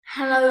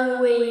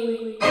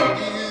Halloween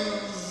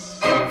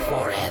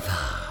Forever.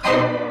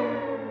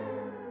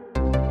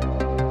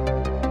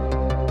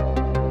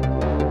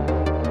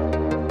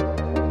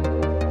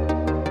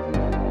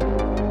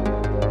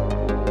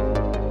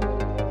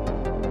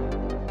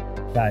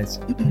 Guys,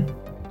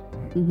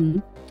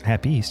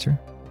 Happy Easter.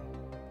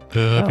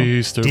 Happy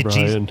Easter,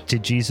 Brian.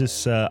 Did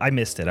Jesus? I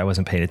missed it. I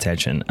wasn't paying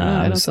attention.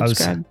 I don't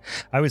subscribe.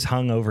 I was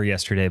hungover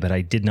yesterday, but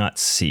I did not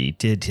see.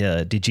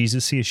 Did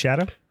Jesus see a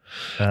shadow?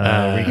 We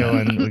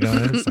going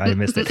this? I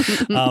missed it.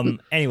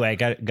 Anyway,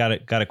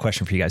 got a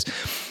question for you guys.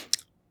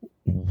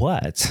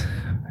 What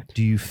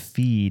do you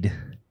feed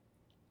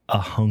a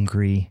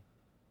hungry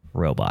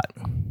robot?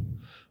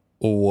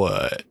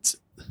 What?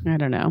 I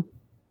don't know.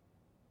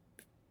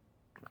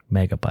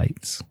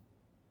 Megabytes.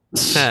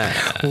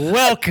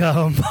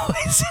 Welcome,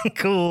 boys and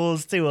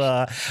ghouls, to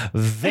a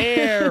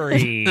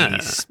very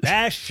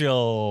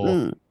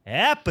special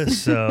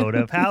episode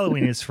of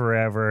Halloween is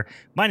Forever.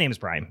 My name is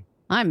Brian.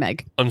 I'm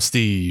Meg. I'm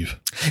Steve.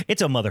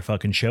 It's a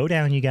motherfucking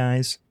showdown, you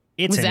guys.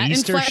 It's Was an that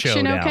Easter inflection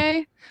showdown.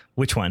 okay?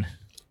 Which one?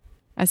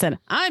 I said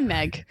I'm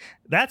Meg.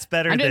 That's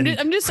better I'm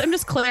than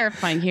just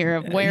clarifying here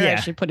of where I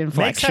should put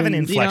inflection. Meg's having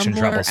inflection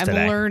troubles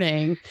today. I'm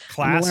learning.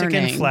 Classic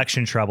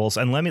inflection troubles.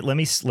 And let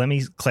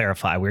me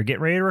clarify. We're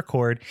getting ready to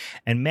record,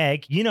 and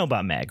Meg, you know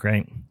about Meg,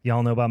 right?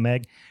 Y'all know about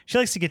Meg. She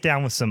likes to get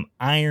down with some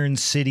Iron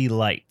City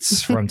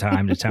lights from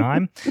time to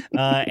time,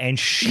 and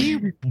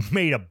she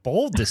made a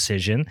bold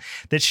decision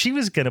that she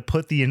was going to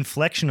put the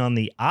inflection on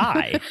the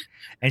I.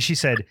 And she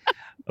said,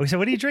 "We said,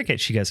 what do you drink it?"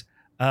 She goes,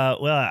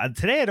 well,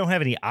 today I don't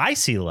have any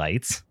icy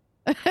lights."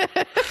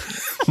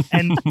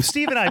 And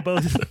Steve and I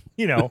both,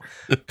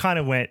 kind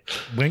of went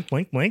wink,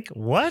 wink, wink.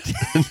 What?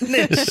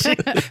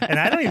 And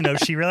I don't even know if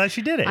she realized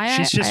she did it.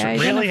 She's just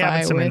really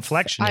having some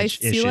inflection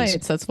issues.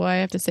 Lights. That's why I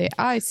have to say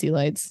I see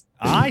lights.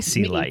 I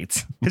see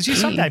lights, because you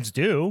sometimes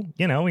do.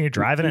 When you're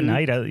driving at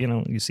night,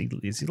 you see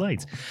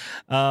lights.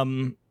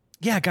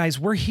 Yeah, guys,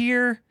 we're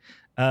here.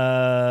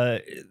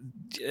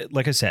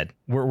 Like I said,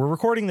 we're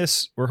recording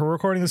this. We're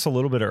recording this a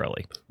little bit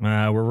early.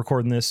 We're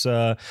recording this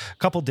a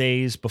couple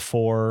days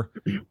before,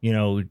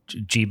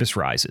 Jeebus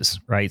rises,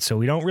 right? So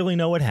we don't really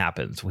know what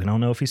happens. We don't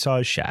know if he saw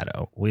his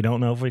shadow. We don't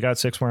know if we got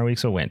 6 more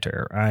weeks of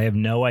winter. I have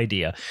no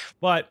idea.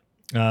 But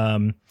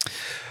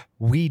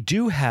we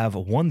do have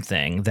one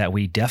thing that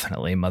we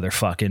definitely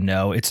motherfucking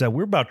know. It's that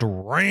we're about to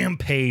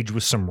rampage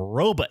with some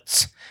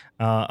robots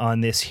on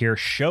this here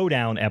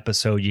Showdown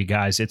episode, you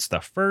guys. It's the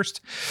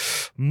first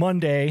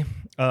Monday.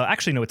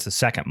 Actually, no, it's the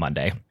second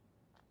Monday.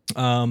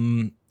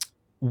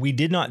 We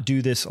did not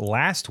do this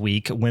last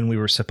week when we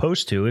were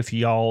supposed to. If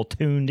y'all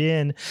tuned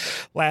in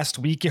last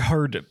week, you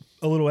heard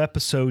a little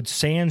episode.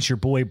 Sans your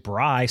boy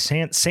Bry.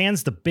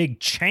 Sans the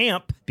big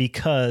champ,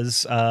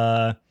 because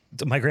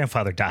my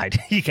grandfather died.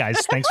 You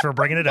guys, thanks for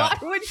bringing it up.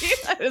 Why would you?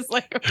 I was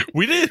like,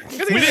 We did.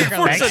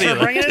 Thanks for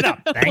bringing it up.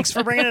 Thanks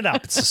for bringing it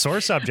up. It's a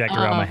sore subject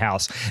around my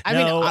house.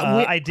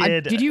 I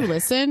did. Did you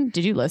listen?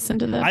 Did you listen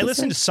to that? I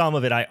listened to some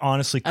of it. I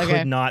honestly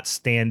could not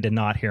stand to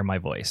not hear my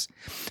voice.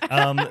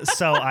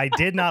 So I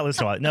did not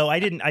listen to all it. No, I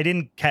didn't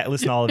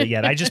listen to all of it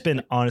yet. I just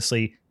been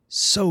honestly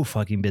so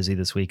fucking busy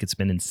this week. It's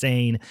been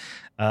insane.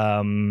 Like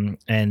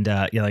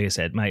I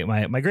said,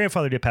 my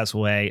grandfather did pass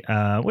away,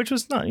 which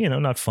was not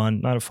a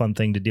fun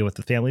thing to deal with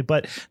the family,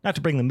 but not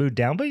to bring the mood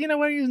down. But you know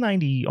what?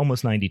 He's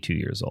almost 92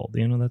 years old.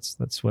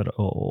 That's what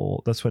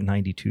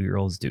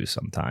 92-year-olds do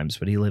sometimes.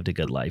 But he lived a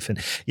good life,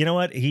 and you know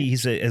what?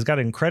 Has got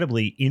an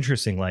incredibly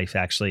interesting life,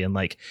 actually, and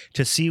like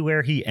to see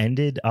where he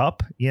ended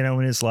up, in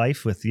his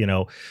life with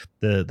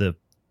the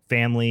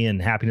family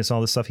and happiness,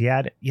 all this stuff he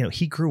had.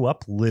 He grew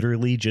up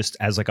literally just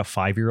as like a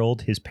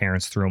 5-year-old. His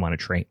parents threw him on a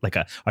train, like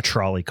a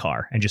trolley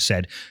car, and just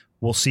said,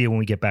 "We'll see you when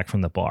we get back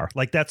from the bar."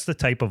 Like, that's the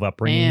type of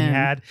upbringing he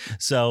had.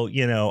 So,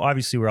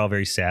 obviously we're all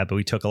very sad, but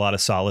we took a lot of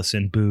solace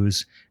in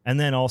booze, and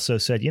then also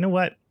said, you know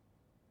what?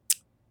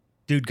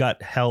 Dude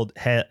got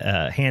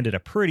handed a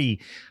pretty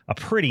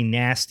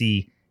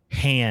nasty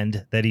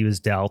hand that he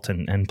was dealt,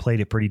 and played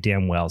it pretty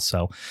damn well.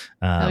 So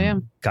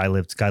guy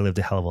lived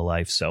a hell of a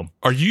life. So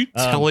Are you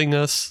telling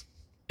us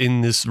in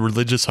this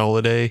religious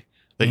holiday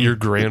that your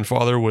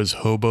grandfather was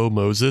Hobo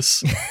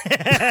Moses?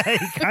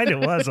 He kind of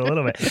was a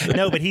little bit.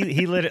 No, but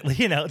he literally,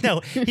 he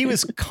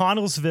was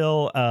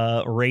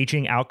Connellsville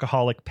raging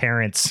alcoholic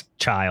parents'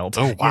 child.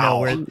 Oh,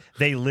 wow. Where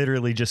they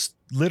literally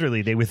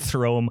they would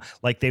throw them,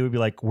 like they would be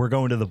like, "We're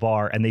going to the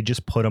bar," and they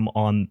just put them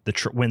on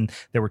when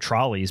there were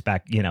trolleys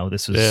back.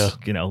 This was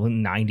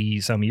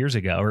 90 some years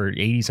ago or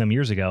 80 some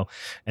years ago,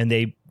 and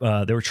there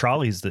were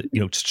trolleys that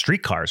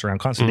streetcars around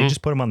constantly. They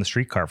just put him on the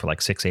streetcar for like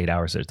 6-8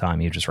 hours at a time.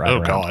 He would just ride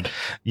around. God.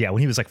 Yeah, when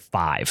he was like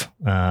 5.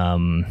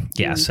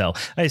 So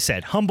like I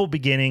said, humble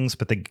beginnings,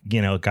 but the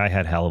guy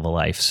had a hell of a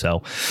life.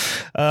 So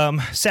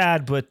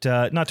sad, but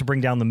not to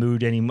bring down the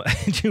mood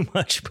too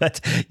much. But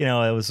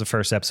it was the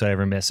first episode I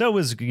ever missed. So it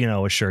was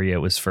no, assure you it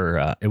was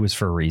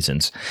for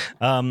reasons.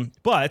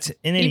 But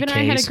in any case, I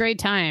had a great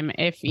time.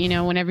 If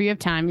whenever you have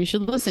time, you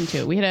should listen to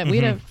it. We had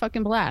a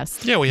fucking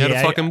blast. Yeah, we had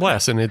a fucking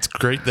blast, and it's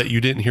great that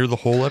you didn't hear the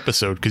whole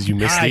episode because you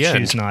missed the end. I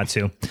choose not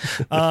to.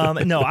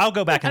 No, I'll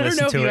go back and listen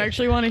to it. I don't know if you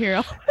actually want to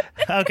hear.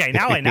 Okay,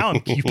 now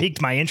you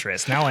piqued my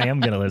interest. Now I am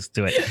going to listen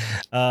to it.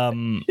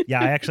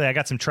 I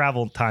got some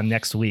travel time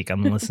next week.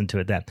 I'm going to listen to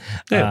it then.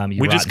 Yeah,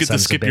 we just get to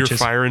skip your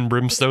fire and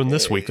brimstone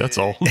this week. That's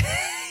all.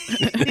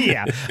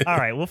 Yeah. All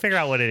right. We'll figure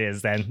out what it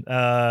is then.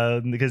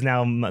 Because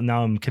now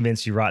I'm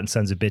convinced you rotten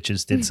sons of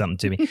bitches did something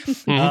to me.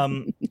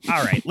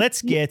 All right.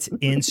 Let's get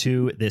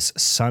into this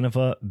son of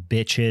a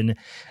bitchin'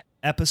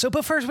 episode.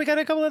 But first, we got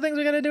a couple of things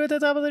we got to do at the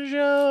top of the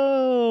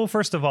show.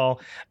 First of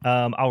all,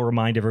 I'll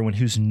remind everyone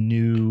who's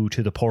new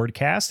to the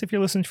podcast, if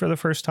you're listening for the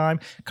first time,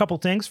 a couple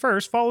things.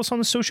 First, follow us on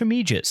the social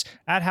medias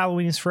at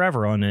Halloween is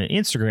Forever on the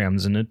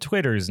Instagrams and the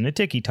Twitters and the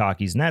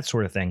TikTokies and that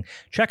sort of thing.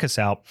 Check us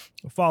out.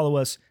 Follow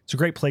us. It's a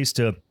great place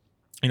to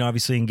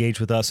obviously engage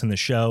with us in the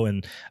show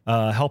and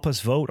help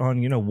us vote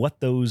on, what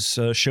those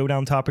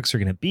showdown topics are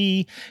going to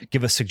be.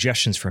 Give us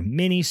suggestions for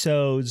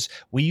mini-sodes.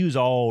 We use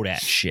all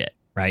that shit.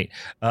 Right.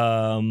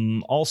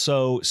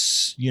 Also,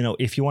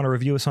 if you want to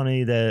review us on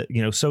any of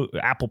the, so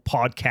Apple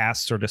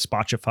Podcasts or the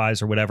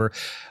Spotify's or whatever,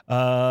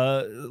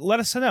 let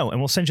us know and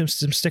we'll send you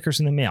some stickers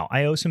in the mail.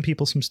 I owe some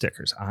people some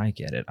stickers. I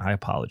get it. I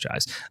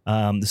apologize.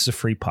 This is a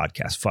free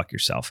podcast. Fuck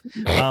yourself.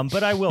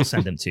 But I will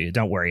send them to you.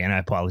 Don't worry. And I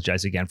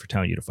apologize again for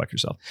telling you to fuck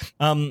yourself.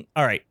 All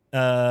right.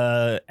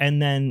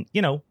 And then,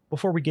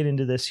 before we get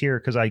into this here,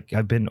 because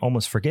I've been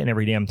almost forgetting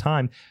every damn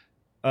time.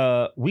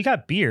 We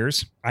got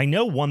beers. I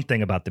know one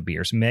thing about the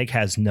beers. Meg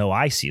has no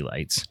icy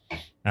lights,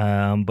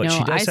 but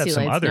she does have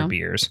some other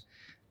beers.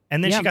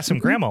 And then she got some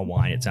grandma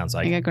wine, it sounds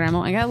like. I got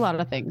a lot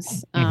of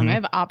things. I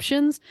have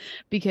options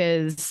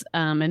because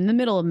I'm in the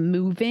middle of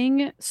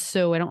moving,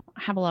 so I don't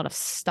have a lot of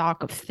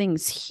stock of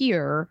things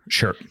here.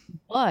 Sure.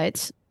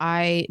 But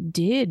I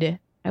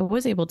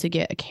was able to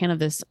get a can of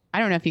this. I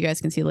don't know if you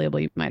guys can see the label.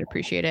 You might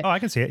appreciate it. Oh, I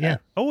can see it. Yeah.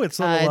 It's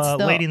a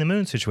little Lady in the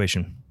Moon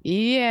situation.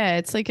 Yeah,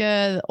 it's like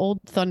a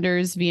Old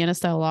Thunder's Vienna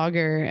style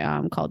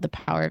lager called The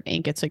Power of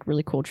Ink. It's like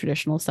really cool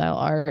traditional style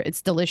art.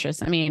 It's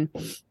delicious. I mean,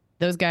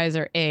 those guys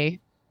are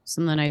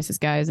some of the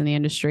nicest guys in the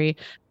industry.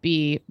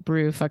 B,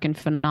 brew fucking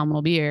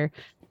phenomenal beer.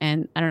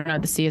 And I don't know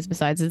what the C is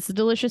besides. It's a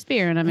delicious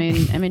beer, and I'm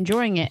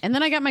enjoying it. And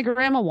then I got my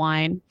grandma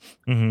wine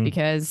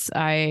because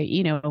I,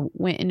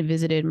 went and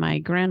visited my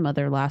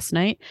grandmother last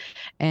night,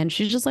 and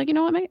she's just like, you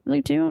know what, mate?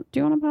 Like, do you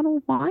want a bottle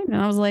of wine? And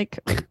I was like,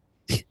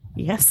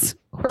 yes,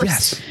 of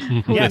course.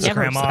 Yes, yes,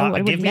 Grandma,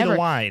 give me the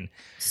wine.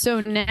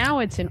 So now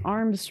it's in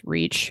arm's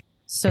reach,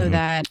 so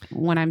that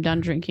when I'm done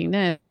drinking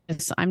this,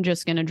 I'm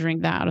just gonna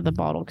drink that out of the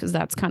bottle because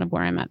that's kind of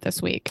where I'm at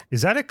this week.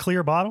 Is that a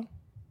clear bottle?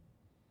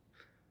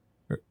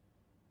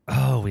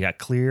 Oh, we got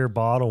clear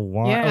bottle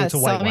wine. Yeah, it's a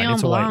white wine.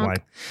 It's a white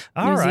wine.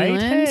 All right.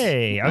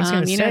 Hey, I was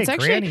going to say,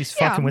 Granny's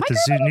fucking with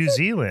the New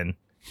Zealand.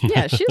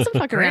 Yeah, she doesn't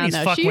fuck around. Granny's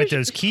fucking with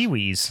those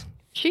Kiwis.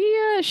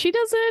 She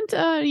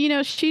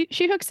doesn't. She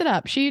hooks it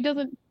up. She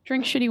doesn't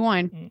drink shitty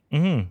wine.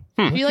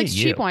 She likes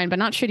cheap wine, but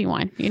not shitty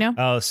wine.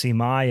 Oh, see,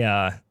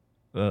 my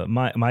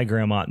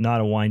grandma,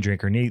 not a wine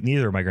drinker.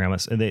 Neither of my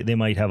grandmas. They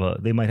might have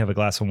a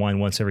glass of wine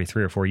once every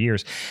 3 or 4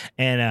 years,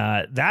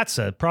 and that's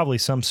probably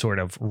some sort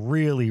of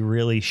really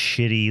really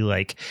shitty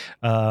like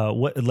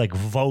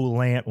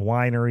Volant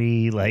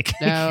winery. Like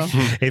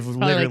it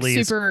literally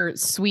like super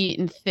sweet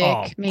and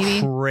thick,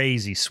 maybe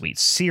crazy sweet,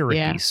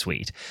 syrupy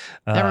sweet.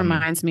 That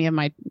reminds me of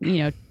my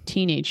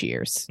teenage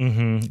years.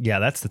 Yeah,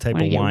 that's the type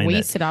of wine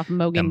wasted off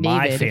Mogan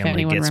David. If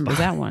anyone remembers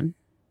that one.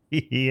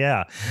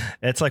 Yeah,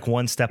 it's like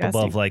one step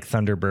above like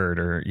Thunderbird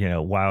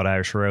or Wild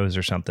Irish Rose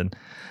or something.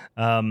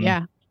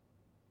 Yeah,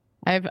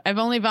 I've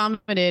only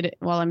vomited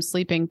while I'm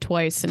sleeping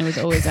twice, and it was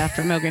always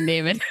after Mogan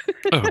David.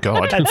 Oh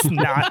God, that's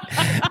not.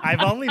 I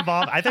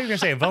think you're gonna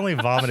say I've only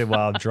vomited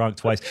while I'm drunk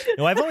twice.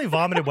 No, I've only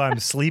vomited while I'm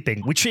sleeping,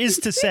 which is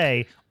to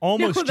say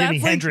almost Jimi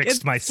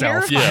Hendrix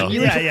myself. Terrifying.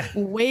 Yeah.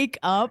 Wake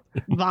up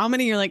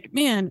vomiting. You're like,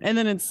 man, and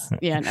then it's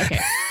okay.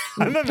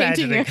 I'm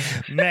imagining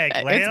Meg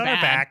laying on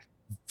her back,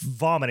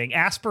 vomiting,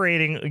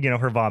 aspirating,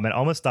 her vomit,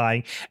 almost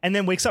dying, and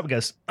then wakes up and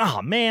goes,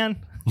 "Oh man."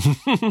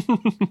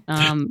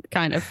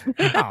 Kind of.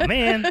 Oh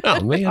man.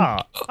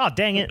 Oh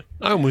dang it.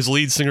 I almost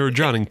lead singer of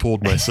Drowning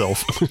Pooled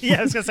myself. Yeah,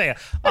 I was gonna say,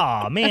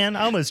 oh man,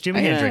 I almost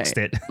Jimi Hendrixed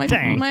it.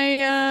 Dang.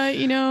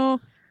 My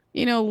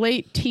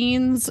late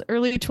teens,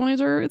 early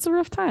 20s it's a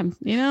rough time,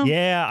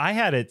 Yeah, I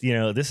had it,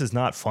 this is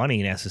not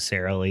funny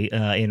necessarily.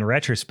 In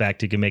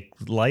retrospect, you can make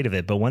light of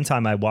it. But one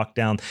time I walked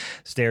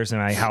downstairs in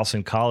my house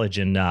in college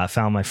and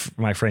found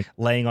my friend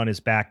laying on his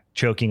back,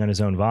 choking on his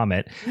own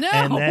vomit. No.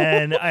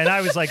 And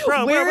I was like,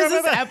 bro, where is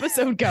this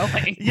episode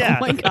going? Yeah.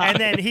 Oh my God. And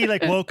then he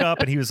woke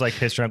up and he was like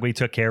pissed drunk. We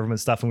took care of him and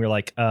stuff. And we were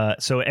like,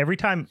 so every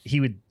time he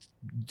would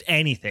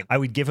anything, I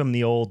would give him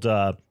the old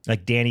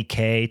like Danny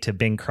Kaye to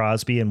Bing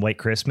Crosby and White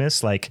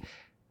Christmas, like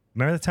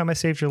remember the time I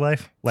saved your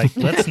life? Like,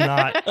 let's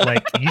not,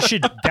 like, you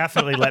should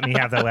definitely let me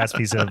have that last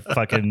piece of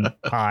fucking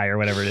pie or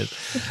whatever it is.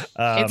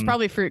 It's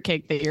probably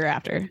fruitcake that you're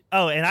after.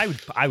 Oh, and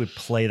I would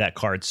play that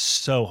card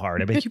so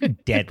hard. I mean, you'd be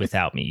dead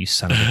without me, you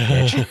son of a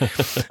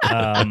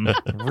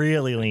bitch.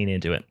 Really lean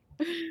into it.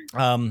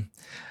 All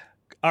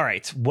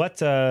right. What,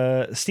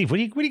 Steve, what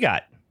do you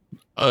got?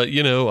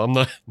 I'm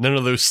not, none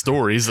of those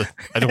stories.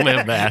 I don't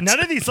have that. None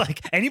of these,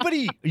 like,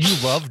 anybody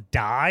you love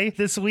die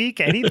this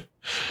week? Any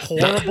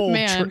horrible,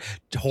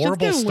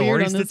 horrible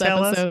stories to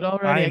tell us?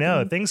 Already. I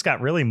know. Things got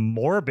really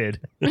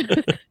morbid.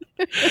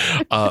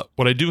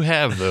 What I do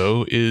have,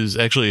 though, is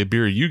actually a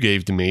beer you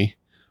gave to me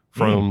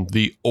from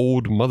the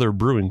Old Mother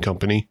Brewing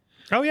Company.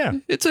 Oh, yeah.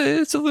 It's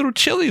a little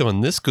chilly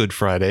on this Good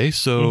Friday,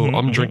 so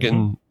I'm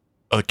drinking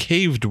a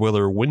Cave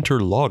Dweller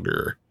Winter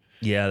Lager.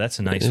 Yeah, that's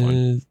a nice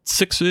one.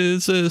 It's a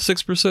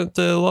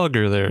 6%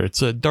 lager there.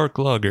 It's a dark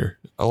lager.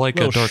 I like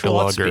a darker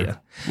lager.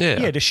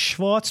 Yeah, the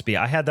Schwarzbier.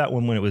 I had that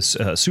one when it was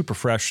super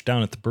fresh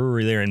down at the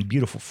brewery there in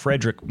beautiful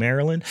Frederick,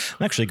 Maryland.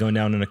 I'm actually going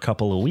down in a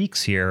couple of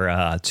weeks here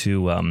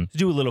to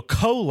do a little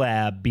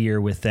collab beer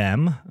with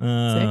them.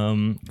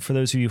 For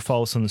those of you who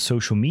follow us on the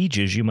social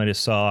medias, you might have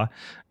saw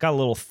got a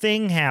little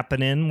thing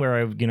happening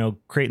where I,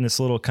 creating this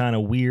little kind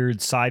of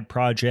weird side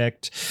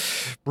project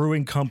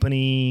brewing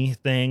company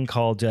thing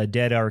called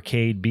Dead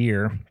Arcade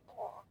Beer,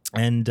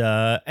 and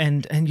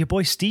your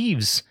boy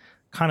Steve's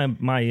kind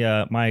of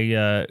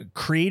my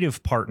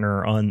creative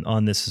partner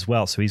on this as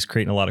well. So he's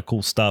creating a lot of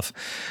cool stuff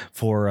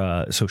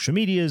for social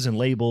medias and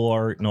label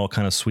art and all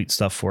kind of sweet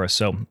stuff for us.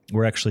 So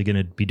we're actually going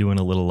to be doing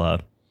a little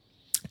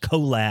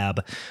collab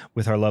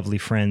with our lovely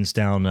friends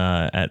down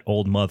at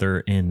Old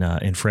Mother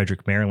in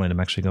Frederick, Maryland. I'm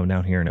actually going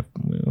down here in a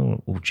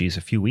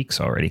few weeks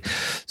already.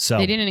 So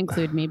they didn't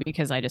include me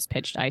because I just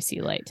pitched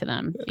Icy Light to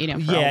them.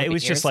 Yeah, it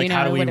was just like,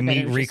 how do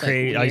we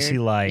recreate Icy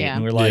Light? Yeah.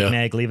 And we're like,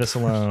 Meg, leave us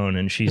alone.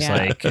 And she's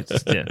like,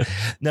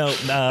 no,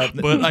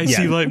 but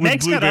Icy Light with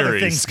Meg's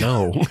blueberries.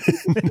 No,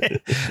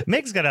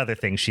 Meg's got other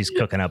things she's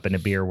cooking up in the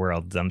beer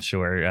world. I'm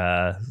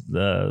sure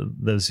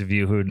those of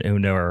you who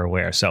know are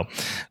aware. So,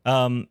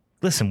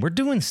 listen, we're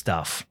doing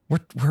stuff.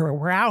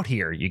 We're out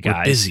here, you guys.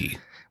 We're busy.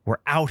 We're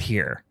out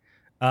here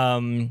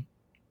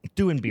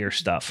doing beer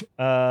stuff.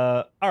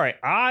 All right,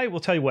 I will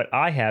tell you what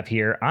I have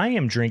here. I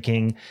am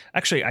drinking.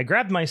 Actually, I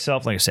grabbed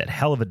myself, like I said,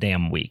 hell of a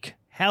damn week,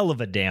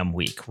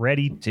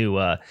 ready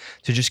to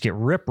just get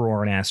rip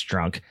roaring ass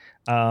drunk.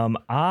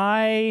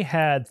 I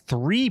had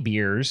 3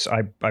 beers.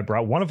 I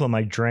brought one of them.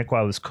 I drank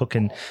while I was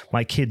cooking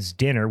my kids'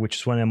 dinner, which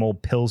is one of them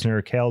old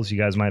Pilsner Kells you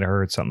guys might have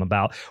heard something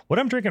about. What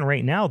I'm drinking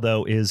right now,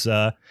 though, is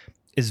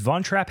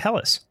Von Trapp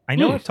Helles. I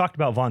know I've talked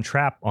about Von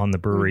Trapp on the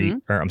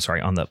brewery, or I'm sorry,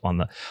 on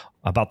the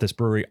about this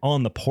brewery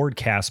on the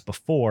podcast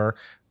before,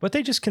 but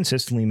they just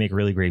consistently make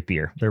really great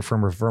beer. They're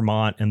from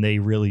Vermont, and they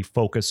really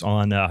focus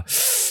on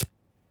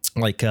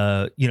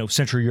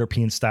Central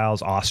European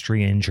styles,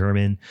 Austrian,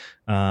 German,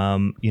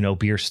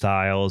 beer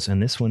styles.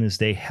 And this one is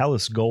the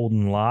Helles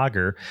Golden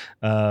Lager,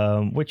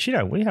 which,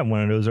 we have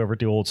one of those over at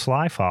the old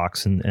Sly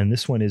Fox. And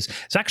this one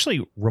it's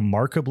actually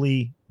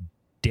remarkably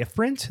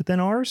different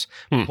than ours,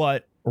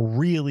 but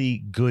really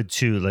good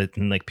too.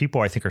 Like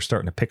people, I think, are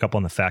starting to pick up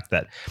on the fact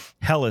that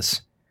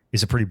Helles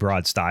is a pretty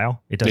broad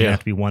style. It doesn't have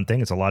to be one thing.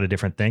 It's a lot of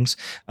different things.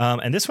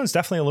 And this one's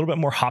definitely a little bit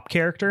more hop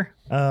character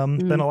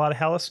than a lot of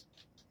Helles.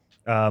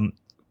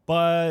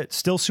 But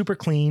still super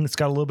clean. It's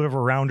got a little bit of a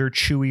rounder,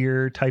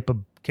 chewier type of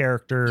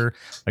character.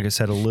 Like I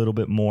said, a little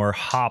bit more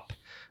hop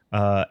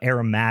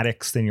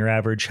aromatics than your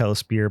average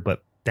Helles beer,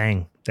 but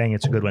dang,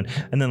 it's a good one.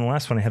 And then the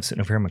last one I have sitting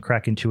over here, I'm going to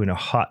crack into in a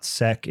hot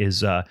sec,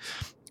 is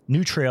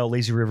New Trail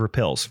Lazy River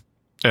Pils.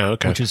 Oh,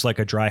 okay. Which is like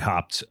a dry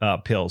hopped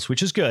Pils,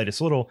 which is good. It's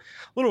a little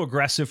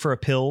aggressive for a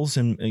Pils,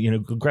 and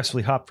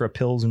aggressively hopped for a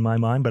Pils in my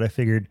mind. But I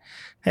figured,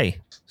 hey,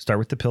 start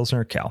with the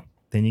Pilsner Kel.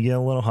 Then you get a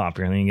little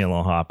hoppier, and then you get a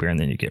little hoppier, and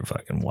then you get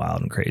fucking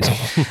wild and crazy.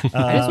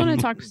 I just want to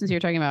talk, since you're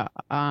talking about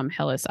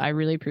Helles, I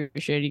really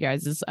appreciate you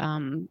guys'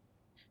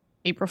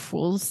 April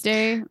Fool's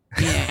Day.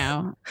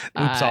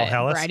 Oops, all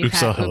Helles.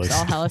 Oops, all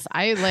Helles.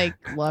 I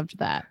loved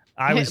that.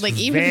 I was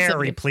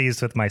very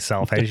pleased with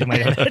myself, as you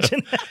might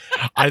imagine.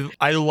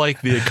 I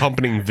like the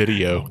accompanying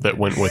video that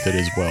went with it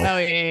as well. Oh,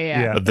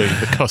 yeah. The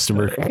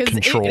customer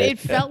control. It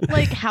felt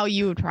like how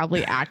you would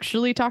probably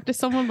actually talk to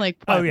someone. Like,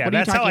 oh, yeah,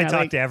 that's how I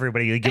talk to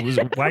everybody. Like, it was,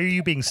 why are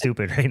you being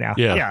stupid right now?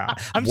 Yeah.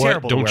 I'm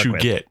terrible to work with.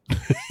 What don't you get?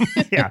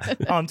 Yeah.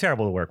 Oh, I'm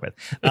terrible to work with.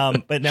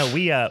 But no,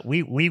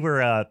 we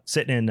were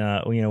sitting in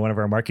one of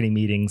our marketing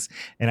meetings,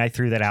 and I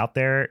threw that out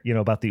there,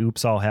 about the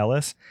Oops All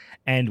Helles.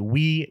 And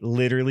we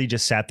literally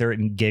just sat there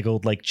and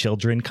giggled like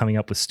children, coming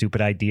up with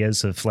stupid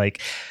ideas of like,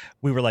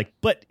 we were like,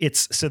 but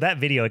so that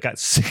video, it got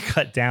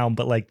cut down,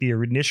 but like the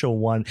initial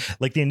one,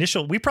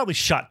 we probably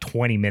shot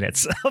 20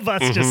 minutes of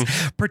us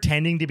just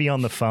pretending to be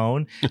on the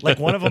phone. Like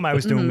one of them I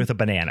was doing with a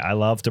banana. I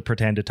love to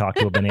pretend to talk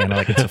to a banana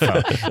like it's a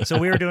phone. So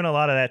we were doing a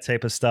lot of that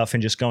type of stuff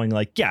and just going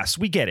like, yes,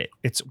 we get it.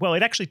 It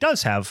actually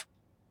does have,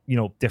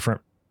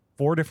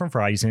 4 different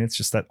varieties, and it's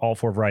just that all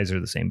 4 varieties are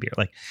the same beer.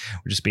 Like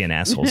we're just being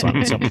assholes on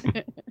it. So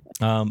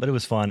But it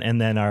was fun. And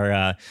then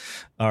our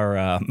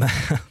one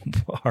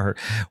of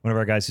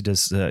our guys who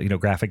does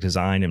graphic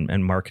design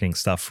and marketing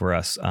stuff for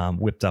us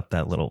whipped up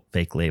that little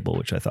fake label,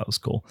 which I thought was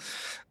cool.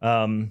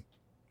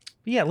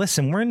 Yeah,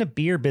 listen, we're in the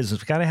beer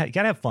business. We gotta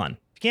have fun.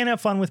 If you can't have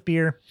fun with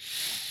beer,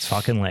 it's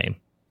fucking lame.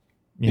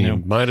 You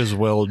might as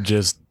well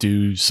just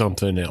do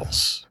something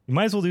else. You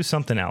might as well do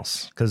something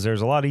else because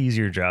there's a lot of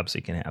easier jobs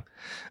you can have.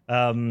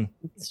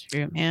 That's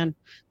true, man.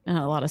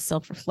 A lot of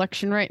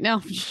self-reflection right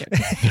now.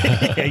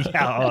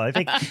 I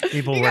think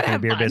people work in the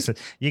beer business.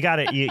 You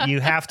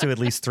have to at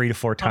least 3 to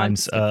 4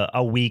 times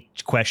a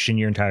week question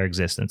your entire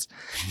existence.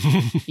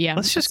 Yeah.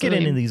 Let's just get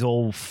into these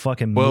old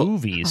fucking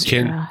movies.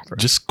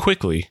 Just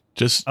quickly,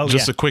 just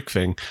a quick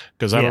thing,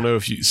 because I don't know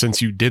if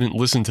since you didn't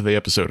listen to the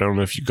episode, I don't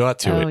know if you got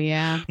to it. Oh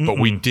yeah. But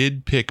we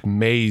did pick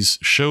May's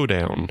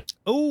Showdown.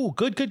 Oh,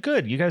 good.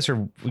 You guys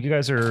are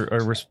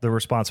the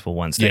responsible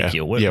ones. Thank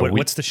you.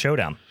 What's the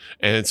Showdown?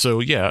 And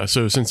so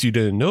since you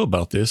didn't know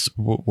about this,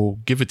 we'll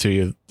give it to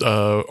you.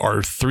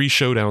 Our 3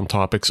 Showdown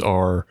topics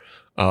are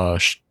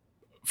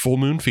full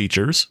moon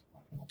features.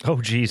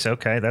 Oh, geez.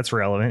 Okay, that's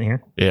relevant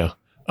here. Yeah.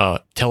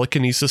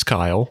 Telekinesis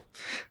Kyle.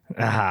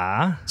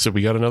 So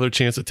we got another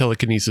chance at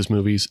telekinesis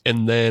movies,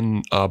 and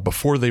then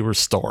Before They Were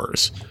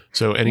Stars.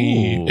 So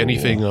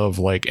anything of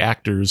like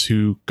actors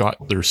who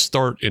got their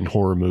start in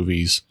horror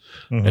movies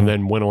and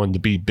then went on to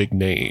be big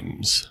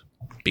names.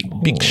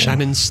 Big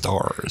shining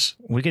stars.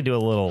 We could do a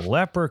little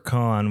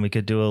Leprechaun. We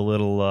could do a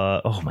little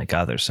oh my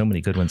god, there's so many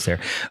good ones there.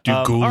 Do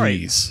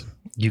Ghoulies. Right.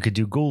 You could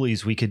do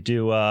Ghoulies. We could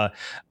do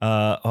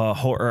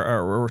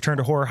horror, Return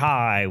to Horror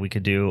High. We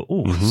could do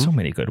so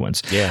many good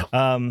ones. Yeah.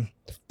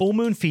 Full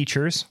moon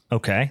features.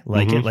 Okay.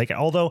 It.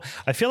 Although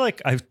I feel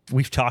like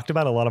we've talked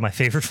about a lot of my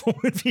favorite full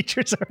moon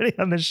features already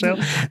on this show.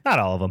 Not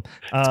all of them.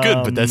 It's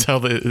good, but that's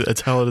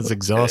how it is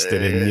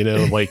exhausted. And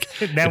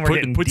now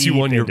it puts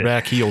you on your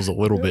back heels a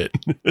little bit.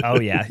 Oh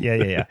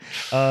yeah.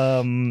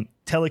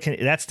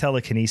 That's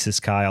Telekinesis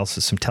Kyle.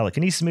 So some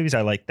telekinesis movies.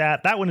 I like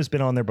that. That one has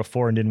been on there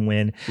before and didn't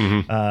win.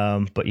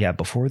 But yeah,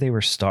 Before They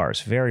Were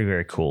Stars. Very,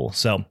 very cool.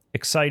 So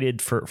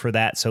excited for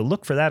that. So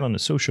look for that on the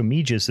social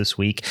medias this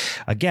week.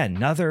 Again,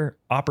 another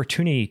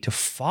opportunity to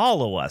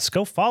follow us.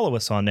 Go follow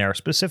us on there,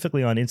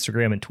 specifically on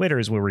Instagram and Twitter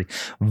is where we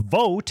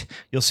vote.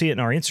 You'll see it in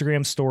our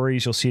Instagram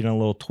stories. You'll see it in a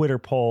little Twitter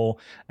poll,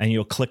 and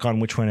you'll click on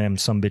which one of them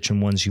some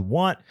bitchin' ones you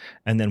want.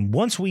 And then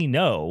once we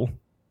know,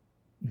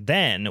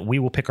 then we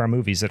will pick our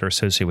movies that are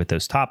associated with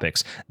those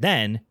topics.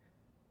 Then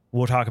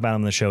we'll talk about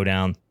them in the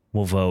Showdown.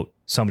 We'll vote.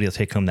 Somebody will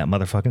take home that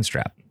motherfucking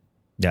strap.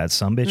 Yeah, it's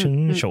some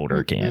bitchin'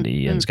 shoulder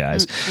candy,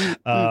 guys.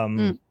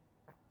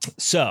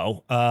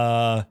 So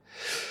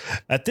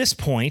at this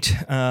point,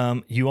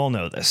 you all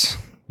know this.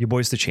 Your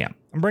boy's the champ.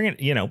 I'm bringing,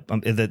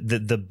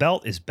 the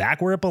belt is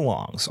back where it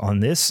belongs on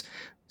this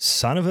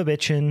son of a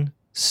bitchin'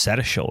 set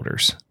of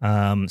shoulders.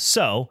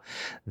 So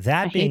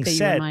that being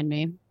said, you remind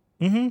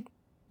me.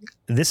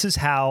 This is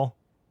how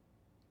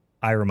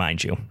I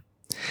remind you.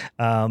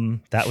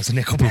 That was a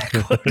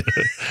Nickelback quote.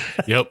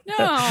 Yep.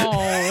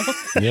 No.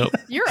 Yep.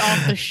 You're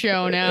off the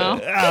show now.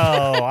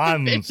 Oh,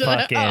 I'm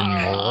fucking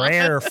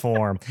rare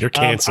form. You're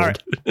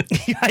canceled.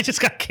 Right. I just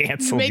got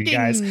canceled, making you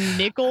guys.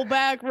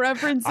 Nickelback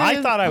references.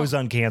 I thought I was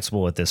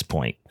uncancelable at this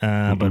point,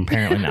 but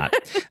apparently not.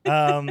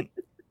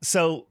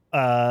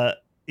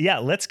 Yeah,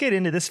 let's get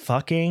into this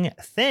fucking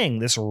thing,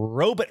 this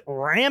robot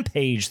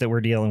rampage that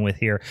we're dealing with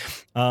here.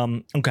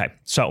 Okay,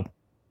 so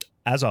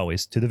as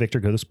always, to the victor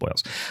go the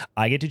spoils.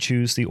 I get to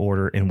choose the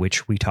order in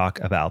which we talk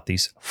about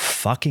these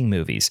fucking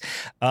movies.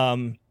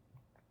 So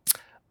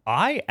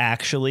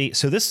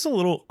this is a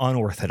little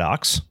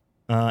unorthodox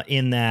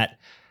in that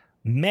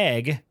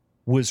Meg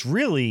was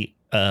really,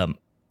 I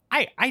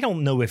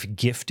don't know if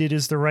gifted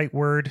is the right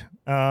word,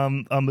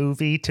 a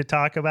movie to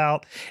talk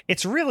about.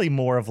 It's really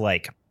more of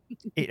like,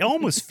 it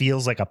almost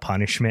feels like a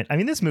punishment. I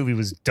mean, this movie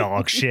was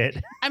dog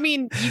shit. I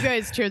mean, you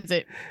guys chose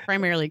it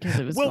primarily because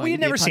it was we had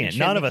never seen it.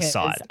 None of us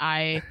saw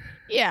it.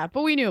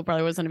 But we knew it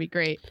probably wasn't going to be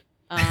great.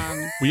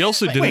 We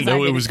also didn't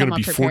know it was going to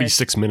be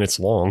 46 minutes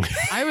long.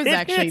 I was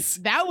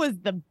that was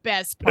the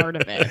best part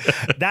of it.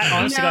 That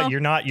honestly,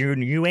 God,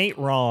 you ain't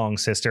wrong,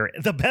 sister.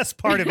 The best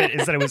part of it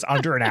is that it was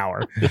under an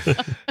hour.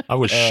 I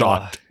was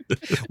shocked.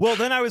 Well,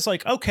 then I was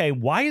like, okay,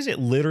 why is it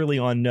literally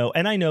on no?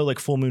 And I know like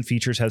Full Moon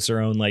Features has their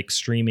own like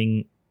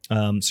streaming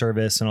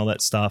service and all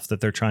that stuff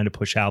that they're trying to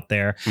push out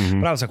there.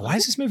 But I was like, why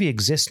does this movie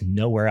exist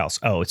nowhere else?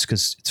 Oh, it's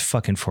because it's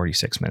fucking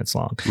 46 minutes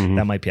long.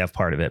 That might be a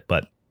part of it,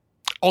 but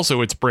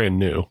also it's brand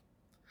new.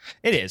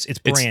 It is. It's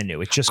brand new.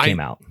 It just came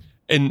out.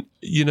 And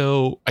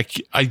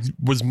I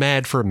was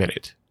mad for a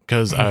minute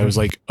because I was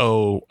like,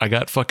 oh, I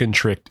got fucking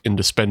tricked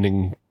into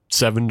spending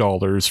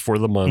 $7 for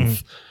the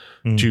month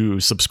to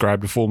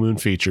subscribe to Full Moon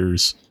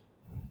Features.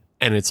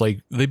 And it's like,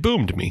 they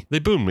boomed me.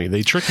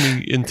 They tricked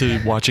me into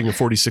watching a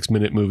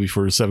 46-minute movie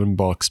for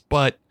 $7.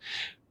 But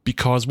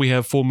because we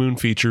have Full Moon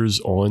Features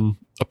on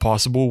a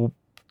possible,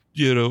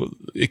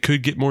 it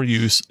could get more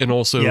use. And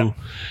also,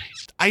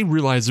 I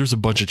realize there's a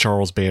bunch of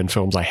Charles Band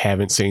films I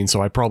haven't seen,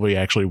 so I probably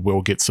actually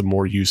will get some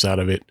more use out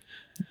of it.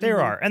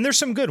 There are, and there's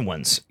some good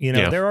ones.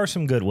 There are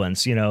some good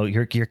ones.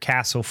 Your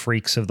Castle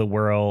Freaks of the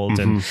world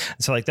and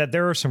so like that.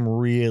 There are some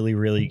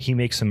really he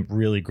makes some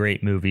really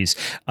great movies.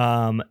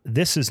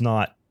 This is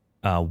not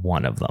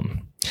one of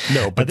them.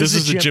 No, but this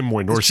is a Jim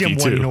Wynorski Jim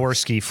too.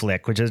 Wynorski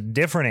flick, which is a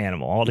different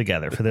animal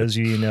altogether. For those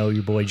of you who know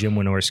your boy Jim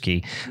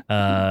Wynorski,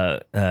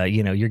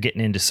 you're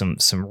getting into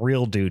some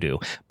real doo-doo.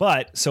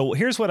 But so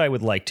here's what I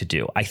would like to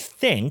do. I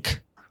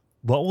think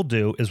what we'll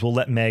do is we'll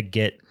let Meg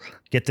get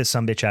this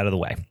sumbitch out of the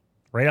way.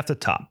 Right off the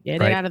top.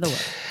 Get it out of the way.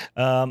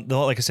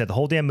 Like I said, the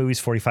whole damn movie's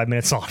 45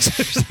 minutes long. So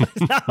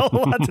there's not a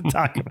whole lot to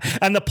talk about.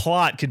 And the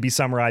plot could be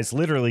summarized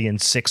literally in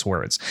 6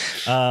 words.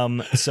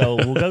 So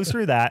we'll go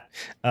through that.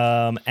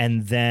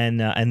 And then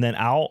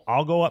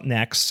I'll go up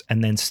next,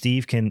 and then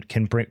Steve can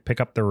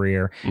pick up the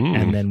rear,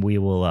 and then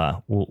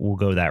we'll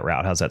go that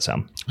route. How's that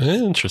sound?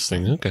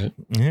 Interesting. Okay.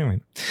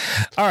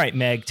 All right,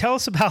 Meg, tell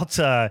us about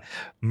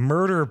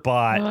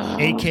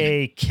Murderbot,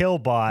 aka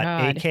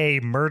Killbot,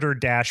 aka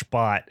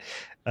Murder-Bot.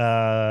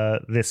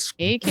 This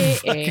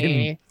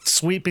AKA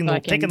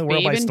taking the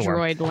world by storm.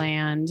 Droid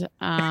land.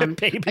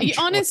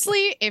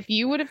 Honestly, if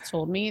you would have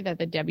told me that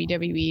the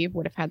WWE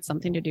would have had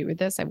something to do with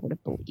this, I would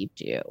have believed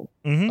you.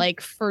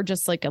 Like for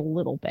just like a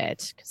little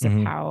bit because of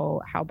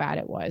how bad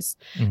it was.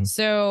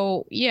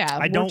 So yeah,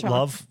 I don't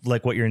love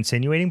like what you're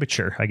insinuating, but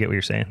sure, I get what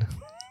you're saying.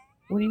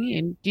 What do you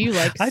mean? Do you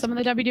like some of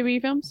the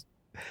WWE films?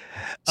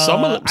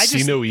 Some of them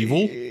see no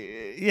evil.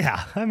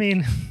 Yeah, I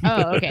mean.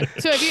 Oh, okay.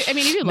 So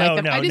if you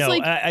like them, I just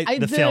like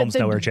the films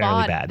though are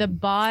generally bad. The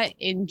bot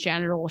in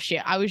general,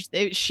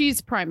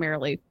 she's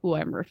primarily who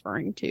I'm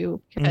referring to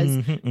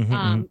because,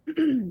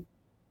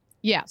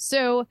 yeah.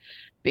 So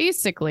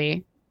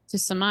basically, to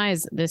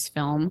surmise this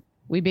film,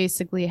 we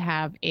basically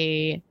have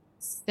a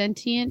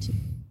sentient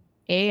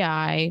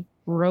AI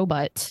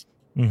robot.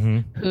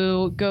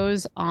 Who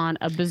goes on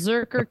a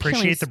berserker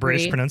Appreciate the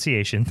British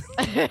pronunciation.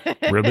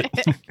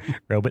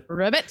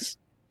 Robot.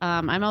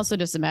 I'm also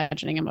just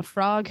imagining I'm a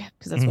frog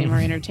because that's way more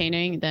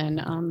entertaining than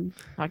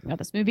talking about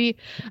this movie.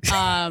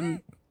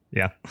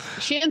 Yeah.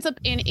 She ends up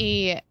in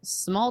a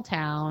small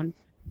town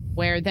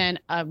where then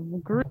a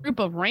group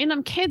of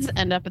random kids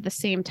end up at the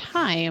same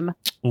time.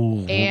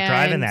 Ooh,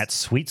 driving that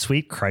sweet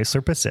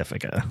Chrysler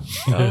Pacifica.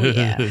 Oh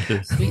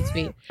yeah,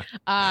 sweet.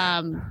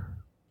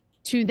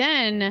 To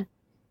then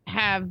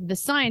have the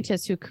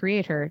scientists who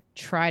create her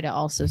try to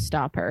also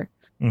stop her.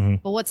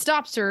 But what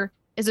stops her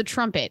is a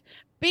trumpet.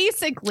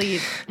 Basically,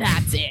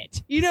 that's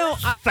it.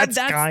 That's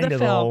kind of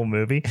the whole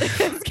movie.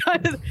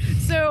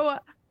 So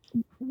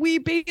we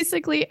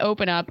basically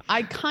open up.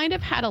 I kind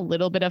of had a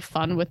little bit of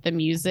fun with the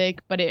music,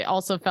 but it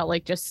also felt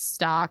like just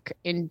stock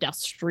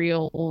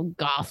industrial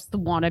goth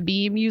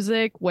wannabe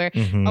music where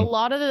a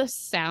lot of the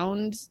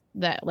sounds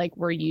that like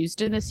were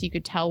used in this, you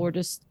could tell were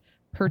just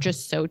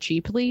purchased so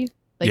cheaply.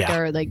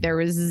 There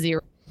was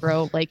zero.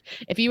 Like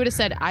if you would have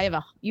said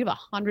you have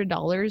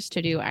 $100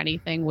 to do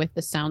anything with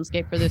the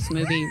soundscape for this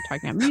movie, you're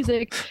talking about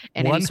music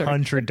and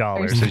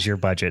 $100 is your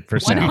budget for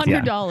sound.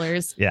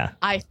 $100. Yeah.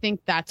 I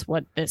think that's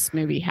what this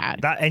movie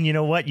had. And you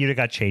know what? You'd have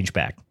got change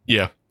back.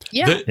 Yeah.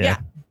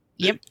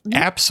 Yep.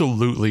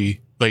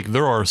 Absolutely. Like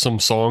there are some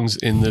songs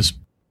in this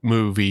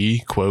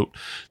movie, quote,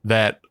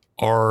 that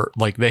are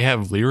like they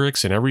have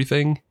lyrics and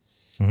everything.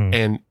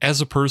 And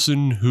as a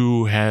person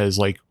who has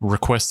like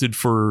requested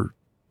for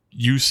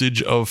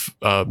usage of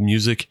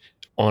music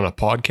on a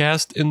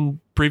podcast in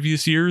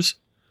previous years,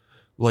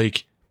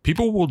 like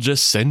people will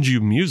just send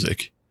you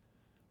music.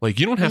 Like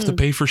you don't have to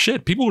pay for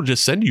shit. People will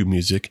just send you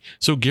music.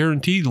 So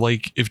guaranteed,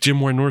 like if Jim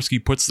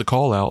Wynorski puts the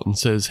call out and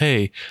says,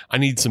 hey, I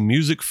need some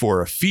music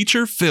for a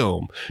feature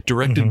film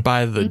directed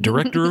by the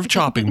director of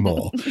Chopping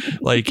Mall.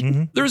 Like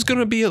there's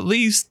going to be at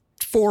least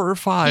 4 or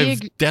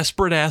 5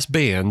 desperate ass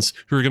bands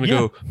who are going to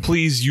go,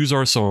 please use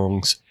our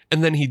songs.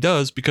 And then he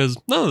does because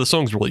none of the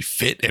songs really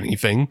fit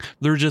anything.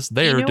 They're just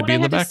there to be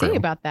in the background. What I have to say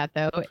about that,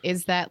 though,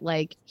 is that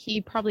like he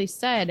probably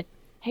said,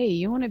 hey,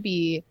 you want to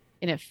be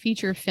in a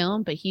feature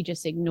film, but he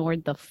just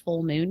ignored the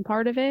full moon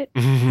part of it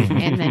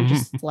and then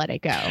just let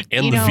it go.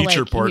 And the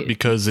feature part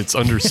because it's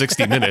under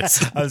 60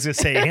 minutes. I was going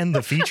to say, and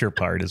the feature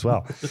part as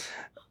well.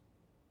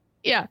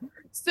 Yeah.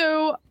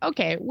 So,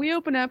 okay, we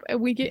open up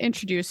and we get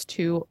introduced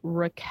to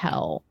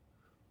Raquel,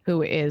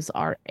 who is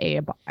our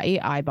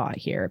AI bot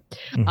here.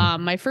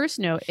 My first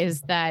note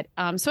is that,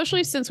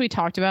 especially since we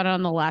talked about it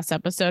on the last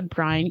episode,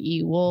 Brian,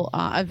 you will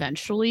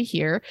eventually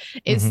hear,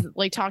 is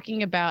like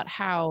talking about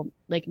how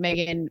like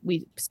Megan,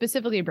 we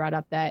specifically brought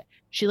up that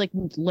she like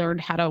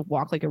learned how to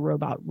walk like a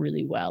robot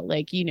really well.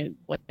 Like,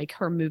 what like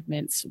her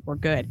movements were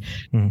good.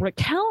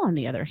 Raquel, on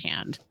the other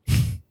hand,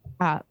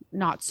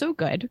 not so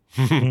good.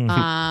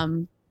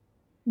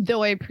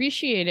 Though I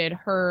appreciated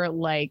her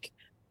like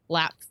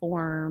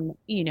platform,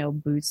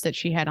 boots that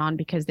she had on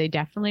because they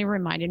definitely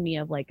reminded me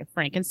of like a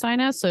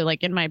Frankenstein. So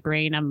like in my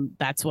brain,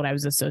 that's what I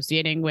was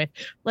associating with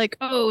like,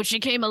 oh, she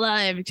came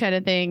alive kind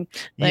of thing.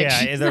 Like,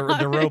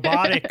 the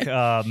robotic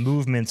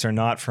movements are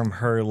not from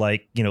her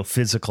like,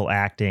 physical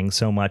acting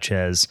so much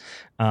as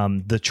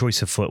the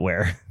choice of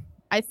footwear.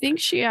 I think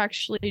she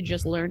actually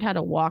just learned how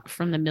to walk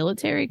from the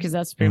military, because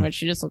that's pretty much,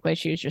 she just looked like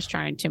she was just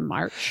trying to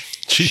march.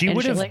 She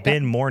would have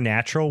been more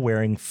natural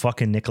wearing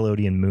fucking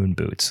Nickelodeon moon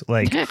boots.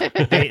 Like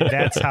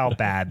that's how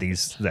bad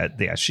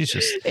she's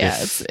just. Yeah,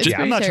 it's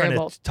I'm not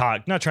terrible.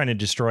 not trying to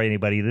destroy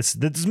anybody.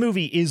 This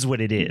movie is what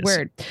it is.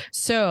 Word.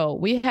 So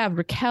we have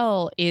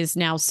Raquel is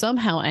now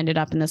somehow ended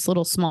up in this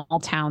little small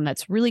town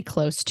that's really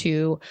close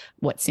to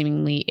what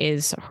seemingly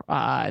is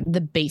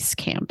the base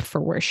camp for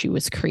where she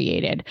was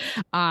created.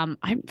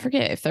 I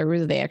forget if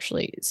they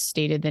actually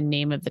stated the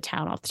name of the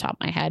town off the top of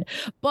my head,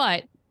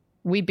 but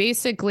we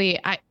basically,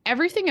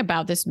 everything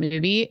about this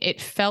movie, it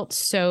felt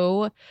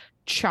so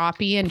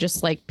choppy and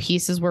just like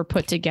pieces were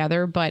put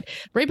together. But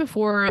right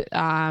before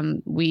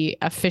we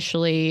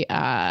officially,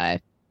 I'm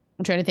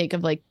trying to think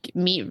of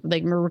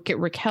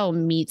Raquel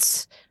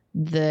meets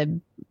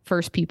the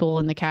first people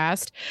in the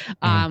cast.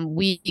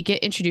 We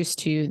get introduced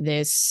to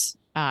this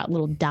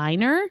little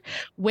diner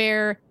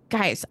where,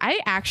 guys, I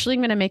actually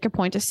am going to make a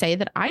point to say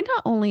that I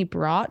not only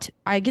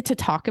I get to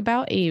talk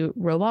about a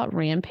robot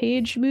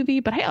Rampage movie,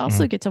 but I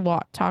also get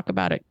to talk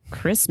about a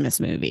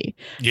Christmas movie.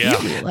 Yeah.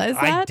 Do you realize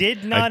that? I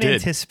did not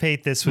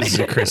anticipate this was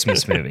a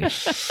Christmas movie.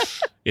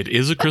 It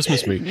is a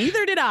Christmas movie.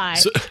 Neither did I.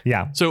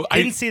 So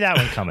I didn't see that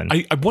one coming.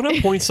 I want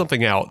to point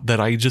something out that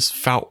I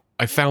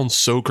found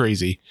so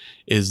crazy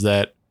is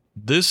that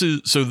this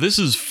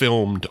is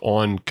filmed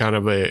on kind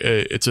of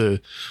it's a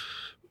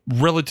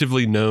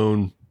relatively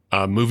known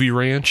movie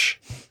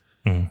ranch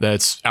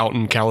that's out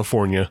in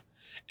California,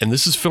 and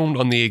this is filmed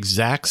on the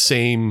exact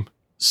same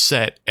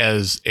set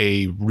as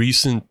a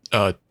recent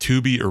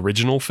Tubi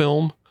original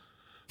film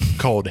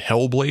called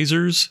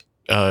Hellblazers,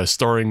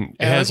 starring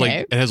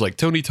it has like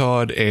Tony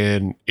Todd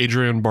and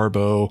Adrienne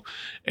Barbeau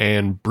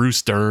and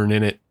Bruce Dern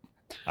in it.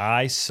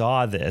 I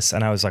saw this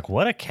and I was like,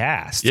 what a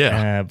cast.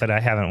 Yeah. But I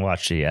haven't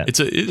watched it yet.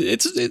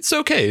 It's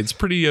okay. It's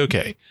pretty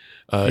okay.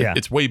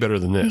 It's way better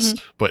than this,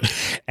 but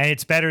and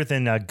it's better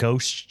than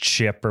Ghost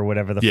Ship or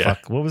whatever the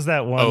fuck. What was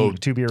that one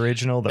to be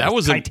original? That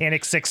was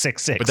Titanic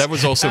 666. But that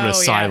was also an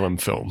asylum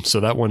film,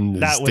 so that one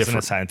was different. An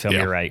asylum film.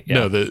 You're right. Yeah.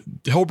 No, the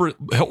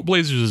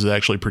Hellblazers is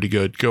actually pretty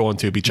good. Go on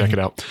Tubi, check it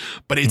out.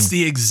 But it's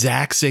the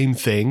exact same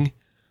thing.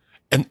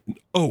 And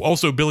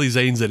also Billy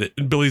Zane's in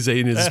it. Billy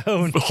Zane is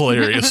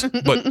hilarious,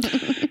 but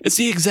it's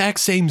the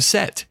exact same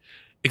set,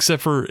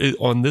 except for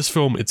on this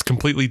film, it's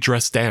completely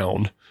dressed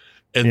down.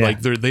 And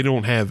like they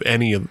don't have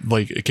any of,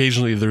 like,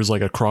 occasionally there's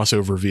like a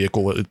crossover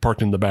vehicle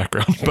parked in the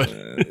background, but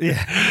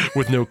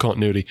with no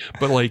continuity.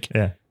 But like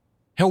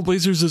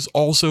Hellblazers is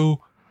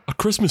also a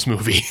Christmas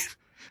movie.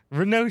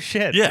 No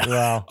shit. Yeah.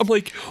 Wow. I'm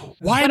like,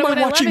 why am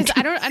I watching?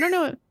 I don't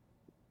know.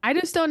 I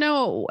just don't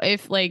know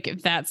if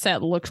that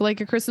set looked like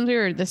a Christmas movie,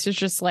 or this is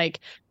just like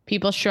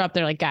people show up.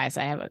 They're like, guys,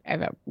 I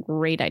have a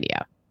great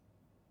idea.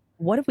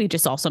 What if we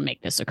just also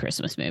make this a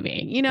Christmas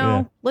movie?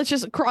 Let's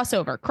just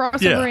crossover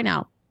right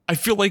now. I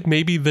feel like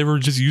maybe they were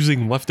just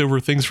using leftover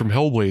things from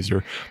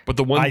Hellblazer,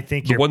 but I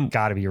think you're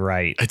got to be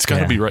right. It's got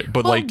to be right.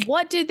 But like,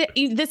 what did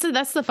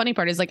that's the funny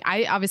part is, like,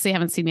 I obviously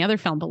haven't seen the other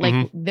film, but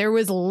like there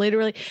was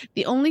literally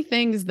the only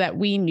things that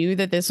we knew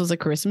that this was a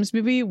Christmas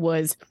movie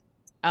was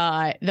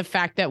the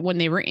fact that when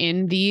they were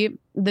in the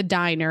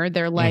diner,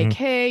 they're like,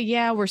 hey,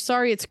 yeah, we're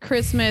sorry, it's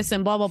Christmas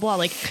and blah, blah, blah.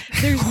 Like,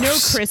 there's no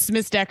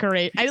Christmas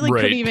decorate. I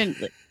couldn't even,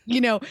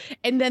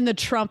 and then the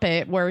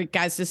trumpet where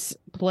guys just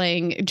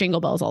playing Jingle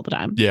Bells all the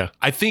time. Yeah.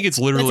 I think it's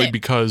literally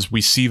because we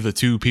see the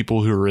two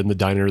people who are in the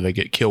diner that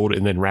get killed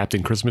and then wrapped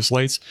in Christmas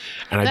lights.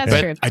 And I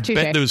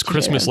bet those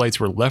Christmas lights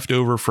were left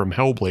over from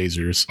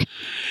Hellblazers.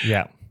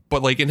 Yeah.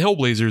 But like in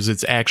Hellblazers,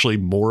 it's actually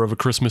more of a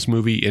Christmas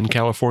movie in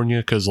California,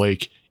 because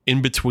like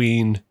in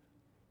between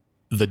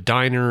the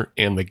diner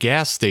and the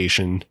gas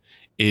station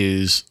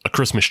is a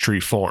Christmas tree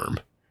farm.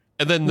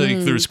 And then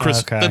there's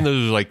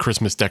like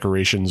Christmas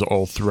decorations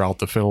all throughout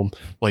the film.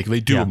 Like they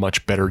do a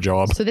much better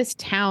job. So this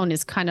town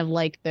is kind of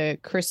like the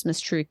Christmas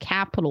tree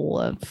capital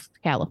of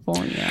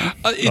California.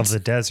 Of the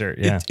desert.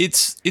 Yeah.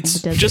 It's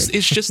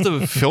just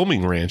a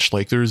filming ranch.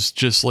 Like there's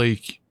just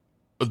like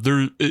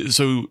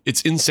so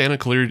it's in Santa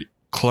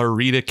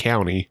Clarita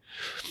County.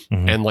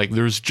 And like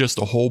there's just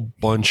a whole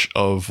bunch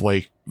of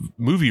like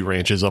movie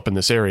ranches up in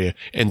this area,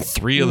 and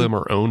 3 of them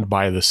are owned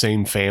by the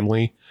same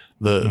family.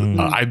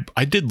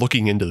 I did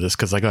looking into this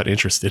because I got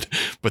interested,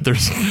 but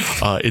there's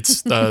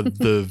it's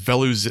the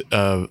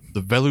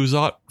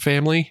Veluzat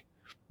family.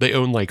 They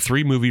own like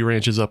 3 movie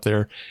ranches up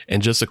there,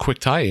 and just a quick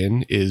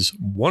tie-in is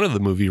one of the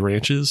movie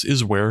ranches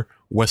is where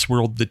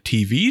Westworld the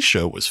TV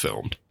show was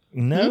filmed.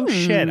 No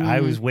shit.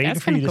 I was waiting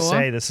for you to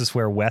say this is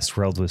where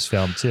Westworld was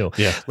filmed too.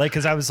 Yeah. Like,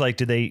 because I was like,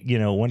 do they,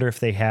 wonder if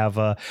they have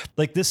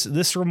like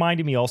this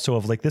reminded me also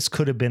of like this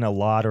could have been a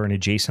lot or an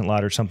adjacent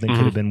lot or something.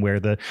 Could have been where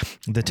the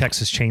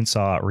Texas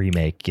Chainsaw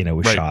remake,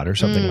 was shot or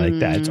something like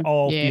that. It's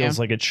all feels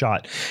like it's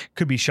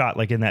could be shot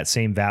like in that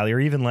same valley, or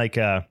even like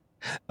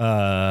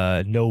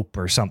Nope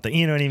or something.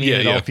 You know what I mean?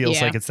 It all feels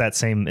like it's that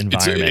same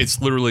environment.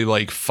 It's literally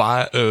like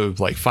 5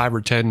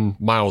 or 10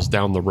 miles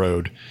down the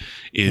road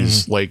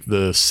is like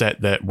the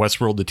set that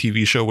Westworld the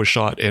TV show was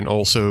shot, and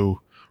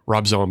also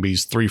Rob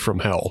Zombie's 3 from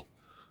Hell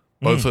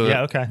Both of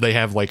them, okay. they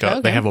have like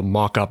they have a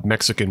mock-up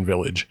Mexican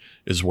village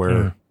is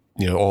where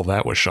all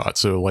that was shot.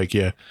 So like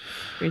pretty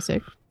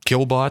sick.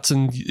 Killbots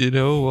and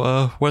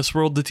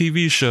Westworld the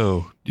TV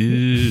show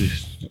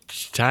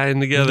tying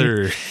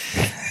together.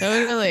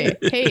 Totally.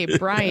 Hey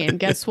Brian,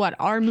 guess what?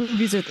 Our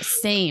movies are the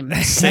same.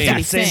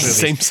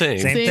 Same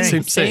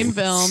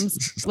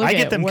films. I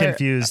get them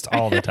confused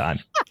all the time.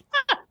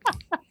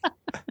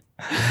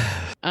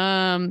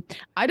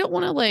 I don't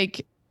want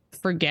to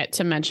forget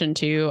to mention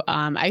too.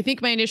 I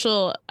think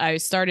I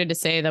started to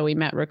say that we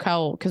met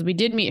Raquel because we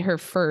did meet her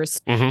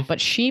first, but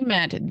she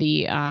met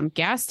the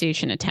gas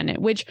station attendant,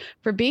 which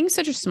for being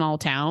such a small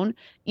town,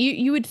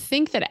 you would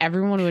think that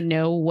everyone would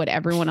know what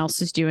everyone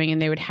else is doing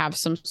and they would have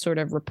some sort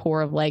of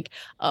rapport of like,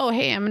 oh,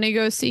 hey, I'm going to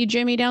go see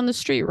Jimmy down the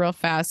street real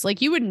fast.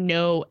 Like you would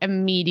know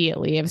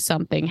immediately if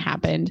something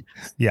happened.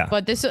 Yeah.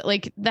 But this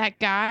that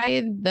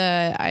guy,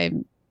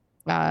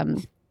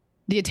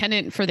 the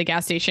attendant for the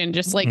gas station,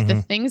 just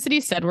the things that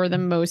he said were the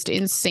most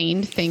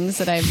insane things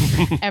that I've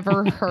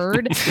ever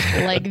heard.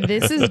 Like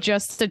this is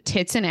just a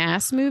tits and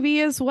ass movie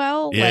as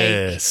well.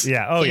 Yes. Like,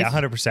 yeah. Oh yeah.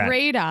 100%.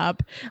 Straight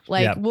up.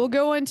 Like we'll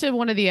go into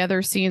one of the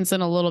other scenes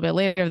in a little bit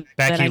later.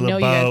 Becky LeBeau.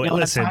 You guys know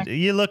listen,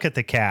 you look at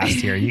the cast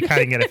here. You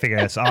kind of got to figure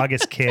out it's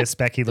August Kiss,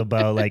 Becky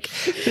LeBeau. Like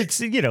it's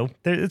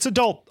it's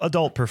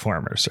adult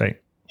performers, right?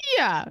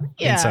 Yeah.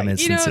 In some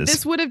instances.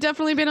 This would have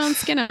definitely been on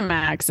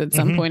Skinamax at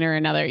some point or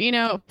another,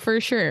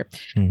 for sure.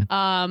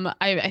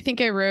 I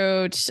think I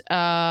wrote,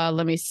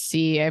 let me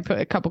see. I put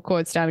a couple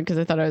quotes down because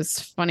I thought it was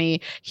funny.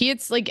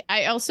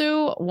 I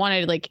also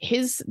wanted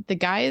the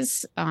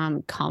guy's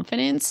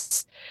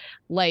confidence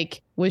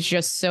was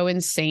just so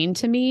insane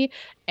to me.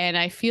 And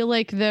I feel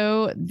like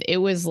though it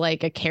was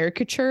like a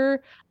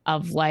caricature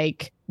of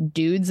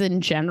dudes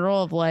in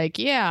general of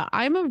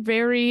I'm a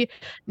very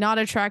not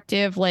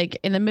attractive,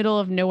 in the middle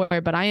of nowhere,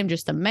 but I am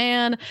just a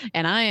man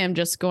and I am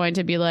just going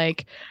to be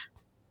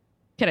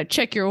can I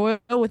check your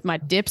oil with my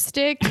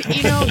dipstick?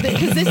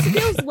 Because this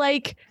feels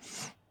like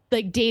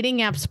dating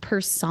apps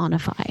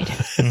personified.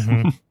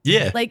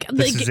 Yeah.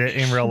 This is it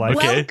in real life.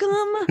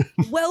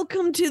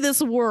 Welcome to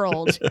this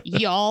world,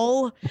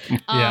 y'all.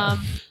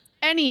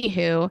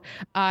 Anywho,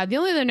 the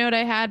only other note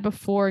I had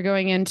before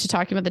going into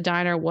talking about the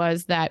diner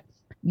was that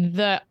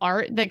the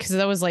art because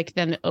that was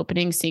then the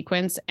opening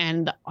sequence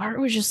and the art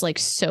was just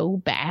so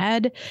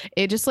bad.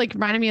 It just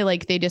reminded me of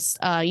they just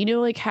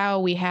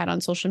how we had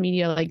on social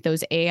media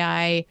those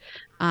AI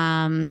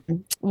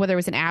whether it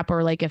was an app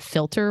or a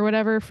filter or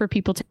whatever for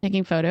people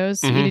taking photos.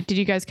 Did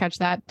you guys catch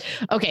that?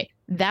 Okay,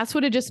 that's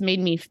what it just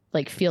made me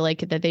feel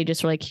that they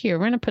just were here,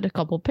 we're gonna put a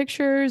couple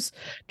pictures,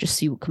 just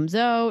see what comes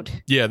out.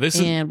 Yeah,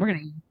 we're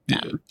gonna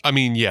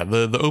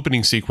the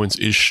opening sequence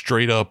is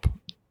straight up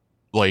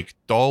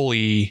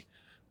DALL-E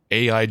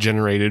AI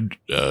generated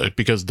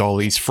because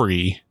DALL-E's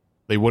free.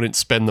 They wouldn't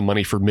spend the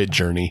money for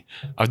Midjourney.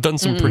 I've done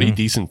some pretty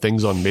decent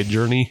things on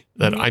Midjourney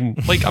that I'm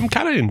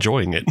kind of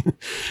enjoying it.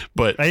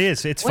 But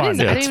it's fun. I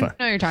didn't even know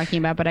what you're talking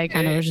about, but I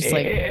kind of was just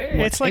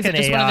it's like an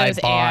AI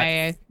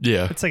bot.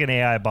 Yeah, it's like an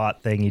AI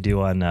bot thing you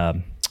do on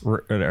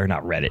or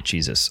not Reddit.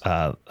 Jesus.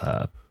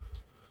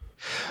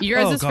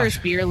 Your guys'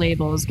 first beer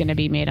label is going to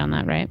be made on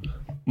that, right?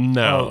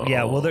 No. Oh,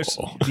 yeah. Well, there's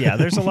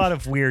a lot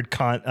of weird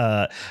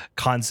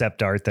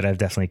concept art that I've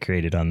definitely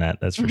created on that.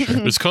 That's for sure.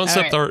 There's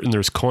concept art and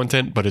there's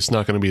content, but it's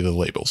not going to be the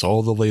labels.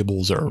 All the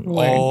labels are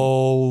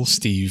all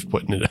Steve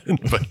putting it in.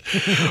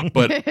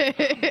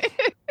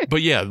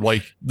 But yeah,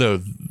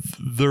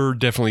 they're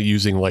definitely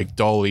using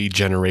DALL-E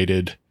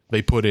generated.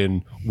 They put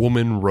in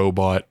woman,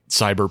 robot,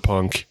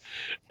 cyberpunk,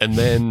 and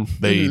then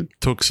they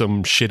took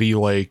some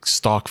shitty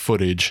stock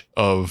footage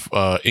of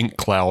ink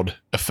cloud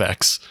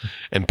effects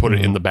and put it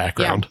in the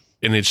background.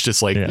 Yeah. And it's just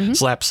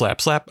slap,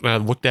 slap, slap. And I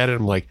looked at it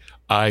and I'm like,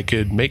 I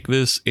could make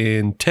this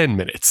in 10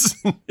 minutes.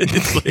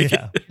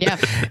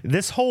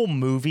 This whole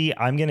movie,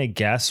 I'm going to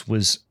guess,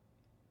 was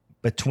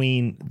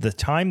between the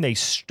time they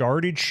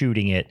started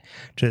shooting it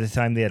to the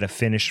time they had a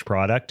finished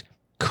product,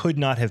 could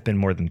not have been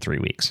more than 3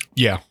 weeks.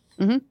 Yeah.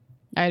 Mm-hmm.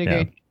 I'd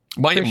agree.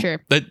 For sure.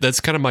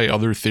 That's kind of my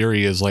other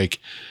theory is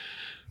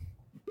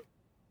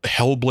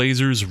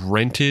Hellblazers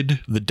rented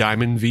the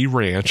Diamond V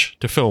Ranch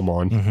to film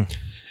on,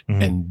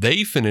 and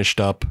they finished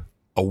up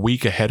a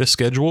week ahead of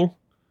schedule.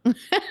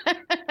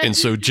 And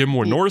so Jim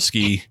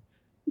Wynorski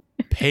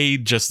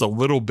paid just a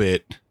little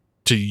bit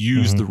to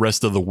use the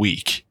rest of the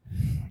week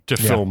to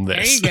film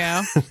this.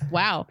 There you go.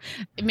 Wow.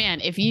 Man,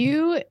 I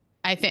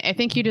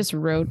think you just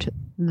wrote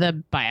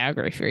the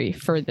biography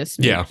for this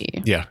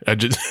movie. Yeah. I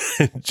just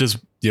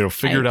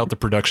figured out the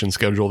production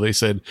schedule. They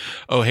said,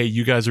 "Oh, hey,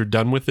 you guys are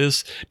done with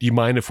this. Do you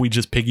mind if we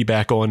just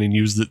piggyback on and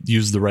use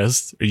the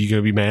rest? Are you going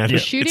to be mad?"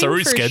 Shooting it's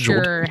already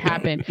scheduled. Sure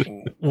happened.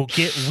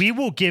 We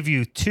will give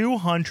you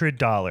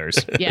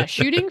 $200. Yeah,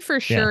 shooting for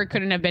sure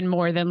couldn't have been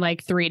more than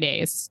 3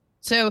 days.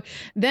 So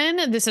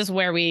then this is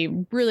where we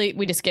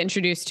just get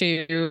introduced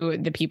to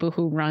the people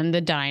who run the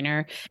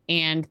diner,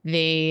 and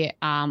they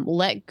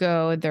let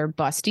go their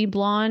busty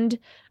blonde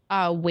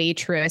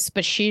waitress,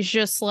 but she's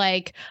just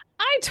I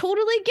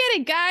totally get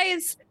it,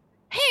 guys.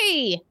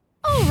 Hey,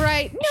 All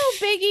right,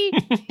 no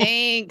biggie.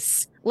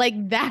 Thanks.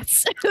 Like that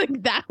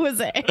was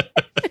it.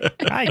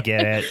 I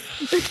get it.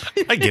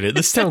 I get it.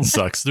 This town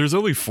sucks. There's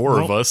only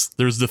four of us.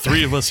 There's the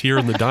three of us here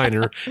in the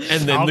diner,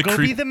 and then I'll go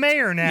be the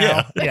mayor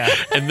now. Yeah.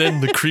 And then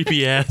the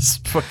creepy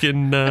ass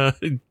fucking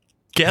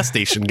gas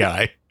station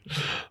guy.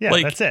 Yeah,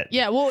 like, that's it.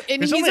 Yeah, well,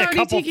 and there's he's only a already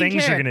couple taking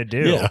things care. you're gonna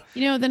do. Yeah.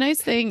 You know, the nice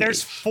thing.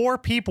 There's 4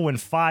 people in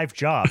 5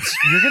 jobs.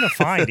 You're gonna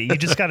find it. You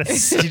just got.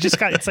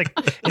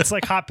 It's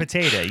like hot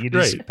potato. You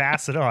just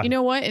pass it on. You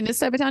know what? In this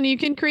type of town, you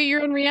can create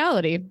your own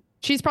reality.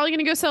 She's probably going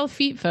to go sell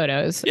feet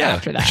photos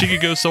after that. She could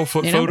go sell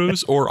foot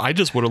photos, or I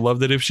just would have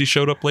loved it if she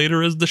showed up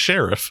later as the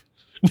sheriff.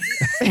 Oh,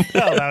 that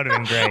would have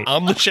been great.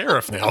 I'm the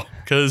sheriff now,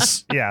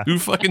 because who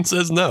fucking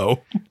says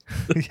no?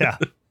 Yeah.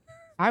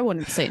 I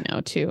wouldn't say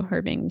no to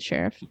her being the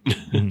sheriff.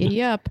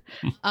 Giddy up.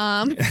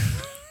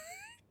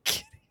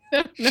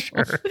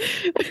 Sure.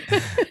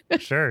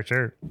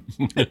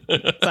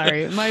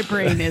 Sorry, my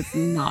brain is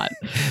not.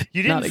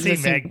 You didn't see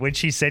Meg when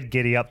she said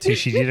giddy up too.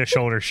 She did a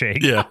shoulder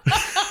shake. Yeah.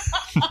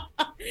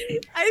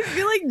 I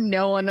feel like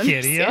no one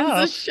Giddy understands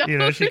up. the show. You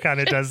know, she kind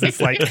of does this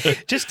like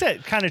just to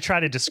kind of try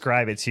to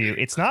describe it to you.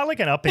 It's not like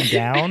an up and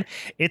down.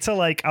 It's a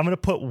like I'm gonna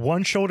put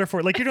one shoulder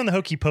forward, like you're doing the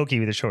hokey pokey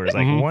with the shoulders,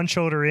 like one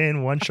shoulder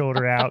in, one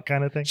shoulder out,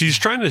 kind of thing.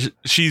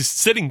 She's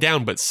sitting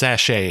down but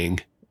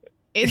sashaying.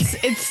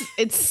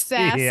 It's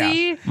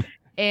sassy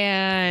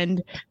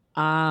and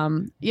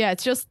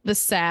it's just the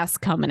sass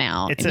coming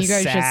out. It's and a you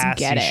guys sassy just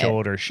get it.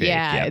 shoulder shake.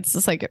 Yeah, it's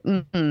just like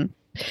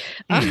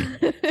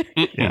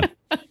Yeah.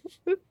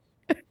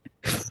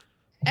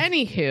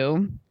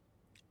 Anywho,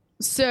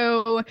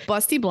 so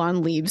Busty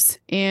Blonde leaves,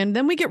 and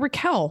then we get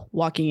Raquel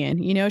walking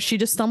in. You know, she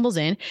just stumbles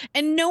in,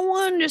 and no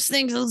one just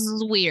thinks this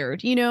is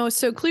weird. You know,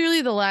 so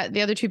clearly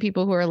the other 2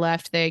 people who are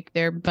left,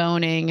 they're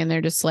boning, and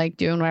they're just like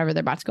doing whatever.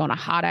 They're about to go on a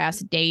hot ass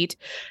date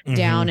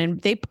down,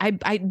 and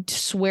I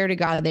swear to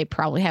God, they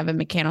probably have a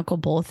mechanical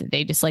bull that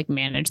they just like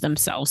manage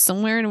themselves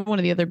somewhere in one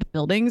of the other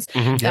buildings.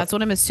 That's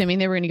what I'm assuming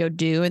they were going to go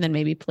do, and then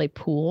maybe play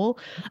pool.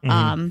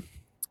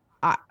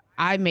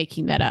 I'm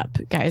making that up,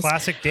 guys.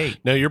 Classic date.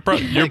 No, you're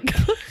probably right,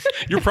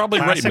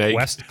 Meg.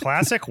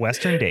 Classic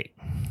Western date.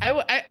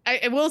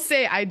 I will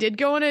say I did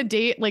go on a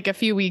date like a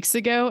few weeks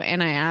ago,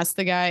 and I asked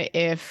the guy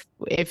if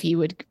he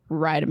would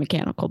ride a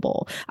mechanical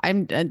bull.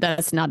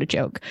 That's not a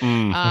joke.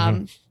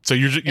 So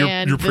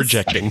you're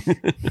projecting.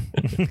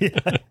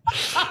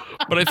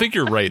 But I think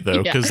you're right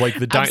though, because like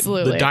the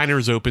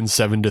diner's open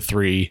 7 to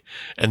 3,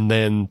 and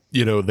then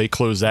they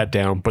close that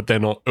down, but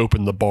then I'll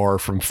open the bar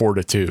from 4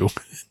 to 2.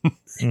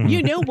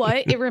 You know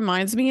what it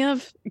reminds me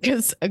of?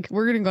 Because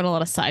we're going to go on a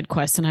lot of side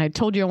quests, and I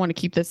told you I want to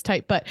keep this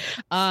tight, but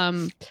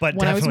when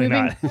I was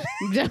moving,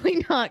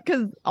 definitely not,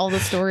 because all the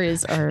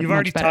stories are. You've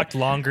already talked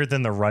longer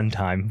than the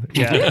runtime.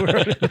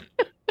 Yeah.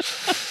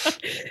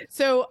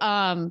 So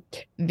when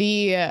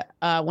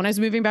I was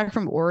moving back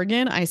from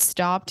Oregon, I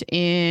stopped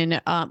in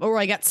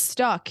I got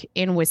stuck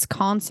in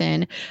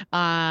Wisconsin.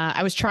 I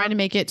was trying to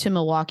make it to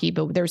Milwaukee,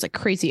 but there was a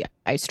crazy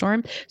ice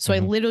storm. So I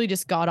literally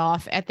just got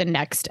off at the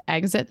next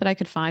exit that I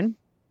could find.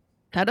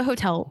 At a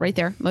hotel right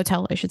there,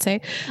 motel, I should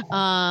say.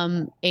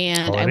 And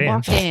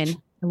I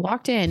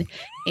walked in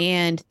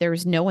and there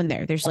was no one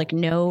there. There's like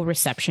no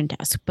reception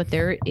desk, but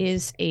there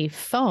is a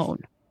phone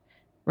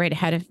right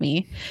ahead of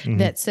me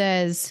that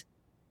says,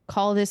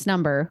 call this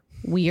number.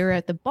 We are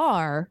at the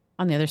bar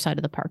on the other side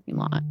of the parking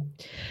lot.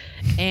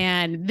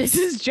 And this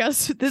is the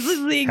exact this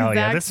is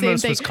the same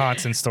most thing.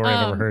 Wisconsin story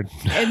I've ever heard.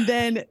 And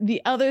then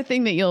the other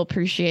thing that you'll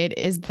appreciate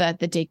is that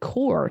the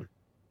decor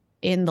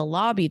in the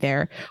lobby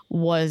there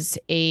was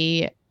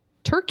a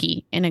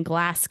turkey in a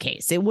glass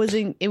case. It was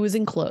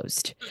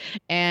enclosed,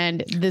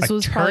 and this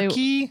was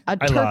turkey?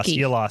 Probably a turkey.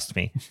 You lost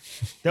me.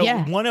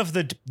 Yeah.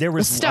 There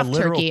was a stuffed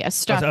turkey.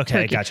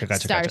 Okay,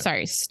 gotcha.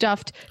 Sorry,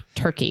 stuffed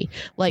turkey,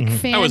 like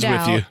fanned I was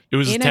with you. It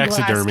was in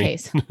taxidermy. A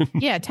glass case.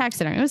 Yeah,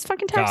 taxidermy. It was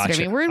fucking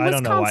taxidermy. Gotcha. We're in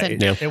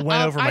Wisconsin. It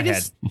went over my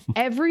head.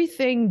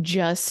 Everything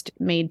just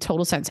made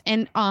total sense,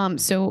 and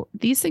so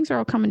these things are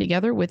all coming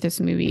together with this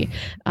movie.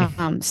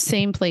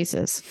 Same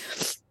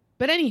places,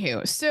 but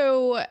anywho,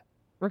 so.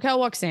 Raquel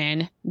walks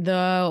in.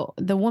 The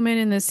woman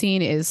in the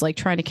scene is like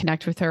trying to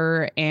connect with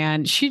her,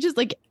 and she just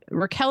like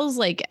Raquel's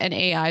like an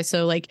AI,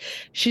 so like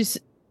she's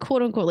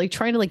quote unquote like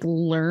trying to like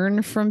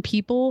learn from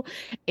people,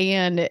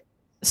 and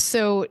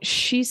so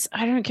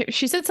I don't care.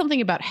 She said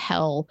something about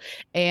hell,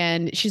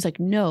 and she's like,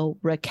 "No,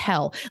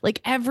 Raquel."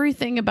 Like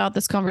everything about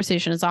this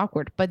conversation is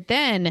awkward, but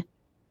then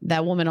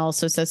that woman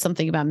also says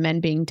something about men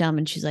being dumb,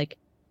 and she's like,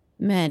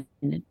 men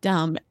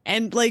dumb,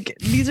 and like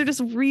these are just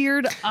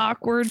weird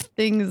awkward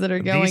things that are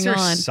going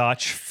on.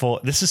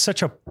 This is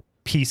such a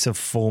piece of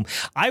film.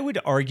 I would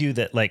argue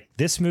that like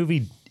this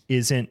movie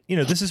isn't,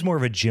 this is more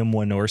of a Jim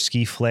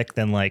Wynorski flick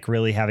than like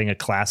really having a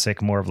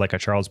classic, more of like a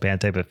Charles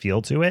Band type of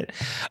feel to it,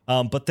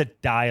 but the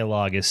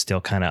dialogue is still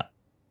kind of,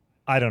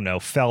 I don't know,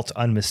 felt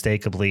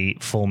unmistakably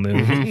Full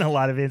Moon in a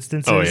lot of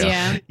instances. Oh,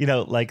 yeah.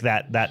 Like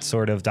that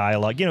sort of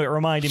dialogue. It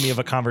reminded me of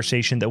a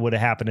conversation that would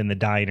have happened in the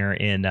diner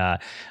in,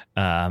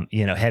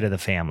 Head of the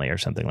Family or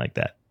something like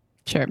that.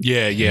 Sure.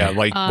 Yeah.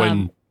 Like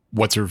when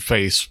what's her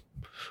face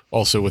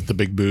also with the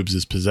big boobs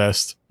is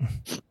Possessed.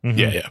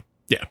 Mhm.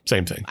 Yeah,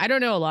 same thing. I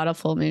don't know a lot of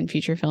full moon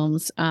feature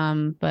films,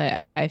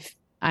 but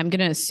I'm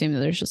gonna assume that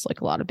there's just like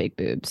a lot of big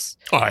boobs.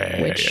 Oh,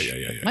 yeah.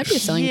 Might be a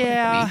selling point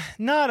for me.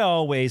 Not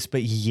always,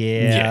 but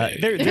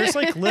there's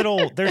like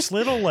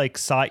little like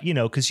side,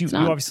 because you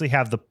obviously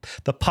have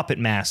the Puppet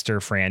Master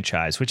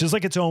franchise, which is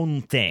like its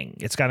own thing.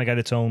 It's kind of got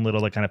its own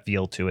little like kind of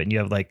feel to it, and you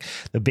have like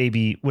the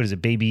baby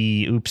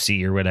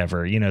oopsie or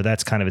whatever,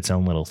 that's kind of its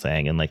own little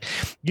thing, and like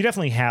you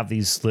definitely have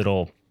these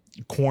little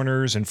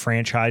corners and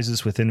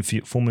franchises within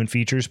full moon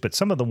features, but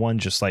some of the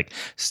ones just like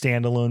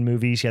standalone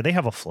movies, they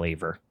have a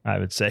flavor, I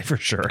would say, for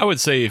sure. I would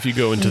say if you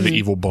go into the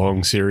Evil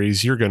Bong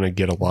series, you're gonna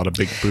get a lot of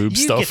big boob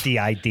stuff. You get the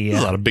idea.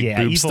 A lot of big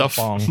boob Evil stuff.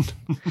 Bong.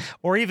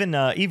 Or even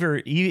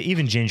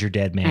Ginger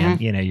Dead Man,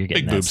 you're getting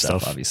big that boob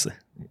stuff, stuff. obviously.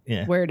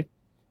 Yeah. Word.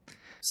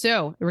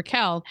 So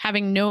Raquel,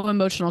 having no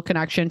emotional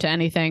connection to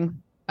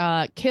anything,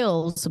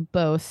 kills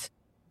both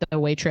the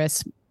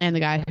waitress and the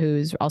guy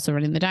who's also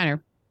running the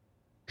diner.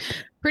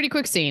 Pretty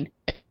quick scene.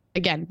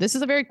 Again, this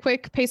is a very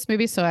quick paced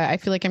movie, so I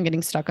feel like I'm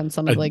getting stuck on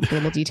some of like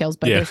little details,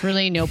 but there's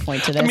really no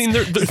point to this. I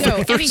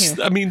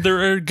mean,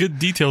 there are good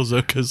details though,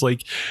 because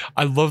like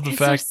I love the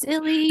fact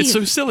it's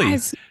so silly.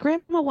 Guys,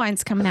 grandma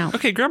wine's coming out.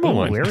 Okay, grandma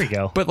wine. There we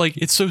go. But like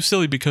it's so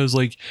silly because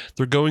like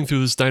they're going through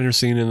this diner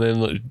scene and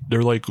then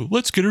they're like,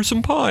 let's get her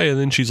some pie, and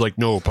then she's like,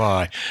 no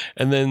pie,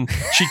 and then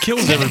she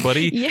kills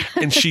everybody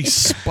and she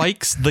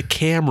spikes the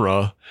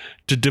camera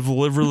to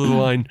deliver the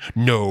line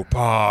 "no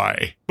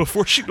pie"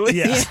 before she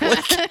leaves. Yeah.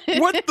 Like,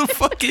 what the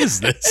fuck is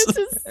this? This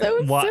is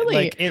so silly.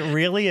 Like it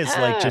really is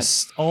like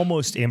just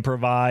almost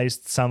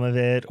improvised, some of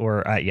it,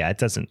 or it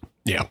doesn't.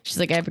 Yeah. She's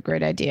like, I have a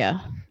great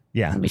idea.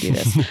 Yeah. Let me do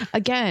this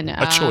again.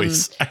 A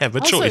choice. I have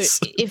a choice.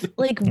 If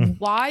like,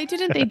 why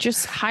didn't they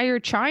just hire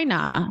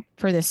China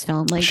for this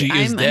film? Like, she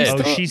is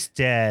dead. She's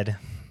dead.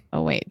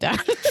 Oh wait,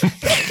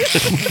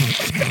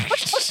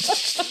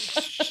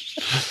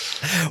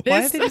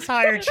 Why did they just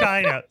hire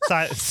China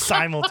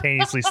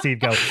simultaneously? Steve,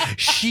 go.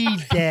 She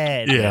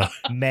dead. Yeah,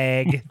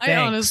 Meg. I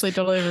honestly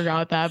totally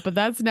forgot that, but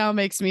that's now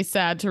makes me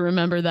sad to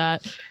remember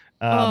that.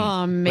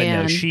 Oh man,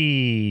 but no,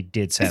 she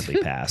did sadly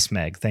pass.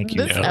 Meg, thank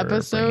you. This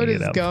episode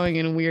is going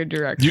in weird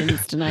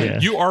directions tonight. Yeah.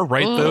 You are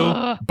right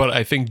though, but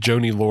I think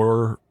Joni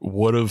Lore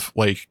would have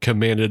like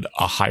commanded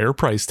a higher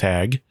price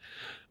tag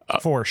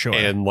for sure,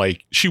 and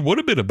like she would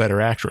have been a better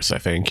actress, I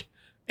think.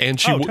 And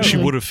she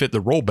would have fit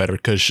the role better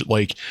because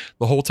like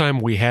the whole time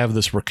we have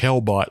this Raquel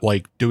bot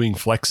like doing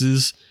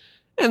flexes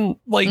and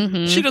like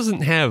she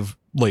doesn't have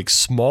like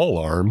small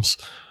arms,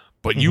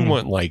 but you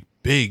want like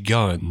big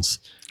guns.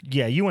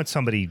 Yeah, you want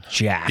somebody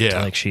jacked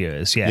like she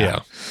is. Yeah.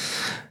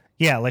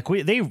 Like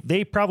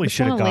they probably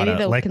should have got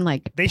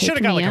they should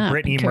have got like a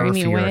Brittany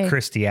Murphy or a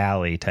Kirstie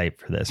Alley type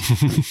for this.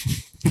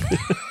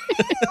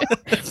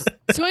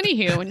 So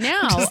anywho,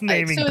 now just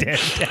naming dead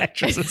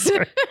actresses.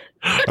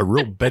 A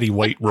real Betty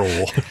White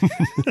role.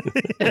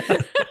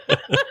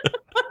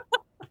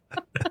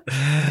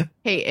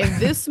 Hey, if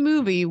this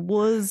movie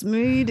was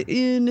made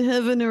in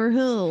heaven or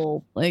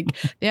hell, like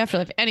the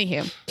afterlife.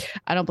 Anywho,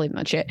 I don't believe in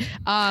that shit.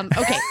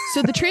 Okay,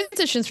 so the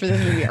transitions for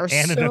this movie are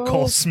Anna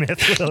Nicole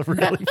Smith will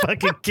really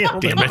fucking kill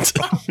them. Damn it.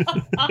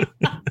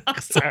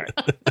 Sorry.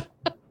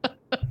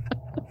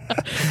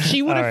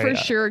 She would have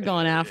sure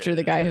gone after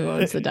the guy who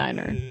owns the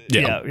diner.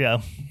 Yeah.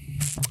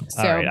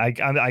 So, all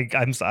right, I'm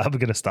gonna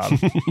stop.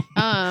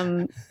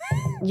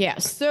 Yeah.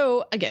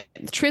 So again,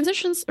 the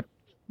transitions are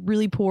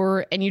really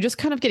poor, and you're just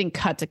kind of getting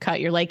cut to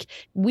cut. You're like,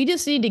 we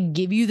just need to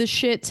give you the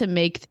shit to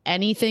make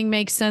anything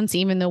make sense,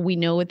 even though we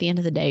know at the end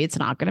of the day it's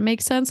not going to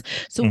make sense.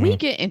 So we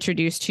get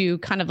introduced to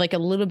kind of like a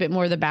little bit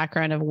more of the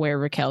background of where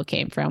Raquel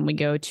came from. We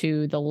go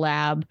to the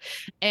lab,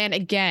 and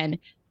again,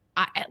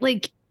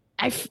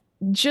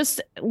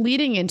 just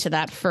leading into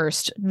that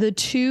first, the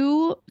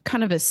two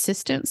kind of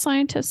assistant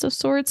scientists of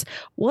sorts,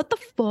 what the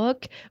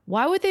fuck?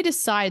 Why would they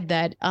decide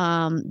that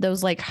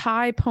those like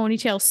high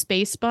ponytail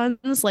space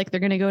buns, like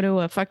they're gonna go to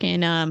a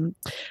fucking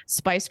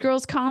Spice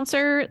Girls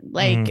concert?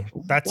 Like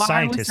that's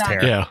scientist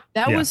hair. Yeah.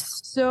 That was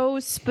so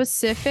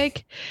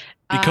specific.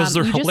 Because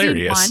they're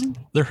hilarious.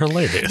 They're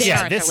hilarious.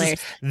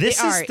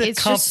 This is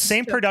the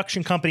same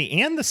production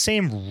company and the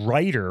same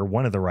writer,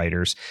 one of the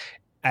writers,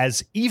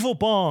 as Evil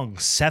Bong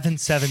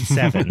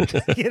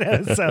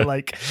 777, so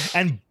like,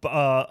 and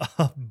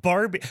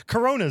Barbie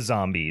Corona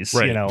Zombies,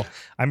 right.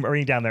 I'm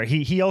reading down there.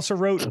 He also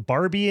wrote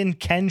Barbie and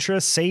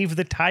Kendra Save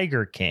the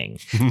Tiger King.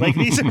 Like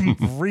these are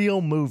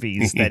real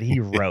movies that he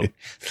wrote.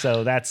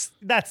 So that's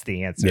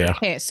the answer. Yeah.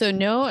 Okay, so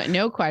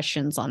no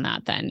questions on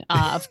that then.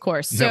 Of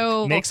course.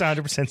 So makes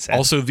 100% sense.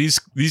 Also,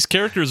 these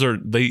characters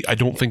I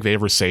don't think they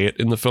ever say it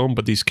in the film,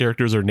 but these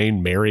characters are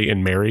named Mary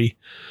and Mary.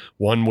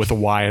 One with a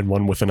Y and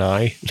one with an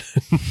I.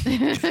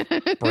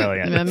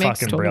 Brilliant. That makes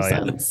fucking total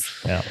brilliant.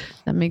 sense. Yeah.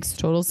 That makes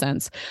total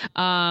sense.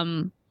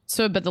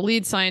 But the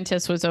lead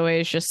scientist was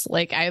always just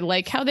like, I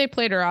like how they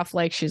played her off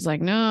like she's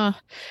like, no,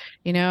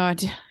 I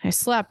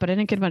slept, but I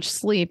didn't get much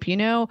sleep,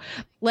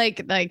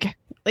 like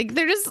Like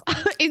they're just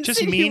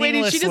insinuating.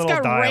 meaningless She just little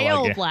got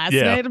dialogue. railed last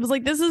Yeah. night. I was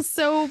like, this is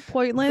so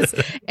pointless.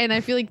 And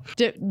I feel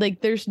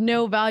like there's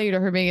no value to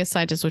her being a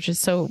scientist, which is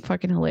so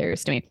fucking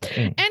hilarious to me.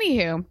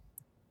 Anywho,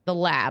 the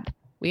lab.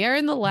 We are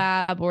in the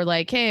lab. We're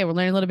like, hey, we're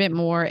learning a little bit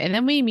more. And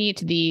then we meet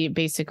the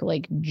basic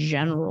like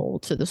general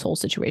to this whole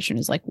situation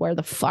is like, where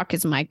the fuck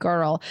is my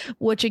girl?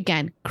 Which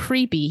again,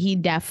 creepy. He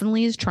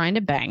definitely is trying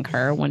to bang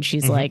her when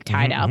she's like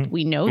tied up.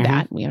 We know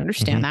that. We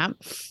understand that.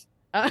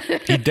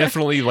 He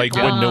definitely, like,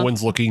 when no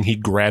one's looking, he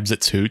grabs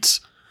its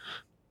hoots.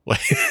 Like,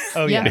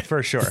 Oh yeah,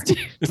 for sure.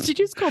 Did you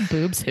just call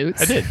boobs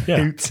hoots? I did. Yeah.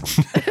 Hoots.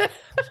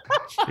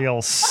 The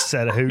old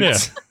set of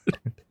hoots.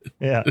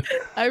 Yeah.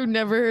 I've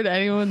never heard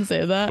anyone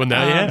say that. Well,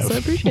 now you have. So I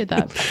appreciate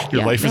that.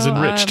 Your life is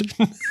enriched.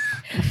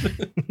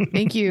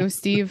 Thank you,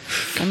 Steve.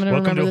 I'm gonna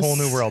Welcome remember to a this. whole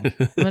new world.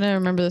 I'm gonna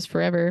remember this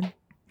forever.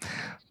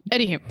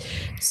 Anywho,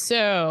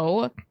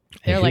 so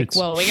they're like, Hoots.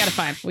 well, we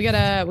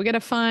gotta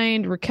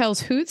find Raquel's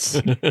hoots,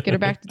 get her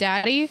back to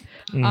daddy.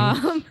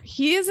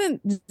 He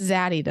isn't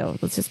zaddy though.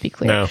 Let's just be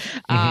clear. No.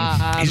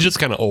 He's just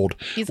kind of old.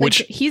 He's like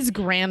he's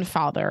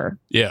grandfather.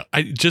 Yeah.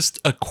 Just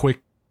a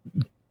quick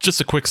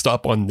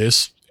stop on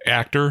this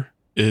actor.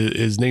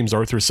 His name's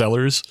Arthur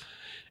Sellers,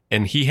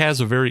 and he has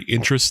a very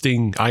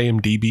interesting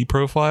IMDb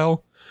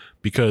profile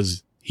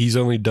because he's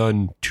only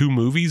done 2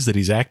 movies that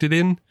he's acted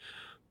in.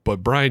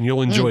 But Brian,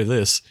 you'll enjoy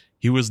this.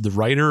 He was the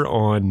writer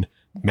on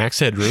Max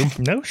Headroom.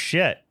 No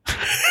shit.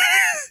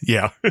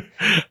 Yeah.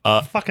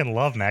 I fucking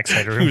love Max He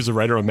Headroom. was a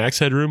writer on Max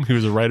Headroom. He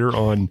was a writer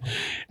on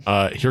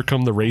Here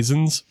Come the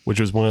Raisins,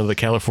 which was one of the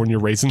California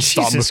Raisins.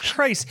 Jesus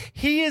Christ.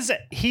 He is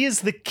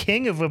the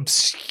king of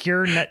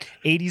obscure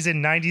 80s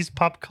and 90s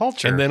pop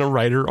culture. And then a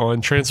writer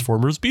on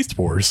Transformers Beast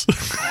Wars.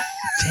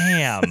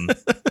 Damn.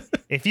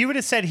 If you would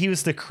have said he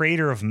was the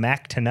creator of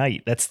Mac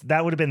Tonight,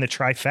 that would have been the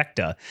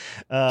trifecta.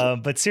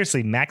 But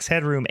seriously, Max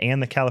Headroom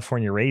and the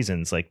California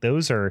Raisins, like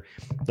those are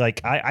like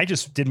I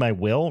just did my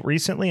will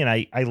recently and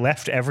I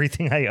left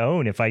everything I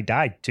own if I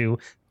died to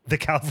the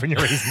California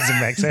Raisins and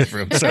Max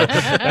Headroom. So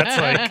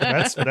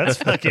that's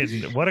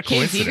fucking what a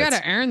coincidence. You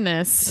gotta earn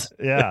this.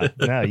 Yeah.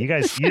 No, you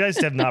guys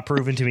have not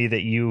proven to me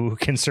that you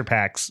can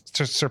surpass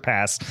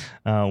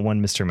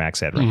one Mr.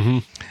 Max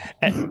Headroom.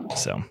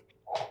 So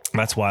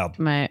that's wild.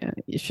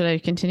 Should I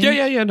continue?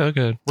 Yeah. No,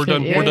 good.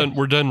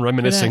 We're done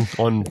reminiscing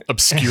on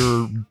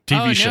obscure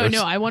TV shows.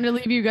 No. I want to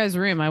leave you guys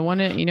room. I want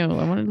to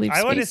leave.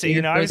 I want to space say,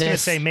 here I for was going to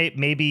this. say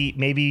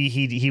maybe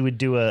he would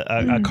do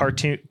a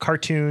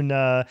cartoon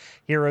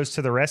Heroes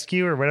to the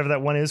Rescue or whatever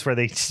that one is where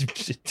they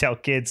tell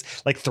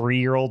kids like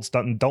 3-year-olds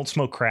don't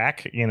smoke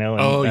crack, and,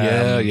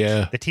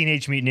 yeah. The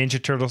Teenage Mutant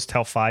Ninja Turtles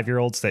tell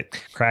 5-year-olds that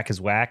crack is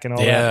whack and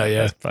all that.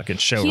 Yeah. That fucking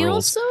show He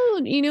rules. also,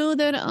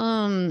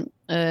 that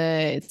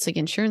it's like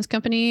insurance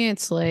company.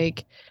 It's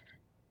like,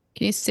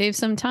 can you save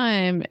some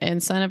time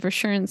and sign up for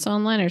insurance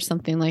online or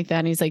something like that?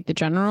 And he's like the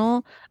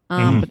general,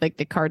 but like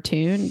the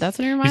cartoon. That's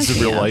what it reminds me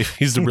He's the real of. life.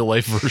 He's the real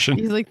life version.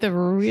 He's like the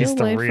real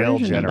life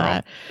version general. of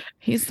that.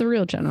 He's the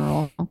real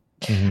general.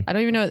 I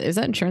don't even know. Is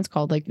that insurance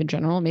called like the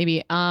general?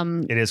 Maybe.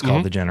 It is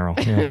called the General.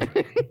 Yeah.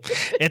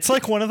 It's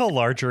like one of the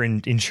larger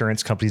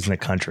insurance companies in the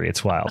country.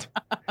 It's wild.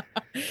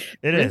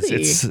 It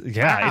is. Really?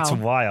 It's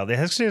wild. It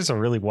actually is a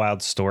really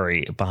wild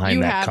story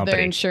behind that company. You have their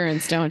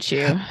insurance, don't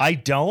you? I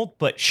don't,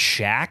 but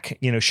Shaq,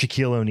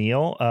 Shaquille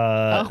O'Neal,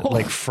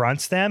 like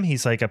fronts them.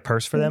 He's like a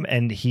purse for them.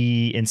 And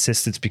he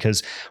insists it's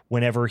because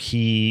whenever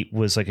he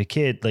was like a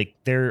kid, like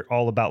they're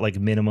all about like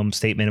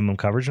state minimum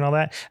coverage and all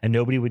that. And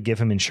nobody would give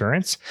him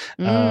insurance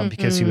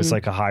because he was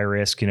like a high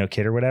risk,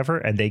 kid or whatever.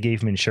 And they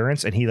gave him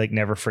insurance and he like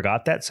never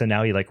forgot that. So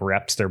now he like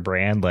reps their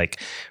brand like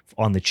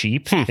on the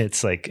cheap.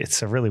 It's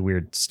a really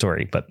weird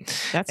story, but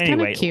that's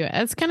anyway. kind of cute.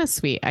 That's kind of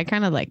sweet. I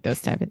kind of like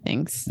those type of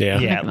things.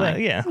 Yeah.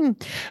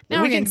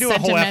 Now we can do a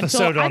whole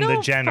episode on the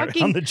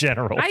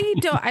general.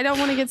 I don't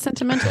want to get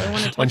sentimental. I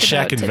want to talk on about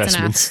Shaq tits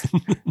investments.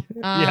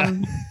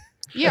 and ass.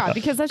 Yeah,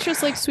 because that's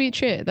just like sweet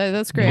shit.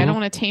 That's great. I don't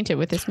want to taint it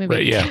with this movie.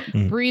 Right, yeah.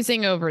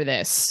 Breezing over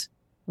this.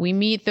 We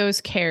meet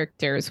those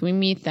characters. We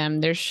meet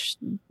them. There's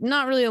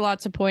not really a lot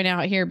to point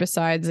out here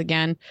besides,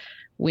 again,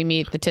 we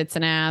meet the tits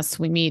and ass.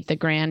 We meet the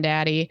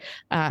granddaddy.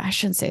 I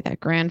shouldn't say that.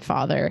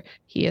 Grandfather.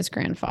 He is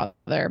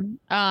grandfather.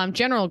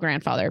 General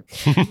grandfather.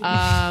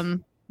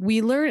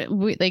 We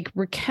learn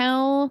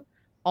Raquel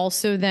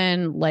also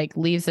then like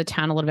leaves the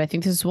town a little bit. I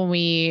think this is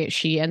when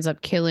she ends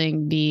up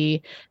killing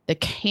the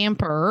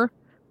camper.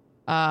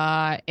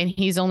 And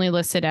he's only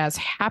listed as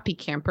Happy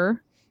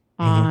Camper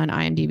on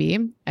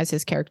IMDb as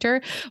his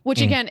character,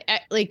 which again,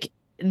 like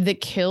the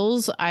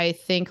kills, I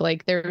think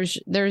like there's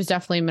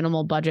definitely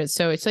minimal budget.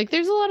 So it's like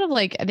there's a lot of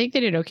like, I think they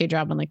did an okay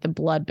job on like the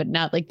blood, but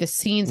not like the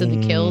scenes of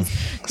the kills.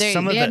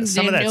 Some of that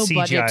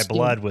CGI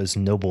blood was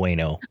no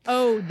bueno.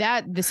 Oh,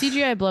 the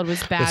CGI blood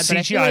was bad. The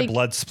but CGI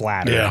blood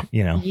splatter.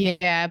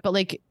 Yeah, but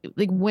like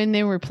when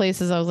they were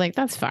places, I was like,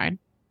 that's fine.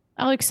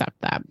 I'll accept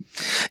that.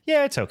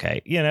 Yeah, it's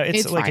okay. You know,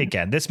 it's like, fine.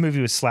 Again, this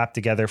movie was slapped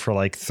together for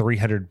like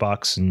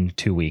 $300 in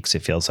 2 weeks.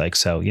 It feels like,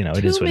 so, you know,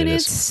 it is what it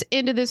is. 2 minutes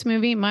into this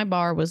movie, my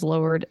bar was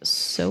lowered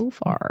so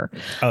far.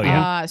 Oh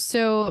yeah.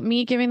 So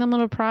me giving them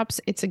little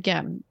props,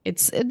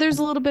 there's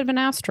a little bit of an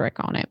asterisk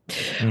on it.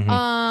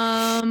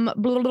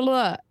 Mm-hmm. Blah, blah,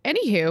 blah.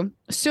 Anywho,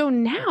 so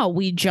now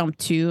we jump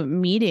to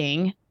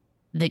meeting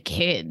the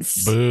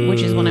kids,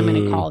 which is what I'm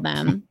going to call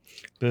them.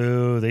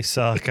 Boo, they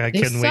suck. I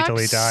couldn't wait till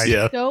they died.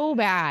 Yeah. So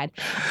bad.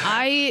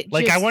 I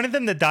wanted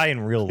them to die in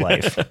real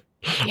life.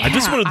 Yeah, I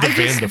just wanted the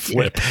van to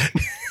flip.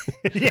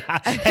 Yeah,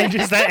 and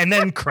just that, and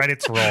then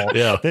credits roll.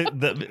 Yeah,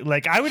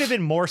 I would have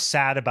been more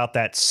sad about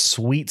that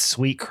sweet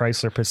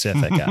Chrysler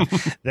Pacifica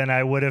than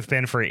I would have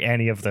been for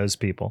any of those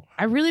people.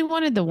 I really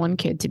wanted the one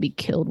kid to be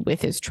killed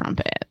with his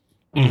trumpet.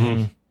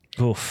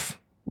 Mm-hmm. Oof,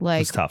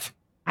 it's tough.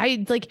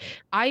 I think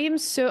I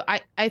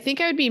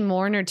would be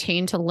more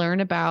entertained to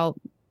learn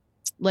about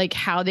like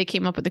how they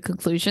came up with the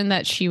conclusion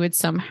that she would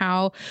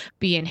somehow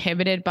be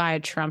inhibited by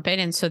a trumpet.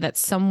 And so that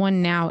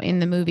someone now in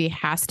the movie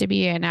has to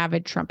be an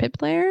avid trumpet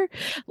player.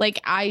 Like,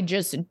 I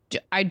don't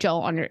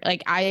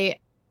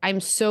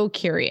I'm so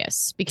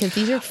curious because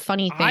these are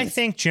funny things. I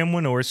think Jim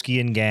Wynorski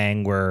and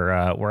gang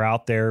were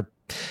out there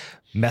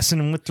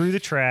messing through the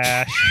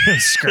trash,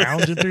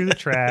 scrounging through the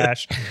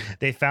trash.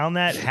 They found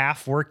that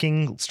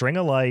half-working string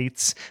of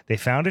lights. They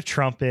found a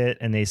trumpet,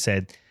 and they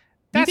said,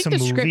 "That's a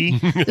movie."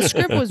 The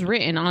script was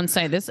written on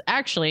site.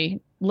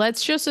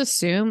 Let's just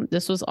assume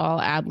this was all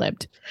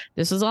ad-libbed.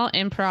 This was all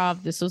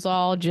improv. This was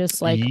all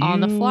just like on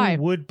the fly.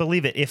 You would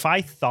believe it. If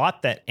I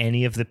thought that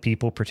any of the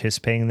people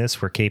participating in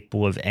this were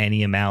capable of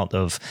any amount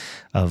of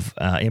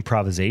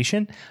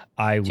improvisation,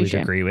 I would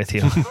agree with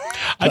you.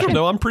 I don't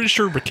know. I'm pretty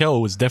sure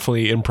Raquel was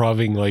definitely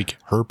improving like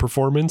her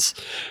performance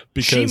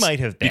because she might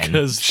have been,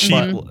 because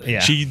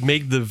she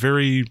made the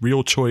very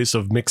real choice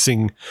of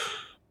mixing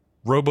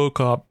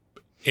RoboCop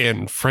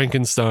and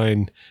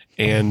Frankenstein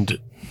and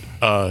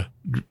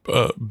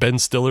Ben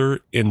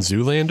Stiller in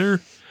Zoolander,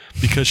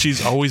 because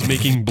she's always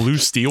making blue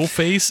steel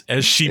face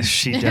as she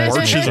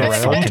marches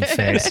around.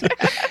 Face.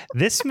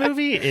 This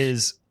movie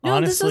is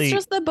honestly, this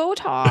is just the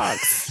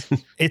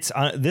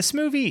Botox. This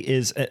movie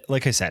is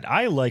like I said,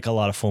 I like a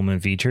lot of full moon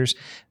features,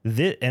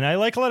 and I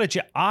like a lot of.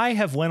 I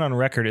have went on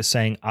record as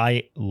saying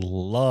I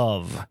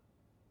love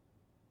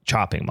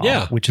Chopping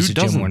Mall, which is a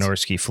Jim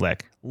Wynorski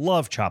flick.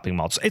 Love Chopping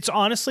Mall. It's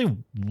honestly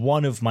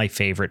one of my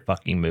favorite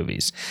fucking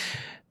movies.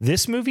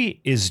 This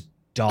movie is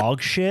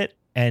dog shit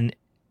and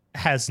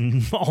has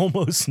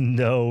almost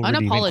no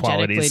redeeming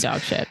qualities.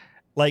 Dog shit.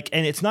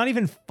 And it's not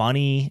even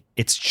funny.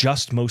 It's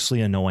just mostly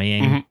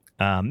annoying.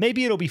 Mm-hmm.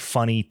 Maybe it'll be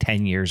funny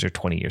 10 years or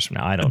 20 years from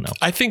now. I don't know.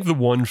 I think the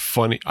one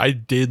funny, I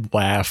did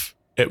laugh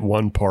at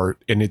one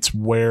part, and it's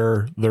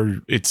where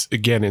it's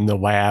again in the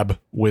lab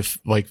with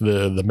like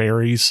the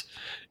Marys,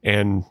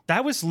 and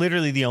that was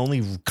literally the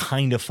only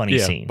kind of funny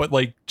scene. But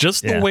like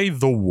just the way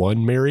the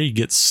one Mary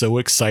gets so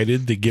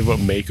excited to give a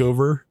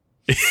makeover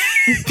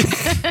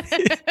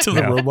to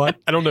the robot,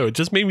 I don't know, it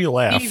just made me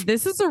laugh. Steve,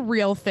 this is a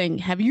real thing.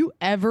 Have you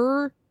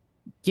ever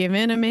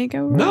given a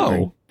makeover?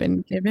 No.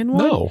 Been given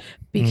one? No.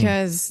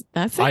 Because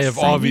that's exciting. I have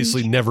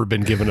obviously never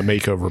been given a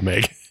makeover,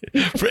 Meg.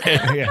 For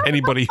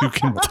anybody who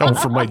can tell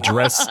from my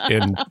dress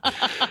and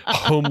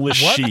homeless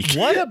chic.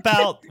 What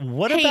about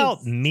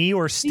me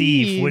or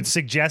Steve would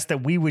suggest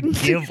that we would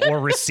give or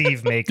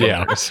receive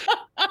makeovers?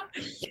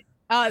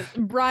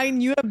 Brian,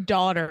 you have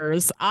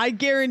daughters. I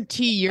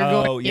guarantee you're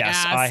going to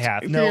ask I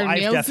have. No, your I've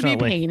nails definitely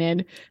to be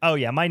painted. Oh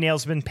yeah, my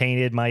nails have been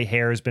painted. My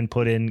hair has been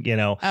put in.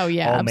 All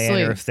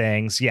manner of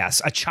things.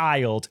 Yes, a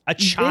child's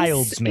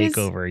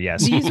makeover.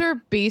 Yes, these are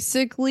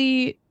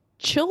basically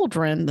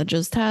children that are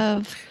just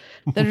not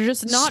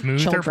smoother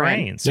children.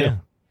 brains.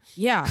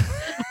 Yeah.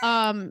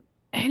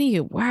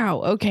 Anywho,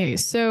 wow. Okay,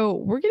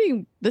 so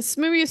this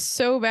movie is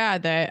so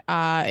bad that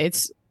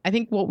I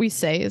think what we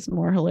say is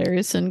more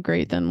hilarious and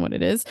great than what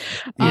it is.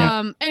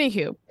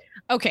 Anywho,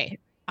 okay.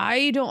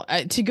 I don't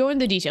to go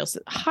into the details.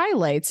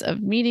 Highlights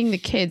of meeting the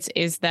kids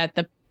is that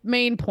the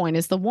main point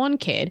is the one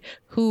kid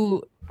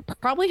who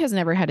probably has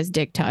never had his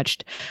dick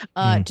touched,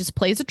 just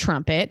plays a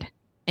trumpet,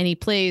 and he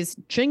plays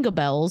Jingle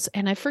Bells.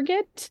 And I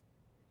forget,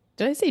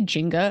 did I say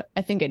Jenga?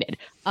 I think I did.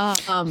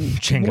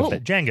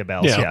 Jenga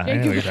Bells. Yeah.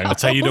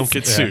 That's how you don't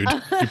get sued.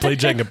 You play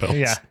Jenga Bells.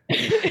 Yeah.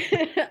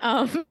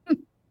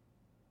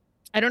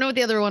 I don't know what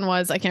the other one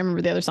was. I can't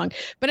remember the other song.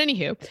 But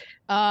anywho,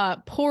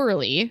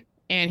 poorly,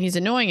 and he's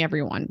annoying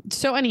everyone.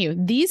 So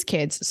anywho, these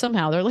kids,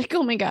 somehow they're like,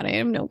 oh my God, I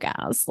have no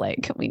gas.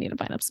 Like, we need to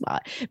find a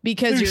spot.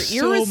 Because there's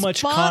you're irresponsible.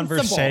 So much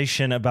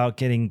conversation about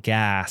getting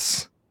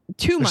gas.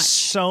 Too much. There's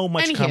so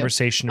much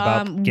conversation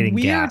about getting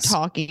gas. We're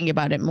talking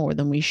about it more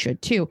than we should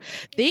too.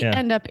 They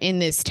end up in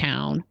this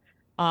town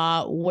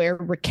where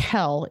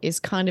Raquel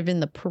is kind of in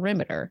the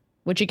perimeter.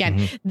 Which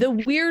again, the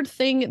weird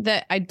thing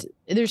that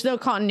there's no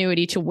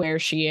continuity to where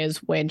she is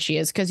when she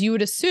is, because you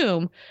would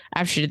assume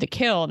after she did the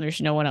kill and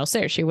there's no one else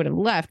there, she would have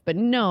left, but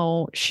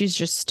no, she's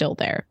just still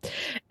there.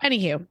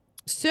 Anywho,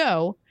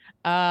 so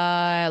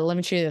let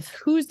me show you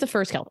who's the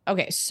first kill.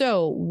 Okay,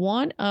 so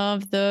one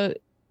of the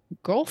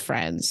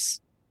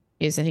girlfriends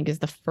is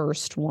the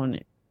first one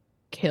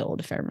killed,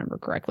 if I remember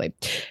correctly.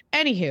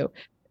 Anywho,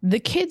 the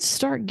kids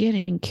start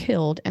getting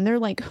killed and they're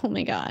like, oh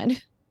my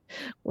God,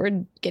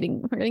 we're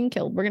getting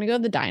killed. We're going to go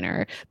to the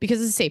diner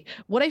because it's safe.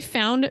 What I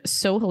found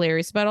so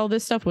hilarious about all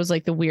this stuff was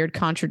like the weird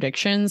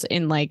contradictions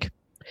in like,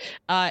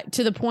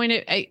 to the point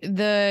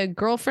the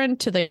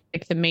girlfriend to the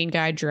main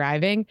guy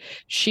driving,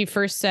 she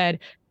first said,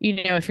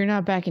 if you're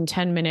not back in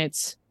 10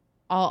 minutes,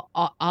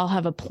 I'll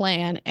have a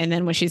plan. And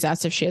then when she's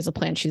asked if she has a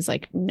plan, she's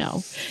like,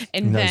 no.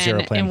 And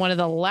then in one of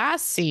the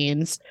last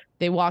scenes,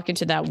 they walk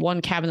into that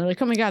one cabin. They're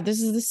like, oh my God,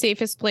 this is the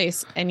safest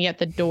place. And yet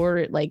the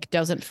door like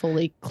doesn't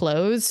fully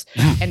close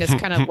and it's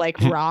kind of like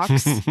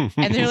rocks.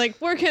 And they're like,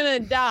 we're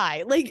going to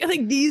die.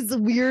 Like these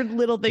weird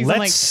little things. Let's I'm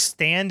like,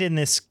 stand in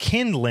this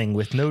kindling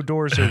with no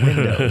doors or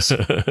windows.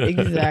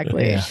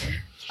 Exactly. Yeah.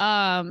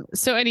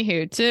 So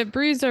anywho, to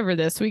breeze over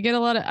this, we get a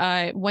lot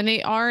of when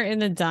they are in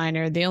the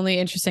diner, the only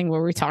interesting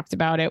where we talked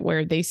about it,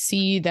 where they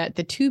see that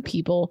the two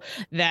people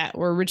that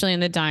were originally in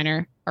the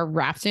diner are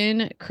wrapped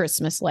in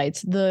Christmas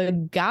lights.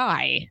 The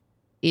guy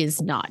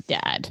is not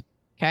dead.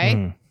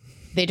 Okay.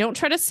 They don't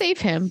try to save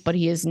him, but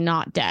he is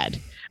not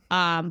dead.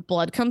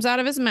 Blood comes out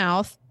of his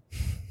mouth.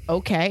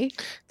 Okay.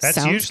 That's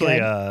sounds usually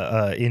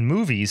good. In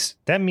movies,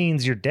 that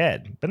means you're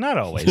dead, but not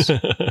always.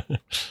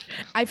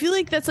 I feel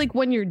like that's like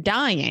when you're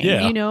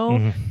dying,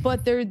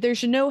 but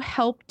there's no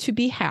help to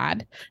be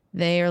had.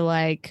 They're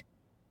like,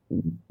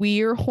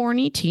 we're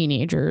horny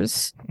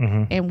teenagers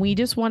and we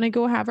just want to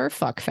go have our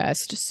fuck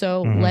fest.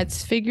 So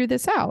let's figure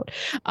this out.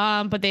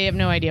 But they have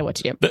no idea what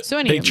to do. So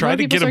anyway, they try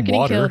to get him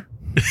water.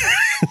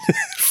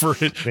 for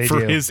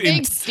his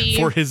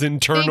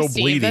internal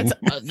bleeding.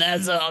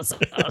 That's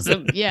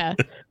awesome. Yeah.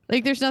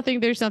 Like there's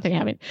nothing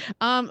happening.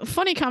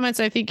 Funny comments,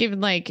 I think, even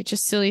like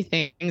just silly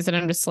things. And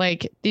I'm just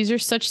like, these are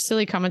such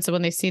silly comments that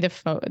when they see the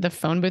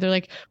phone booth, they're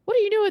like, what do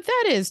you know what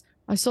that is?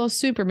 I saw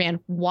Superman.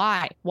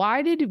 Why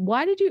did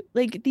you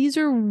like, these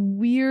are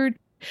weird.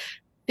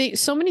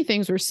 So many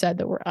things were said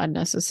that were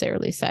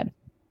unnecessarily said.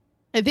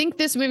 I think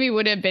this movie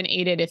would have been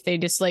aided if they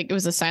just like, it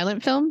was a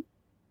silent film.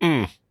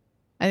 I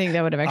think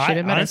that would have actually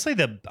been better. Honestly,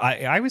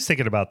 I was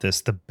thinking about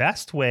this. The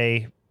best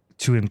way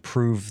to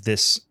improve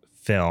this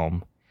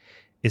film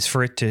is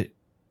for it to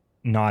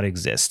not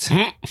exist.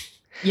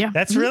 Yeah.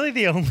 That's really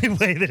the only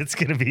way that it's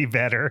going to be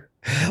better.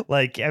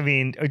 Like, I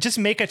mean, just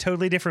make a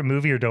totally different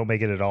movie or don't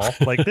make it at all.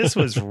 Like, this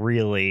was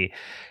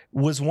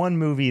one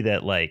movie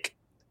that, like,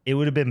 it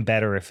would have been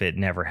better if it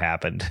never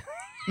happened.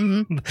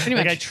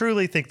 Like, I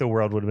truly think the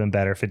world would have been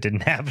better if it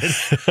didn't happen.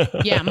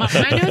 Yeah, my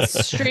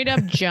notes straight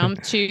up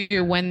jump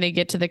to when they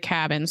get to the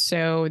cabin.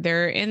 So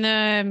they're in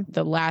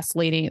the last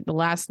lady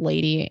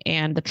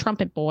and the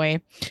trumpet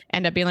boy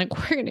end up being like,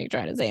 we're gonna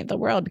try to save the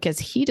world because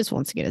he just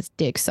wants to get his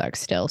dick sucked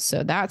still.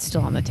 So that's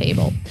still on the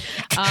table.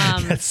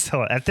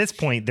 So at this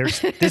point,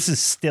 this is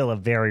still a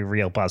very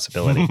real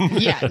possibility.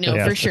 Yeah,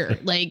 for sure.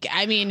 Like,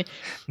 I mean,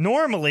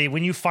 normally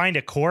when you find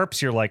a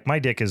corpse, you're like, my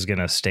dick is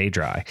gonna stay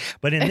dry.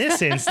 But in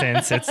this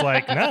instance, it's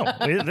like, no,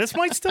 this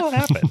might still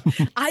happen.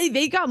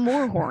 They got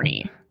more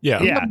horny.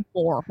 Yeah.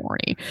 More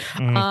horny.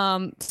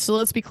 So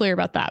let's be clear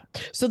about that.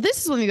 So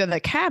this is when they go to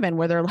the cabin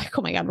where they're like,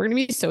 oh my God, we're going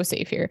to be so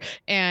safe here.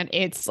 And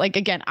it's like,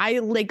 again, I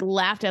like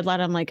laughed out loud.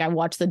 I'm like, I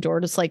watched the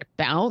door just like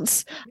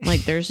bounce. I'm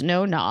like, there's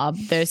no knob.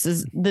 This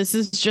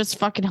is just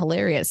fucking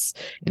hilarious.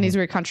 And these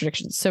weird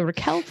contradictions. So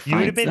Raquel finds you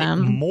would have been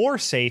them. more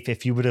safe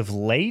if you would have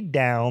laid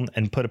down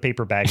and put a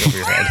paper bag over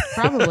your head.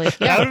 Probably. Yeah.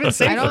 That would have been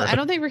safer. I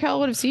don't think Raquel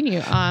would have seen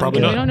you.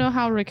 Probably not. We don't know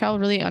how Raquel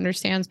really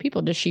understands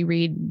people. Does she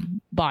read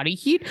body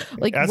heat?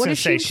 Like, what does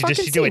she does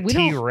she do a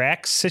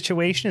T-Rex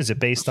situation? Is it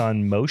based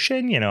on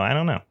motion? I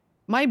don't know.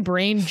 My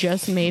brain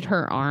just made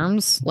her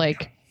arms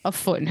like a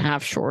foot and a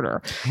half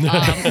shorter,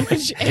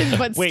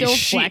 but still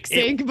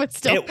flexing, but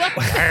still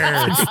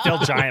still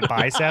giant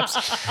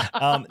biceps.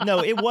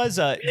 No, it was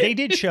they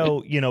did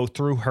show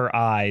through her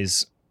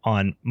eyes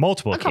on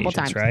multiple occasions, couple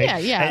times,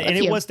 right? Yeah, and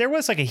there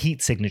was like a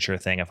heat signature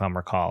thing, if I'm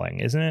recalling,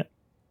 isn't it?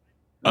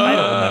 I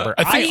don't remember.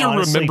 I think you're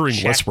remembering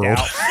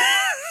Westworld.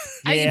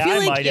 Yeah, I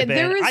feel might have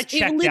been. I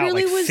checked out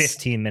like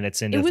 15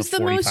 minutes into the 45-minute movie. It was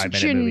the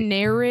most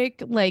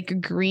generic,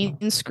 like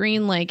green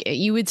screen. Like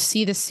you would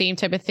see the same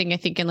type of thing, I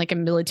think, in like a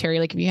military.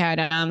 Like if you had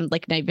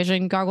like night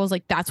vision goggles,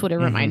 like that's what it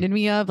reminded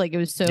me of. Like it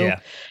was so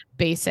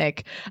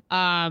basic.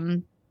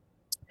 But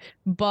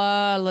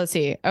let's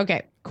see.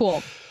 Okay,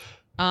 cool.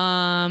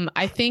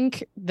 I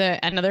think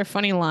another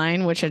funny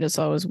line, which I just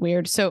thought was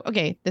weird. So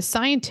okay, the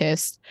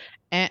scientist.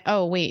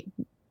 Oh wait,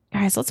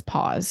 guys, let's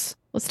pause.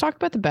 Let's talk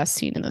about the best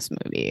scene in this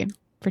movie.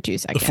 For 2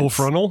 seconds. The full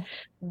frontal?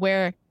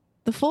 Where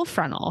the full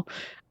frontal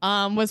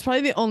was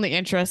probably the only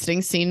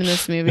interesting scene in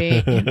this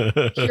movie.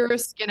 Pure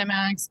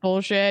Skinamax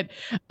bullshit.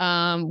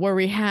 Where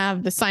we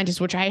have the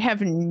scientist, which I have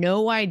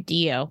no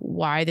idea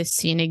why this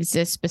scene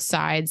exists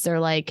besides they're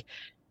like,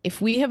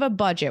 if we have a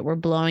budget, we're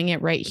blowing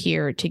it right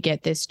here to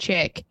get this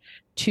chick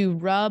to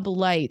rub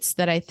lights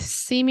that I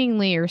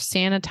seemingly are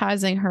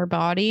sanitizing her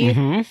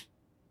body.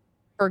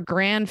 Her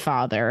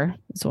grandfather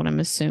is what I'm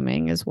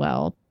assuming as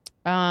well.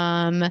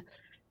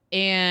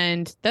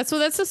 And that's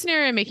the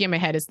scenario I'm making in my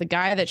head is the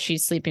guy that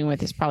she's sleeping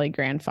with is probably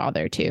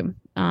grandfather too.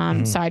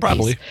 Side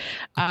Probably.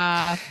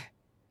 piece.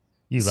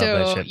 You love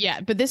that shit.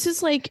 Yeah, but this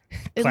is like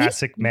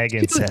Classic Meg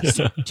incest.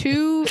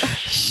 two.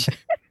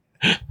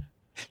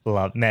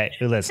 Love Meg.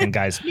 Listen,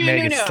 guys, No, Meg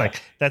no, is no.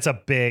 like that's a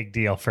big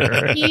deal for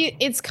her.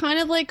 It's kind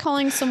of like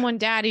calling someone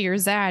daddy or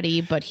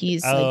zaddy, but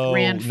he's like Oh,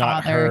 grandfather.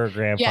 not her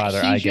grandfather.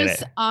 Yeah, I he's get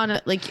just it. on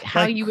like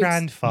how Like you would.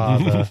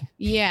 grandfather.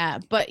 Yeah,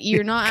 but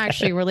you're not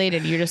actually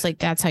related. You're just like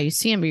that's how you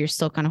see him, but you're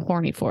still kind of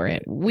horny for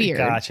it. Weird.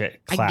 Gotcha.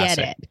 I Classic.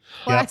 get it. Yep.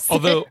 Classic.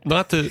 Although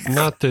not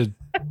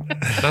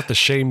to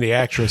shame the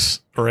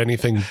actress or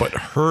anything, but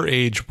her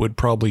age would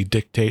probably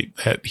dictate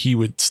that he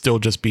would still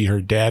just be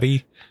her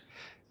daddy.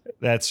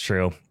 That's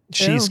true.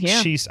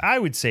 yeah. She's. I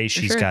would say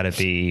she's sure. got to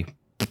be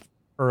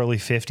early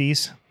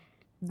 50s,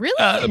 Really?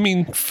 I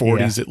mean,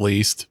 40s at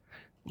least.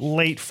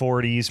 late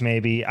 40s,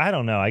 maybe. I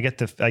don't know. I get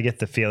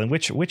the feeling.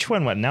 Which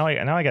one? What? Now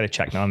I got to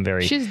check. Now I'm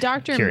very. She's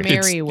Dr. curious.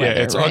 Merriweather,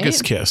 It's right?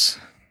 August Kiss,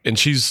 and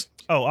she's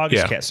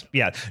August yeah. Kiss.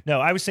 Yeah.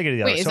 No, I was thinking of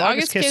the other. Wait, is So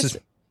August Kiss is.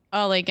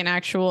 like an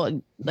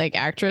actual like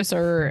actress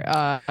or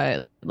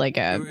like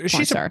a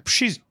porn star?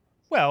 She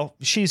Both?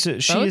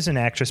 is an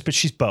actress, but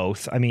she's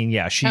both. I mean,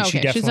 yeah, she Okay,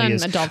 definitely she's on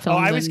is. adult Oh,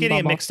 films I was and getting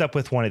it blah, blah. mixed up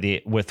with one of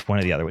the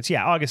other ones.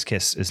 Yeah, August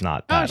Kiss is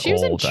not Oh, that she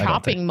was in old. I don't think.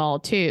 Chopping Mall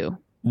too.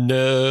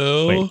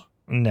 no. Wait,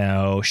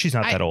 no, she's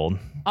not that old.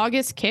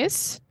 August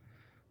Kiss.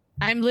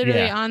 I'm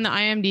literally Yeah. on the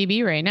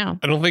IMDb right now.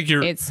 I don't think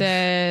you're. It's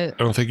I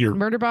don't think you're.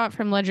 Murderbot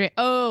from Legendary.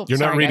 Oh, You're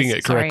not sorry, reading guys.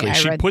 it correctly.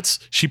 Sorry,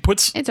 She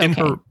puts It's in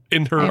okay. her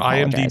I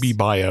apologize. IMDb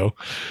bio.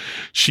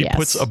 She Yes.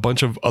 puts a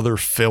bunch of other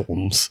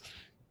films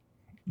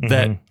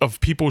that of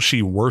people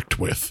she worked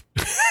with.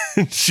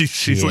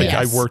 She's like,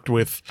 I Yes. worked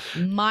with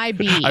My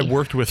B. I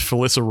worked with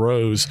Felissa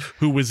Rose,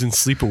 who was in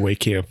Sleepaway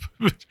Camp.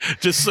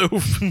 just so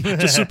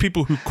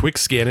people who quick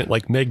scan it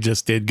like Meg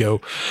just did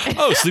go,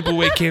 oh,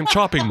 Sleepaway Camp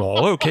Chopping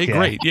Mall. Okay, Yeah.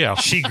 great. Yeah.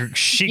 She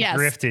Yes.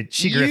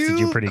 grifted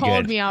you pretty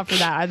called good. me out for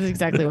that. That's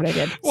exactly what I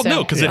did. Well, So,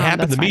 no, because it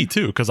happened that's to me fine.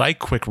 too. Because I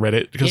quick read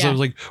it because I Yeah. was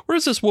like,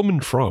 "Where's this woman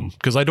from?"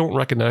 Because I don't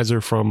recognize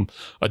her from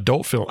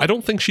adult film. I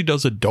don't think she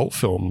does adult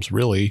films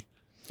really,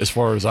 as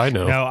far as I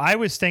know. No, I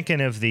was thinking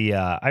of one She's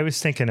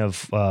of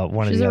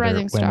the a other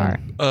rising star.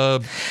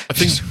 women.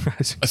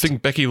 I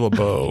think Becky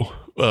LeBeau.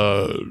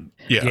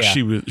 Yeah.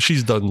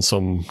 She's done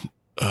some.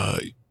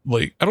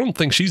 Like I don't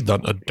think she's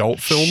done adult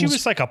films. She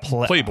was like a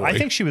Playboy. I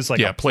think she was like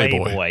Yeah, a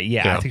Playboy. Playboy.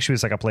 Yeah, Yeah. I think she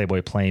was like a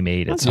Playboy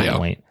playmate at That's some fine.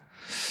 point.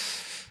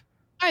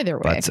 Either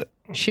way, But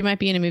she might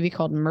be in a movie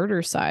called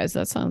Murder Size.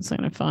 That sounds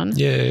kind of fun.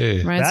 Yeah.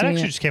 Reminds that me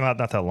actually of- just came out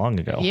not that long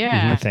ago.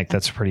 Yeah. I think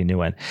that's a pretty new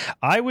one.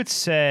 I would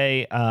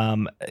say,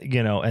 and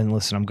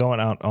listen, I'm going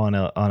out on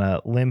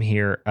a limb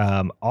here.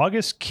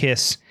 August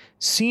Kiss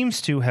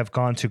seems to have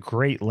gone to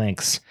great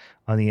lengths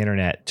on the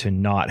internet to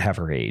not have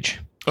her age.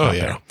 Oh out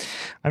yeah. there.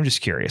 I'm just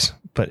curious,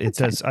 but it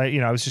does. I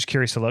was just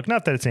curious to look.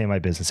 Not that it's any of my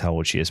business how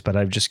old she is, but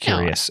I'm just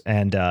curious.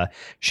 And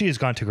she has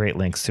gone to great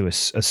lengths to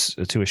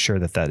assure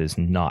that is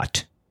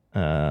not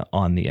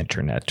on the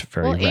internet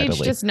very well, readily. age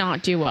does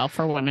not do well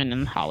for women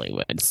in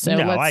Hollywood. So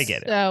No, let's, I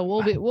get it.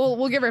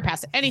 We'll give her a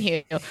pass.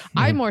 Anywho,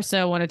 I more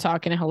so want to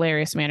talk in a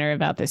hilarious manner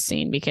about this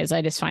scene because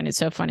I just find it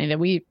so funny that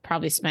we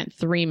probably spent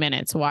 3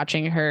 minutes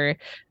watching her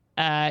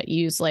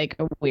use like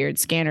a weird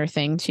scanner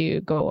thing to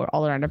go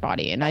all around her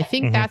body, and I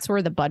think that's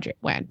where the budget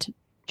went.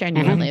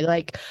 Genuinely,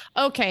 like,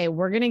 okay,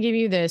 we're gonna give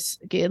you this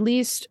at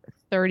least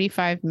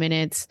 35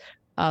 minutes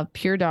of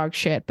pure dog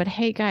shit. But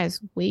hey, guys,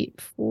 wait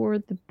for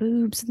the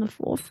boobs and the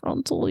full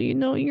frontal. You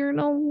know, you're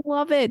gonna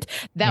love it.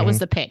 That was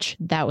the pitch.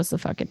 That was the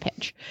fucking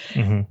pitch.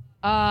 Mhm.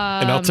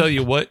 And I'll tell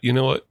you what,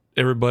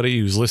 everybody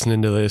who's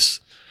listening to this,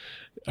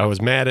 I was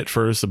mad at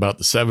first about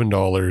the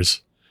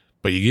 $7,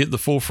 but you get the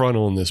full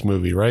frontal in this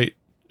movie, right?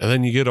 And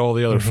then you get all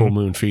the other full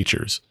moon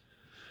features.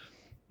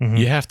 Mhm.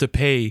 You have to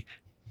pay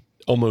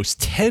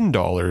almost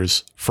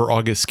 $10 for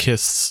August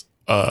Kiss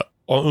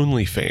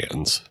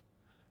OnlyFans.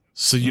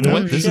 So you know No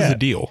what? This is a shit.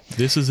 deal.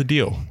 This is a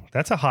deal.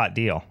 That's a hot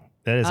deal.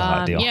 That is a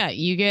hot deal. Yeah,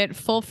 you get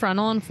full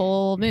frontal and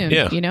full moon.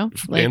 Yeah. You know,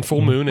 And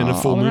full moon and a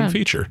full all moon around.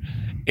 feature.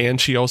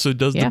 And she also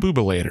does Yeah. the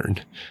booba lantern.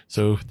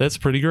 So that's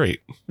pretty great.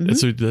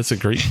 That's a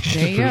great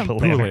There you go. Booba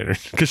booba lantern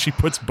because she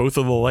puts both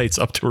of the lights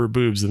up to her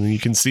boobs and then you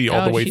can see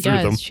all the way she through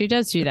does. them. She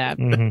does do that.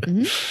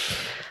 Mhm.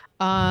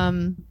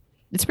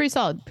 It's pretty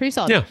solid. Pretty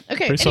solid. Yeah,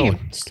 Okay. pretty Anyway,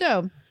 solid.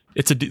 so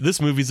This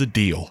movie's a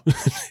deal.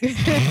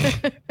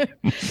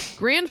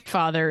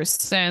 grandfather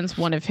sends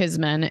one of his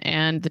men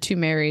and the two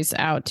Marys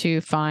out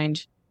to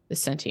find the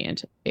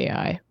sentient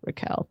AI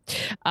Raquel.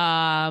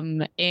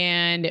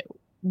 And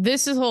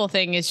this whole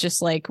thing is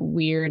just like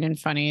weird and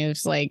funny.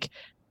 It's like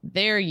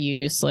they're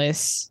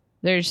useless.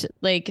 There's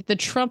like the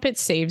trumpet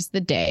saves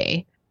the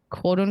day,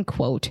 quote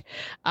unquote.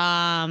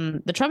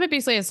 The trumpet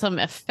basically has some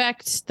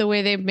effect the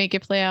way they make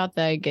it play out.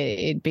 Like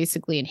it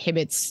basically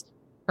inhibits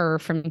her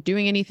from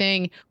doing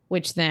anything,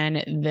 which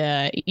then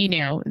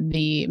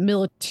the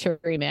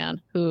military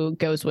man who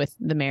goes with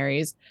the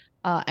Marys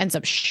ends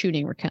up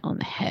shooting Raquel in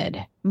the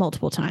head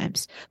multiple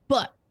times.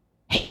 But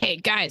hey,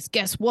 guys,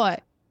 guess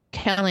what?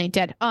 Kel ain't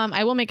dead.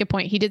 I will make a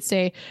point. He did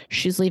say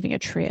she's leaving a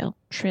trail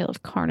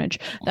of carnage.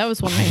 That was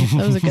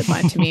that was a good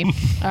line to me.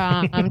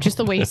 Just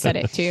the way he said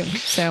it too.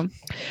 So,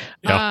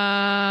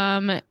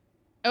 and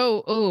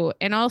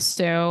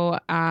also,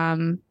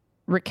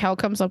 Raquel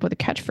comes up with a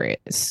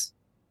catchphrase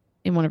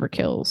in one of her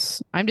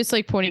kills. I'm just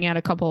like pointing out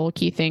a couple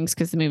key things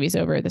because the movie's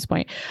over at this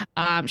point.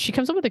 She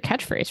comes up with a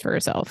catchphrase for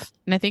herself,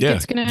 and I think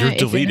it's gonna. You're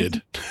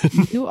deleted.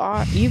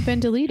 You've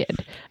been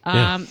deleted.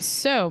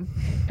 So,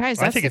 guys,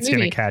 that's I think it's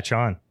movie. gonna catch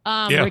on.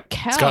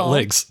 Raquel, it's got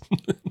legs.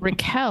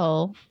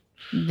 Raquel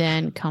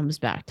then comes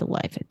back to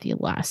life at the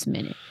last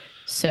minute.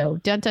 So,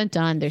 dun dun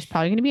dun. There's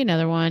probably gonna be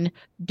another one.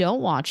 Don't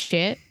watch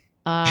it.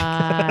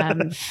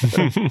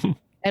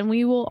 And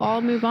we will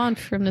all move on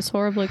from this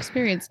horrible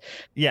experience.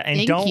 Yeah,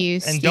 and don't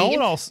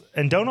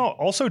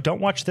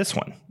watch this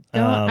one.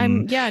 No, I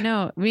mean,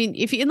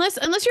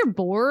 unless you're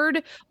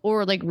bored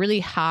or like really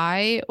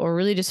high or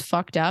really just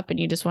fucked up and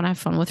you just want to have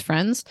fun with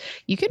friends,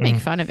 you could make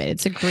fun of it.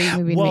 It's a great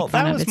movie to make fun of. Well,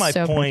 that was my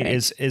point.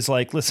 Is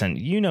like, listen,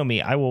 you know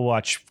me, I will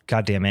watch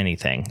goddamn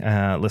anything.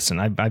 Listen,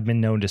 I've been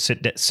known to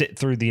sit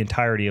through the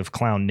entirety of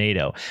Clown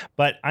NATO,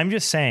 but I'm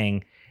just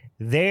saying.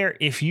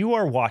 If you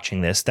are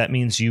watching this, that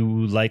means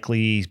you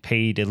likely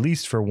paid at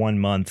least for 1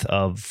 month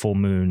of Full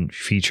Moon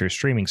feature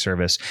streaming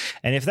service.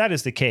 And if that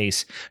is the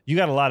case, you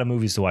got a lot of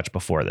movies to watch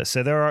before this.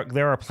 So there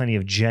are plenty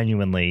of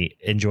genuinely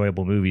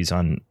enjoyable movies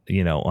from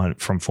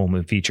Full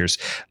Moon features.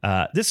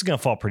 This is going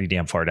to fall pretty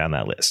damn far down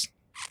that list.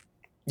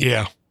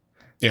 Yeah.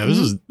 Yeah.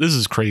 This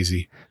is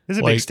crazy. This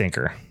is a big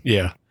stinker.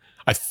 Yeah.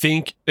 I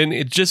think, and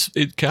it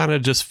kind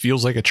of just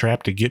feels like a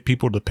trap to get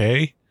people to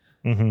pay.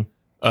 And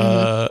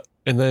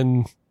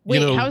then,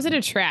 wait, how is it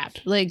a trap?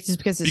 Like just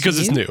because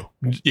it's new?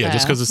 Yeah,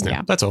 just because it's new.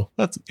 Yeah. That's all.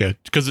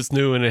 Because it's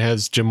new and it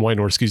has Jim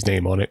Wynorski's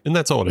name on it, and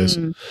that's all it is.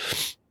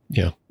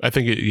 Yeah, I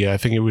think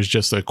it was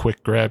just a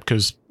quick grab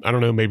because I don't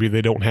know, maybe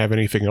they don't have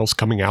anything else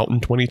coming out in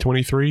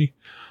 2023,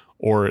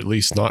 or at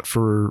least not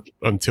for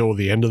until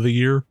the end of the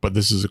year. But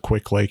this is a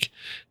quick a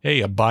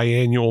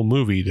biannual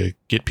movie to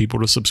get people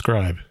to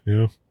subscribe.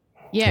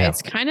 Yeah,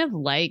 it's kind of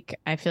like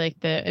I feel like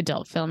the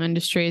adult film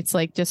industry. It's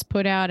like just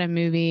put out a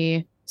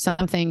movie,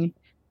 something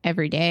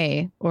every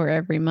day or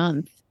every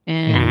month,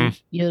 and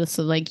you'll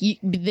also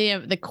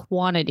the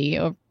quantity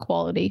of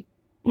quality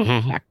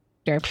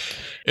factor.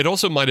 It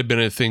also might have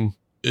been a thing.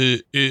 I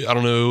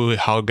don't know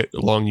how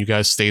long you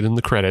guys stayed in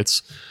the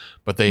credits,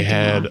 but they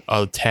had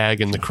a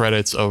tag in the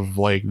credits of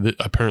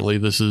apparently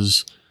this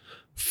is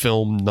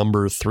film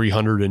number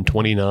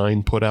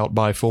 329 put out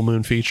by Full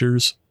Moon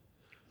Features.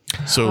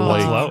 So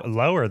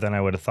lower than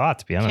I would have thought,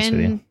 to be honest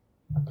with you.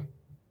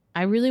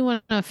 I really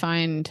want to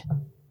find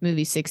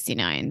movie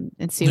 69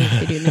 and see what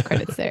they do in the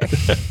credits there.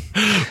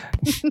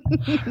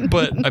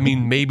 But I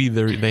mean, maybe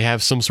they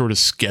have some sort of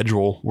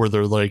schedule where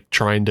they're like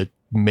trying to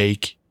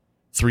make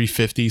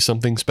 350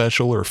 something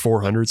special or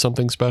 400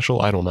 something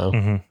special. I don't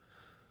know.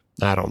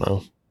 I don't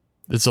know.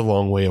 It's a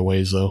long way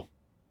away though.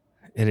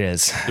 It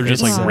is. They're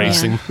just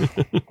racing.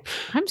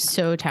 I'm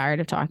so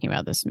tired of talking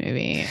about this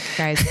movie,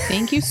 guys.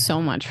 Thank you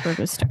so much for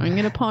bestowing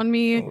it upon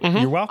me.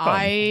 You're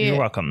welcome. You're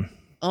welcome.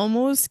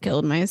 Almost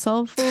killed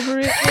myself over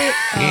it.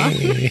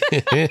 I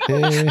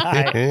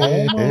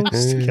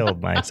almost killed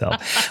myself.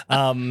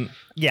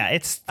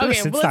 It's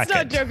okay. Let's not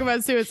good. Joke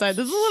about suicide.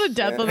 There's a lot of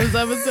death on this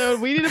episode.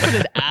 We need to put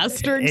an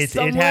asterisk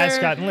somewhere. It has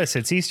gotten.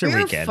 Listen, it's Easter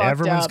weekend.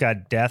 Everyone's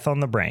got death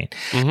on the brain.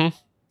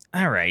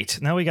 All right,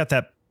 now we got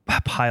that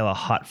pile of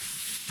hot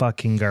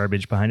fucking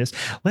garbage behind us.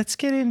 Let's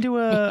get into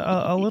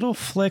a little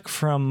flick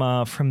from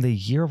the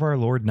year of our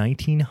Lord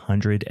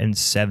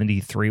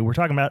 1973. We're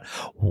talking about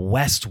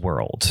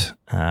Westworld,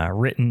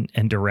 written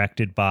and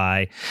directed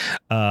by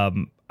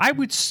I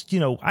would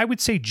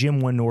say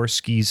Jim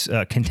Wynorski's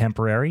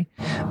contemporary,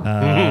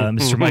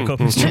 Mr.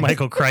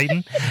 Michael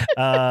Crichton.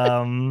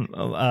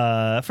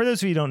 For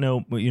those of you who don't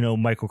know,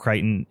 Michael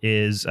Crichton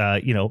is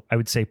I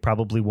would say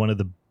probably one of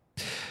the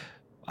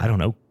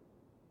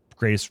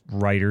greatest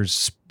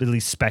writers, at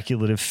least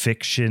speculative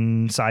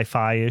fiction,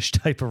 sci-fi-ish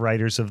type of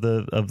writers of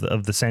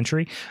the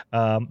century.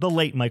 The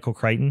late Michael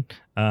Crichton.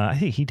 I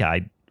think he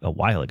died a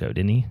while ago,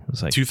 didn't he? It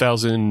was like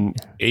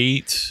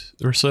 2008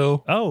 or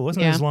so. Oh, it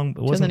wasn't as long.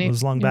 It wasn't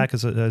as long back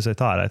as I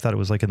thought. I thought it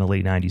was like in the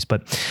late 90s.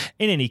 But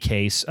in any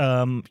case,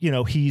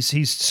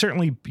 he's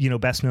certainly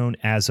best known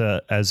as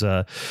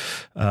a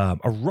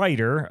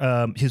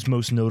writer. His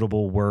most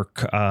notable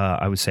work,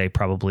 I would say,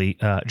 probably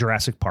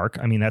Jurassic Park.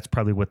 I mean, that's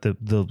probably what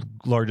the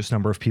largest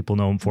number of people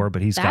know him for.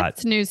 But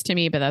that's news to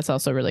me. But that's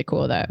also really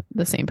cool that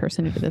the same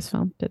person who did this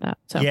film did that.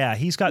 So yeah,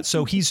 he's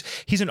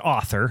an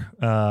author.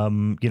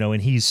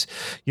 And he's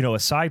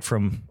aside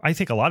from, I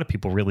think a lot of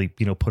people really,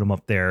 put him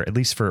up there, at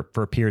least for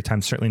a period of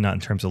time, certainly not in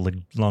terms of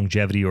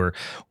longevity or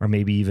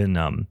maybe even,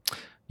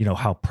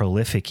 how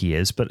prolific he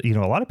is. But,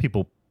 a lot of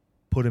people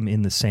put him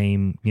in the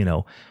same,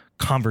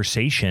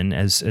 conversation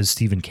as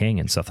Stephen King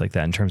and stuff like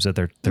that in terms of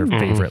their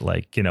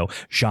favorite,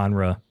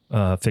 genre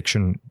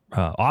fiction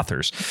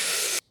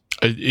authors.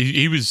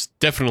 He was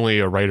definitely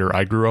a writer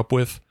I grew up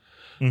with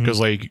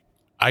because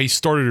I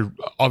started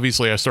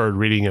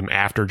reading him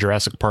after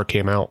Jurassic Park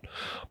came out,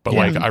 but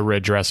like I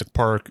read Jurassic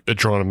Park,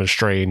 Adrenaline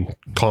Strain,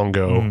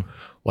 Congo,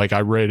 like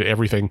I read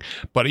everything.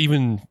 But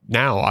even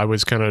now, I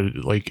was kind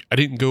of like, I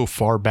didn't go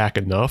far back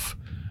enough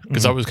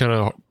because I was kind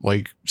of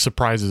like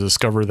surprised to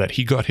discover that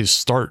he got his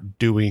start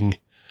doing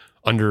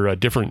under a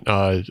different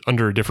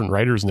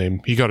writer's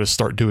name. He got to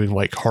start doing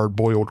like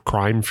hard-boiled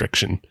crime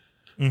fiction.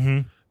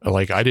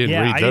 Like I didn't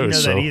read those. I didn't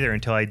know that either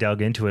until I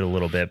dug into it a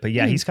little bit. But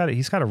yeah, he's got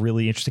a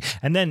really interesting.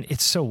 And then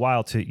it's so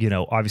wild to, you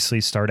know,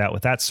 obviously start out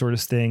with that sort of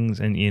things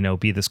and, you know,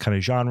 be this kind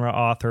of genre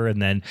author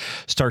and then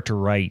start to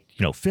write,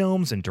 you know,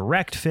 films and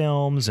direct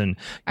films. And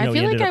you know, I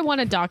feel like I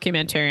want a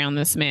documentary on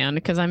this man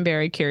because I'm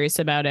very curious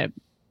about it.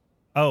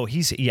 Oh, he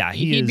is.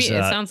 It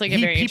sounds like a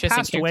very interesting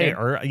passed away,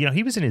 or you know,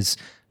 he was in his,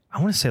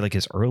 I want to say like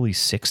his early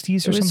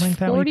 60s or something like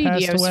that. When he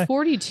passed he was away.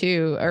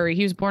 42, or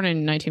he was born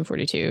in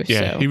 1942.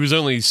 Yeah, so. he was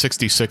only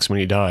 66 when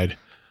he died.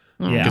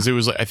 Yeah, because it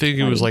was, I think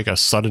it was like a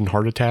sudden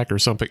heart attack or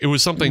something. It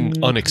was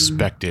something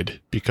unexpected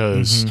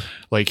because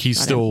like he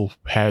still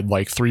had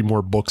like 3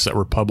 more books that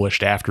were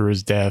published after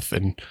his death,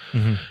 and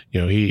you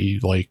know, he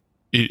like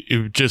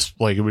it just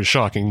like it was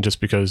shocking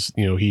just because,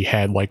 you know, he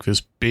had like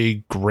this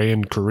big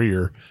grand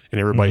career and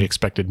everybody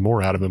expected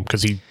more out of him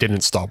because he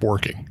didn't stop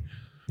working.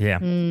 Yeah.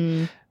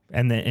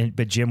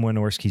 But Jim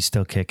Wynorski's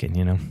still kicking,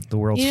 you know. The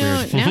world's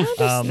weird. Now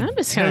I'm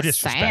just kind of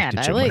sad.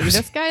 I like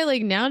this guy.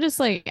 Like now, just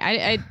like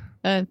I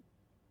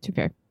too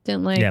fair.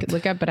 Didn't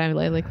look up, but I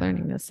like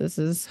learning this.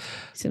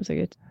 Seems like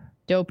a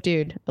dope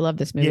dude. I love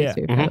this movie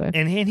too. By the way.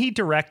 And he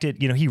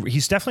directed. You know,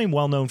 he's definitely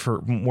well known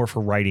for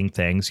writing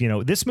things. You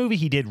know, this movie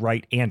he did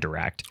write and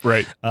direct.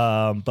 Right.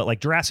 But like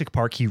Jurassic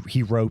Park,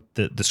 he wrote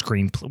the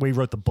screenplay. Well, he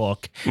wrote the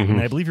book,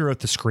 and I believe he wrote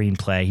the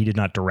screenplay. He did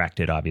not direct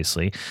it,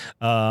 obviously.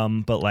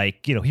 But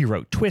like, you know, he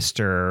wrote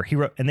Twister.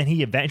 And then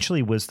he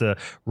eventually was the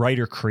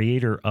writer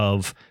creator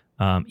of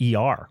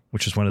ER,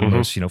 which is one of the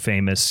most, you know,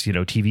 famous, you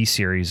know, TV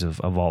series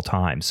of all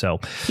time. So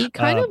he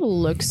kind of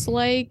looks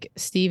like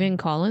Stephen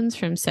Collins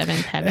from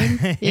Seventh Heaven.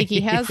 Like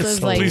he has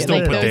those like, please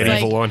don't put that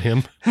evil on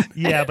him.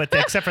 Yeah, but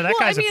except for that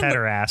guy's a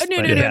pederast. No.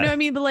 I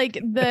mean,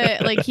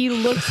 but he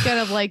looks kind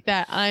of like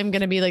that. I'm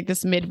gonna be like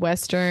this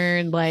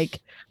Midwestern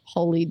like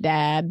holy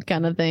dad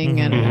kind of thing.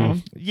 I don't know.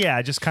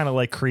 Yeah, just kind of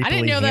like creepily I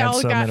didn't know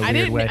handsome that in a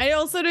weird way. I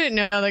also didn't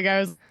know the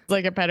guy was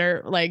like a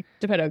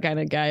Geppetto kind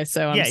of guy.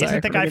 So I'm sorry.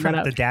 Isn't the guy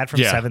from the dad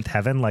from Seventh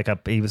Heaven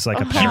he was like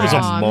a he was a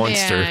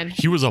monster. Man.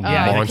 He was a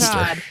monster.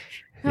 God.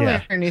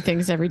 I learn new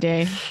things every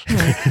day.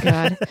 Oh,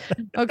 God.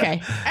 Okay.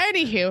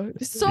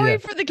 Anywho, sorry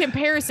for the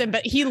comparison,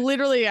 but he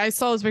literally, I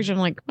saw his picture. I'm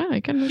like, wow,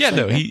 I kind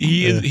of.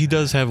 He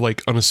does have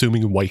like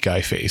unassuming white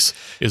guy face,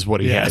 is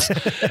what he has.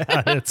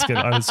 That's good.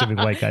 Unassuming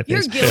white guy face.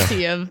 You're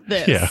guilty of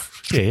this. Yeah,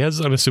 he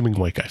has unassuming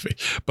white guy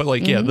face. But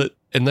like,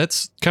 and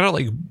that's kind of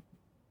like.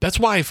 That's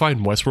why I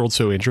find Westworld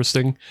so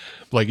interesting.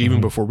 Like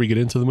even before we get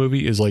into the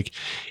movie, is like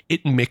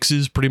it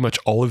mixes pretty much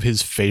all of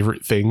his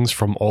favorite things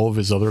from all of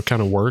his other kind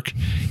of work.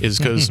 Is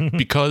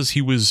because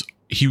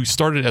he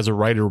started as a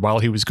writer while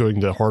he was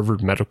going to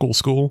Harvard Medical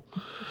School.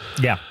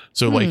 Yeah.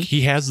 So like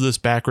he has this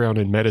background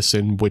in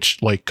medicine,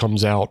 which like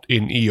comes out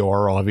in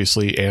ER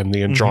obviously, and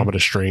the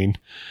Andromeda Strain,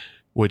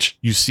 which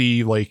you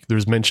see like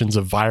there's mentions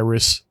of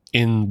virus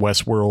in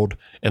Westworld,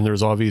 and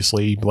there's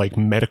obviously like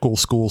medical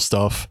school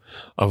stuff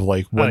of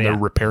like when they're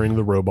repairing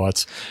the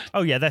robots.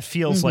 Oh yeah, that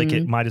feels like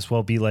it might as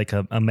well be like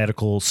a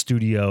medical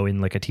studio in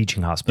like a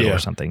teaching hospital or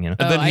something, you know.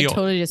 And then I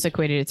totally just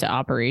equated it to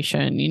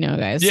Operation, you know,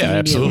 guys. Yeah,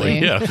 absolutely.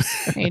 Yeah.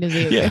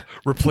 Yeah.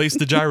 Replace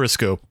the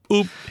gyroscope.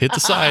 Oop, hit the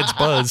sides,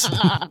 buzz.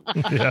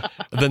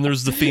 Then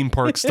there's the theme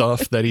park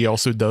stuff that he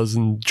also does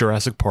in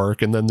Jurassic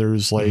Park, and then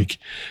there's like,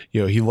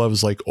 you know, he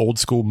loves like old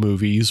school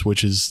movies,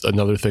 which is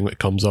another thing that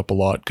comes up a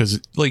lot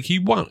because like he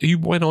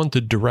went on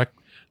to direct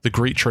The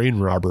Great Train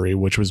Robbery,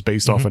 which was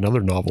based off another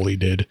novel he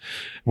did.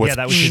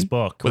 That was his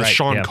book with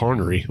Sean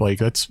Connery. Like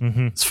that's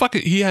it's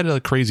fucking. He had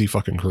a crazy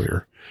fucking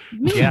career.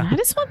 Man, I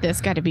just want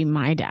this guy to be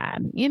my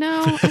dad. You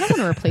know, I don't want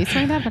to replace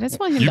my dad, but I just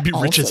want him You'd to be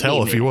rich as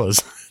hell if he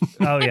was.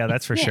 Oh yeah,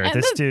 that's for sure.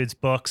 This dude's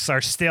books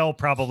are still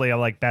probably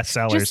like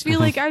bestsellers. Just feel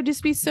like I'd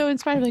just be so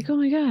inspired. Like, oh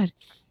my God.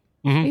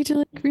 I need to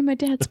like read my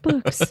dad's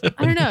books.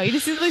 I don't know. He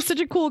just seems like such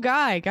a cool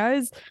guy,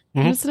 guys.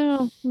 I just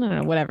don't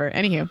know, whatever.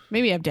 Anywho,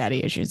 maybe I have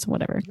daddy issues,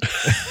 whatever.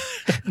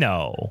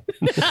 No.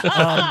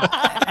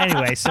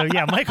 Anyway, so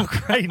yeah, Michael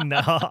Crichton,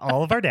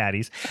 all of our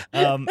daddies.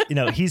 You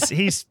know, he's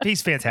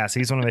fantastic.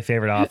 He's one of my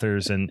favorite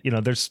authors, and you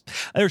know, there's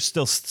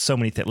still so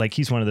many things. Like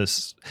he's one of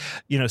those.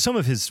 You know, some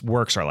of his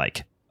works are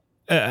like.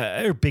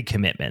 Are big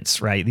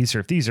commitments, right?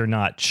 These are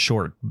not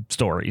short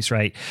stories,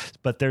 right?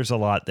 But there's a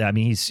lot. I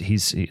mean,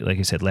 he's like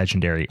I said,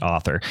 legendary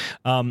author.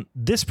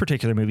 This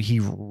particular movie he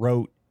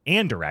wrote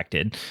and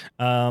directed,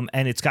 and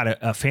it's got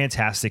a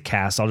fantastic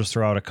cast. I'll just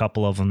throw out a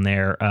couple of them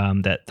there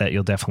that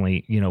you'll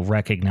definitely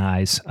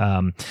recognize,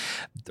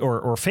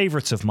 or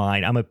favorites of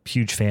mine. I'm a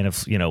huge fan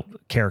of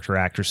character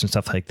actors and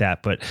stuff like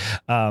that, but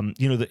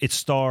it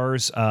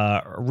stars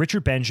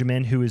Richard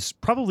Benjamin, who is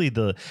probably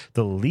the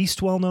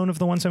least well known of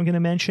the ones I'm going to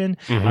mention.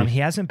 He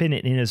hasn't been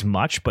in as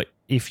much, but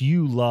if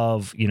you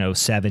love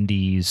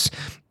 70s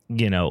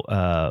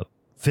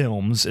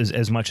films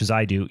as much as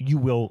I do, you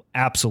will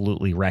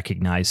absolutely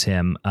recognize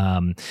him.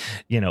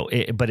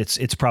 But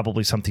it's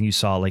probably something you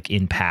saw like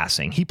in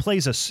passing. He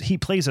plays a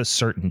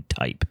certain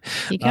type.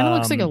 He kind of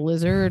looks like a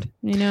lizard,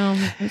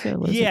 Yeah,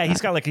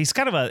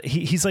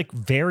 he's like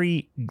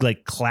very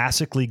like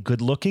classically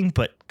good looking,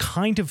 but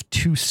kind of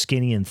too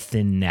skinny and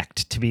thin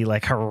necked to be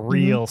like a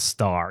real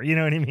star. You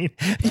know what I mean?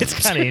 It's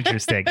kind of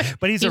interesting,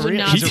 but he would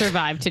not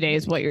survive today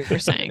is what you're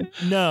saying.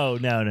 No.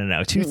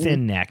 Too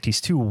thin necked.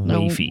 He's too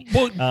wafy.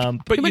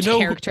 But too much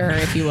character,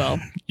 if you will.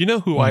 You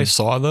know who I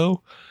saw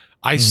though?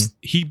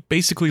 He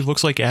basically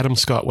looks like Adam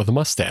Scott with a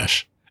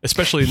mustache,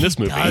 especially in this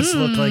movie. He does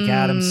look like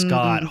Adam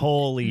Scott.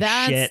 Holy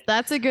shit.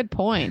 That's a good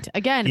point.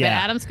 Again, but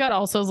Adam Scott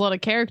also has a lot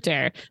of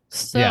character.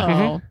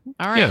 So,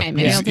 all right.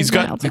 Yeah. He's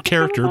got the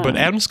character, but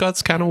Adam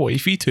Scott's kind of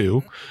wafy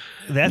too.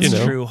 That's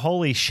true.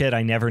 Holy shit.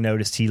 I never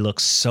noticed he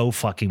looks so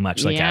fucking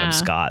much like Adam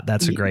Scott.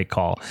 That's a great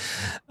call.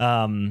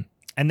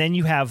 And then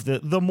you have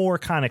the more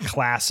kind of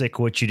classic,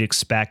 what you'd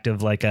expect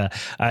of like a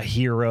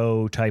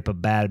hero type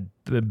of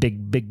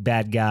big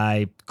bad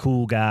guy,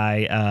 cool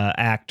guy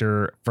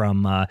actor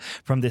from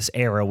this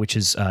era, which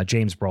is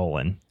James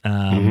Brolin,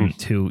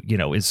 who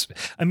is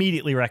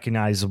immediately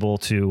recognizable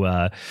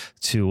to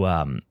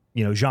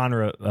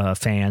genre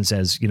fans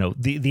as the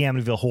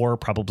Amityville Horror,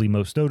 probably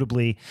most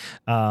notably.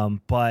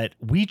 But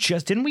we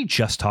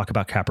just talk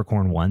about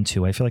Capricorn 1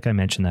 too? I feel like I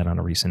mentioned that on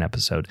a recent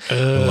episode. I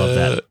love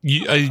that.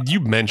 You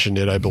mentioned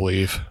it, I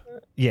believe.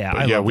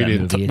 Yeah, we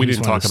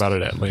didn't talk about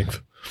it at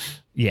length.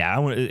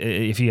 Yeah,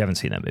 if you haven't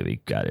seen that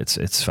movie, God,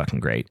 it's fucking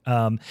great.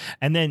 And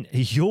then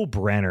Yul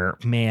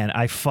Brynner, man,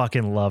 I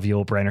fucking love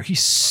Yul Brynner.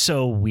 He's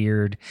so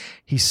weird.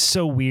 He's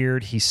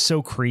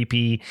so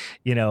creepy.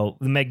 The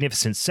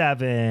Magnificent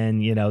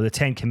Seven. The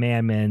Ten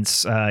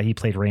Commandments. He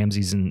played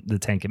Ramses in the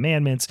Ten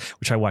Commandments,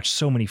 which I watched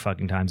so many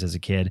fucking times as a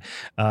kid.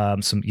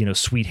 Some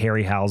Sweet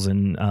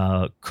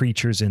Harryhausen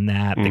creatures in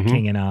that. The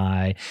King and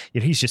I.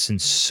 He's just in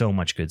so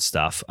much good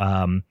stuff.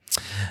 So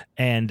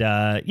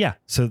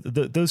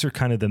those are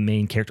kind of the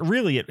main character.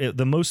 Really,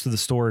 the most of the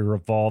story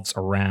revolves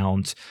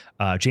around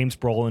James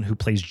Brolin, who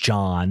plays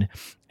John,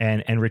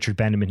 and Richard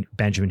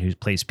Benjamin, who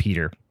plays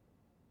Peter.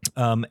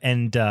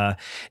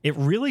 It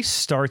really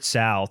starts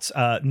out.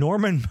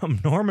 Norman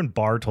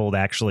Bartold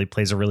actually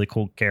plays a really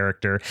cool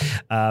character,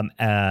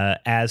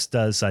 as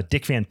does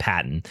Dick Van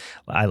Patten.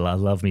 I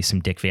love me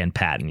some Dick Van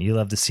Patten. You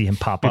love to see him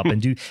pop up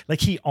and do like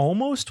he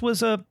almost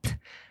was a.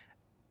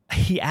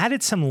 He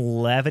added some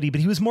levity,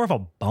 but he was more of a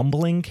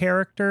bumbling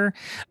character.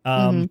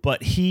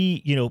 But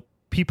he,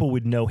 people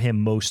would know him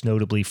most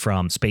notably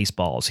from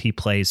Spaceballs. He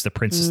plays the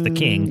Princess, the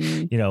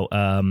King,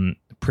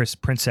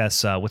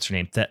 Princess, what's her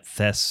name?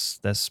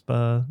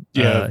 Vespa?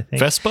 Yeah,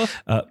 Vespa?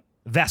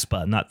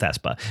 Vespa, not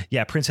Vespa.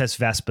 Yeah, Princess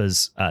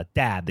Vespa's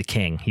dad, the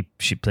king.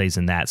 She plays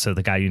in that. So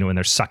the guy, when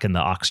they're sucking the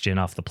oxygen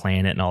off the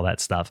planet and all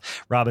that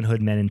stuff. Robin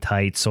Hood, Men in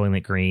Tights,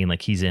 Soylent Green,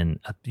 like he's in.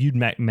 You'd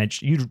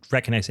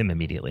recognize him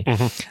immediately.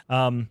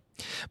 But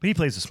he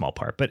plays a small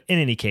part. But in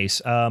any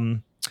case,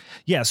 so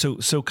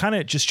kind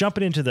of just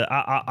jumping into the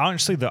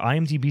honestly, the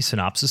IMDb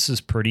synopsis is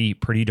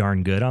pretty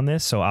darn good on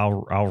this. So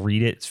I'll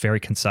read it. It's very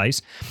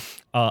concise.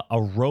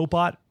 A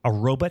robot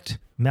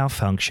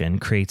malfunction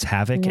creates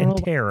havoc and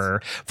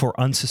terror for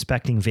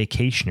unsuspecting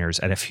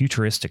vacationers at a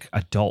futuristic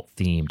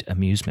adult-themed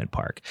amusement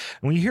park.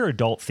 And when you hear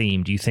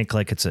adult-themed, you think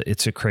like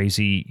it's a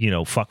crazy,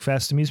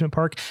 fuckfest amusement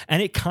park,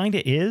 and it kind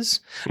of is,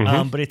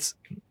 but it's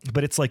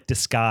like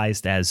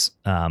disguised as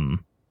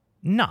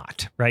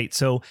not right.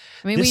 So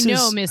we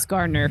know Miss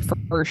Gardner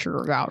for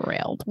sure got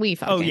railed.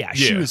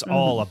 She was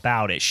all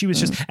about it. She was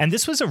just, and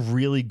this was a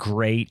really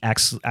great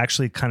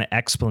actually kind of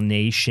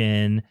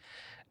explanation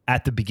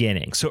at the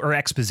beginning. Or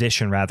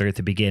exposition rather at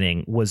the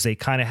beginning, was they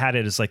kind of had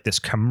it as like this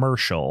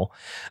commercial.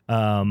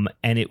 And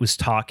it was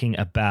talking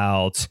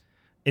about,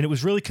 and it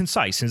was really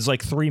concise. It's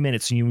like 3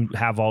 minutes and you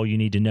have all you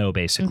need to know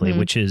basically,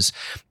 which is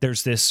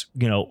there's this,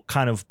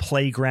 kind of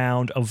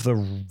playground of the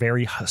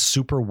very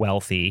super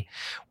wealthy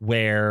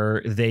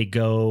where they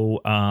go,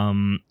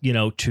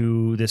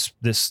 to this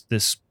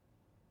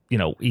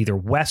either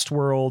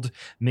Westworld,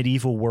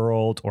 medieval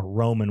world, or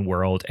Roman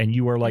world, and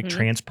you are like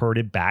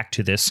transported back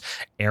to this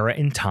era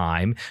in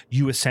time.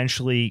 You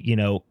essentially,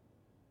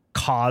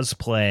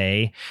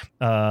 cosplay,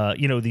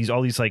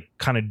 all these like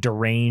kind of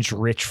deranged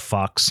rich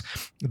fucks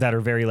that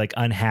are very like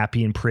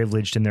unhappy and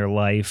privileged in their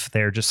life.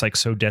 They're just like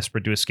so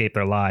desperate to escape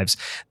their lives.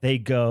 They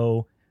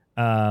go,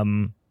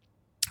 and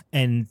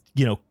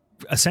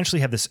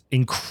essentially have this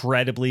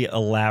incredibly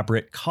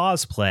elaborate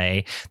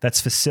cosplay that's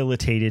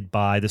facilitated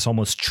by this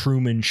almost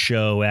Truman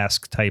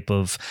Show-esque type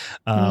of,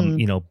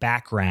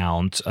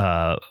 background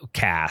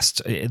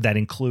cast that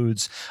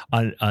includes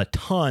a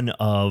ton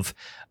of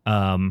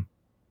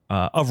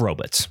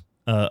robots.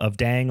 Of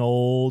dang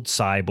old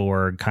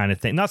cyborg kind of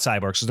thing. Not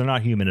cyborgs, because they're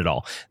not human at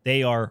all.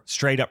 They are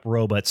straight up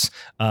robots,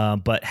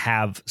 but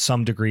have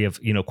some degree of,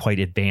 quite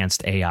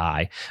advanced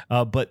AI.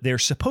 But they're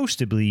supposed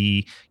to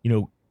be,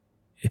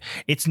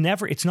 it's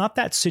not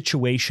that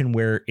situation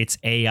where it's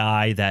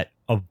AI that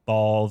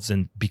evolves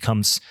and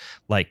becomes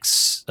like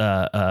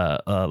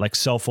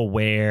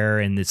self-aware,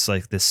 and it's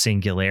like this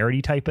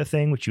singularity type of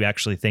thing, which you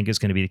actually think is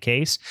going to be the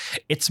case.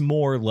 It's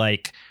more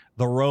like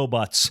the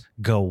robots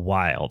go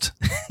wild,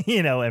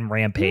 and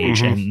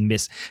rampage and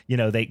miss, it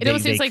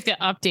almost seems like the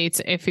updates,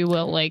 if you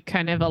will, like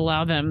kind of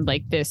allow them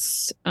like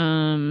this,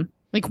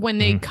 like when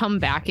they come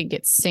back and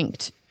get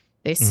synced,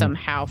 they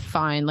somehow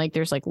find like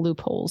there's like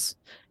loopholes.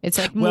 It's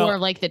like more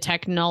like the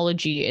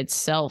technology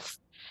itself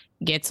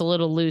gets a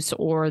little loose,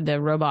 or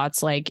the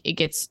robots, like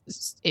it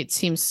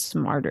seems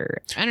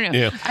smarter. I don't know.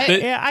 Yeah,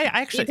 I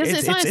actually,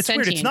 it's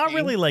weird. It's not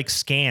really like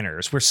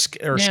scanners, or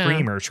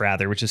screamers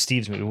rather, which is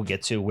Steve's movie we'll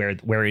get to,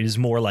 where it is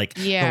more like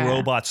the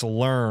robots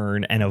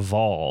learn and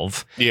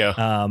evolve.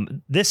 Yeah.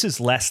 This is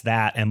less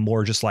that and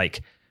more just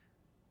like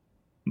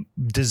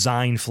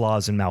design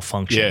flaws and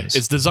malfunctions. Yeah,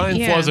 it's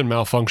design flaws and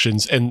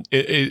malfunctions, and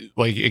it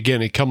like,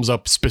 again, it comes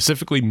up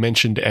specifically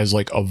mentioned as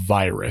like a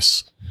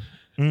virus.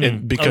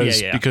 And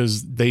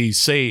because they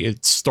say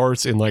it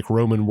starts in like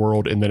Roman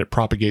world and then it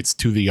propagates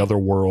to the other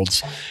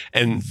worlds,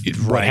 and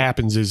what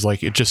happens is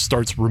like it just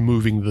starts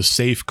removing the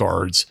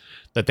safeguards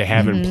that they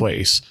have in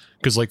place,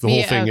 because like the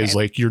whole thing is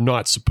like you're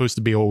not supposed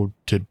to be able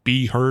to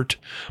be hurt,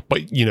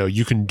 but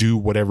you can do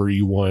whatever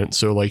you want.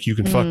 So like you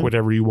can fuck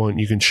whatever you want,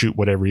 you can shoot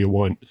whatever you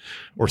want,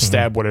 or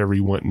stab whatever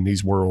you want in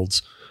these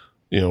worlds.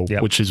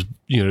 Which is,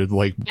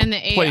 like, and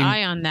the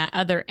AI on that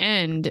other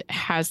end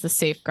has the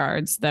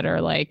safeguards that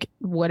are like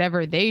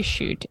whatever they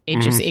shoot,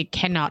 it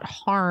cannot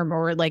harm,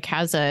 or like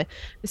has a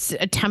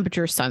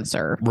temperature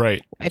sensor,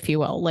 right? If you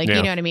will, like, you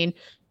know what I mean?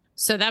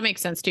 So that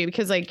makes sense too,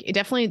 because like it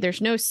definitely,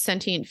 there's no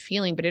sentient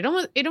feeling, but it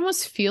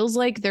almost feels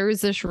like there is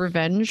this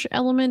revenge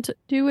element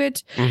to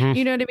it.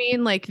 You know what I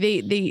mean? Like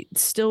they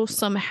still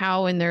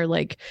somehow in their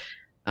like,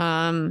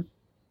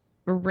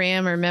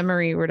 RAM or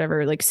memory or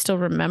whatever, like still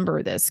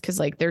remember this, because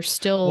like they're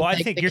still. Well, I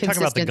think you're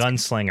talking about the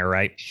gunslinger,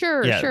 right?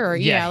 Sure.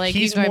 Yeah, like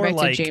he's going back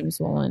to James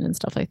Woolen and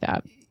stuff like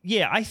that.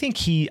 Yeah, I think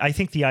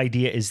the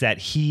idea is that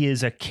he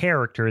is a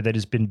character that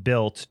has been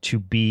built to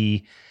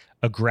be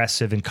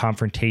aggressive and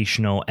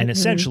confrontational, and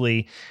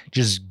essentially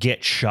just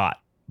get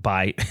shot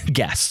by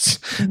guests.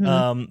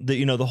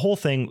 The whole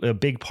thing, a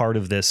big part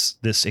of this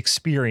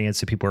experience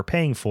that people are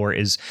paying for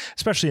is,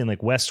 especially in like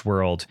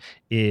Westworld,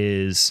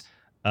 is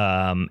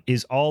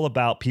all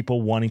about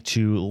people wanting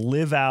to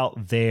live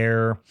out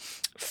their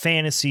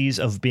fantasies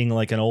of being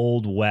like an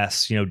old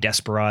West,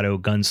 desperado,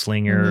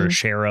 gunslinger,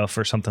 sheriff,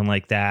 or something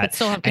like that. But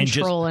still have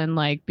control and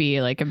like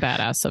be like a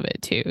badass of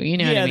it too. You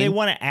know what I mean? They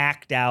want to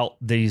act out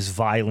these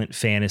violent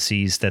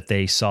fantasies that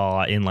they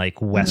saw in like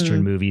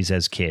Western movies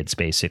as kids,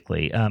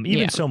 basically.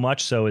 Even so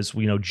much so as,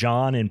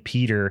 John and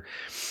Peter,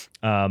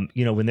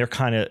 when they're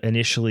kind of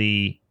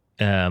initially,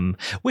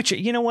 which,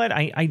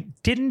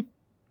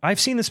 I've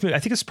seen this movie. I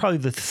think it's probably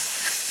the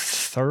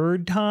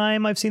third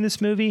time I've seen this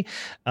movie,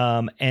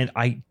 and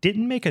I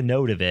didn't make a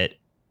note of it.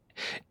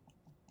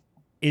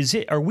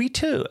 Are we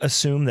to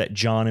assume that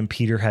John and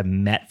Peter have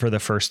met for the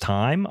first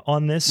time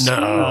on this?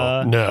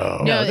 No,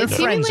 they're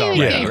friends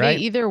already, right?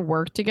 They either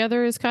work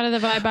together is kind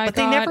of the vibe I got. But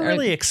they never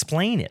really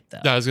explain it, though.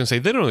 I was going to say,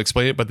 they don't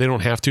explain it, but they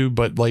don't have to.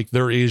 But like,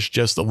 there is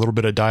just a little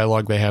bit of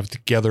dialogue they have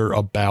together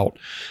about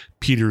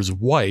Peter's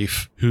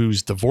wife,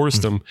 who's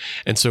divorced him.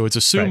 And so it's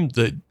assumed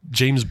that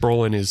James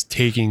Brolin is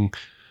taking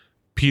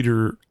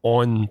Peter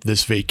on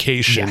this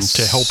vacation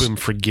to help him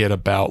forget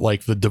about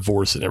like the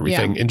divorce and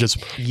everything and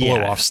just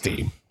blow off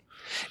steam.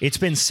 It's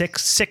been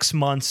six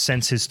months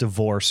since his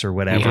divorce or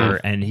whatever.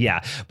 And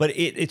but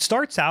it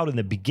starts out in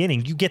the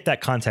beginning. You get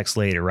that context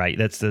later, right?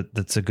 That's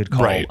a good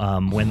call. Right.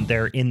 When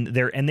they're in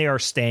there and they are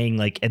staying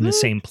like in the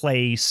same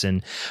place,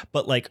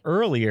 but like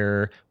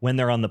earlier when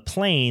they're on the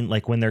plane,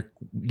 like when they're,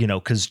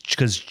 cause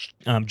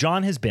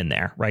John has been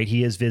there, right?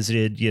 He has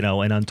visited,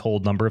 an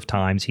untold number of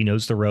times. He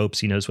knows the ropes.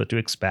 He knows what to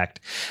expect.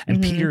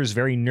 And Peter is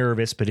very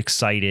nervous, but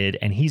excited.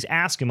 And he's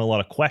asking him a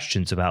lot of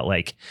questions about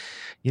like,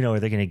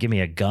 are they going to give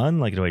me a gun?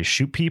 Like, do I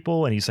shoot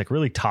people? And he's like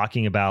really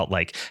talking about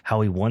like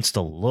how he wants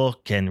to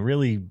look and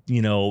really,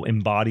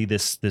 embody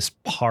this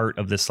part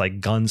of this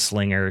like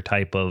gunslinger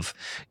type of,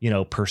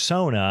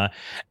 persona.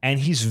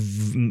 And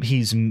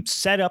he's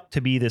set up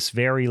to be this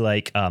very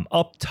like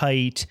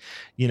uptight,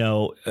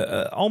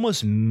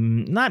 almost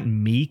not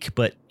meek,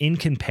 but in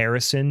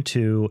comparison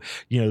to,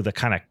 the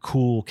kind of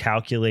cool,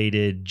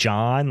 calculated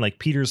John, like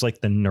Peter's like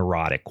the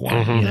neurotic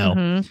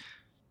one,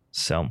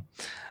 So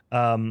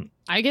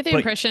I get the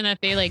impression that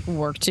they like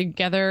work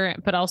together,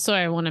 but also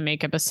I want to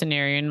make up a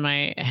scenario in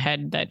my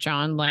head that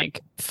John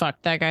like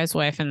fucked that guy's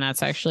wife, and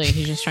that's actually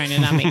he's just trying to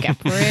not make up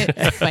for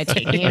it by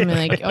taking him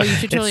and like, oh, you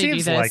should totally do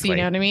this. Likely. You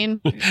know what I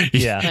mean?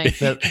 Yeah. Like,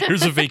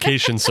 here's a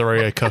vacation.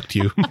 Sorry, I cucked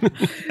you.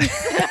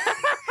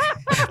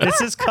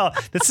 This is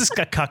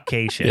a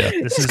cuckcation. Yeah,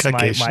 this is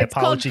cuckcation. my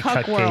apology. It's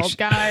called Cuck World,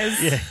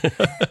 guys. Yeah.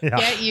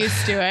 Get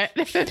used to it.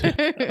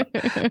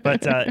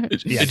 But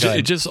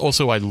it just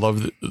also, I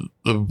love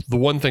the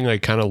one thing I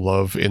kind of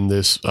love in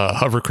this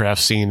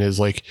hovercraft scene is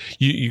like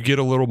you get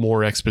a little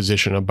more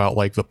exposition about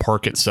like the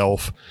park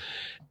itself,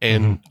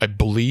 and I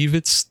believe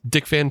it's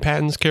Dick Van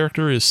Patten's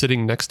character is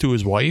sitting next to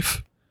his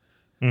wife,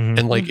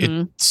 and like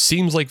it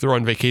seems like they're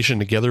on vacation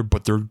together,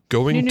 but they're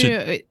going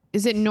to.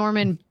 Is it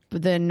Norman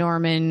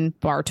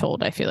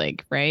Bartold? I feel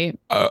like, right?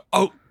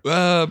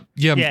 Yeah.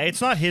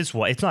 It's not his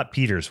wife. It's not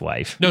Peter's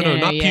wife. No,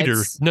 not Peter.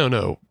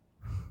 No.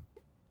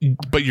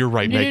 But you're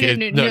right, Meg.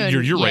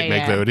 You're right,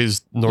 Meg. Though it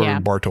is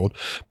Norman Bartold.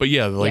 But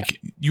yeah,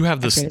 like you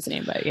have this. His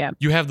name, but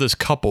you have this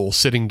couple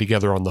sitting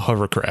together on the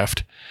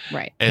hovercraft,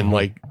 right? And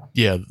like,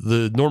 yeah,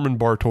 the Norman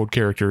Bartold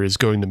character is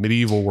going to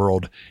medieval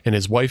world, and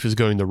his wife is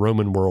going to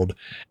Roman world,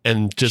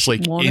 and just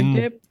like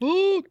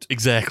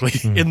exactly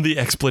in the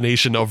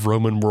explanation of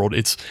Roman world,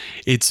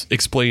 it's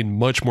explained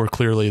much more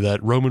clearly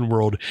that Roman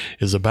world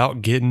is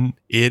about getting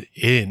it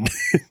in.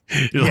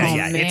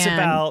 It's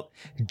about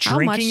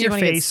drinking your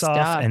face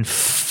off and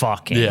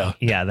fucking.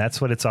 Yeah,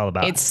 that's what it's all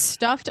about. It's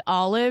stuffed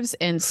olives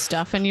and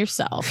stuffing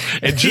yourself.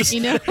 And just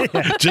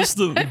just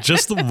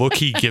the look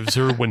he gives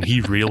her when he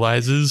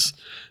realizes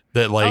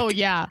that, like,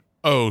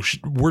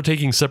 we're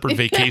taking separate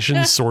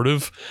vacations, sort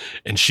of,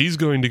 and she's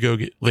going to go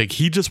get, like,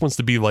 he just wants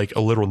to be like a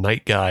little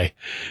night guy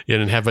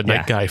and have a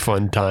night guy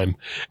fun time,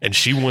 and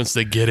she wants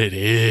to get it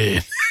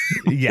in.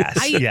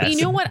 Yes.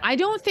 You know what? I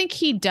don't think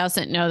he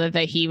doesn't know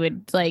that he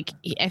would, like,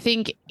 I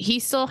think he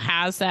still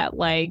has that,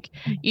 like,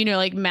 you know,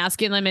 like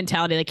masculine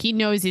mentality. Like, he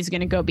knows he's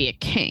going to go be a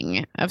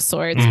king of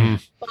sorts,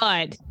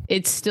 but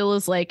it still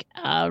is like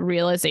a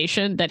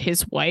realization that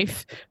his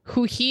wife,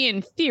 who he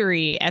in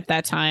theory at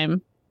that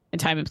time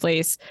and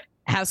place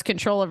has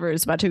control over,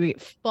 is about to get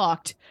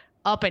fucked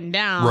up and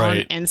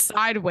down and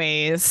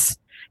sideways.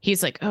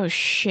 He's like, oh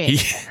shit.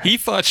 He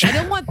thought I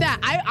don't want that.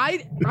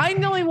 I'm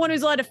the only one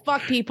who's allowed to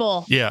fuck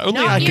people. Yeah, only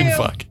I can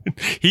fuck.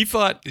 He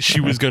thought she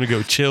was going to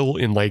go chill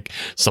in like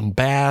some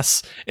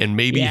bass and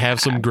maybe have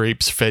some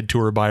grapes fed to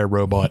her by a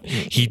robot.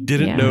 He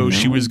didn't know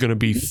she was going to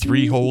be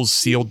 3 holes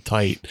sealed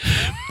tight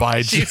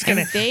by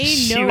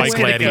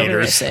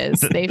gladiators.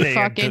 They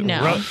fucking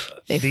know.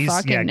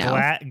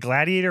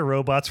 Gladiator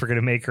robots were going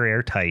to make her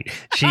airtight.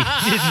 He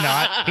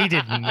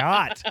did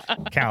not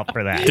count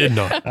for that. Did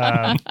not.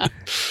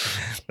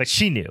 But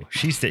she knew.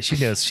 She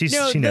knows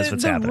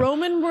what's happening. The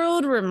Roman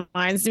world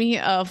reminds me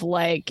of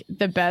like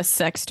the best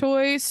sex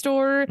toy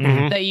store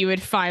that you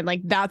would find.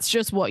 Like that's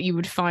just what you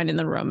would find in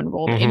the Roman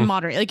world in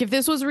modern. Like if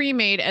this was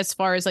remade as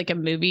far as like a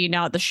movie,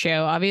 not the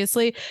show,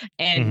 obviously,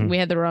 and we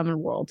had the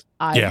Roman world,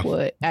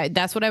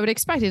 that's what I would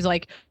expect. Is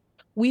like,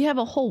 we have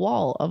a whole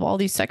wall of all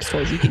these sex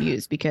toys you can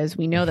use because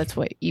we know that's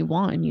what you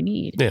want and you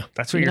need. Yeah,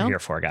 that's what you're here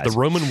for, guys. The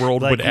Roman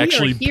world would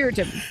actually here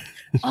to.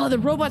 Oh, the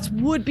robots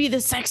would be the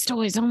sex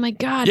toys. Oh my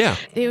god. Yeah.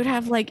 They would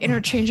have like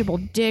interchangeable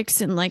dicks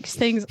and like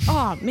things.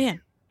 Oh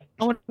man.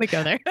 I want to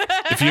go there.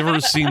 If you've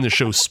ever seen the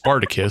show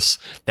Spartacus,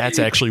 that's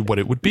actually what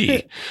it would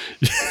be.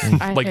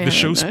 Like the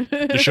show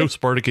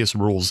Spartacus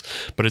rules,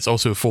 but it's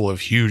also full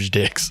of huge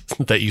dicks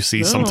that you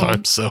see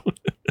sometimes. So,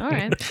 all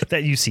right,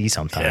 that you see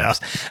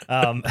sometimes.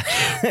 Yeah.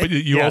 But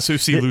you also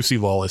see Lucy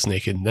Lawless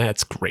naked, and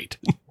that's great.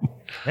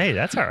 Hey,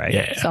 that's all right.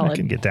 Yeah, I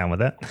can get down with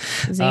that.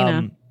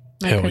 Xena.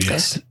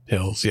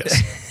 Hells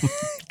yes.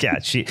 Yeah,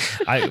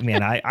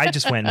 I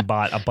just went and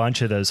bought a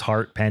bunch of those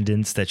heart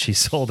pendants that she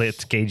sold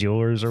at K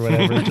Jewelers or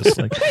whatever. Just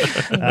like, you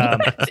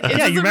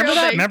remember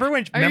that? Remember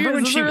when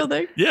she?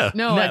 Yeah,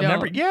 no, I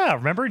don't.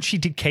 Remember when she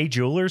did K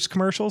Jewelers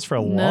commercials for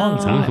a long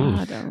time?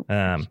 I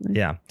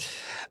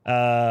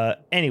don't.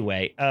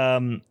 Anyway,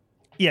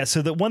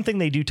 so the one thing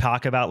they do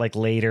talk about like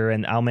later,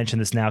 and I'll mention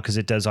this now because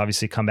it does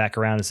obviously come back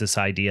around, is this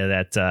idea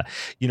that,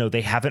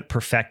 they haven't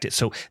perfected.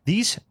 So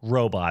these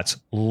robots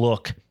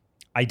look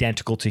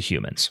identical to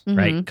humans,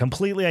 right?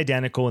 Completely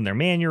identical in their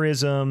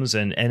mannerisms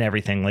and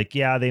everything. Like,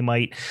 they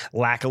might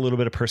lack a little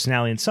bit of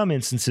personality in some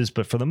instances,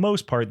 but for the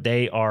most part,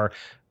 they are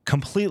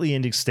completely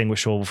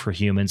indistinguishable for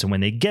humans. And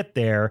when they get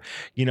there,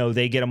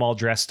 they get them all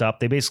dressed up.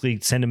 They basically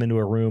send them into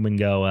a room and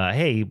go,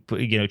 hey,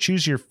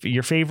 choose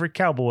your favorite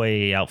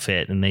cowboy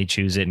outfit. And they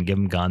choose it and give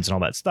them guns and all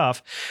that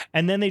stuff.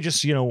 And then they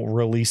just,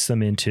 release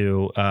them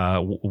into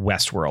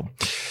Westworld.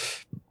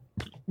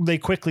 They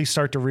quickly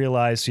start to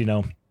realize,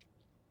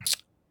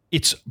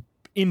 it's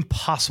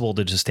impossible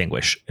to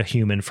distinguish a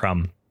human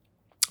from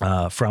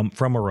a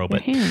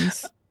robot.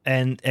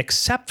 And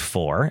except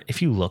for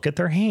if you look at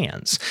their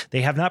hands,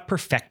 they have not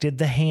perfected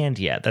the hand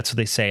yet. That's what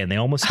they say. And they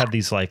almost have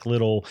these like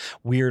little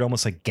weird,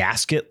 almost like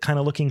gasket kind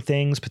of looking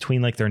things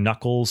between like their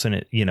knuckles. And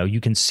it,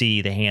 you can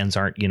see the hands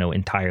aren't,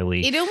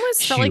 entirely. It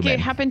almost felt like it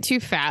happened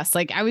too fast.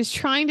 Like I was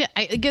trying to,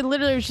 again,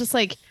 literally was just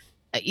like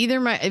either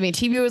my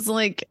TV was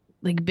like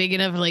big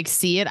enough to like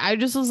see it. I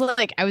just was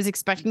like, I was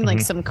expecting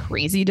like some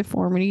crazy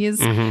deformities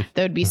that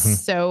would be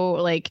so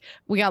like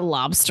we got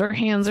lobster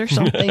hands or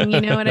something. You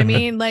know what I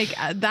mean? Like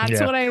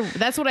that's what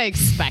I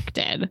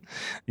expected.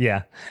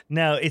 Yeah.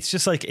 No, it's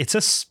just like it's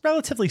a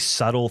relatively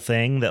subtle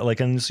thing that like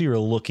unless you were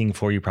looking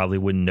for, you probably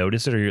wouldn't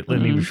notice it, or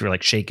maybe if you're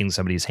like shaking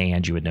somebody's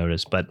hand, you would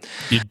notice. But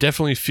you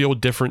definitely feel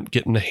different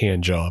getting a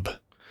hand job.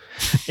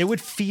 It would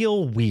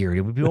feel weird.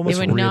 It would be almost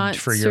ribbed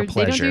for your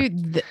pleasure. They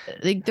don't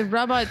do the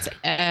robots.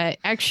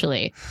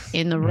 Actually,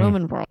 in the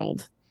Roman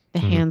world, the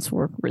hands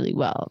work really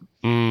well.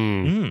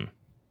 Yeah,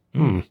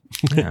 all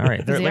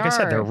right. Like I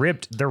said, they're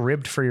ribbed. They're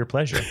ribbed for your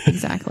pleasure.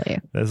 Exactly.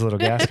 Those little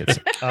gaskets.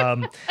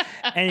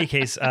 Any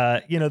case,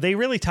 they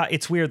really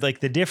it's weird.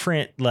 Like the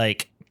different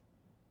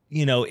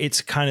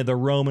it's kind of the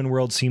Roman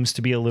world seems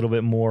to be a little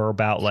bit more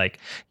about like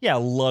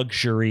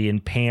luxury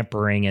and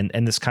pampering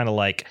and this kind of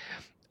like.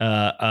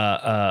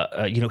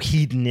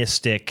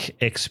 Hedonistic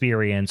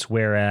experience,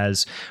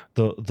 whereas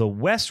the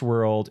West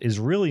world is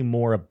really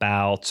more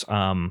about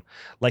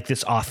like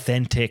this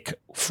authentic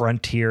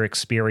frontier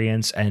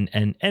experience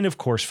and of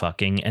course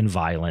fucking and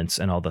violence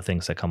and all the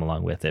things that come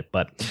along with it.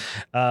 But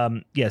so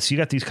you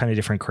got these kind of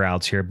different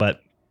crowds here,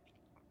 but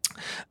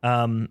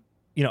I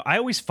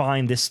always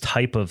find this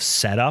type of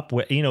setup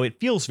where it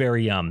feels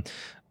very I want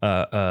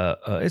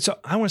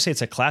to say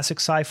it's a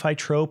classic sci-fi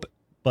trope,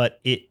 but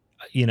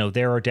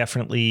there are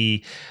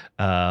definitely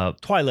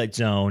Twilight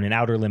Zone and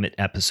Outer Limit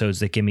episodes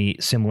that give me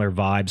similar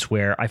vibes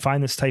where I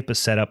find this type of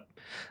setup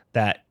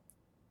that,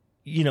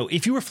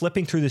 if you were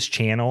flipping through this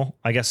channel,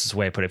 I guess is the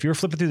way I put it. If you were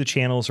flipping through the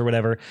channels or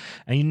whatever,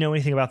 and you know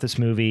anything about this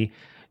movie,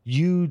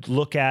 you'd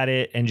look at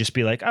it and just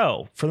be like,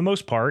 oh, for the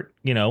most part,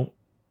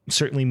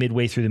 certainly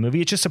midway through the movie,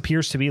 it just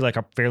appears to be like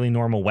a fairly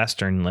normal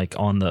Western, like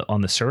on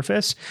the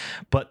surface.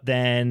 But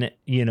then,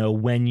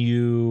 when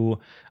you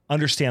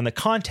understand the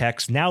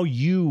context, now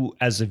you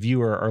as a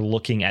viewer are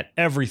looking at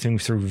everything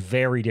through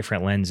very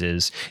different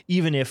lenses,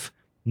 even if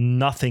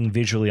nothing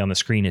visually on the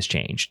screen has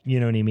changed.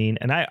 You know what I mean?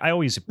 And I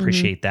always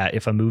appreciate that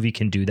if a movie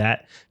can do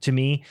that to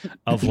me,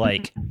 of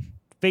like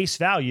face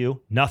value,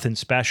 nothing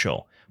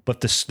special,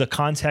 but the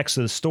context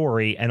of the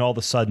story, and all of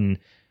a sudden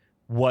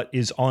what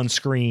is on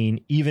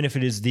screen, even if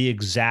it is the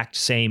exact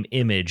same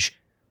image,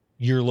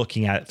 you're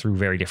looking at it through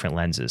very different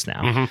lenses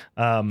now.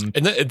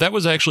 And that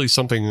was actually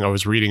something I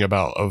was reading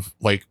about, of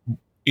like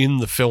in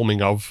the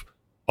filming of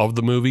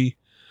the movie.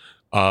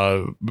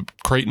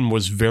 Creighton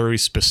was very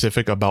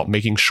specific about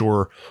making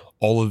sure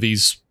all of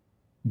these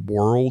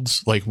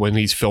worlds, like when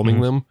he's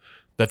filming them,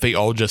 that they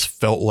all just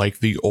felt like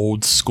the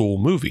old school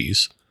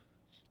movies,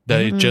 that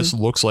it just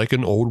looks like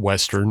an old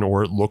Western,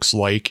 or it looks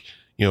like,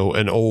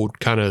 an old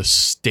kind of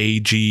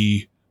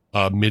stagey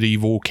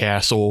medieval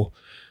castle.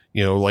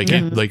 Like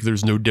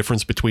there's no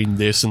difference between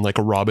this and like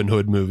a Robin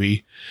Hood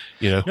movie,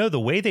 No, the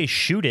way they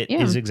shoot it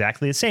is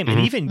exactly the same.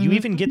 And you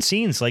even get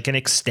scenes like an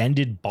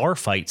extended bar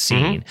fight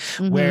scene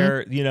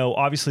where,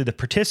 obviously the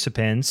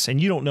participants, and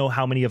you don't know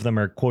how many of them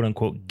are quote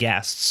unquote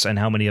guests and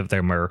how many of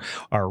them are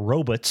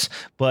robots,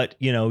 but,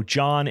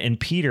 John and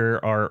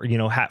Peter are,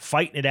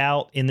 fighting it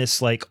out in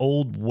this like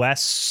old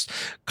West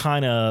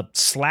kind of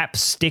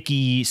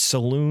slapsticky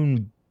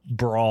saloon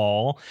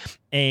brawl.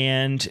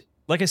 And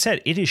like I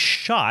said, it is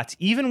shot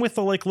even with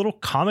the like little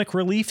comic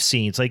relief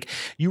scenes. Like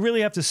you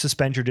really have to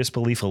suspend your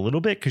disbelief a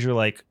little bit, because you're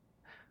like,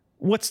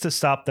 what's to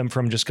stop them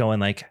from just going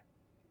like,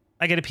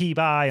 I get a pee,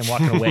 bye, and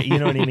walking away. You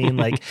know what I mean?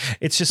 Like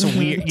it's just a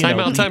weird time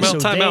out.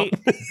 Time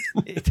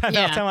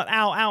out.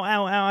 Ow,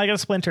 I got a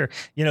splinter.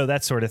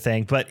 That sort of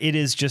thing. But it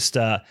is just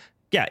it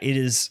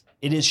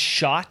is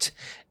shot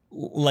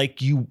like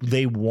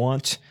they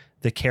want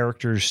the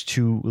characters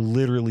to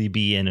literally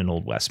be in an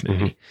Old West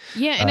movie.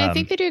 Yeah, and I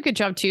think they do a good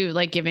job too,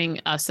 like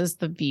giving us as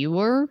the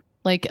viewer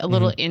like a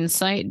little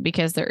insight,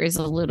 because there is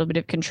a little bit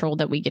of control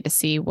that we get to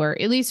see,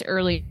 where at least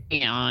early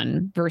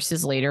on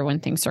versus later when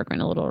things start going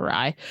a little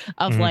awry,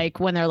 of like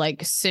when they're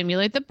like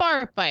simulate the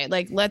bar fight,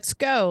 like let's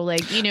go,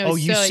 like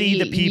you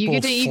see the people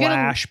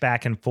flash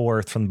back and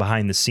forth from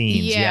behind the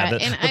scenes.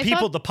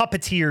 The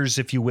puppeteers,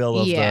 if you will,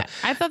 of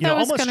I thought that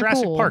was almost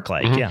Jurassic cool. Park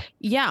like.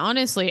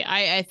 Honestly,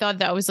 I thought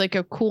that was like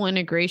a cool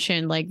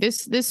integration. Like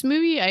this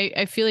movie,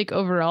 I feel like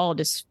overall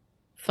just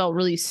felt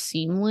really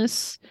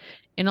seamless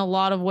in a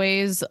lot of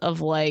ways,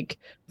 of like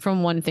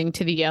from one thing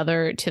to the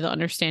other, to the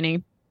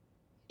understanding.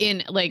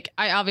 In like,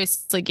 I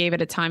obviously gave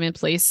it a time and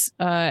place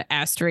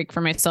asterisk for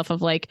myself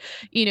of like,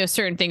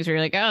 certain things where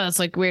you're like, oh, that's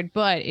like weird,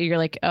 but you're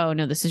like, oh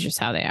no, this is just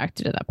how they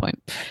acted at that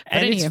point. But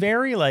and it's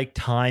very like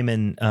time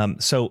and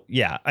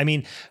I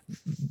mean,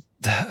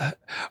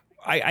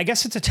 I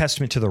guess it's a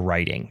testament to the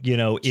writing,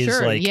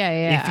 is like,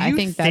 if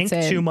you think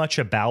too much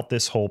about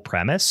this whole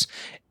premise,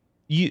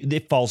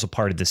 it falls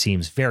apart at the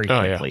seams very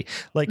quickly.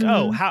 Like,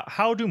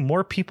 how do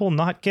more people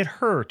not get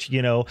hurt?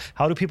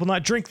 How do people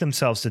not drink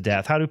themselves to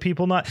death? How do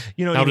people not,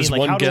 how does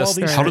one guest,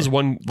 how does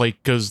one,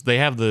 like, because they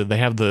have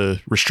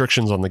the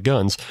restrictions on the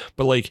guns,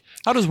 but like,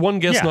 how does one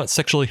guest not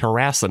sexually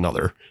harass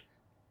another?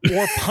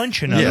 Or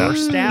punch another, or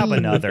stab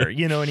another,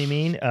 you know what I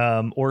mean?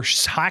 Or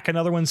hack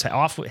another one's head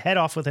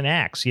off with an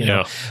axe,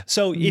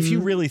 So if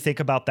you really think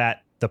about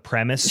that, the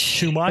premise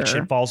too much,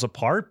 it falls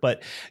apart,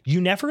 but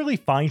you never really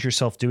find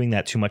yourself doing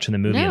that too much in the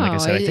movie. And like I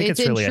said, I think it's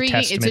really a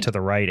testament to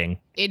the writing.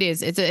 It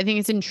is. I think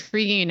it's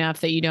intriguing enough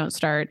that you don't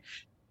start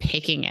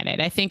picking at it.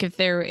 I think if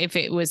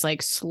it was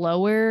like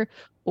slower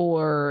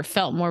or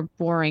felt more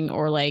boring,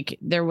 or like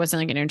there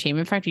wasn't like an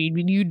entertainment factor,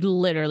 you'd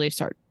literally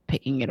start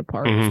picking it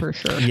apart for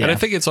sure. Yeah. And I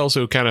think it's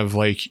also kind of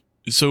like,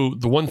 so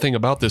the one thing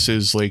about this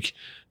is like,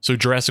 so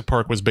Jurassic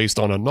Park was based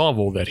on a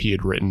novel that he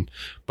had written,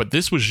 but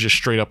this was just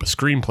straight up a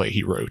screenplay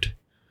he wrote.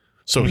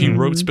 So he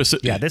wrote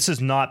specific. Yeah, this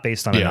is not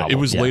based on a novel. It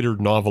was later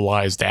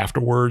novelized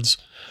afterwards.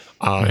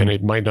 And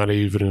it might not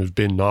even have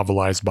been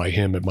novelized by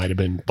him. It might have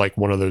been like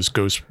one of those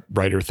ghost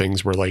writer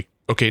things where like,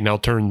 okay, now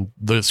turn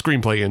the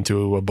screenplay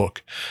into a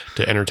book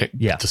to entertain,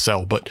 to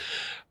sell. But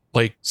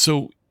like,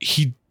 so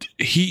he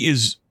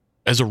is,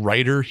 as a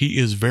writer, he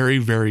is very,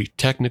 very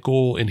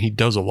technical, and he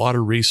does a lot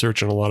of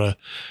research and a lot of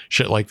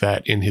shit like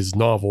that in his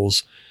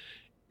novels.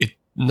 It,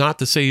 not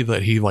to say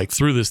that he like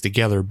threw this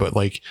together, but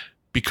like,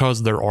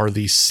 because there are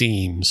these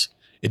seams,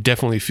 it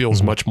definitely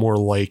feels much more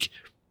like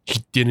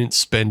he didn't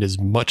spend as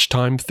much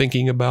time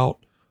thinking about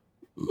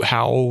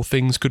how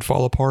things could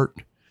fall apart.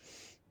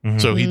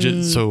 So he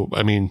just,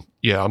 I mean,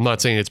 I'm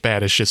not saying it's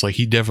bad. It's just like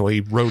he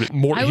definitely wrote it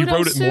more. He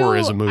wrote it more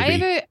as a movie.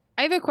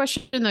 I have a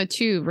question though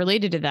too,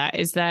 related to that,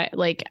 is that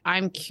like,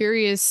 I'm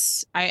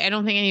curious. I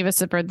don't think any of us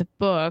have read the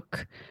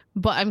book,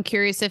 but I'm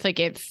curious if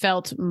like it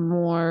felt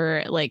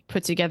more like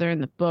put together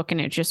in the book and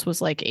it just was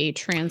like a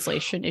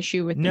translation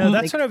issue with that's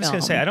like, what I was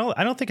going to say. I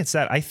don't think it's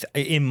that.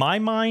 In my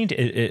mind,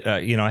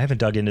 I haven't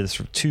dug into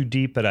this too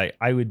deep, but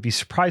I would be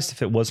surprised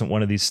if it wasn't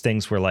one of these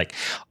things where like,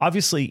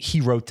 obviously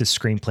he wrote this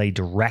screenplay,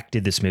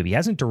 directed this movie. He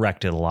hasn't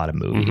directed a lot of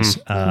movies.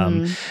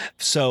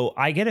 So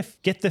I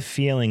get the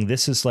feeling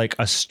this is like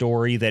a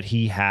story that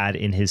he had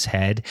in his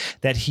head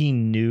that he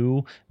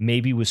knew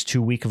maybe was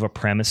too weak of a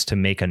premise to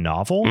make a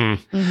novel,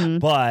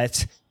 but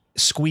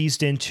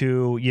squeezed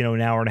into,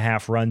 an hour and a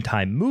half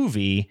runtime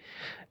movie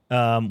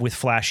with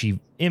flashy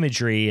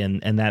imagery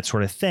and that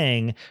sort of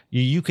thing.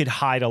 You could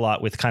hide a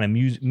lot with kind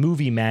of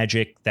movie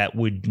magic that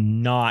would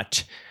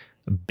not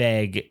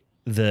beg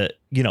the,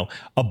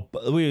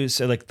 we would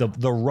say like the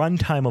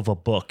runtime of a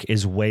book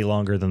is way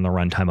longer than the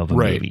runtime of a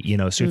movie,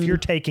 so if you're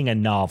taking a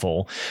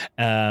novel,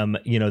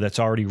 that's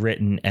already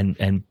written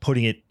and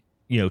putting it,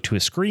 to a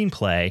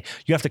screenplay,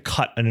 you have to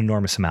cut an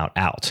enormous amount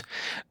out.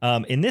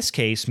 In this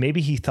case, maybe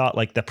he thought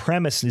like the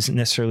premise isn't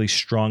necessarily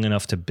strong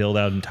enough to build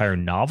out an entire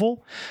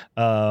novel,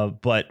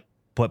 but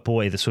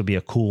boy, this would be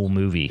a cool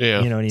movie.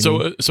 Yeah. You know what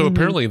I mean? So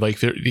apparently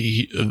like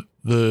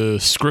the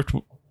script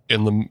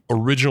and the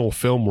original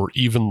film were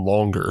even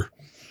longer,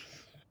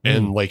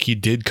 and like he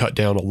did cut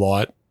down a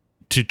lot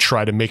to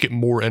try to make it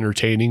more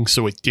entertaining,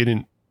 so it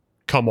didn't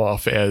come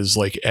off as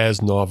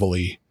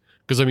novelly.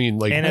 Because I mean,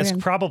 like, and it's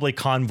probably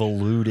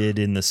convoluted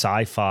in the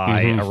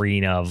sci-fi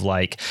arena of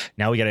like,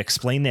 now we got to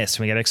explain this,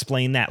 and we got to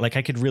explain that. Like,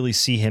 I could really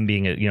see him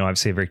being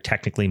obviously a very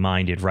technically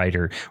minded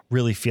writer,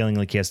 really feeling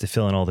like he has to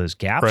fill in all those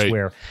gaps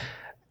where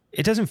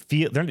it doesn't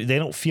feel, they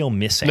don't feel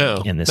missing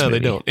in this movie. No, they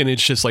don't. And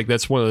it's just like,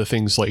 that's one of the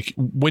things, like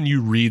when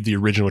you read the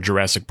original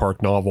Jurassic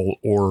Park novel,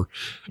 or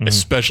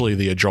especially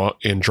the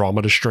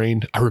Andromeda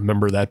Strain, I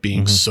remember that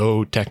being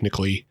so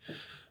technically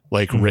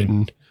like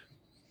written.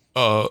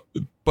 But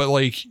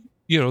like,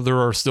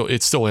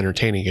 it's still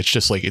entertaining. It's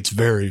just like, it's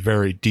very,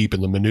 very deep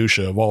in the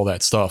minutia of all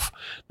that stuff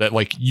that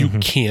like you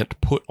can't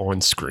put on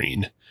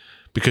screen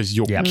because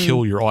you'll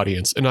kill your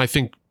audience. And I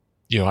think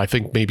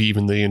maybe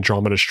even the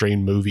Andromeda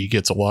Strain movie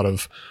gets a lot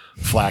of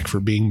flack for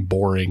being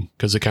boring,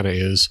 because it kind of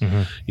is.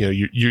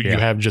 You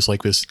have just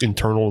like this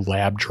internal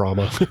lab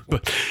drama.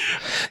 But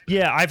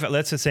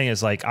that's the thing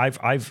is like,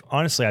 I've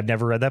honestly, I've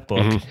never read that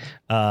book,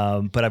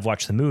 but I've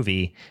watched the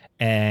movie,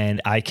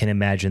 and I can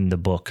imagine the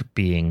book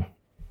being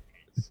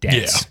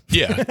dense.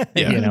 Yeah.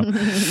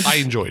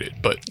 I enjoyed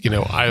it, but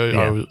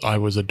I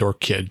was a dork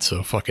kid,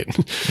 so fuck it.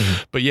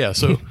 But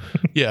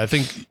I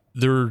think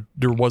there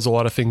was a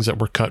lot of things that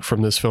were cut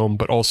from this film,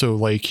 but also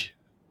like,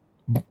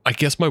 I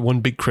guess my one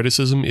big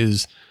criticism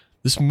is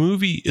this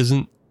movie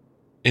isn't,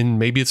 and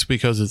maybe it's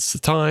because it's the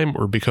time,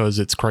 or because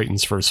it's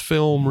Crichton's first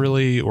film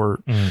really,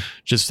 or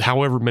just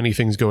however many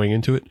things going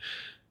into it.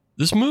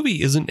 This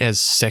movie isn't as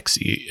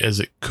sexy as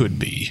it could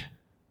be.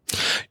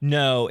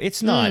 No,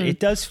 it's not. It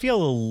does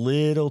feel a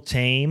little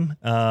tame,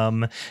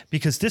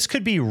 because this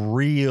could be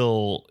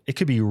real. It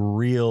could be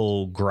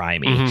real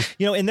grimy,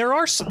 and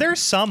there's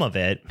some of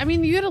it. I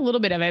mean, you get a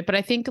little bit of it, but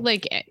I think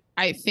like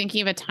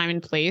thinking of a time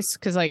and place,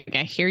 because like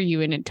I hear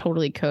you, and it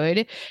totally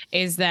could,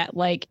 is that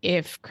like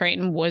if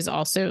Crichton was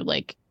also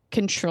like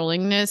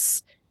controlling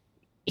this,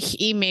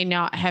 he may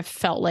not have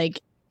felt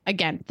like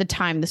again, the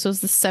time. This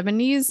was the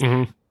 70s.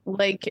 Mm-hmm.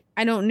 Like,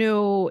 I don't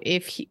know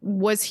if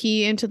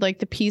he into like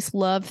the peace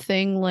love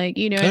thing, like,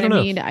 you know I what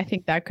I mean? I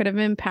think that could have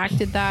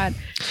impacted that.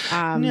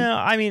 No,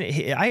 I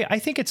mean, I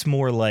think it's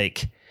more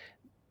like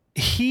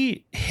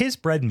his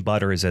bread and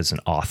butter is as an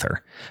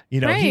author.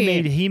 You know, Right.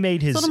 he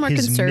made his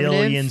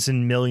millions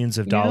and millions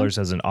of dollars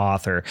as an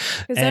author.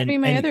 Because that'd be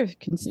my other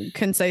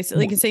concise,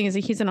 like saying is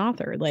that he's an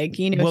author. Like,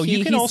 you know, well,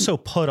 you can also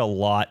put a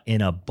lot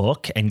in a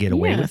book and get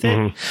away with it.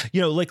 Mm-hmm.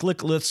 You know, like,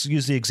 look, let's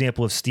use the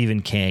example of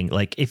Stephen King.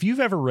 Like, if you've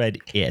ever read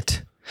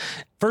It,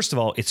 first of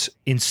all, it's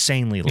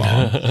insanely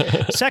long.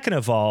 Second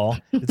of all,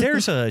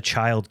 there's a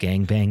child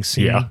gangbang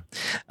scene.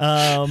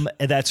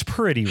 That's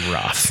pretty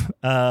rough.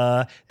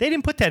 They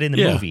didn't put that in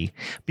the movie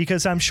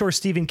because I'm sure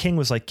Stephen King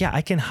was like, yeah,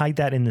 I can hide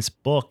that in this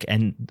book.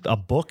 And a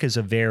book is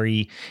a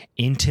very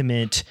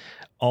intimate,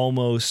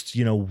 almost,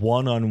 you know,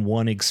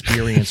 one-on-one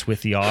experience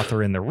with the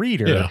author and the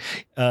reader.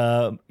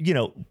 You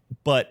know,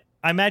 but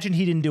I imagine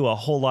he didn't do a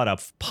whole lot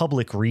of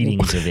public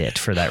readings of it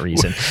for that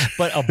reason.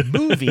 But a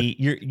movie,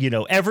 you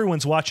know,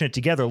 everyone's watching it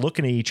together,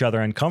 looking at each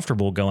other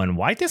uncomfortable, going,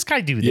 "Why'd this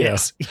guy do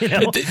this?" You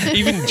know,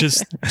 even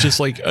just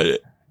like,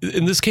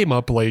 and this came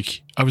up,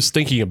 like, I was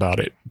thinking about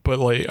it, but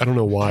like, I don't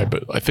know why,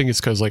 but I think it's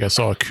because like I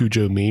saw a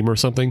Cujo meme or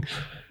something.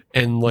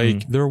 And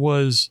like there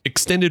was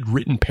extended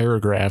written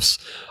paragraphs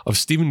of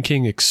Stephen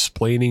King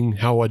explaining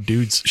how a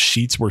dude's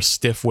sheets were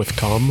stiff with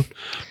cum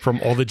from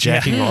all the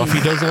jacking off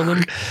he does on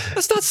them.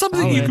 That's not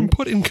something you can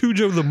put in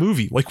Cujo the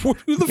movie. Like, who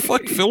the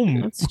fuck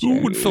who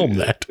would film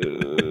that?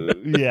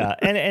 Yeah,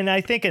 and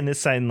I think in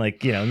this sign,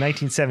 like, you know,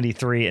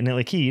 1973, and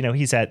like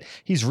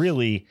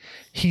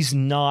he's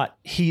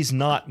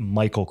not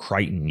Michael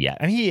Crichton yet.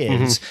 I mean, he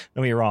is. Don't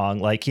get me wrong.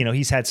 Like, you know,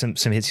 he's had some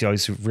hits he's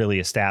always really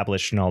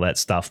established and all that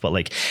stuff, but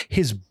like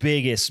his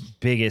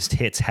biggest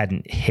hits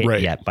hadn't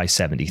hit yet by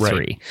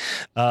 73.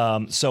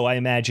 So I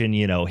imagine,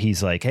 you know,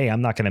 he's like, hey,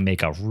 I'm not going to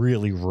make a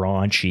really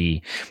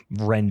raunchy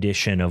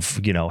rendition of,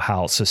 you know,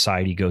 how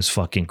society goes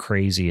fucking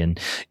crazy and,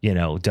 you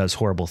know, does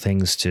horrible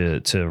things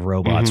to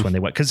robots when they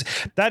went, because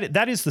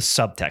that is the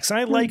subtext.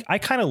 And I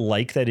kind of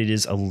like that it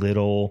is a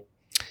little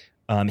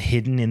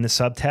hidden in the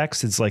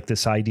subtext. It's like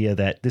this idea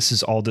that this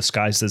is all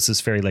disguised as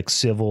this very like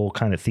civil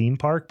kind of theme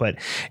park, but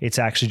it's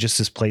actually just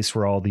this place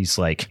where all these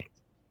like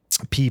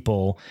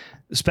people,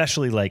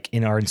 especially like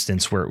in our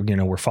instance where, you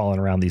know, we're following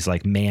around these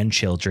like man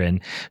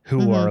children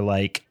who are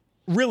like,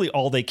 really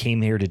all they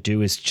came here to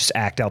do is just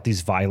act out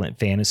these violent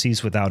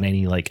fantasies without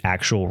any like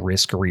actual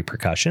risk or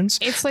repercussions.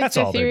 It's like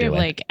the theory of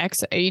like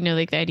you know,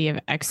 like the idea of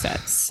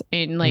excess.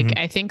 And like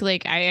I think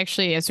like I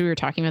actually, as we were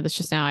talking about this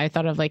just now, I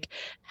thought of like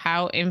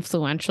how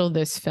influential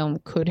this film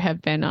could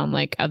have been on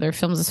like other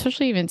films,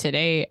 especially even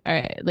today,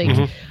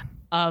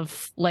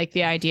 of like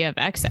the idea of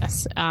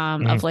excess,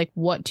 of like,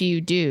 what do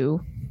you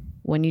do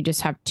when you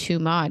just have too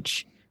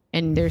much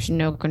and there's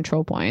no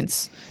control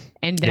points?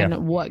 And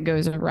then what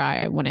goes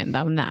awry when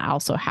that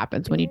also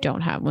happens when you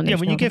don't have when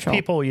you give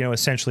people, you know,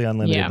 essentially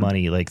unlimited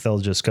money, like they'll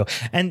just go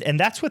and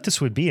that's what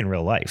this would be in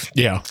real life.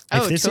 Yeah.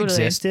 If this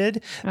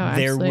existed,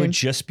 there would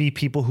just be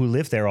people who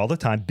live there all the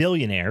time,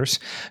 billionaires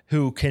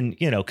who can,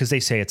 you know, because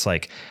they say it's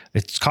like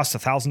it costs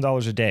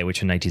 $1,000 a day,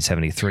 which in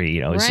 1973,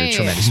 you know, is a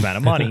tremendous amount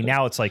of money.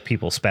 Now it's like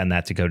people spend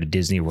that to go to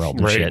Disney World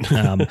and shit.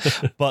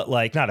 But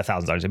like not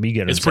 $1,000. I mean, you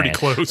get it's pretty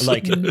close.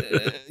 Like,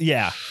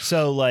 yeah.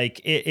 So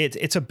like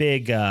it's a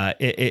big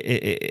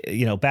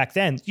you know, back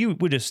then you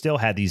would have still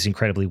had these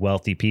incredibly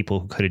wealthy people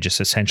who could have just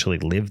essentially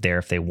lived there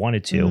if they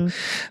wanted to.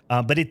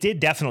 But it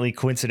did definitely,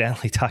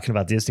 coincidentally, talking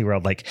about Disney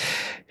World, like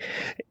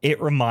it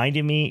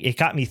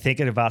got me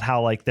thinking about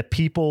how like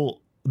the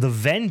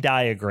Venn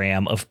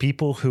diagram of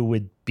people who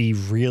would be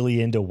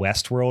really into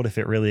Westworld if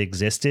it really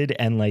existed,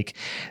 and like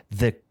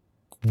the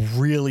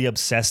really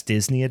obsessed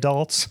Disney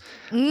adults,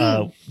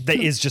 that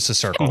is just a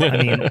circle. I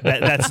mean,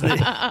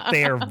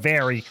 they are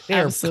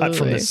cut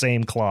from the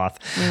same cloth.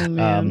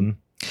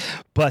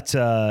 But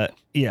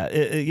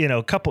you know,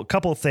 a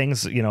couple of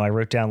things, you know, I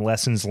wrote down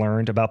lessons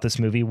learned about this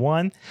movie.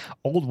 One,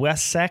 Old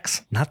West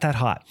sex, not that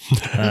hot.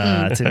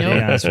 To be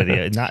honest with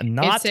you, not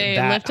it's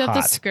that lift hot. up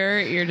the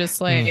skirt. You're just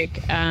like,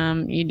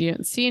 you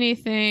don't see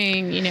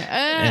anything. You know,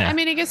 I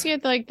mean, I guess you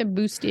had like the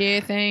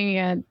bustier thing. You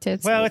had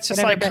tits. Well, it's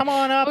just like, come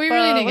on up.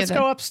 Let's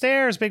go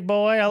upstairs, big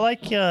boy. I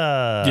like you.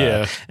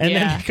 Yeah. And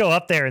then you go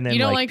up there, and then you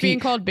don't like being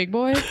called big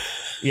boy.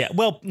 Yeah,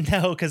 well,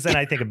 no, because then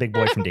I think of Big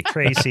Boy from Dick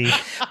Tracy.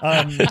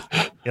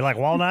 You like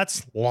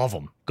walnuts? Love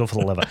them. Go for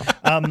the liver.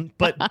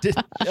 But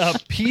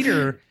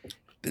Peter,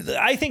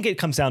 I think it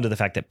comes down to the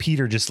fact that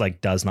Peter just like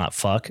does not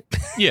fuck.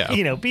 Yeah.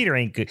 You know, Peter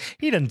ain't good.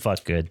 He doesn't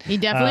fuck good. He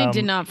definitely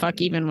did not fuck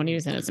even when he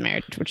was in his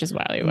marriage, which is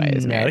why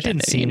his marriage it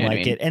didn't seem like I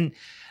mean? it.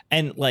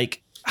 And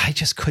like, I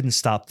just couldn't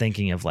stop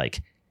thinking of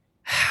like,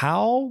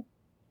 how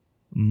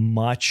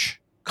much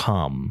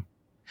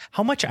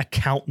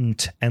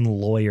accountant and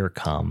lawyer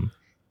cum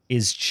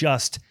is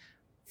just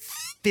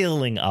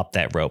filling up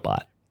that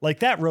robot. Like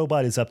that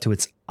robot is up to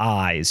its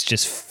eyes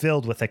just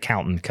filled with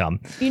accountant cum.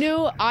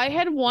 I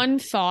had one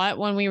thought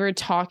when we were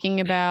talking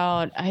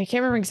about, I can't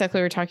remember exactly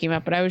what we were talking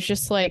about, but I was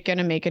just like going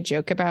to make a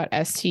joke about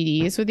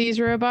STDs with these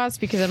robots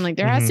because I'm like,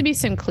 there has to be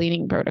some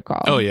cleaning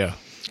protocol. Oh, yeah.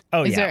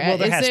 Oh, well,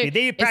 there has to be.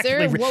 They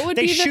practically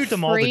they shoot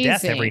them all to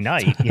death every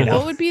night.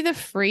 What would be the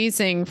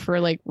phrasing for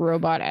like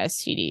robot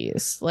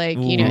STDs? Like,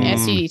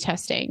 STD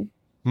testing.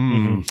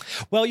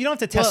 Mm-hmm. Well, you don't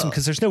have to test them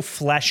because there's no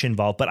flesh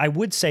involved. But I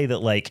would say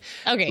that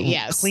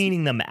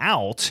cleaning them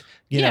out,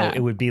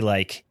 it would be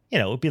like,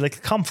 it would be like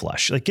a cum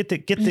flush. Like get the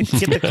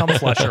cum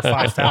flusher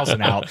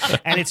 5,000 out,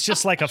 and it's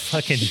just like a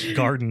fucking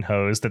garden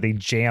hose that they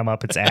jam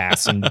up its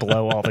ass and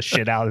blow all the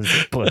shit out of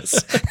its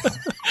puss.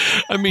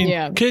 I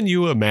mean, can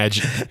you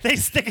imagine? They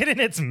stick it in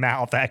its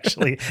mouth.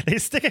 Actually, they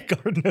stick a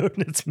garden hose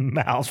in its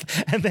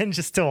mouth, and then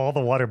just till all the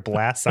water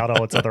blasts out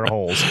all its other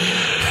holes.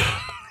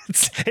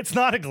 It's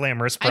not a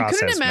glamorous process. I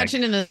couldn't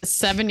imagine in the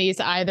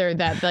 70s either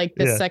that like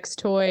the sex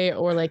toy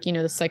or like,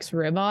 the sex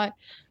robot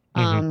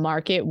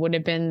market would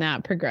have been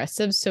that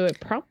progressive. So it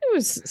probably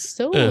was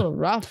still a little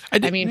rough.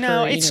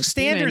 It's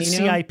standard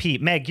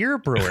CIP. Meg, you're a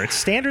brewer. It's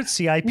standard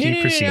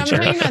CIP procedure. I'm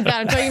talking about that.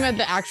 I'm talking about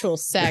the actual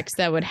sex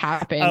that would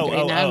happen. I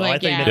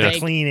thought you meant the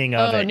cleaning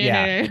of it.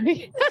 No.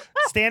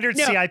 Standard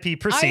CIP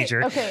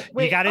procedure.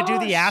 You got to do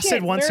the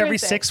acid once every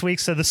 6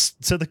 weeks so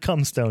the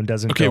cum stone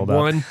doesn't build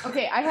up.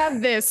 Okay, I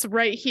have this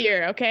right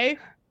here. Okay.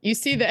 You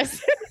see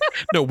this?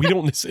 No, we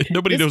don't.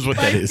 Nobody knows what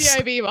that is.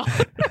 CIB ball.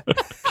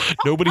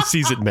 Nobody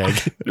sees it, Meg.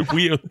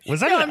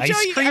 Was that an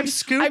ice cream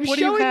scoop? What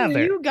do you have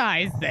there? I'm showing you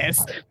guys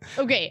this.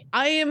 Okay,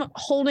 I am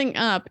holding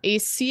up a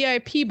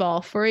CIP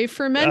ball for a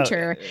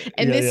fermenter,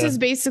 and this is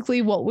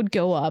basically what would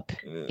go up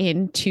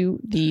into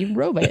the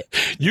robot.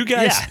 You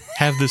guys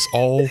have this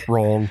all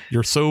wrong.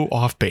 You're so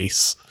off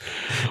base.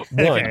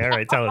 Okay, all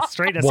right, tell us.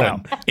 Straighten us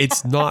out.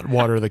 It's not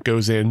water that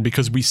goes in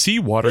because we see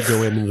water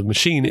go into the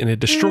machine and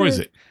it destroys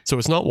it. So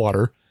it's not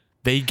water.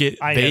 They get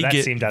a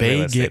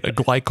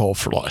glycol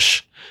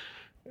flush.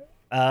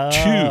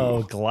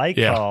 Oh,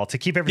 glycol to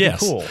keep everything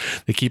cool.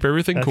 They keep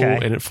everything cool,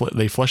 and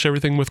they flush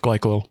everything with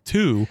glycol.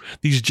 2,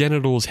 these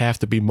genitals have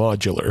to be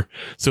modular,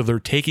 so they're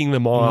taking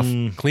them off,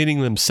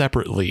 cleaning them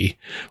separately,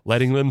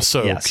 letting them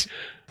soak. Yes.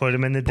 Put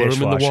them in the dishwasher. Put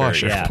them in the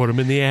washer. Put them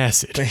in the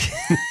acid.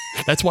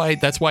 That's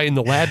why in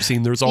the lab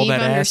scene there's all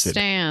that acid.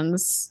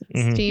 Understands.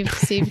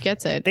 Steve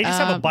gets it. They just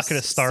have a bucket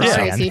of star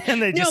sand.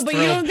 And they just but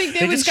you don't think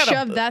they would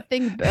shove that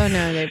thing? Oh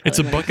no, it's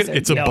a bucket.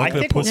 It's a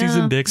bucket of pussies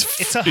and dicks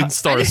in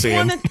star sand.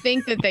 I just want to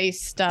think that they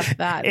stuff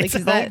that. It's a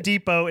Home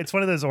Depot. It's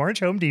one of those orange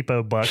Home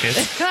Depot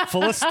buckets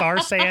full of star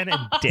sand and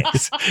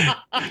dicks.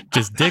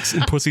 Just dicks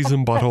and pussies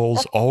and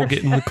buttholes all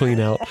getting the clean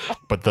out.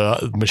 But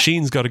the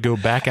machine's got to go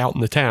back out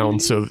in the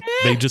town, so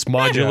they just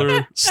modular.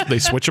 They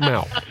switch them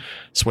out.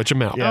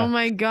 Oh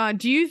my god,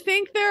 do you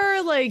think there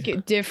are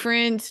like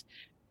different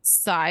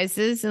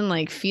sizes and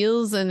like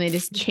feels and they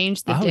just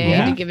change the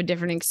day to give a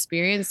different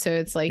experience, so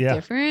it's like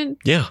different?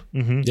 Yeah.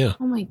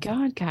 Oh my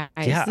god, guys.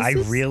 Yeah, I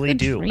really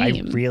do. Dream.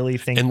 I really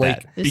think and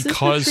that.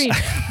 Because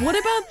what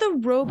about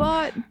the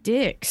robot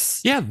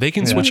dicks? Yeah, they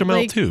can switch them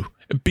out too.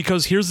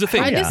 Because here's the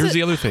thing. Here's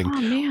the other thing.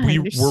 Oh man,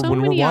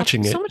 when we're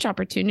watching it, so much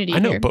opportunity. I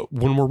know, here. but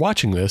when we're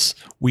watching this,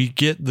 we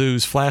get the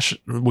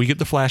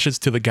flashes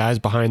to the guys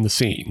behind the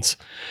scenes,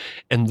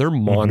 and they're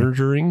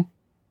monitoring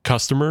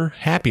customer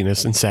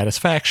happiness and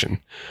satisfaction.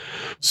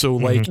 So,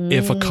 like,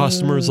 if a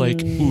customer is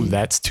like, "Ooh,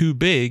 that's too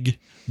big,"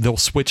 they'll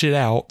switch it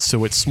out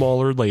so it's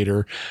smaller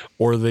later,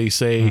 or they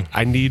say,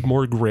 "I need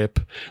more grip."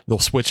 They'll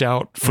switch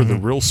out for the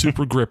real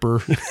super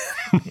gripper.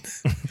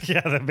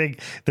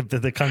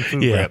 the kung fu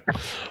grip.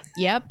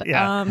 Yep.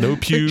 Yeah. No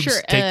pubes.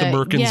 Sure. Take the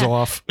merkins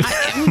off.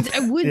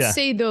 I would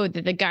say though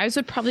that the guys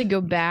would probably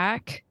go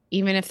back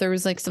even if there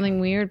was like something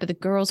weird, but the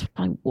girls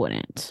probably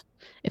wouldn't.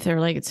 If they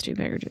were like, it's too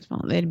big or too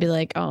small, they'd be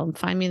like, "Oh,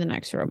 find me the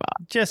next robot."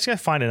 Just gotta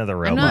find another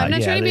robot. I'm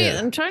not trying to be.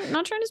 I'm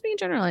not trying to speak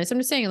generalized. I'm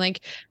just saying,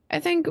 like, I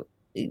think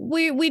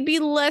we'd be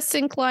less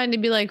inclined to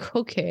be like,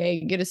 "Okay,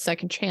 get a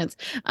second chance."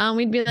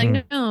 We'd be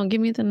like, "No, give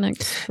me the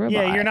next robot."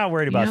 Yeah, you're not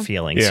worried about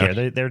feelings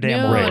here. They're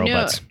damn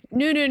robots.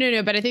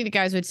 No. But I think the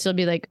guys would still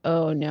be like,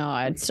 "Oh no,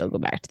 I'd still go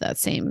back to that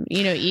same."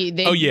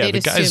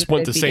 The guys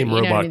want the same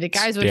robot. The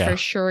guys would for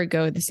sure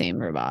go with the same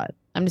robot.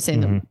 I'm just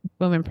saying the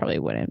women probably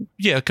wouldn't.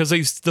 Yeah, because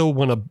they still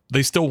want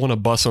to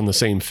bust on the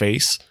same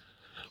face,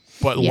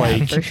 but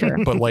for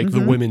sure. But like the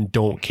women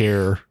don't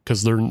care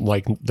because they're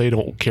like they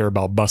don't care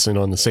about busting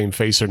on the same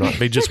face or not.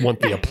 They just want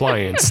the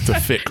appliance to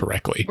fit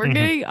correctly. We're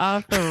getting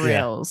off the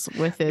rails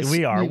with this.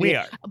 We are.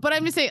 But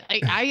I'm just saying,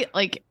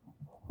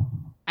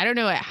 I don't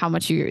know how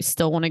much you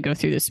still want to go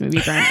through this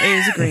movie, Brent. It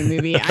is a great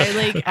movie.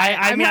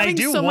 I mean, I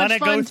do want to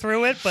go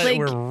through it, but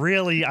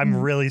I'm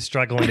really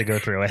struggling to go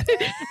through it.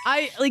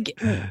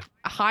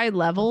 High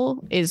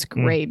level is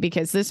great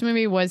because this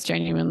movie was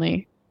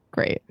genuinely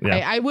great.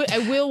 Yeah. I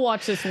will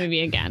watch this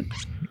movie again.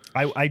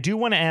 I do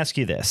want to ask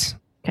you this.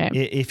 Okay.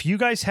 If you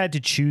guys had to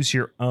choose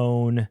your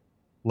own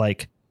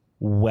like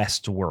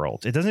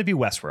Westworld, it doesn't have to be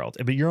Westworld,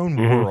 but your own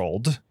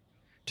world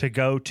to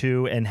go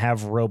to and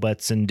have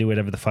robots and do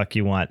whatever the fuck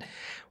you want.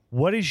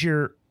 What is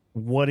your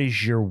what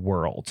is your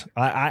world?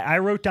 I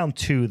wrote down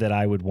 2 that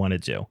I would want to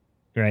do.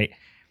 Right.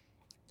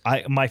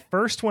 My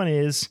first one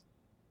is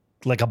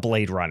like a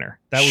Blade Runner.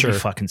 That would be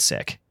fucking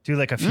sick. Do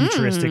like a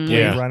futuristic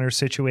Blade Runner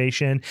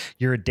situation.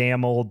 You're a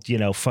damn old,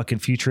 fucking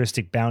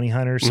futuristic bounty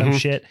hunter or some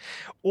shit.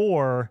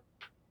 Or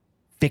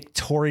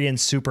Victorian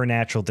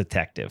supernatural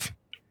detective.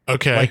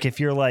 Okay. Like if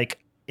you're like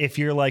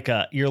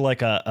a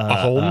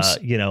Holmes,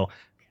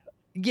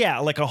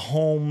 like a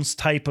Holmes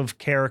type of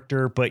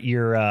character, but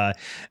you're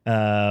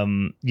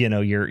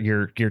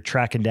you're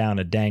tracking down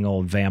a dang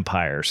old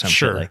vampire or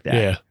something like that.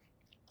 Yeah.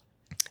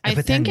 I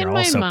but think then you're in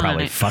my also mind,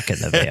 probably fucking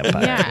the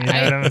vampire. Yeah, you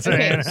know what I'm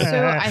saying? Okay,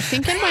 so I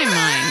think in my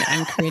mind,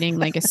 I'm creating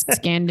like a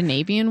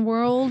Scandinavian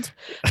world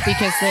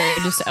because they're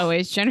just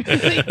always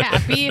generally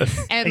happy,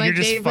 and like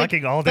you're just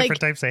fucking all different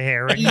types of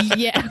hair. Right now.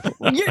 Yeah,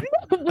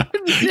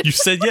 You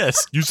said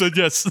yes. You said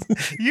yes.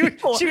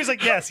 She was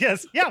like, yes, yeah,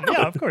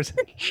 of course.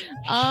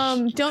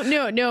 Don't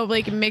know, no,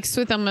 like mixed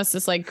with almost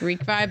this like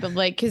Greek vibe of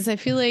like, because I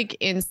feel like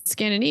in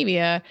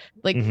Scandinavia,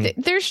 like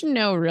there's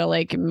no real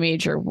like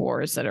major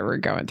wars that we're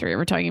going through.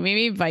 We're talking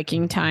maybe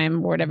Viking time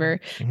or whatever.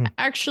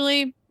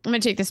 Actually, I'm gonna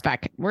take this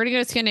back. We're gonna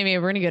go to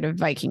Scandinavia. We're gonna go to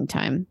Viking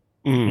time.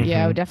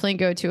 Yeah, I would definitely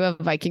go to a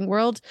Viking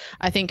world,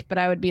 I think, but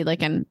I would be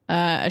like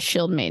a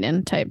shield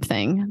maiden type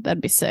thing.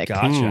 That'd be sick.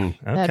 Gotcha.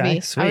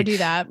 Okay, sweet. I would do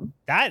that.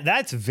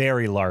 That's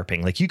very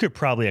LARPing. Like you could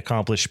probably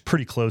accomplish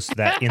pretty close to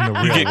that in the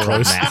real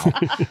world now.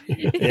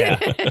 Yeah.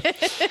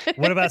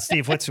 What about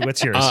Steve? What's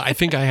yours? I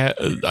think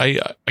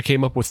I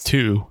came up with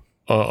 2.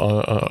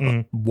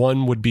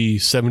 One would be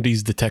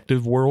 70s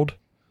detective world.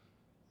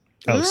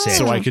 Oh, sick.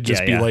 So I could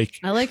just be like,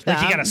 I like that.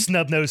 Like you got a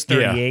snub nose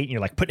 38 and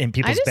you're like putting in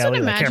people's I just belly.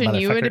 would Like, imagine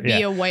you would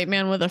be a white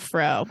man with a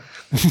fro.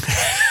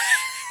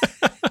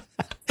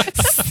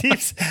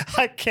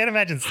 I can't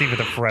imagine Steve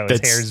with a fro. His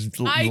hair's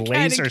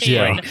laser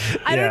straight.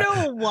 I don't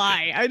know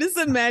why. I just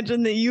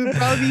imagine that you would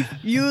probably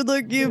you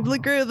look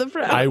great with a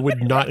fro. I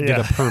would not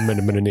get a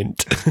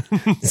permanent.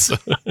 So,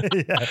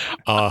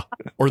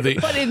 or they.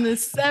 But in the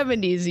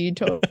 70s, you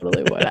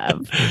totally would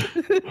have.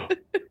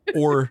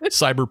 Or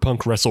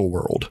cyberpunk wrestle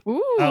world.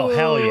 Ooh. Oh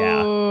hell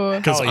yeah!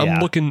 Because I'm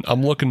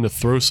looking to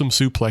throw some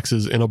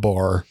suplexes in a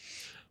bar,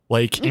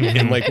 like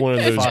in like one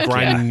of those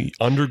grinding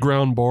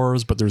underground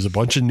bars. But there's a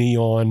bunch of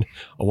neon.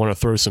 I want to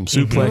throw some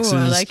suplexes, Ooh,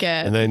 I like it.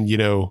 And then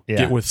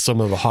get with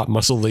some of the hot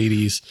muscle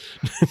ladies.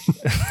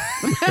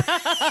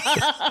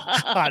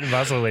 Hot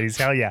muscle ladies,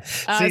 hell yeah!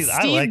 See, Steve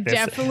I like this.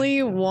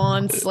 Definitely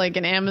wants like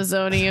an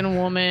Amazonian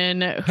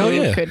woman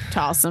who could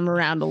toss him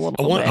around a little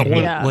bit. I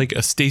want like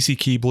a Stacy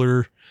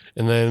Keebler.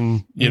 And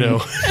then,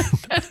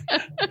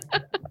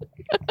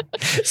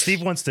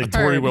 Steve wants to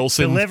Tori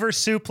Wilson deliver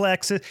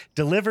suplexes,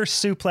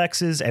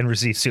 and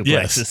receive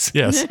suplexes.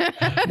 Yes.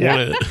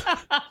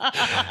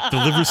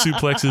 Deliver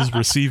suplexes,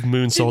 receive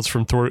moonsaults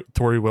from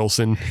Tori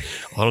Wilson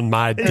on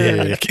my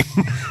dick.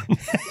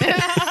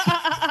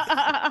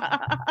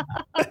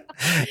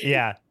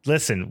 Yeah,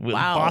 listen,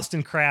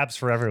 Boston crabs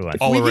for everyone.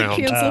 All we around.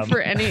 Can cancel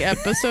for any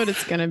episode.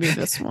 It's gonna be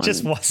this one.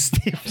 Steve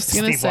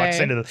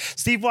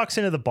walks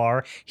into the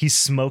bar. He's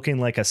smoking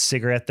like a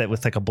cigarette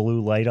with like a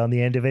blue light on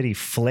the end of it. He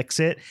flicks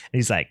it, and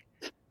he's like,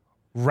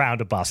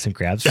 "Round of Boston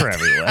crabs for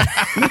everyone."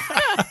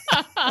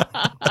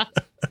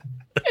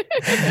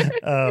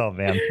 Oh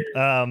man.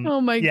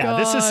 Oh my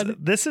god.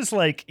 This is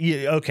like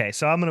okay.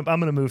 So I'm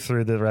gonna move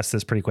through the rest of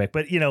this pretty quick.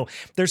 But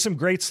there's some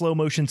great slow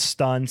motion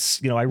stunts.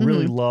 I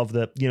really love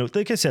the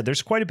like I said,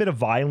 there's quite a bit of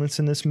violence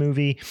in this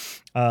movie.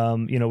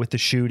 With the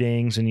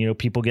shootings and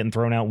people getting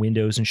thrown out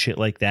windows and shit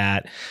like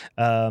that.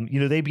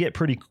 They get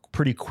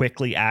pretty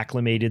quickly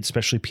acclimated,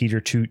 especially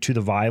Peter, to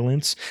the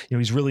violence.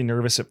 He's really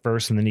nervous at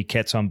first, and then he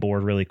gets on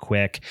board really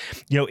quick.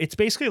 It's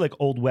basically like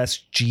Old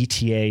West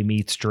GTA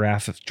meets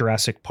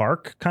Jurassic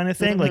Park kind of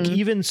thing. Like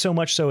even so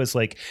much so as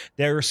like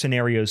there are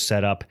scenarios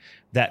set up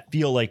that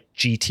feel like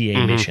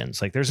GTA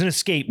missions. Like there's an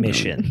escape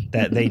mission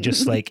that they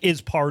just like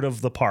is part of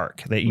the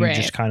park that you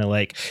just kind of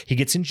like, he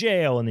gets in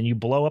jail and then you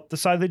blow up the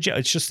side of the jail.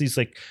 It's just these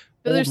like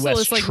But there's still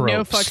this like tropes.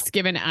 no fucks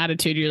given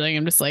attitude. You're like,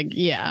 I'm just like,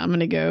 yeah, I'm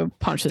gonna go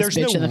punch this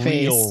bitch in the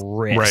face. There's no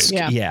real risk.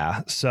 Right.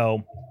 Yeah.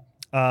 So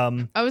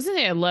I was gonna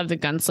say I love the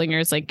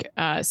gunslingers like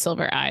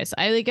Silver Eyes.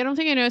 I don't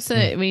think I noticed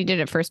it when he did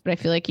it first, but I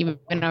feel like even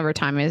over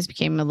time it has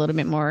became a little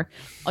bit more,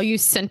 I'll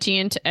use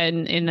sentient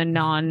and in a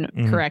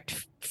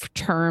non-correct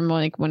term,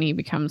 like when he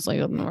becomes like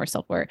a little more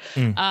self-aware.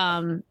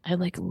 I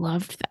like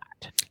loved that.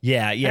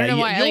 Yeah. I don't know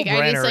why. Yul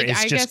Brynner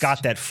is just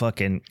got that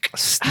fucking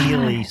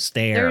steely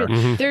stare.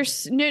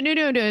 There's no.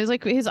 It's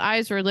like his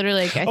eyes were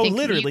literally like, I think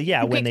literally, you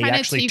when they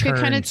actually you could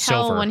kind of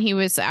tell silver. when he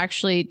was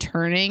actually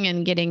turning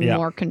and getting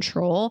more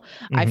control.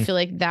 I feel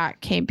like that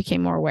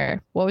became more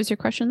aware. What was your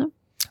question though?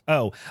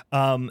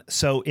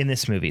 So in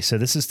this movie, so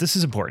this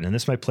is important, and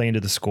this might play into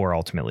the score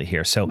ultimately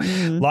here. So,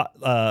 you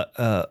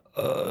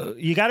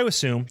got to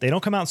assume they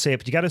don't come out and say it,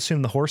 but you got to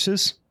assume the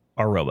horses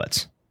are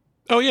robots.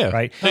 Oh yeah,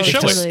 right. They show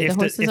it. If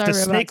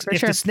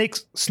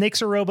the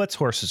snakes are robots,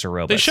 horses are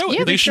robots. They show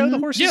it. They show the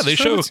horses. Yeah, they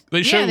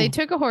show. They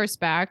took a horse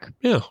back.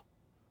 Yeah,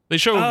 they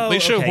show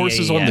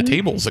horses on the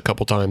tables a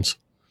couple times.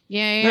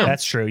 Yeah.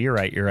 That's true. You're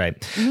right.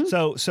 Mm-hmm.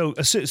 So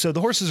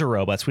the horses are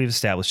robots. We've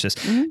established this.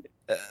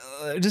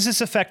 Mm-hmm. Does this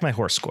affect my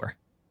horse score?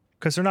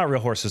 Because they're not real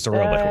horses; they're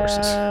robot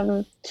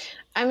horses.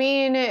 I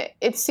mean,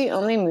 it's the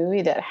only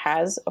movie that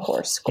has a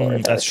horse score.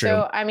 That's true.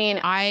 So, I mean,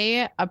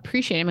 I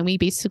appreciate it. I mean, we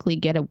basically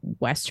get a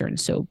Western,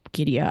 so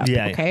giddy up.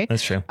 Yeah, okay,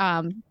 that's true.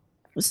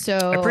 So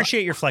I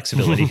appreciate your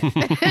flexibility.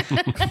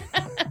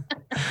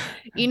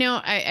 You know,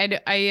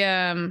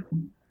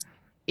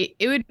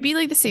 it would be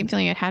like the same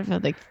feeling I had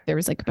if like there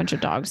was like a bunch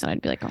of dogs, and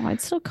I'd be like, oh,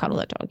 I'd still cuddle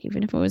that dog,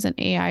 even if it was an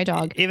AI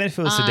dog. Even if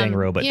it was a dang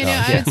robot you dog.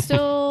 know, I would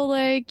still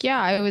like,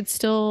 I would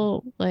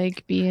still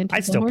like be into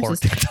I'd still horses.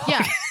 pork that dog.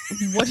 Yeah.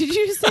 What did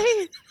you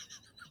say?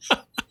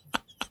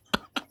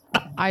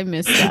 I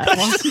missed that.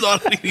 That's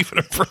not even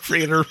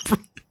appropriate.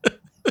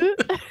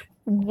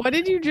 What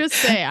did you just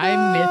say? I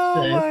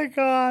missed it. Oh my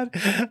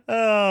god!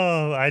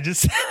 Oh, I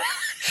just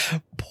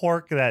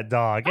pork that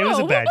dog. It was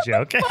a bad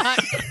joke.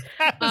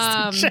 That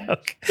was the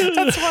joke.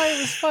 That's why it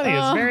was funny. It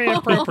was very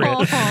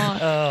inappropriate.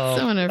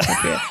 So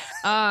inappropriate.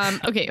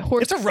 Okay,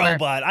 horse. It's a score.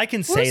 robot. I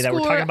can say Horse that. We're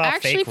talking about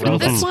actually, fake for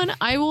robots. this one,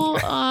 I will.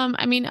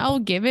 I mean, I'll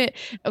give it.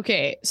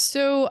 Okay,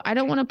 so I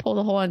don't want to pull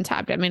the whole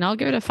untapped. I mean, I'll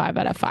give it a 5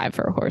 out of 5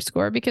 for a horse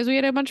score because we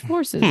had a bunch of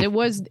horses. It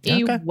was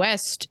a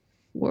West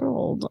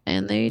world,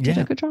 and they did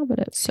a good job at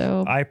it.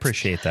 So I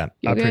appreciate that.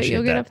 You'll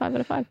get a 5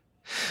 out of 5.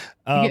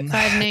 You get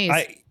 5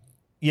 nays.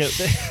 Yeah,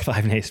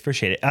 5 nays.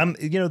 Appreciate it.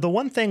 You know, the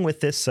one thing with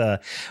this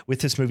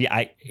movie,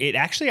 I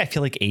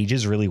feel like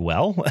ages really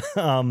well,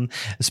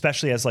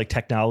 especially as like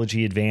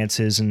technology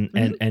advances and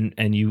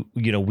you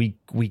know,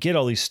 we get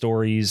all these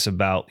stories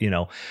about, you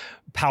know,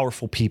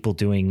 powerful people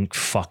doing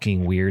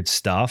fucking weird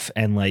stuff.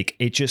 And like,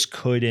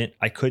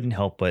 I couldn't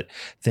help but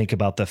think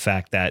about the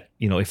fact that,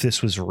 you know, if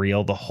this was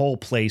real, the whole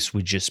place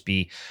would just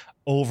be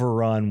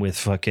overrun with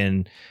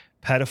fucking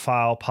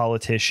pedophile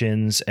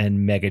politicians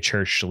and mega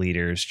church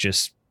leaders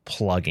just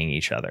plugging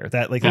each other.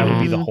 That would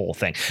be the whole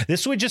thing.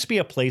 This would just be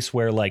a place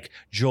where like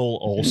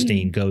Joel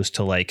Osteen goes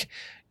to like,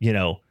 you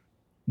know,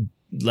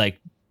 like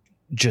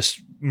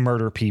just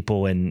murder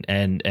people and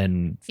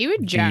he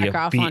would jack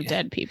off on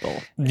dead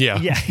people. Yeah.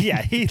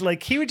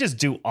 He would just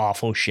do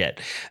awful shit.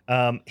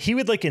 He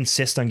would like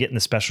insist on getting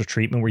the special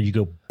treatment where you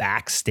go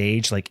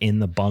backstage, like in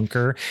the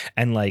bunker,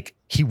 and like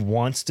he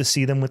wants to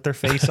see them with their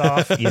face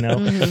off, you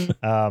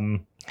know?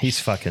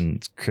 He's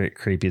fucking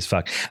creepy as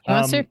fuck. He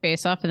wants their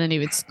face off, and then he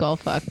would skull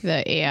fuck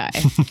the AI.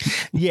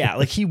 Yeah,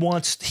 like he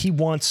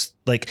wants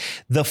like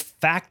the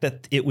fact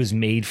that it was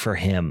made for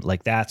him,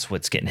 like that's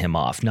what's getting him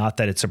off, not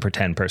that it's a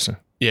pretend person.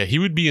 Yeah, he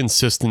would be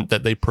insistent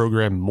that they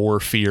program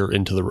more fear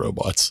into the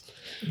robots.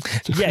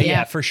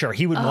 Yeah, for sure.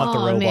 He would want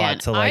the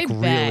robot to like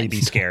really be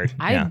scared.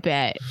 I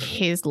bet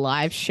his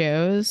live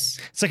shows.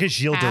 It's like a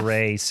Gilles de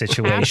Rais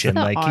situation.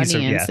 Half the like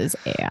audience is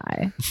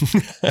AI.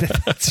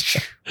 That's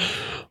true.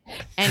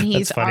 And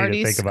he's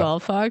already skull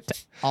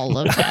fucked all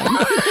of them.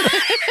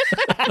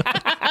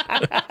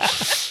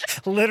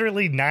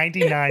 Literally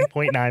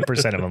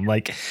 99.9% of them.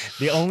 Like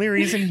the only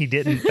reason he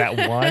didn't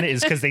that one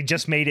is because they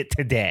just made it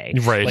today.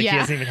 Right. Like he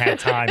hasn't even had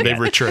time. They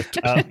were tricked.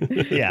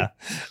 Yeah.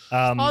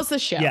 Pause the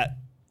show.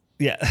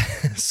 Yeah.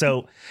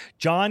 So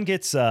John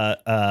gets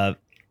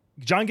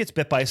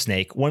bit by a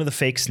snake. One of the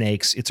fake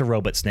snakes. It's a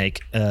robot snake.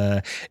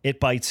 It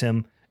bites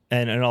him.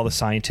 And all the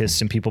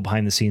scientists and people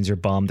behind the scenes are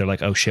bummed. They're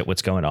like, "Oh shit,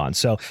 what's going on?"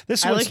 So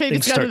this I like how you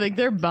described it, like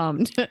they're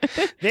bummed. They're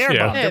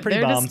bummed. They're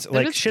pretty bummed.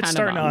 Like shit's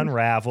starting to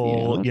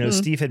unravel. Yeah. You know,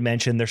 Steve had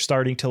mentioned they're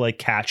starting to like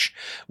catch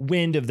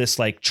wind of this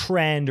like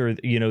trend, or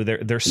you know,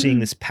 they're seeing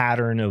this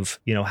pattern of,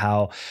 you know,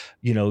 how,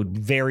 you know,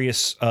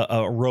 various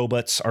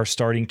robots are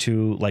starting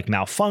to like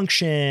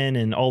malfunction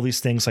and all these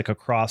things like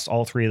across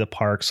all 3 of the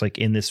parks, like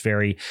in this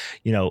very,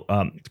 you know,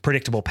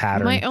 predictable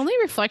pattern. My only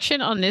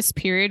reflection on this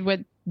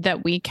period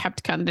that they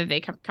kept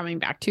coming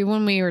back to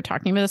when we were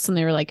talking about this, and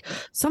they were like,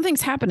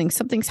 something's happening.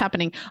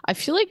 I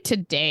feel like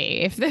today,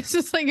 if this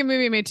is like a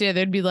movie made today,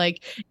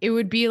 it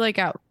would be like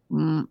a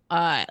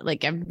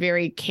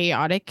very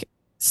chaotic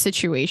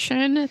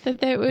situation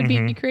that would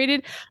be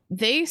created.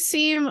 They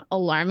seem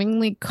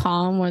alarmingly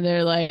calm when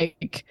they're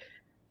like,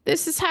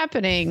 this is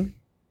happening.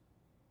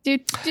 You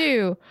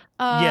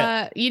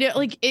know,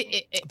 like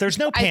there's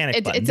no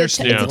panic button. It's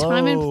a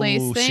time and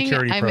place thing.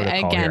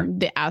 Again,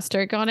 the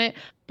asterisk on it,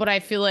 but I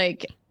feel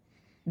like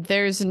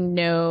it's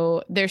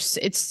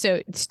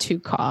too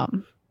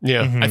calm.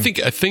 Yeah, I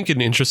think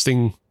an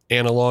interesting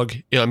analog.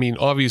 I mean,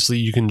 obviously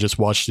you can just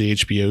watch the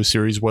HBO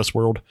series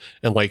Westworld,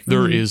 and like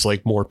there is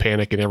like more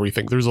panic and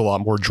everything. There's a lot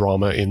more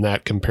drama in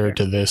that compared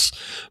to this,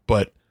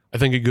 but I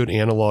think a good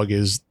analog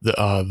is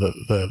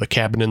the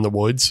Cabin in the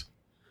Woods.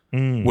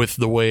 With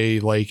the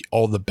way like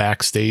all the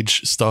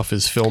backstage stuff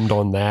is filmed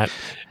on that,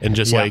 and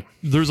just like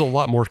there's a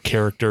lot more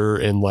character,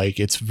 and like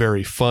it's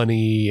very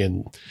funny,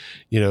 and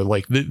you know,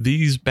 like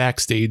these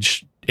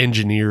backstage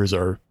engineers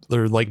are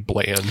they're like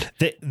bland.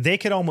 They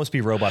could almost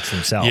be robots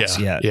themselves.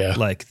 Yeah.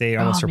 Like they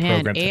almost are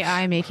programmed.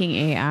 AI making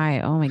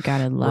AI. Oh my God,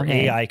 I love it.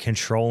 AI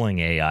controlling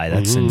AI.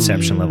 That's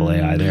Inception level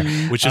AI there.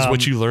 Which is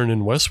what you learn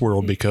in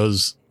Westworld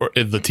because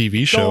in the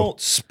TV show.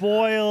 Don't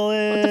spoil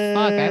it. What the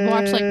fuck? I've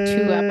watched like 2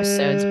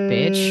 episodes,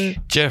 bitch.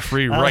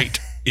 Jeffrey Wright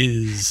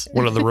is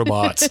one of the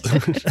robots. I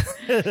don't even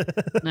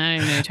know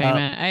what you're talking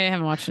about. I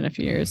haven't watched in a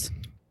few years.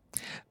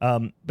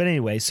 But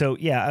anyway, so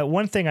yeah,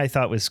 one thing I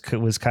thought was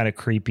kind of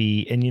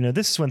creepy, and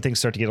this is when things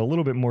start to get a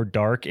little bit more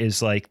dark.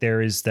 Is like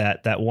there is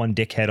that one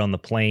dickhead on the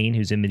plane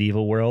who's in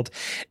medieval world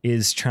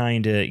is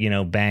trying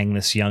to bang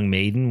this young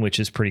maiden, which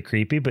is pretty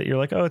creepy. But you're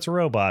like, oh, it's a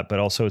robot, but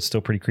also it's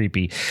still pretty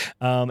creepy.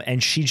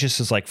 And she just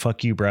is like,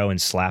 fuck you, bro, and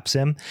slaps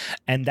him,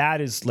 and that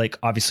is like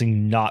obviously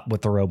not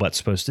what the robot's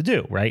supposed to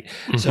do, right?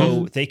 Mm-hmm.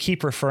 So they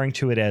keep referring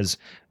to it as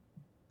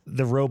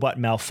the robot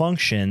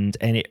malfunctioned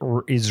and it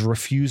is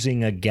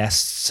refusing a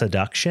guest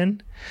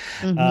seduction.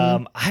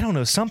 Mm-hmm. I don't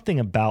know.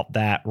 Something about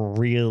that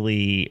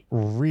really,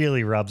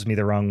 really rubs me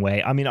the wrong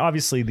way. I mean,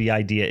 obviously the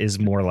idea is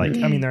more like,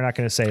 I mean, they're not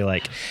going to say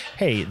like,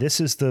 hey, this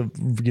is the,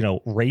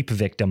 rape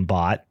victim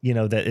bot,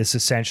 that is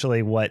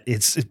essentially what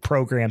it's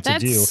programmed to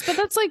do. But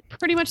that's like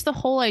pretty much the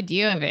whole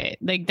idea of it.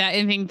 Like that.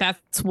 I think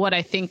that's what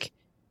I think.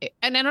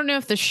 And I don't know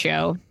if the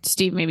show,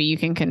 Steve, maybe you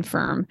can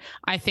confirm.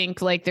 I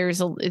think like there's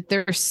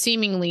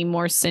seemingly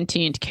more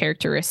sentient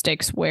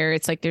characteristics where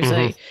it's like there's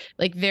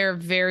like they're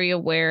very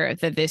aware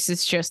that this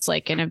is just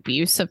like an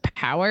abuse of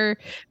power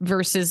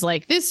versus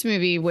like this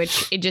movie,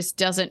 which it just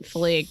doesn't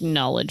fully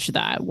acknowledge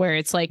that, where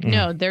it's like,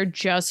 no, they're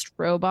just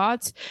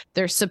robots.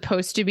 They're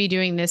supposed to be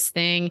doing this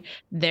thing.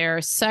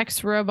 They're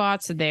sex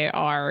robots. They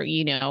are,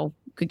 again,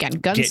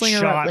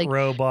 gunslinger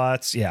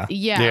robots. Yeah.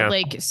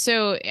 Like,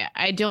 so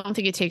I don't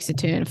think it takes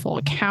it in full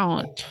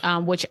account,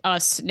 which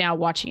us now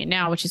watching it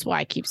now, which is why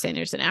I keep saying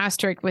there's an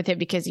asterisk with it,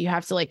 because you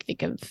have to like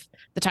think of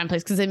the time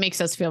place, because it makes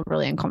us feel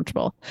really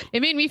uncomfortable.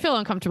 It made me feel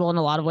uncomfortable in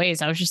a lot of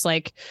ways. I was just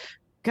like,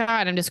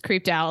 God, I'm just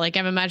creeped out. Like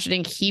I'm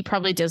imagining he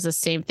probably does the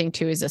same thing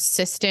to his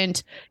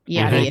assistant.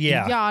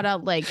 Yada.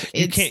 Like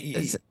I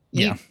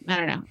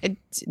don't know.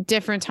 It's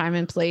different time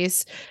and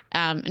place.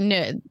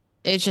 No.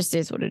 It just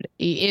is what it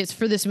is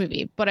for this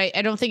movie, but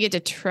I don't think it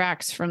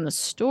detracts from the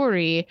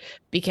story,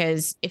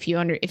 because if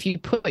you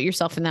put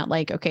yourself in that,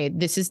 like, okay,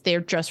 they're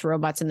just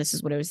robots and this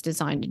is what it was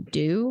designed to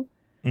do,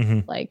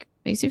 like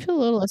makes you feel a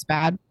little less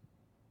bad.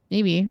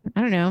 Maybe, I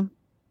don't know.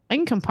 I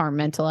can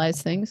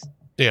compartmentalize things.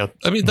 Yeah,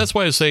 I mean that's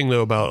why I was saying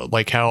though about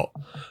like how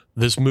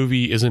this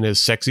movie isn't as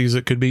sexy as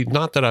it could be.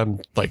 Not that I'm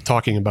like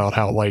talking about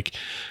how like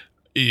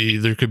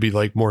there could be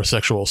like more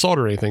sexual assault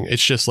or anything.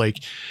 It's just like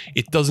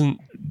it doesn't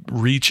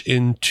reach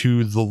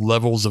into the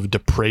levels of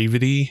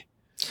depravity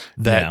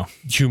that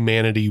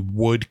humanity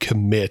would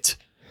commit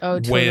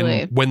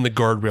when the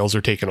guardrails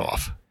are taken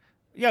off.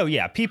 Oh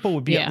yeah, people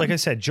would be like I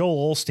said,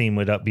 Joel Osteen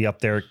would be up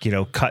there,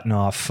 cutting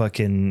off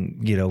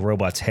fucking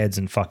robots' heads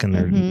and fucking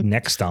their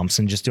neck stumps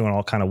and just doing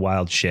all kind of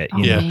wild shit.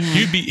 You know?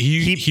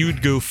 He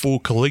would go full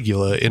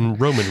Caligula in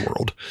Roman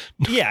world.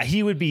 Yeah,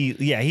 he would be.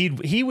 Yeah,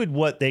 he would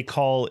what they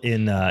call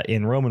in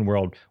Roman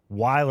world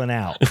wiling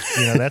out.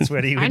 That's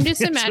what he would. I'm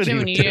just imagining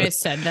when you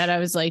guys said that, I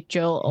was like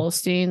Joel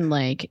Osteen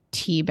like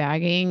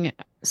teabagging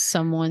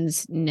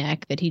someone's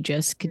neck that he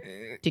just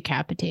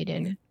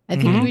decapitated. I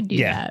think he would do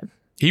that.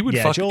 He would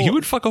he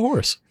would fuck a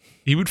horse.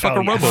 He would fuck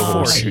a robo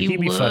horse. He'd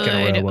be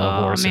fucking a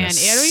robo horse. Oh man,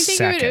 I don't even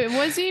think it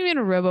wasn't even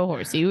a robo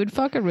horse. He would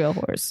fuck a real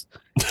horse.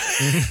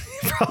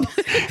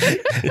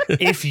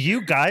 If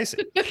you guys,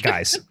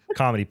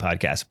 comedy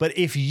podcast, but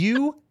if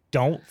you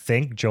don't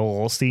think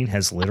Joel Osteen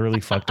has literally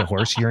fucked a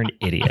horse, you're an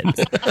idiot.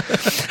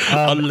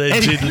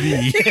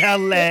 Allegedly,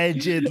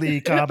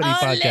 comedy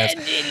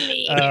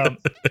podcast.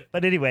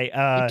 But anyway,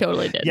 he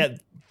totally did. Yeah.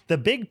 The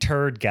big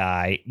turd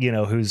guy,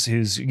 who's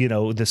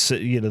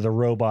the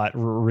robot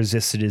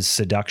resisted his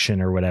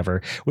seduction or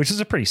whatever, which is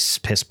a pretty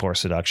piss poor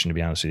seduction, to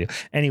be honest with you.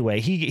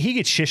 Anyway, he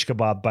gets shish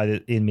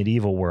kebabbed in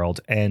medieval world,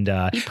 and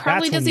he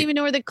probably doesn't even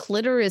know where the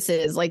clitoris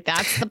is. Like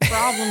that's the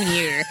problem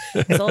here.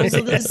 It's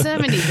also the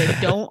 70s. They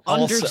don't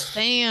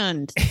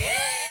understand.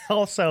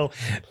 Also,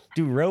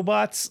 do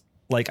robots,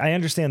 like, I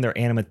understand they're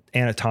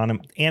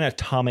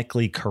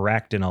anatomically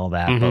correct and all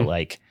that, but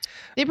like.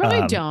 They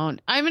probably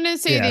don't. I'm going to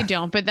say they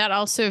don't, but that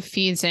also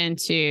feeds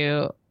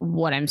into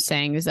what I'm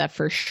saying is that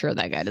for sure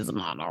that guy doesn't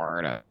want to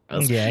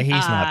artist. Yeah, he's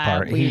not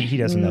part. He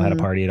doesn't know how to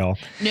party at all.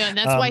 No, and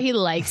that's why he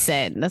likes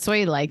it. That's why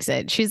he likes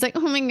it. She's like, oh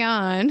my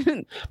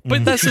God.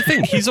 But that's the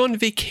thing. He's on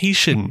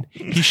vacation.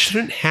 He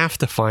shouldn't have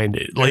to find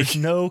it. There's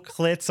no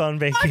clits on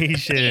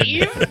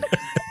vacation.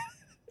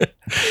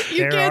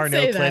 There are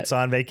no clits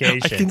on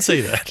vacation. I can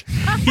say that.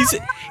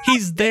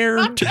 He's there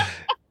to...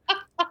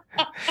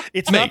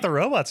 It's Meg. Not the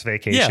robot's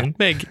vacation. Yeah,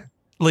 Meg.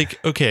 Like,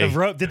 okay.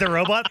 Did the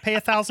robot pay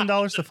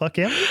 $1,000 to fuck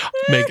him?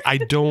 Meg, I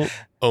don't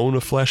own a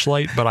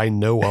fleshlight, but I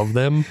know of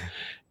them.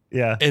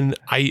 Yeah. And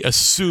I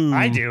assume...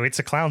 I do. It's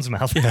a clown's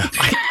mouth. Yeah.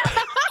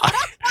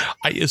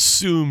 I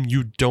assume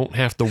you don't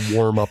have to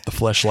warm up the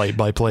fleshlight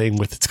by playing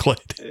with its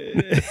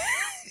clit.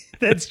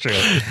 That's true.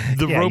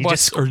 The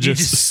robots are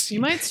just you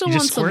might still you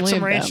want just squirt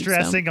some ranch them,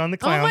 dressing on the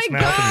clown's my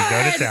mouth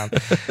and you go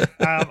to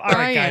town. All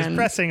right, guys, Brian.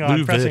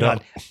 pressing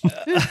on.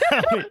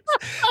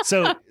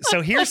 So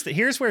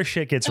here's where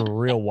shit gets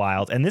real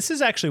wild, and this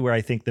is actually where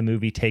I think the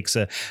movie takes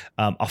a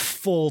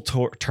full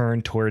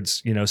turn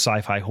towards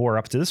sci-fi horror.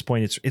 Up to this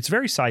point, it's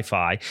very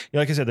sci-fi.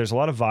 Like I said, there's a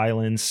lot of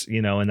violence,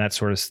 and that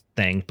sort of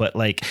thing. But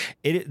like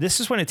this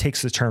is when it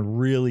takes the turn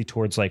really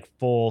towards like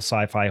full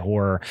sci-fi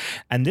horror,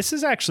 and this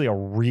is actually a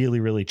really,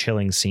 really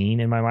chilling scene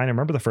in my mind. I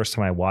remember the first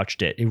time I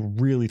watched it, it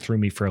really threw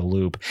me for a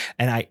loop,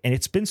 and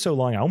it's been so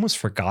long I almost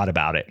forgot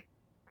about it.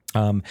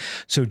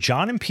 So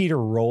John and Peter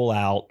roll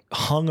out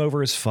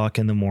hungover as fuck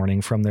in the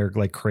morning from their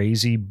like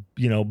crazy,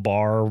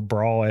 bar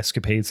brawl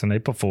escapades the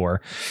night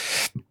before.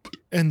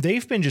 And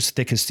they've been just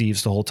thick as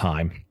thieves the whole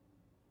time.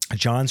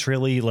 John's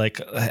really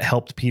like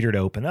helped Peter to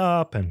open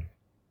up, and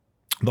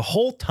the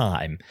whole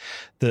time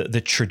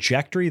the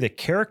trajectory, the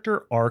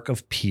character arc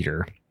of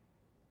Peter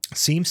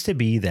seems to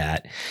be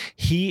that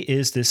he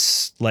is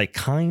this like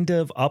kind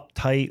of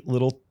uptight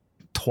little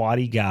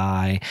twatty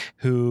guy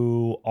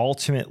who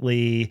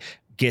ultimately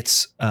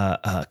gets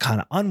kind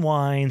of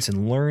unwinds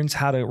and learns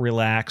how to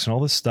relax and all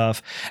this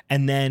stuff,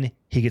 and then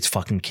he gets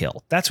fucking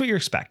killed. That's what you're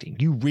expecting.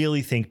 You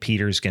really think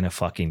Peter's gonna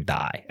fucking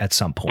die at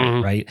some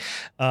point, right?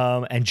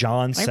 And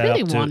John set I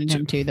really up wanted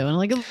him to, though, and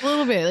like a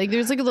little bit, like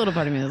there's like a little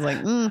part of me that's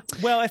like,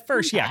 well, at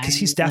first, yeah, because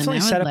he's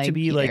definitely set up to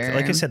be like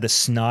I said, the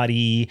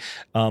snotty,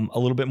 a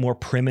little bit more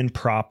prim and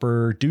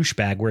proper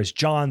douchebag, whereas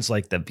John's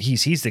like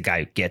he's the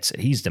guy who gets it.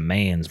 He's the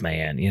man's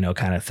man,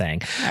 kind of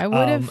thing. I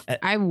would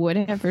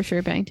have for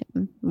sure banged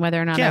him,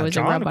 whether or not I was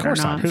John, a robot of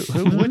course or not.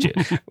 Who would you?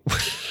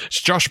 It's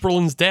Josh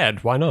Brolin's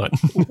dad. Why not?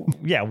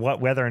 Yeah,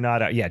 whether or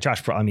not,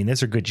 Josh. I mean,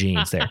 those are good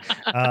genes there.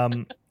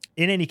 In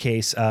any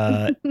case,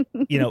 this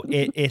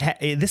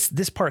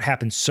part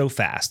happens so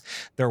fast.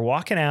 They're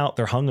walking out,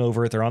 they're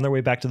hungover, they're on their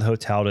way back to the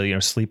hotel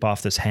to sleep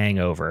off this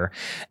hangover,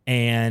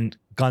 and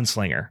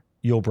Gunslinger,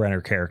 Yul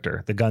Brynner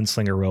character, the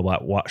gunslinger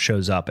robot,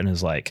 shows up and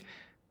is like,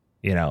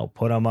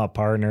 put him up,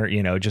 partner,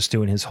 just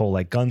doing his whole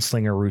like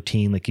gunslinger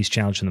routine, like he's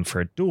challenging them for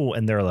a duel.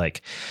 And they're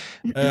like,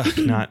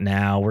 not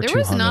now. We're too hungover. There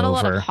was not a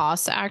lot of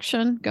Hoss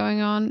action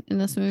going on in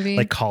this movie.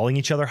 Like calling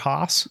each other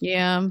Hoss?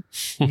 Yeah.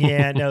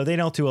 Yeah, no, they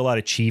don't do a lot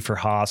of chief or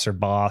Hoss or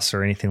boss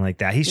or anything like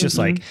that. He's just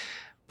like,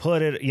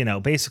 put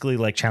it, basically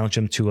like challenge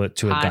him to a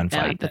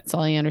gunfight. That's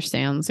all he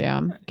understands.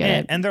 Yeah.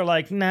 And they're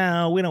like,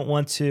 no, we don't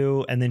want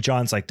to. And then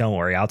John's like, don't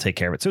worry, I'll take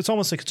care of it. So it's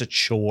almost like it's a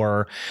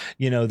chore.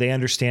 They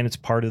understand it's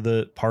part of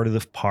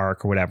the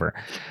park or whatever.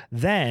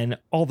 Then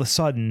all of a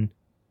sudden,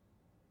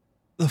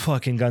 the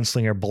fucking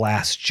gunslinger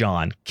blasts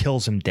John,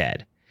 kills him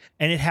dead.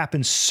 And it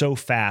happens so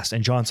fast.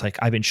 And John's like,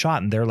 I've been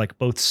shot. And they're like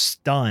both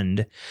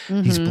stunned.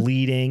 He's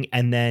bleeding.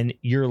 And then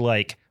you're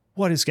like,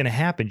 what is going to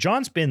happen?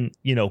 John's been,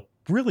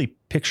 really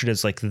pictured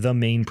as like the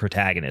main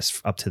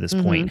protagonist up to this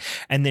point.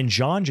 And then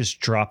John just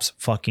drops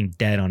fucking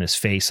dead on his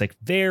face, like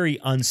very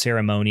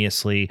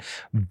unceremoniously,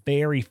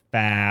 very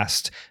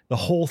fast. The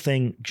whole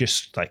thing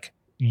just like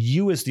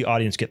you as the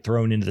audience get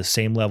thrown into the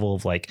same level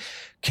of like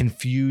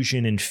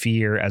confusion and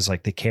fear as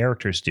like the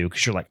characters do.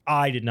 Cause you're like,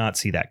 I did not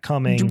see that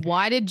coming.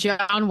 Why did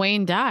John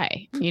Wayne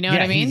die? You know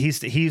what I mean? He's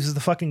the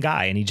fucking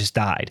guy and he just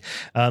died.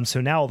 So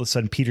now all of a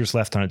sudden Peter's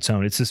left on its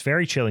own. It's this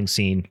very chilling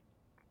scene.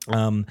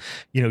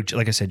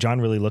 Like I said, John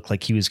really looked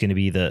like he was going to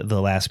be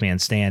the last man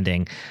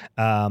standing.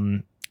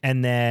 And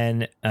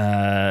then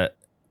I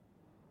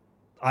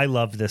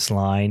love this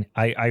line.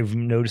 I've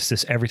noticed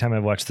this every time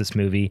I've watched this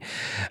movie.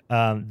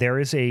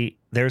 There's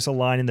a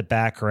line in the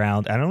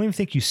background. I don't even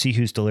think you see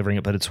who's delivering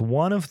it, but it's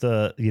one of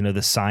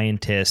the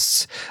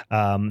scientists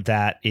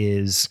that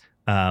is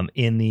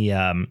in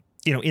the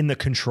in the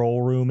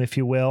control room, if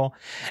you will.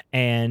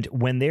 And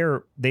when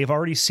they've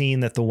already seen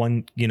that the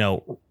one,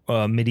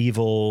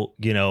 medieval,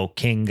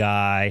 king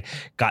guy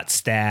got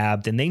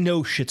stabbed and they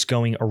know shit's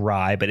going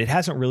awry, but it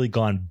hasn't really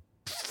gone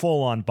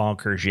full on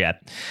bonkers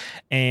yet.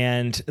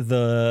 And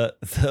the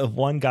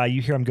one guy,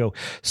 you hear him go,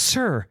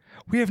 "Sir,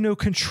 we have no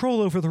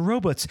control over the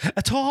robots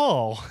at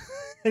all."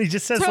 And he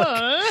just says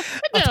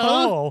at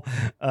all.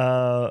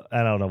 I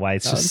don't know why.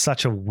 It's just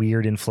such a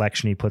weird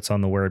inflection he puts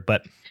on the word,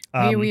 but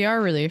we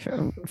are really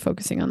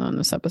focusing on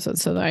this episode,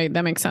 so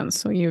that makes sense.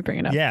 So you bring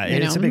it up. Yeah,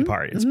 it's a big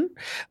part.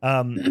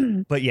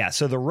 But yeah,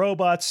 so the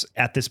robots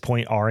at this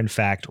point are in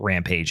fact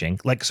rampaging.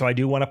 Like, so I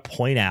do want to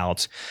point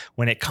out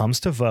when it comes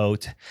to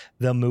vote,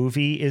 the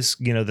movie is,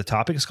 the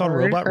topic is called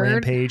Robot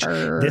Rampage.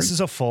 This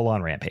is a full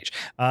on rampage.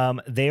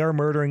 They are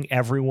murdering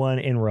everyone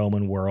in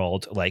Roman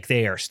world. Like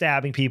they are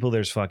stabbing people.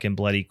 There's fucking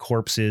bloody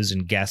corpses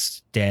and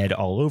guests dead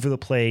all over the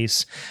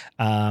place.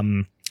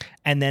 And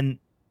then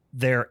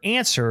their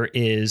answer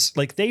is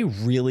like they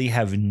really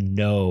have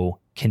no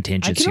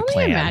contingency plan. I can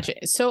only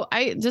imagine. So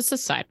just a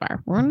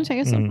sidebar. We're going to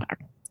take a step back.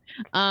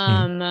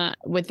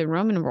 With the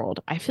Roman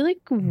world, I feel like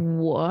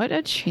what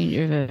a change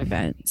of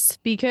events,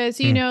 because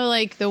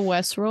like the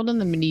West world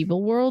and the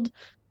medieval world,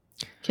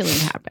 killing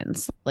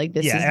happens. Like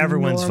this is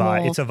everyone's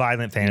normal. it's a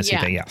violent fantasy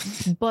thing. Yeah.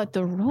 But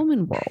the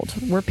Roman world,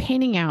 we're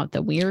painting out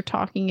that we are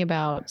talking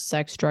about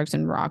sex, drugs,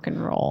 and rock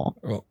and roll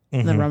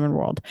in the Roman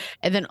world.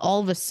 And then all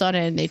of a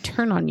sudden they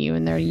turn on you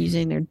and they're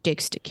using their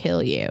dicks to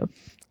kill you.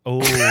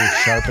 Oh,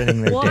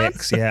 sharpening their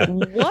dicks. Yeah.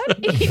 What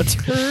a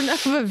turn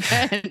of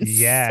events.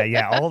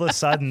 Yeah. All of a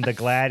sudden the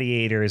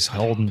gladiator is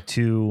holding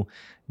two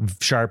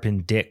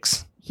sharpened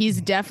dicks. He's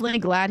definitely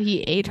glad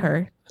he ate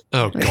her.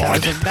 Oh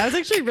God, that was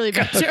actually a really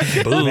bad joke.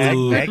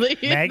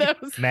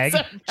 Meg,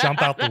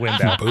 jump out the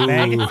window.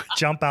 Meg,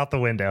 jump out the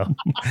window.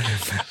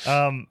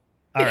 All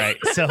right,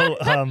 so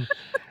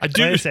I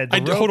do. Like I said,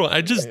 hold on.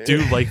 I just do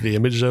like the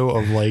image though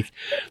of like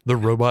the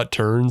robot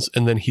turns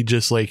and then he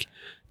just like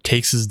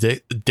takes his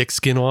dick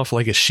skin off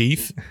like a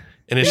sheath.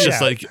 And it's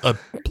just like a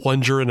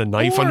plunger and a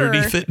knife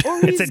underneath it. Or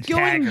he's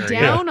going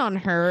down on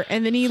her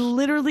and then he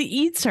literally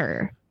eats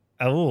her.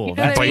 Oh, you know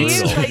that's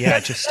brutal. Like,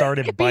 it just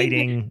started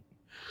biting.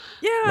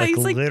 Yeah, he's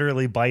like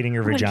literally biting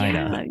her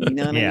vagina. You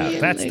know what I mean?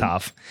 That's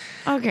tough.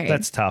 Okay.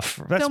 That's tough.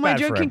 That's so my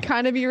bad joke can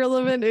kind of be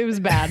irrelevant. It was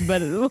bad,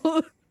 but I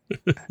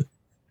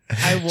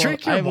will.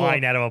 Drink your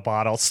wine out of a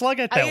bottle. Slug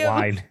at that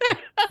wine.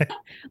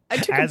 I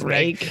took a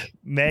break.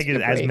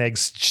 As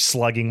Meg's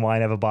slugging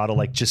wine out of a bottle,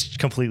 like just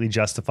completely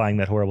justifying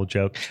that horrible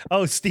joke.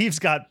 Oh,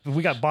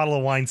 we got bottle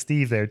of wine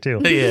Steve there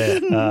too. Yeah.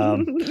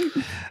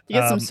 You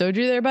got some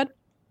soju there, bud?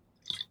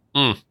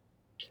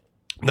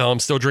 No, I'm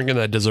still drinking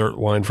that dessert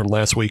wine from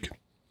last week.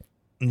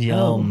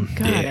 Yum. Oh,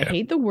 God, I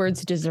hate the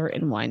words dessert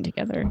and wine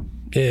together.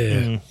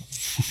 Yeah.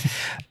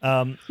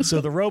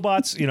 So the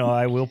robots,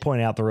 I will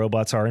point out the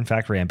robots are in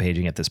fact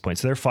rampaging at this point.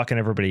 So they're fucking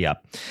everybody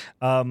up.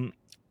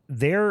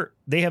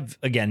 They have,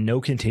 again,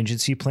 no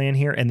contingency plan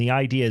here. And the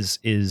idea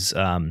is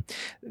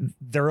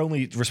their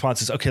only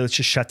response is, okay, let's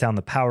just shut down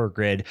the power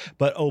grid.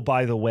 But, oh,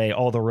 by the way,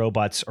 all the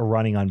robots are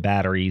running on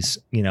batteries,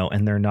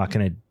 and they're not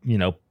going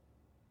to,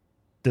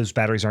 those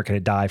batteries aren't going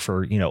to die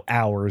for,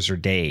 hours or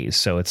days.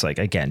 So it's like,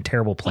 again,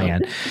 terrible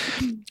plan.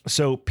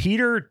 So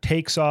Peter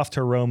takes off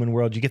to Roman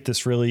world. You get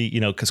this really,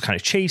 because kind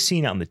of chase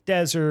scene out in the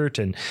desert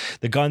and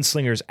the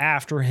gunslinger's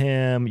after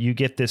him. You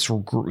get this,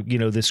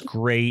 this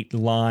great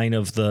line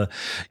of the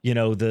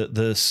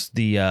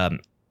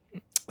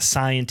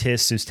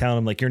scientist who's telling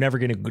him like, you're never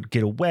going to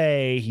get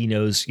away. He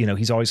knows,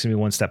 he's always gonna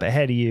be one step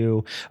ahead of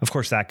you. Of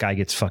course, that guy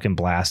gets fucking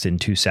blasted in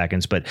 2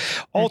 seconds, but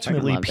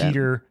ultimately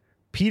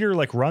Peter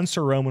like runs to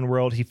Roman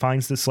world. He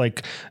finds this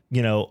like,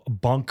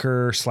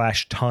 bunker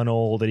 /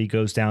 tunnel that he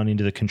goes down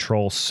into the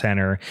control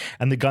center,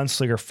 and the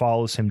gunslinger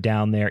follows him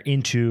down there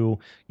into,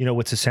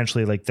 what's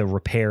essentially like the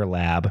repair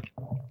lab.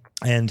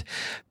 And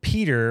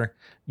Peter,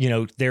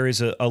 there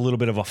is a little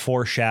bit of a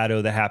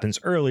foreshadow that happens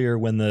earlier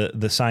when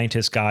the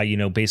scientist guy,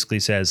 basically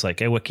says like,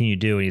 hey, what can you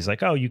do? And he's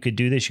like, oh, you could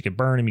do this. You could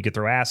burn him. You could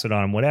throw acid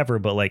on him, whatever.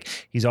 But like,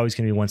 he's always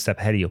going to be one step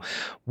ahead of you.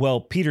 Well,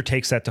 Peter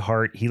takes that to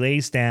heart. He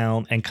lays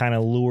down and kind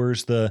of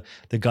lures the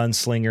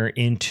gunslinger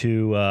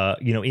into,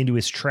 into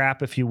his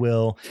trap, if you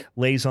will,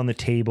 lays on the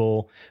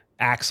table,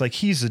 acts like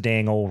he's a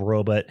dang old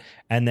robot,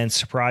 and then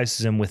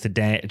surprises him with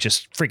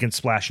just freaking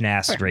splashing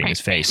acid right in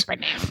his face.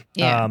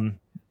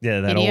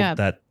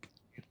 That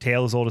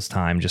tale as old as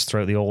time. Just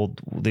throw the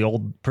old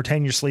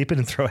pretend you're sleeping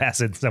and throw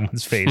acid in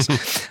someone's face.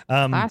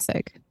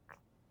 Classic.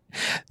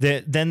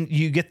 Then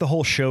you get the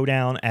whole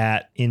showdown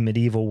in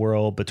medieval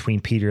world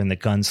between Peter and the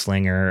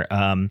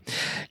gunslinger.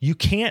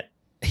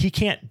 He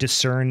can't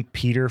discern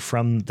Peter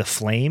from the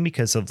flame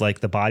because of like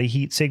the body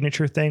heat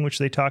signature thing, which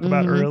they talk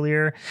about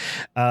earlier.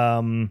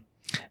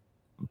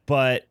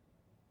 But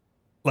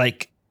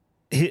like,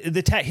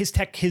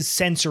 his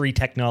sensory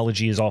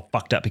technology is all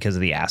fucked up because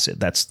of the acid.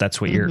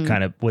 That's what you're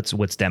kind of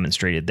what's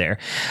demonstrated there.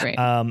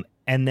 Right.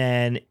 And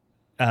then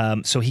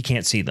so he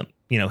can't see them,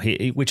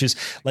 which is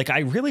like,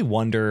 I really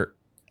wonder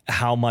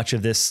how much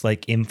of this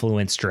like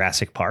influenced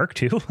Jurassic Park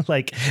too.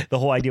 Like the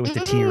whole idea with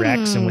the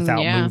T-Rex and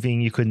without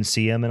moving, you couldn't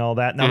see him and all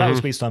that. Now that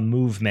was based on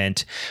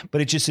movement,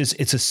 but it just is,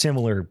 it's a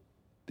similar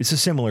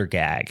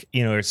gag,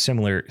 or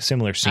similar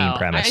scene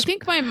premise. I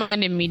think my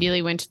mind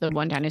immediately went to the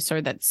one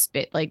dinosaur that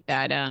spit like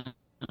that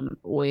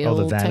oil. Oh,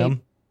 the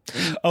venom.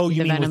 Type. Oh,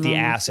 you mean with the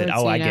acid?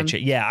 Oh, I get you.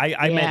 Yeah,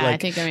 I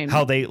meant like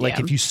how they like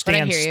if you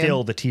stand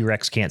still, the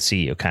T-Rex can't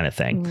see you, kind of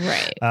thing.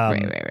 Right.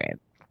 Right.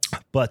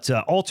 But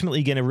ultimately,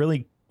 again, a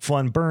really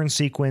fun burn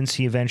sequence.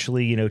 He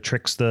eventually,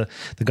 tricks the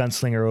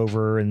gunslinger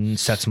over and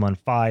sets him on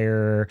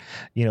fire.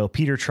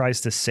 Peter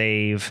tries to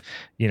save,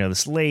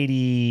 this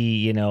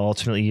lady.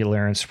 Ultimately, you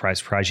learn,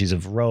 surprise, she's a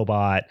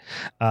robot.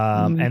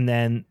 And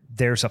then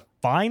there's a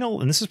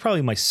final, and this is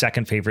probably my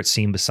second favorite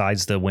scene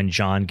besides the when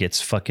John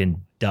gets fucking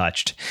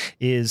Dutched,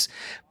 is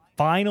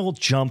final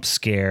jump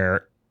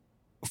scare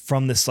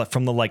from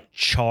the like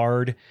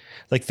charred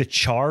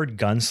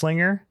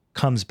gunslinger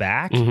comes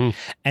back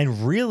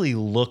and really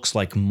looks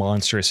like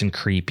monstrous and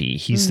creepy.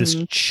 He's this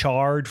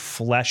charred,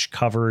 flesh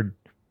covered,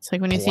 it's like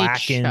when you see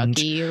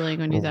Chucky, like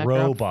when he's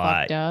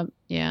robot. fucked up.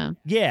 Yeah.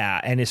 Yeah.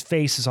 And his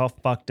face is all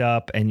fucked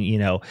up. And,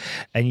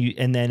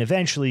 and then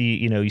eventually,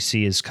 you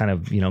see his kind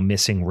of,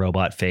 missing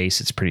robot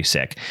face. It's pretty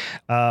sick.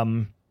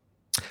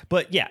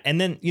 But yeah, and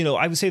then,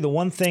 I would say the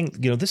one thing,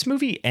 this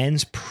movie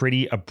ends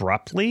pretty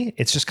abruptly.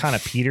 It's just kind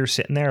of Peter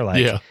sitting there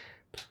like,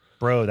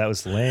 bro, that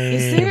was lame.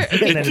 Is there?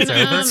 And then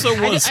it's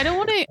over.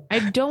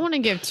 I don't want to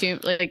give too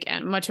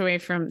much away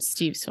from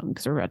Steve's film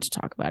because we're about to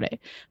talk about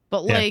it.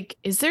 But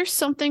is there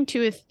something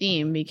to a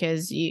theme?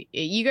 Because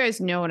you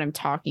guys know what I'm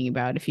talking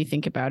about. If you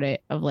think about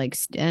it, of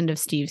end of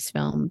Steve's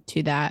film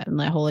to that, and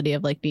the whole idea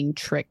of being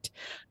tricked,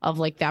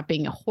 of that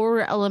being a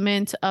horror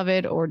element of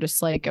it, or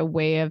just a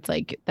way of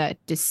that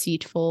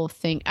deceitful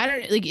thing. I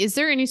don't is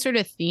there any sort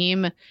of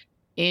theme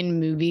in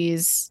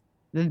movies?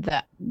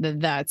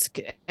 That's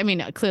I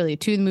mean, clearly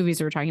 2 movies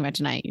that we're talking about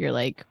tonight, you're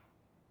kind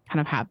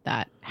of have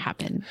that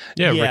happen.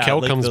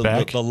 Raquel comes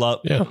back. The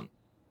love. Yeah.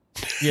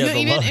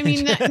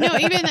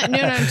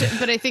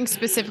 But I think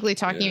specifically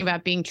talking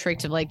about being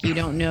tricked of you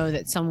don't know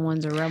that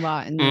someone's a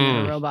robot and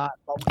they're a robot.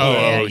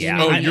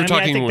 You're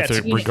talking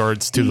with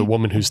regards to the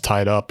woman who's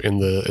tied up in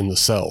the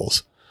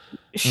cells.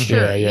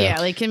 Sure. Yeah.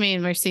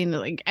 We're seeing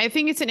that. I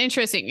think it's an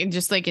interesting,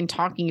 just in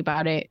talking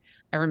about it,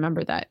 I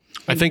remember that.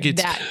 I think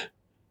it's that.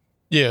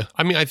 Yeah,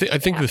 I mean, I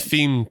think the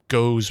theme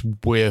goes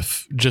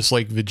with just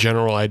the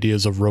general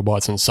ideas of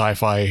robots and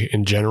sci-fi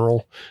in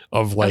general,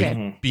 of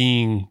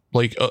being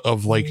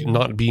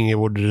not being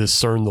able to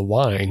discern the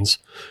lines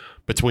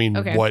between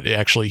what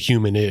actually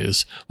human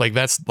is.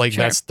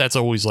 That's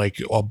always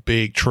a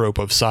big trope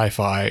of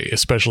sci-fi,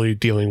 especially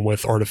dealing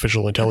with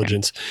artificial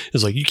intelligence.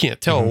 Is you can't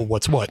tell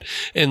what's what,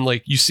 and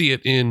you see it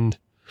in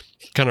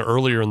kind of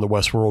earlier in the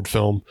Westworld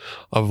film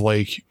of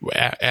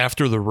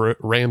after the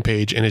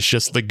rampage, and it's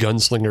just the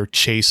gunslinger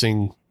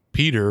chasing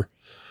Peter.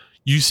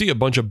 You see a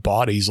bunch of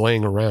bodies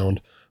laying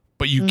around,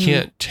 but you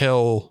can't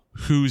tell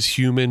who's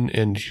human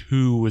and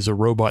who is a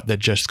robot that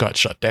just got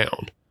shut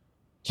down.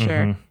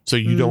 Sure. So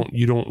you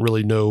don't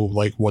really know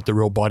what the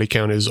real body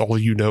count is. All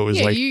you know is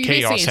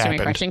chaos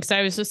happened. Because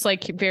I was just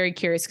very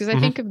curious, because I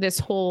think of this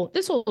whole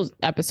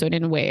episode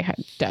in a way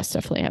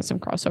definitely has some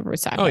crossover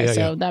with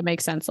sci-fi. That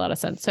makes sense, a lot of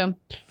sense. So.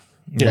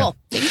 Yeah. Cool.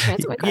 Thanks for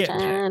answering my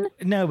question.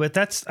 No, but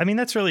that's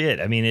really it.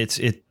 I mean,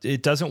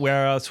 it doesn't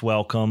wear out its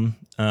welcome.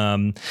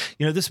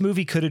 This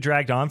movie could have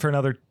dragged on for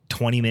another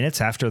 20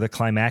 minutes after the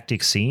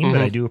climactic scene, but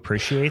I do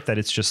appreciate that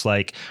it's just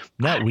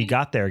no, we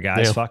got there,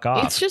 guys. Yeah. Fuck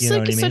off. It's just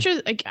such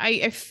a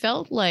I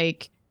felt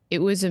like it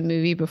was a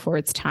movie before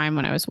its time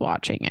when I was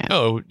watching it.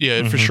 Oh yeah,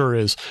 it for sure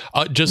is.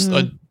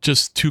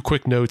 Just 2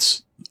 quick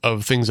notes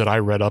of things that I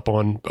read up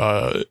on.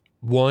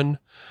 One,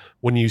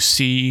 when you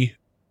see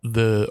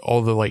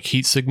all the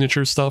heat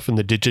signature stuff and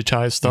the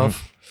digitized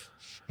stuff,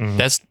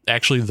 that's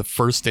actually the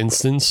first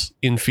instance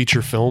in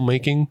feature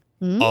filmmaking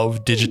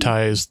of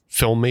digitized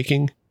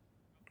filmmaking.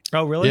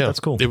 Oh really? Yeah, that's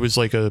cool. It was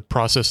a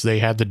process they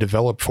had to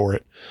develop for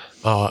it.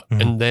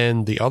 And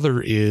then the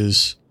other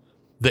is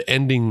the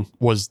ending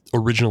was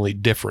originally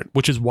different,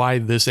 which is why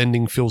this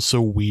ending feels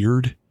so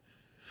weird,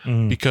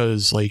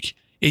 because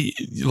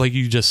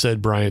you just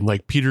said, Brian,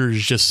 Peter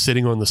is just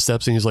sitting on the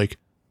steps and he's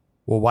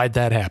well, why'd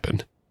that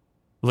happen?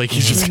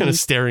 He's just kind of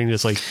staring,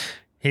 just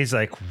he's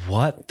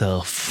what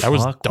the fuck? That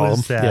was dumb.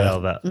 Was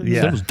that?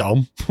 That was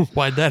dumb.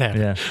 Why'd that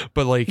happen? Yeah.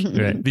 But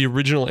the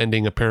original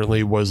ending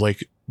apparently was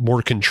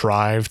more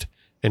contrived,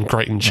 and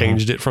Crichton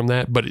changed it from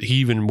that. But he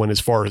even went as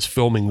far as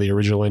filming the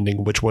original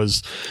ending, which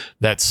was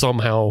that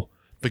somehow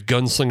the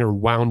gunslinger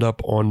wound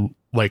up on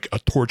a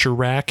torture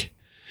rack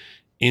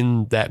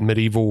in that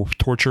medieval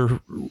torture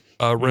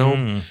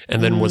realm,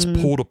 and then was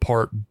pulled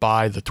apart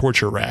by the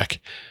torture rack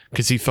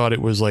because he thought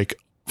it was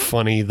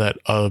funny that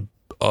a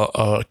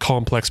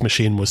complex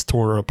machine was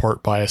torn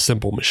apart by a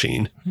simple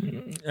machine.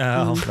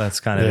 Oh, that's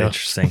kind of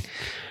interesting.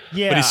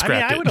 Yeah,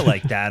 I would have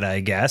liked that, I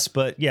guess.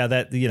 But yeah,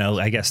 that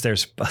I guess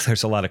there's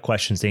a lot of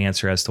questions to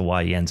answer as to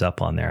why he ends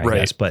up on there, I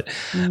guess. But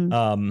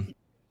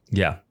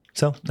yeah.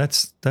 So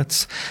that's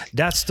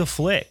the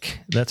flick.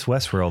 That's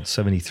Westworld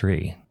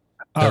 73.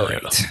 All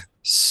right.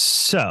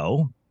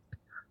 So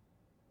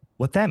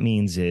what that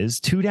means is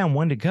 2 down,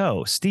 1 to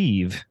go.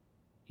 Steve,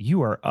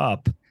 you are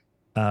up.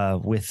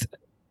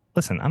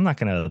 Listen, I'm just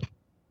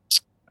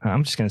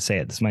going to say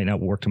it. This might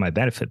not work to my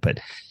benefit, but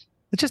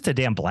it's just a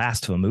damn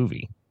blast of a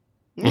movie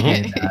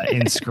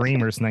in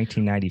Screamers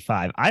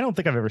 1995. I don't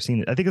think I've ever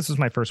seen it. I think this was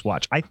my first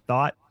watch. I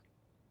thought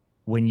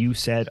when you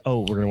said, oh,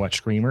 we're going to watch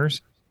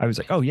Screamers, I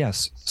was oh,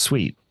 yes,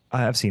 sweet.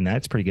 I've seen that.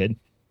 It's pretty good.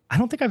 I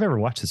don't think I've ever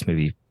watched this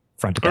movie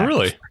front to back. Oh,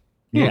 really?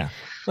 Yeah.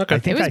 Okay. I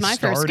think I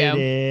started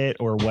it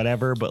or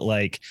whatever, but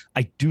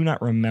I do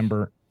not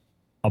remember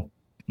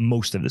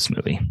most of this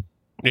movie.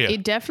 Yeah.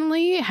 It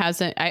definitely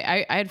has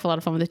I had a lot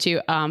of fun with it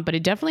too. But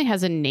it definitely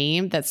has a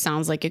name that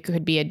sounds like it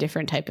could be a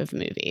different type of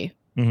movie.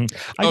 I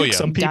think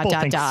some people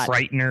think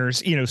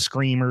frighteners,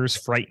 screamers,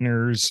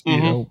 frighteners,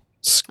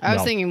 I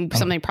was thinking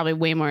something probably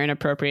way more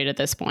inappropriate at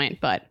this point,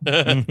 but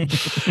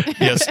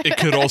yes, it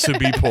could also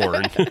be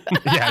porn.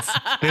 Yes,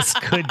 this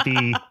could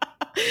be.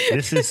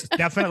 This is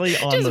definitely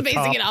on just the basing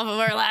top. It off of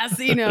our last,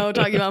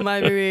 talking about my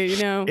movie,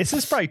 This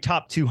is probably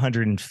top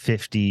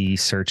 250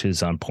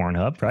 searches on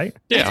Pornhub, right?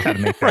 Yeah, got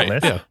to make that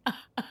list. Yeah.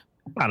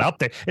 Not up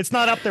there. It's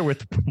not up there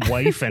with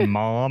Wife and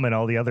Mom and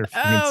all the other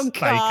God.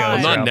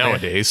 psychos. Not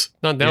nowadays.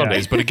 Not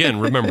nowadays. But again,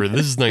 remember,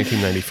 this is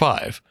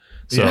 1995.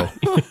 So,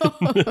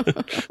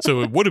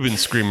 so it would have been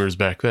Screamers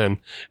back then,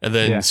 and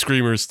then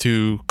Screamers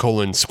 2: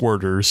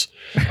 Squirters.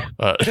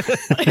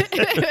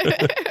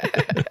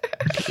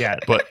 Yeah,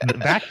 but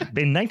back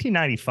in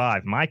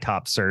 1995, my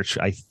top search,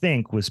 I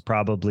think, was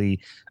probably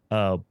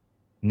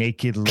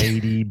naked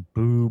lady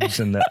boobs,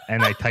 and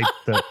I typed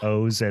the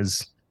O's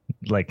as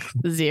like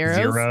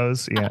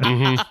zeros. Yeah.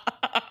 Mm-hmm.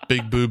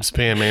 Big boobs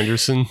Pam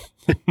Anderson.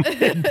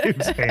 Big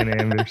boobs Pam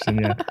Anderson,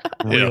 yeah.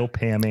 Real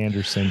Pam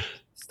Anderson.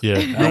 Yeah,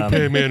 real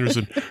Pam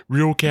Anderson.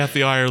 Real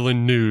Kathy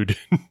Ireland nude.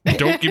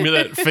 Don't give me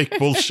that fake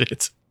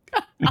bullshit.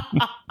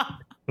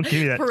 Give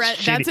me that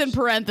That's in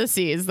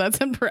parentheses.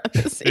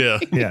 Yeah.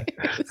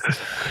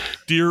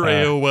 Dear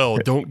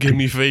AOL, don't give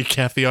me fake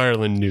Kathy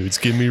Ireland nudes.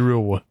 Give me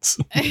real ones.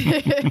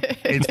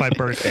 It's my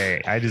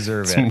birthday. I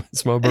deserve it.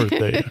 It's my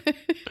birthday.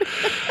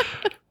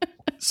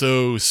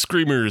 So,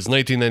 Screamers,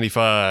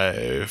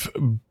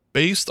 1995.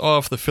 Based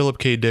off the Philip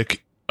K.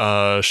 Dick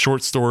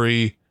short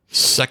story,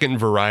 Second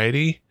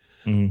Variety.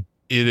 Mm.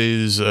 It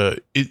is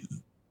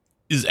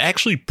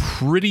actually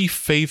pretty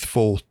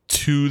faithful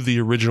to the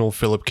original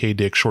Philip K.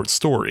 Dick short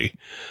story.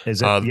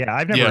 Is it? I've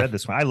never read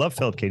this one. I love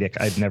Philip K.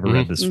 Dick. I've never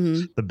read this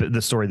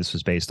the story this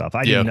was based off.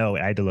 I didn't know.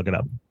 I had to look it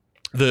up.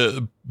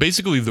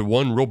 Basically the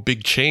one real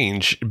big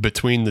change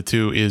between the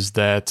two is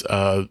that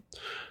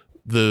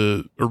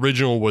the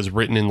original was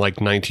written in like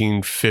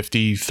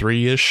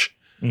 1953-ish.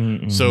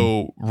 Mm-hmm.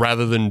 So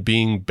rather than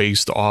being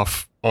based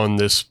off on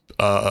this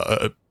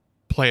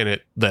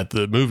planet that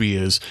the movie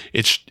is,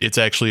 it's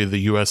actually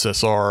the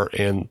USSR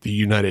and the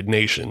United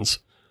Nations.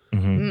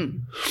 Mm-hmm.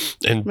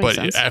 And but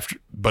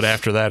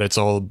after that, it's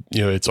all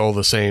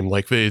the same.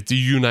 Like the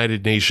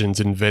United Nations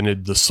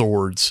invented the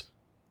swords,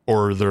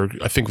 or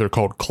I think they're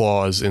called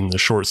claws in the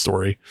short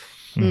story.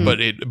 But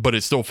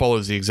it still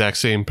follows the exact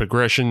same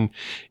progression,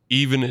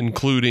 even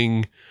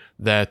including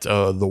that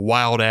the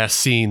wild ass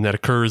scene that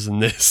occurs in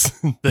this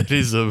that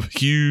is a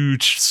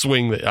huge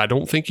swing that I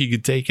don't think you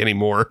could take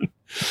anymore.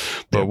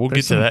 But we'll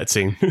get to that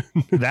scene.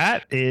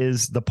 That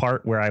is the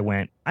part where I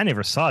went, I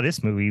never saw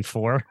this movie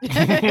before.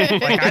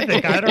 I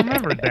think I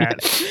remembered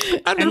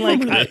that. I don't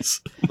remember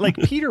this.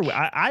 Peter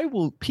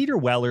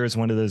Weller is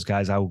one of those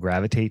guys I will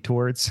gravitate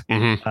towards.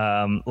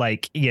 Mm-hmm.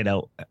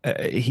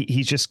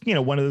 He's just,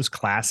 one of those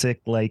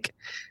classic, like,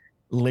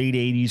 late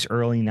 80s,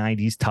 early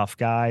 90s tough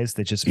guys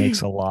that just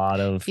makes a lot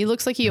of... He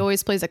looks like he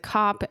always plays a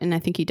cop, and I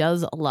think he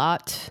does a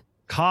lot.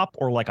 Cop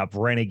or like a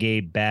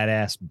renegade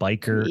badass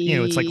biker.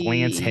 It's like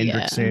Lance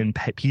Hendrickson,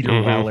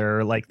 Peter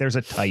Weller. Like there's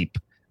a type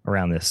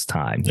around this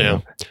time.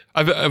 Yeah.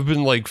 I've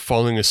been like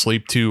falling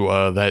asleep to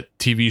that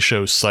TV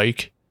show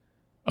Psych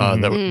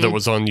that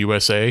was on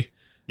USA.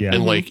 Yeah.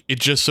 And like it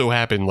just so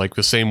happened like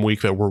the same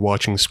week that we're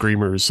watching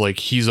Screamers, like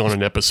he's on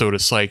an episode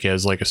of Psych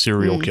as like a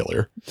serial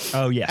killer.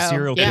 Oh yeah,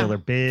 serial killer,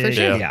 big. For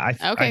sure. Yeah.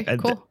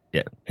 Cool.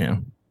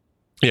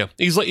 Yeah,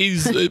 he's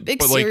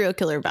big serial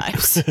killer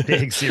vibes.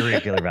 Big serial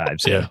killer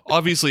vibes. Yeah,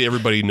 obviously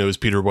everybody knows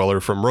Peter Weller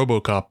from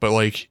RoboCop, but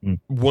like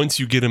once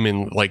you get him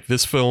in like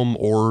this film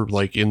or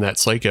like in that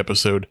Psych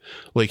episode,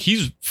 like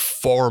he's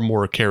far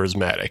more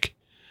charismatic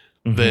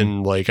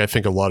than like I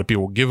think a lot of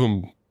people give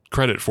him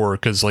credit for,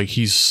 because like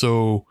he's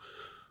so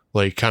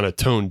like kind of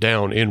toned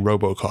down in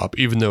RoboCop,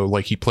 even though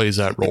like he plays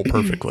that role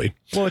perfectly.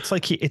 Well, it's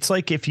like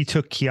if you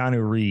took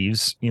Keanu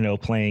Reeves,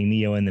 playing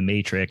Neo in The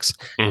Matrix,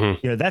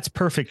 that's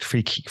perfect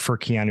for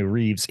Keanu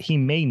Reeves. He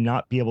may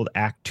not be able to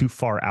act too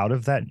far out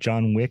of that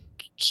John Wick,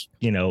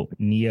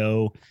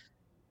 Neo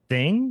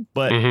thing,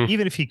 but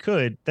even if he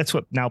could, that's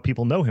what now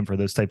people know him for,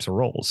 those types of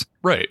roles.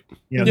 Right.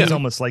 He's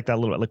almost like that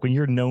little, like when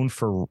you're known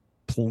for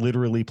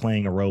literally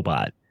playing a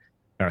robot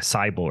or a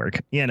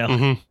cyborg,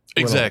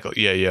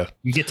 Exactly. Yeah.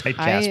 You get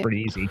typecast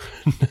pretty easy.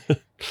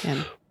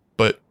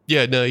 But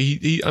yeah, no,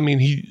 he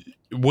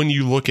when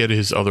you look at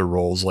his other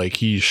roles, like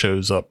he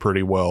shows up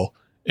pretty well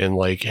and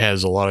like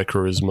has a lot of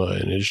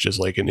charisma and is just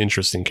like an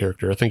interesting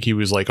character. I think he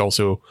was like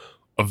also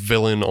a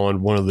villain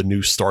on one of the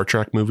new Star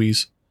Trek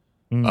movies.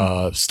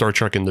 Star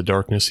Trek in the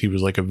Darkness. He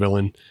was like a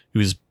villain. He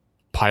was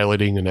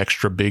piloting an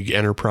extra big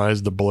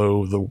Enterprise to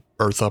blow the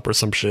Earth up or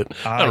some shit.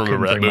 I don't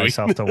remember that movie.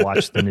 Myself to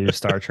watch the new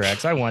Star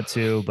Treks. I want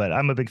to, but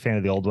I'm a big fan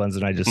of the old ones,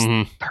 and I just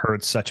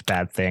heard such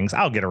bad things.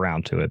 I'll get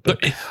around to it. But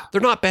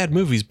they're not bad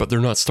movies, but they're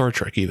not Star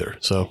Trek either.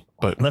 So,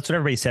 but that's what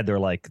everybody said. They're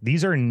like,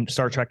 these are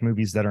Star Trek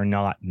movies that are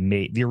not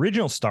made. The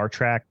original Star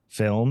Trek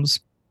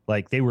films,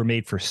 like they were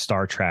made for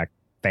Star Trek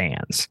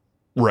fans.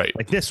 Right.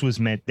 Like this was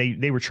meant,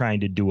 they were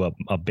trying to do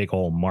a big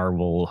old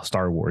Marvel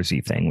Star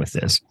Warsy thing with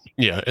this.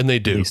 Yeah, and they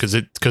do because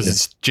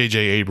it's J.J.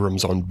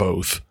 Abrams on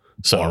both.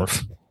 So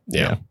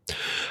yeah.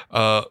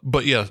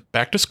 But yeah,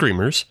 back to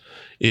Screamers.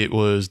 It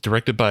was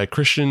directed by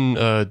Christian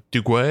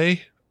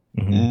Duguay.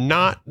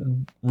 Not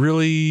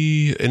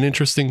really an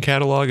interesting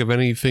catalog of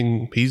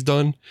anything he's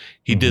done.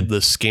 He did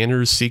the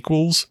Scanners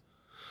sequels.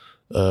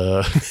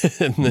 And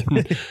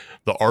then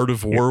The Art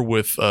of War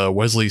with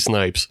Wesley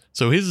Snipes.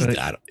 So his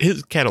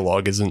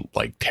catalog isn't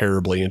like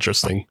terribly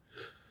interesting.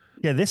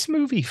 Yeah, this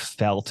movie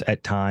felt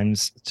at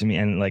times to me,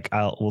 and like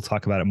we'll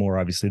talk about it more.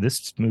 Obviously,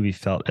 this movie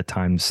felt at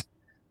times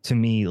to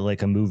me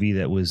like a movie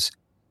that was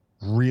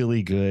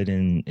really good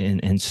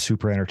and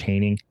super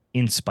entertaining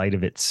in spite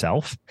of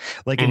itself,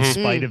 like in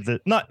spite of the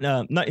not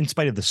in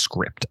spite of the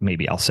script.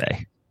 Maybe I'll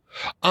say,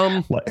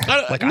 I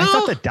thought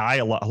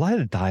a lot of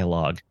the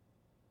dialogue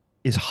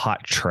is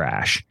hot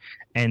trash,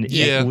 and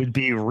it would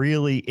be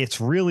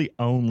it's really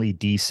only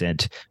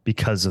decent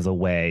because of the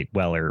way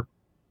Weller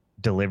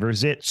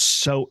delivers it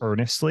so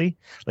earnestly.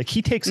 Like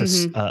he takes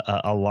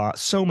a lot,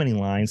 so many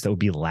lines that would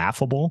be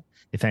laughable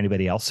if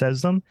anybody else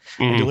says them,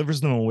 and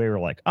delivers them in a way where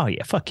like, oh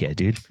yeah, fuck yeah,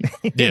 dude.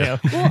 You know?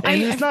 Well,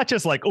 and it's not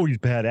just like, oh, he's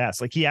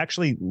badass. Like he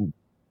actually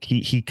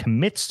he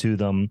commits to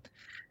them.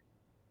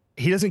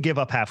 He doesn't give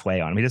up halfway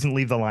on him. He doesn't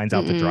leave the lines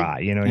out to dry.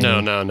 You know what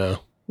I mean?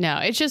 No,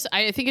 it's just,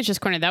 I think it's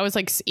just corny. That was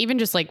like, even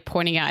just like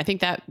pointing out, I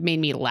think that made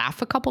me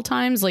laugh a couple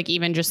times. Like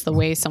even just the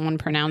way someone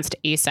pronounced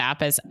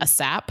ASAP as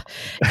ASAP.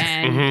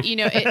 And, you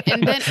know,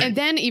 and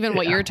then even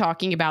what you're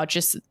talking about,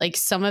 just like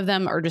some of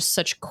them are just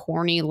such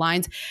corny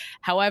lines.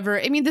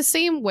 However, I mean, the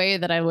same way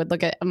that I would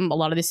look at a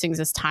lot of these things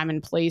as time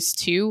and place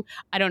too.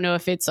 I don't know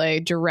if it's a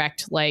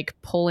direct, like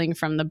pulling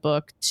from the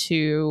book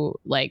to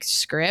like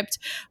script,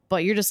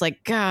 but you're just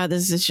like, God,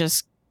 this is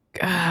just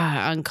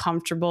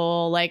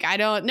uncomfortable. Like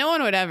no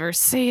one would ever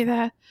say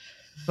that.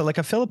 But like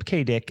a Philip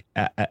K. Dick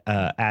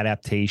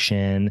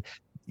adaptation,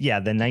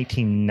 the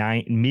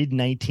mid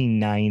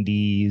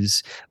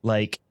 1990s,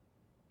 like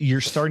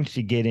you're starting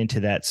to get into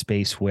that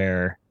space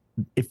where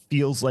it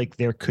feels like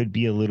there could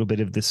be a little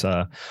bit of this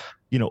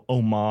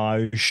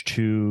homage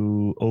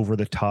to over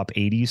the top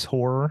 80s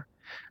horror.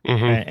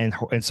 And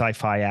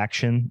sci-fi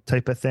action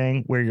type of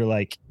thing, where you're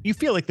like, you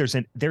feel like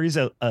there is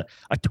a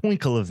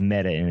twinkle of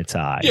meta in its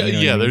eye.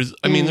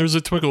 There's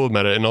a twinkle of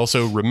meta, and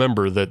also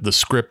remember that the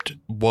script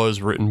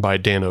was written by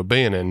Dan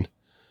O'Bannon.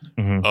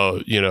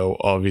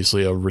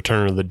 Obviously a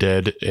Return of the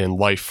Dead and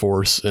Life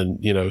Force,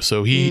 and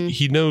so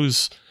he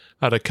knows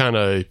how to kind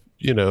of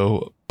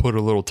put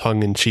a little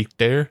tongue in cheek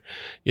there.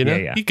 He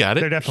got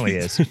it. There definitely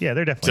is. Yeah,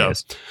 there definitely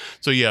is.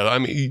 So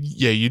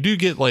you do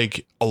get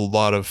like a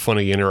lot of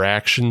funny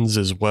interactions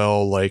as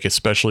well, like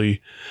especially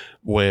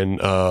when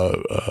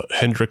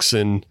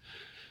Hendrickson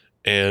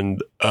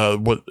and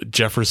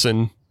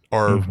Jefferson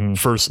are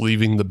first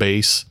leaving the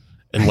base.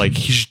 And like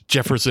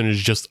Jefferson is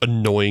just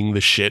annoying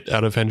the shit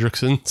out of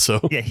Hendrickson.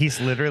 So yeah,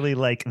 he's literally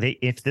like,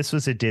 if this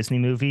was a Disney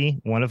movie,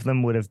 one of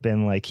them would have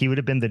been like, he would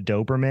have been the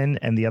Doberman,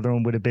 and the other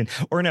one would have been,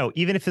 or no,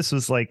 even if this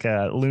was like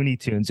Looney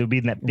Tunes, it would be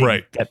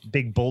that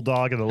big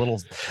bulldog and the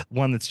little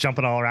one that's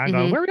jumping all around,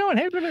 going, "Where are we going?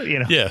 Hey,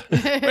 yeah,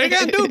 what are you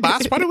gonna do,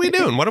 boss? What are we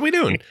doing? What are we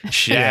doing?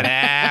 Shut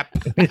up,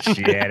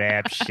 shut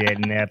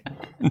up."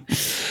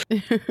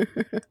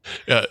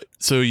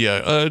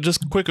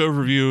 Just a quick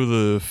overview of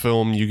the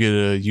film. You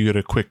get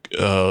a quick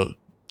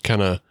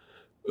kind of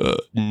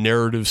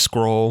narrative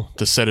scroll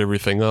to set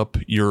everything up.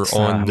 You're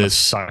on this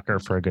sucker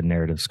for a good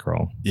narrative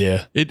scroll.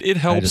 Yeah, it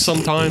helps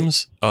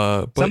sometimes.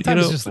 But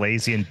sometimes it's just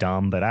lazy and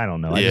dumb. But I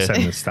don't know. I just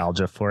have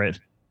nostalgia for it.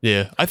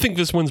 Yeah, I think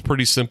this one's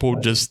pretty simple,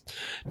 just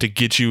to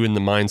get you in the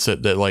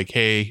mindset that like,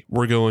 hey,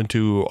 we're going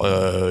to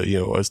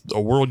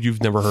a world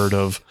you've never heard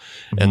of,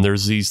 and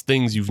there's these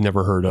things you've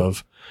never heard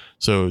of.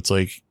 So it's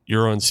like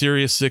you're on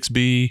Sirius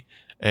 6B,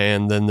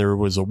 and then there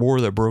was a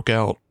war that broke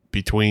out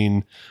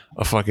between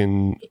a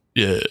fucking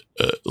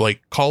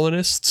like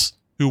colonists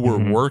who were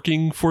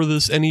working for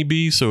this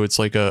NEB. So it's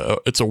like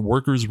it's a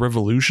workers'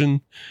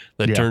 revolution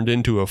that turned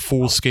into a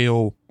full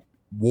scale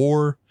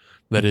war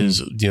that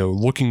is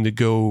looking to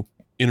go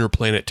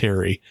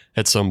interplanetary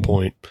at some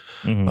point.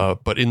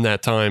 But in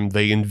that time,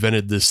 they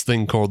invented this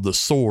thing called the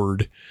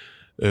Sword,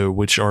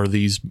 which are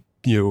these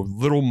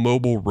little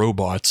mobile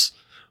robots,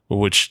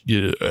 which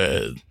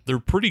they're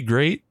pretty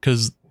great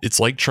because it's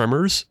like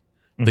Tremors.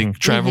 They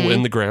travel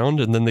in the ground,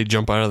 and then they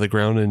jump out of the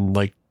ground and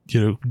like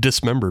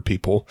dismember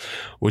people,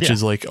 which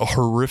is like a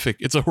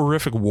horrific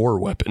war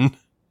weapon.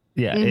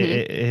 Yeah,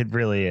 it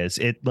really is.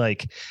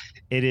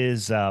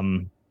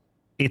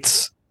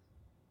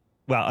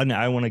 Well,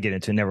 I want to get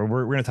into it.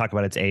 We're going to talk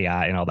about its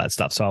AI and all that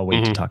stuff, so I'll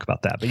wait to talk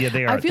about that. But yeah,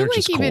 they are. I feel like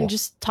just even cool.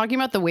 just talking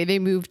about the way they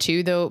move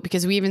too, though,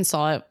 because we even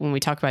saw it when we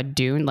talk about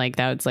Dune. Like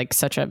that was like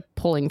such a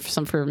pulling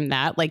some from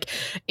that. Like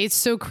it's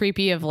so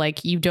creepy of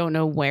like you don't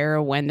know where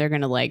or when they're going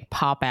to like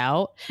pop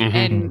out,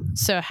 and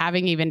so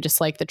having even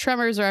just like the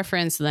Tremors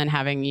reference, and then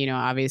having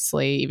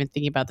obviously even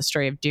thinking about the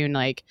story of Dune,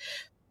 like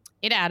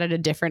it added a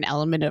different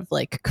element of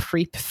like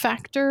creep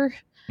factor.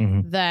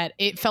 That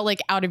it felt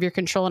like out of your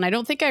control. And I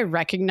don't think I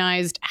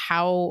recognized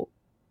how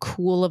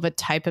cool of a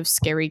type of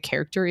scary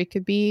character it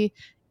could be,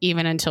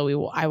 even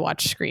until I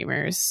watched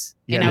Screamers.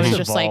 And I was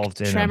just like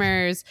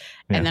Tremors.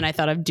 And then I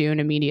thought of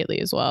Dune immediately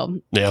as well.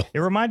 Yeah.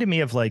 It reminded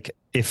me of like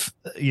if,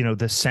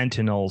 the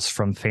Sentinels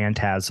from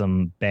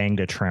Phantasm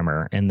banged a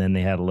Tremor and then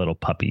they had little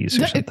puppies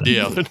or something.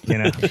 Yeah.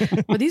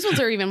 But these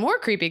ones are even more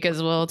creepy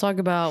because we'll talk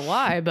about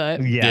why.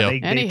 But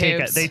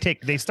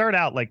they start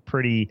out like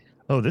pretty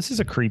oh, this is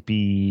a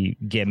creepy,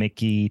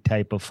 gimmicky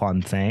type of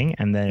fun thing,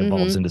 and then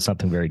evolves into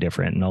something very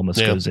different and almost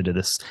goes into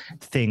this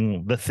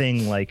the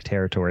thing like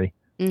territory.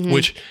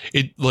 Which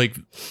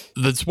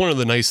that's one of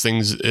the nice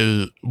things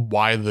is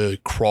why the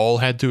crawl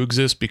had to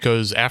exist,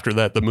 because after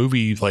that the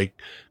movie like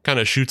kind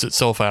of shoots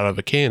itself out of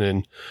a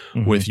cannon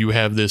with you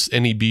have this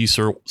NEB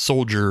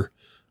soldier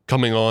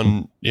coming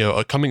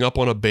up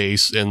on a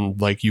base, and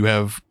like you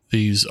have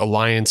these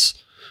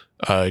Alliance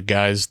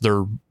guys,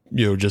 they're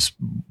just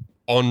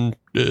on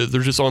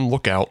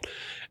lookout,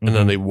 and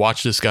then they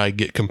watch this guy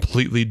get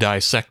completely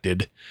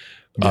dissected,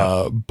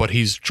 but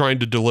he's trying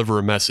to deliver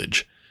a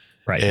message.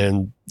 Right.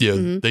 And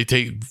they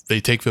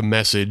take the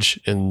message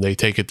and they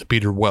take it to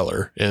Peter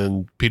Weller,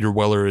 and Peter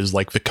Weller is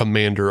like the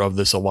commander of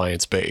this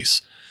Alliance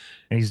base.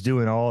 And he's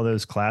doing all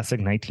those classic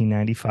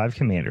 1995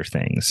 commander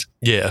things.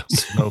 Yeah.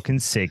 Smoking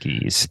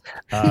ciggies,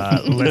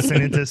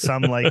 listening to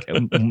some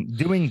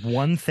doing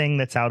one thing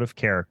that's out of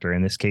character.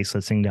 In this case,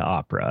 listening to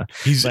opera.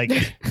 He's like,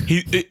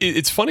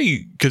 it's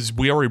funny because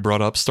we already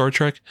brought up Star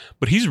Trek,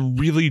 but he's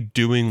really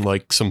doing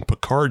like some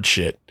Picard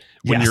shit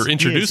when you're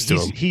introduced to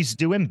him. He's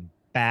doing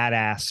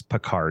badass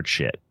Picard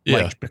shit.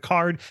 Yeah. Like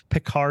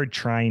Picard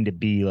trying to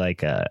be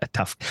like a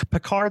tough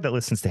Picard that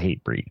listens to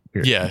Hate Breed.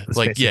 Yeah.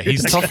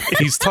 He's tough.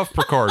 He's tough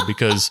Picard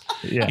because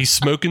he's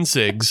smoking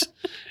cigs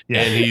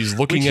and he's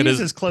looking at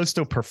as close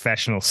to a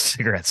professional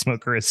cigarette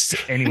smoker as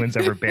anyone's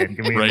ever been.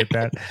 Can we admit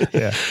that?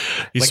 Yeah.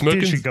 He's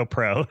smoking. Dude should go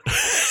pro.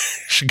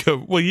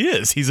 Well, he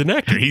is. He's an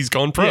actor. He's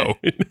gone pro.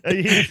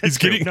 He's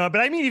getting no,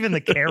 but I mean, even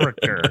the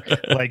character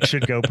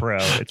should go pro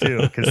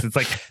too, because it's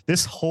like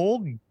this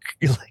whole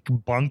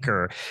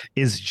bunker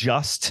is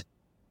just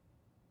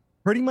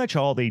pretty much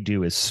all they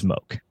do is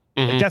smoke.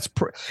 Like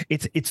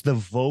it's the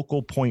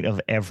vocal point of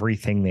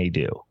everything they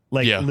do.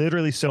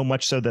 Literally so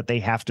much so that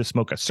they have to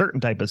smoke a certain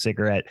type of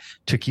cigarette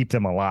to keep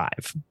them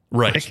alive.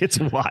 Right. Like, it's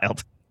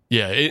wild.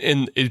 Yeah,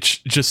 and it's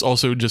just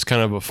also just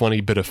kind of a funny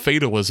bit of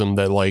fatalism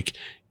that like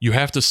you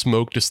have to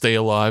smoke to stay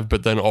alive,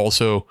 but then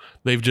also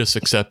they've just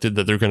accepted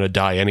that they're going to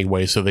die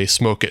anyway, so they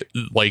smoke it.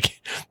 Like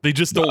they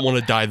just don't want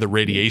to die the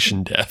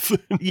radiation death.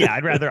 Yeah,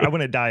 I want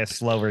to die a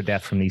slower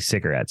death from these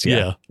cigarettes.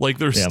 Yeah, like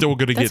they're still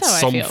going to get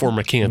some form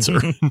of cancer.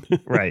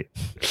 Right.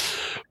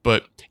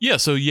 But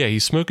so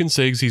he's smoking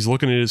cigs, he's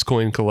looking at his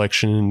coin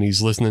collection, and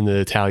he's listening to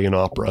Italian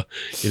opera.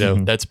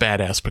 That's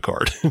badass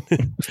Picard.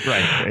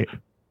 Right.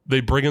 They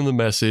bring him the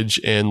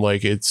message, and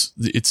like it's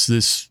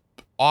this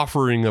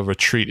offering of a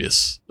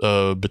treatise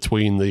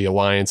between the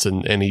Alliance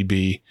and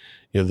NEB.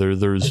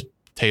 There's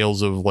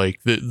tales of like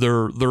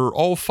they're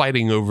all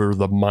fighting over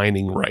the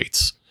mining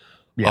rights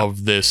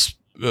of this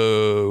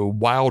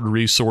wild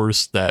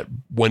resource that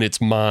when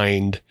it's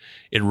mined,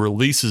 it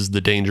releases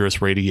the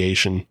dangerous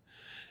radiation,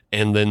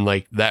 and then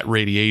like that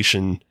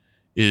radiation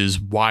is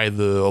why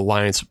the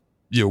Alliance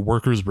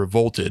workers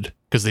revolted,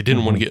 because they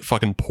didn't want to get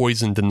fucking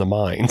poisoned in the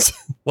mines.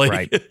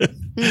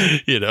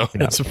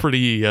 It's a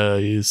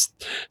pretty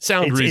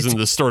sound reason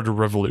to start a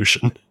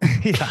revolution.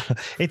 Yeah,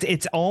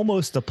 it's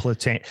almost a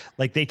plutonium.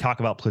 Like they talk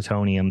about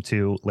plutonium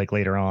too, like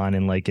later on,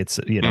 and like it's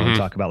we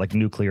talk about like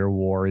nuclear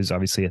war is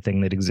obviously a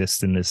thing that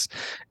exists in this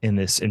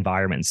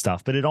environment and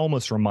stuff. But it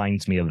almost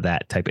reminds me of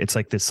that type. It's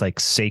like this like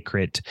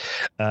sacred.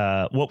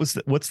 What's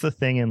the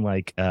thing in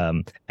like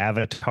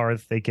Avatar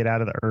that they get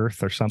out of the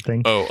earth or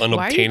something? Oh,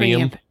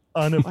 unobtainium.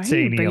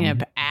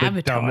 Unobtainium.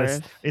 Avatar?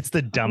 It's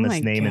the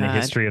dumbest name in the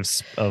history of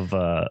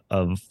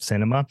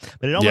cinema,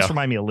 but it almost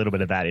reminded me a little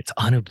bit of that. It's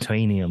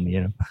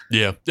unobtainium,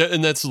 Yeah,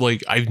 and that's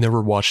like I've never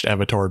watched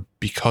Avatar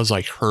because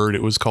I heard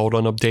it was called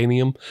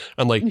unobtainium.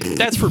 I'm like,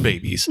 that's for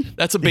babies.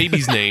 That's a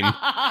baby's name.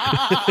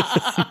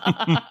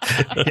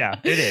 Yeah,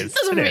 it is.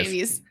 Those are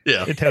babies.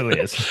 Yeah, it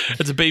totally is.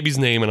 It's a baby's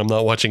name, and I'm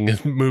not watching a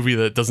movie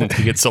that doesn't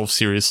take itself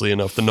seriously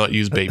enough to not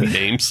use baby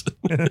names.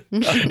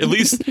 At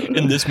least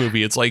in this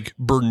movie, it's like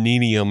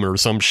Berninium or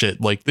some shit.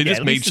 Like they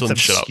just made some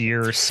shit up.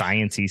 Obscure,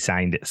 sciencey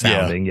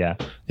sounding. Yeah.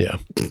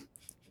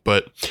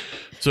 But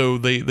so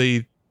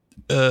they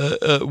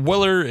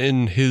Weller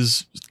and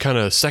his kind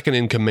of second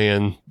in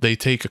command, they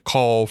take a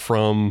call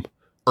from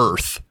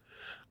Earth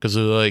because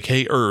they're like,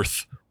 "Hey,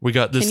 Earth, we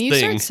got this thing." Can you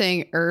start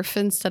saying Earth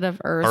instead of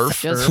Earth?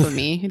 For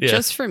me? Yeah.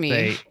 Just for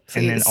me.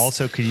 And then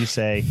also, could you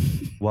say,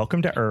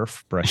 "Welcome to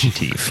Earth, brush your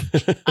teeth"?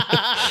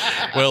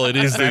 Well, it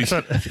is. That's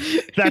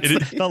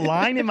the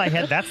line in my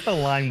head. That's the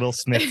line Will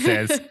Smith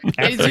says.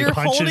 Is you're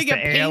holding a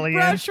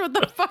paintbrush? What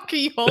the fuck are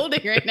you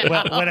holding right now?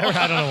 Well, whatever.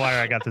 I don't know why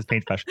I got this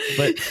paintbrush.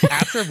 But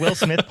after Will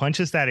Smith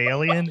punches that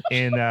alien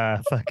in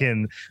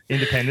fucking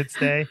Independence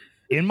Day,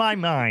 in my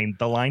mind,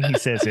 the line he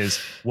says is,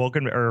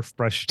 "Welcome to Earth,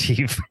 brush your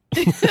teeth."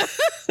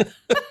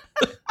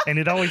 And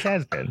it always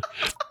has been.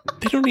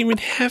 They don't even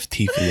have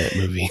teeth in that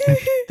movie.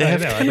 They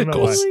have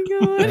tentacles. I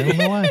don't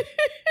know why.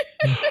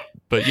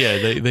 But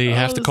yeah, they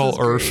have to call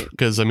Earth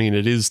because I mean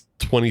it is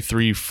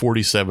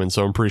 2347,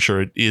 so I'm pretty sure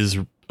it is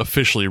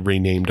officially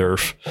renamed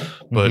Earth.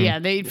 But yeah,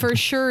 they for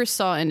sure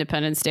saw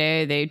Independence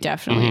Day. They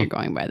definitely are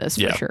going by this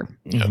for sure.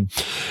 Yeah.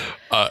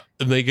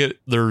 And they get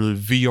their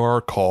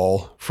VR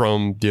call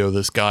from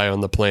this guy on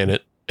the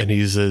planet, and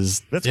he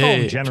says, let's call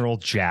him General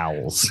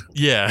Jowls.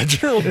 Yeah,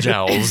 General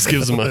Jowls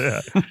gives him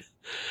a,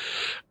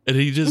 and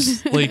he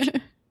just like,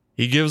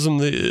 he gives him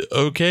the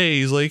okay.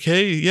 He's like,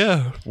 hey,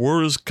 yeah,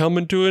 war is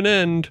coming to an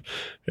end.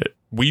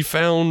 We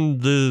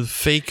found the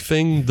fake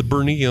thing, the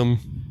Bernium,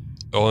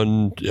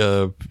 on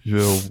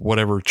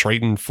whatever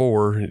Triton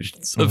 4.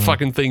 It's a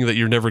fucking thing that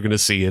you're never going to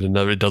see it, and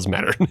it doesn't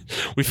matter.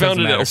 We found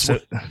it elsewhere.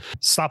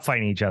 Stop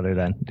fighting each other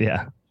then.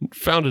 Yeah.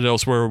 Found it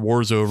elsewhere.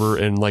 War's over,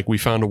 and like we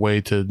found a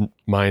way to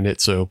mine it.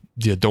 So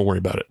yeah, don't worry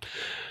about it.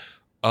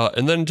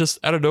 And then just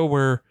out of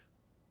nowhere,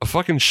 a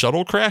fucking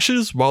shuttle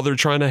crashes while they're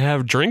trying to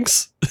have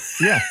drinks.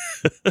 Yeah.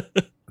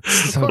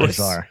 So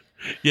bizarre.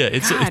 Yeah,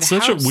 it's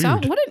such a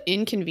weird. What an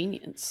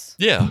inconvenience.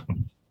 Yeah.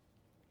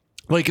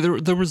 Like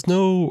there was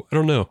no, I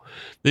don't know.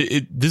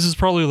 This is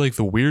probably like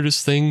the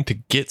weirdest thing to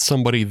get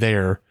somebody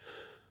there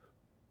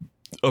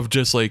of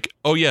just like,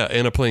 oh yeah,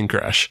 and a plane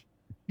crash.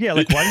 Yeah,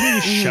 like why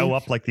didn't he show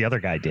up like the other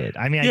guy did?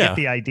 I mean, I get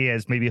the idea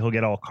is maybe he'll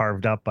get all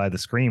carved up by the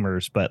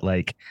screamers, but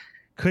like,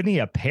 couldn't he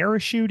have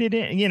parachuted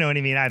in? You know what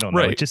I mean? I don't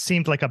know. Right. It just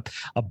seemed like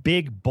a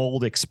big,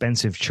 bold,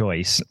 expensive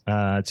choice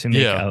to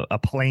make a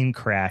plane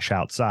crash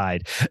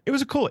outside. It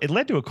was it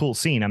led to a cool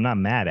scene. I'm not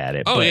mad at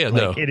it. Oh, but, yeah,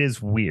 no. It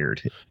is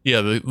weird.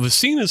 Yeah, the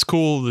scene is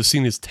cool. The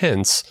scene is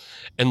tense.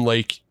 And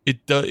like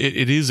it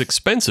is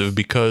expensive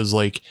because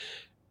like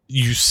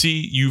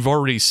you've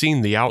already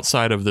seen the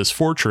outside of this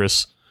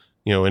fortress,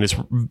 you know, and it's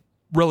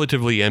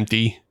relatively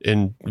empty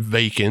and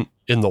vacant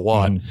in the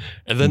lot,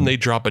 and then they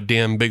drop a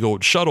damn big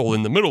old shuttle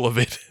in the middle of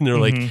it, and they're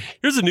like,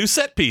 here's a new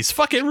set piece,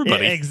 fuck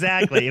everybody. Yeah,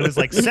 exactly. It was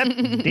like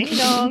ding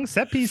dong,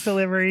 set piece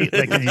delivery,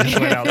 like you just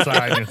went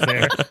outside and it's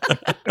there.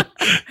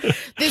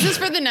 This is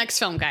for the next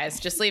film,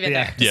 guys. Just leave it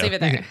there. Just leave it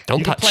there.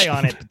 Don't touch. Play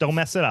on it, but don't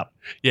mess it up.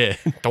 Yeah,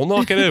 don't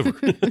knock it over.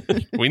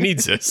 We need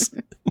this.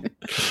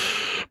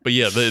 But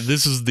yeah,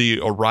 this is the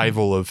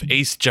arrival of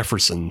Ace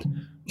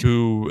Jefferson,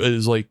 who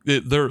is like,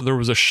 there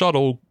was a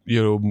shuttle,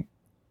 you know,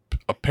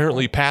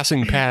 apparently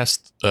passing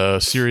past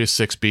Sirius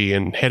 6B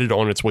and headed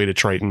on its way to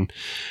Triton.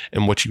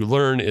 And what you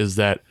learn is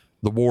that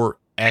the war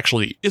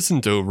actually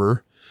isn't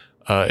over.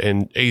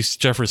 And Ace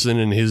Jefferson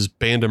and his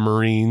band of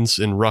Marines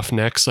and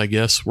Roughnecks, I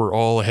guess, were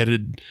all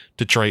headed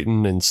to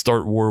Triton and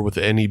start war with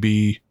the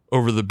NEB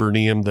over the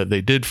Bernium that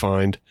they did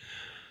find.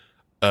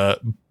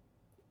 And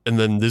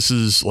then this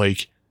is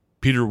like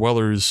Peter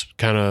Weller's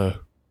kind of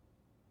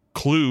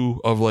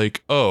clue of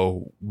like,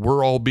 oh,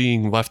 we're all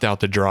being left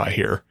out to dry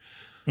here.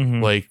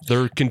 Like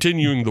they're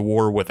continuing the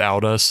war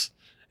without us,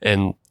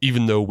 and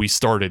even though we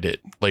started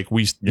it, like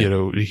you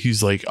know,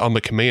 he's like, I'm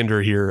a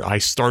commander here, I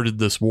started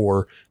this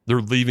war,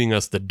 they're leaving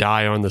us to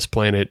die on this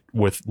planet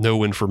with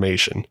no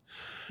information.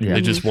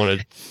 They just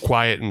wanted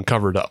quiet and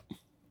covered up.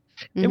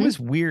 It was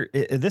weird.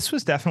 This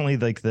was definitely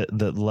like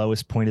the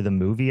lowest point of the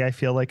movie, I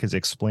feel like, is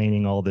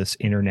explaining all this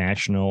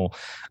international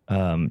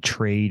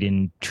trade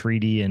and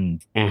treaty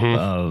and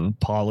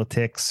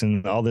politics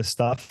and all this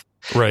stuff.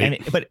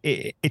 Right. But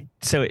it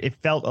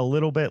felt a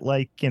little bit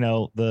like, you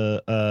know,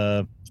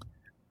 the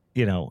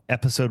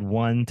episode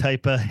 1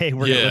 type of, hey,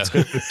 let's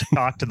go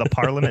talk to the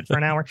parliament for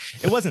an hour.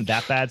 It wasn't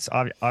that bad,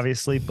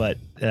 obviously, but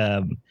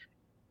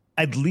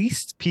at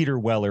least Peter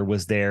Weller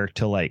was there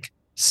to like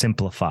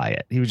simplify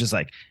it. He was just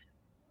like,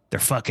 they're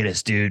fucking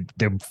us, dude.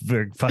 They're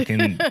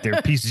fucking, they're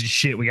pieces of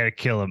shit. We got to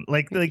kill them.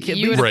 Like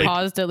you would have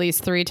paused at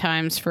least 3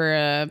 times for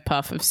a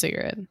puff of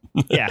cigarette.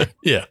 Yeah.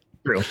 Yeah.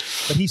 True.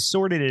 But he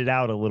sorted it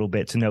out a little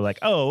bit to know like,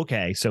 oh,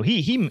 okay. So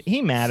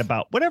he mad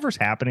about whatever's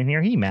happening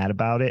here. He mad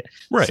about it.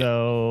 Right.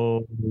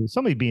 So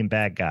somebody being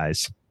bad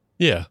guys.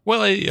 Yeah.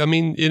 Well, I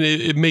mean,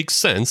 it makes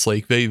sense.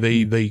 Like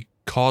they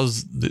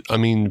cause, I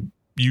mean,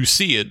 you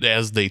see it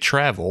as they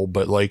travel,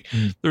 but like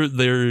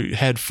they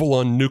had full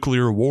on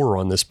nuclear war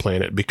on this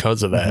planet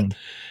because of that.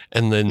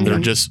 And then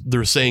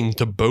they're saying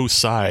to both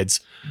sides,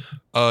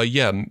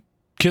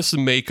 kiss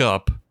and make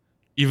up,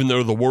 even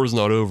though the war's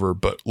not over,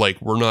 but like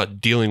we're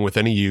not dealing with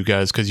any of you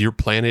guys because your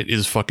planet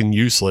is fucking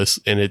useless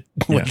and it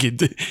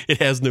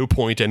has no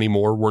point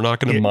anymore. We're not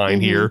going to mine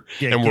here.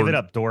 Yeah, and give it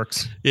up,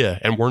 dorks. Yeah,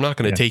 and we're not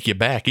going to take you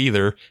back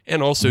either.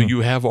 And also,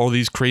 you have all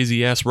these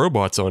crazy ass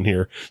robots on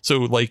here. So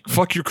like,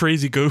 fuck your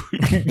crazy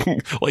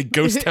like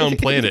Ghost Town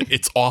planet.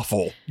 It's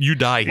awful. You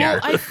die here.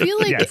 Well, I feel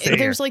like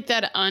there's like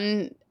that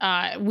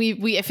I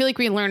feel like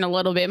we learn a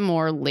little bit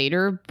more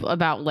later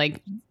about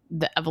like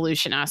the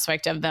evolution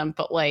aspect of them,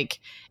 but like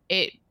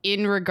it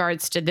in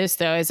regards to this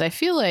though, is I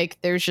feel like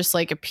there's just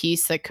like a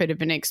piece that could have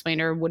been explained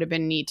or would have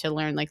been neat to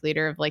learn like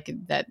later of like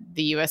that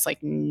the US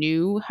like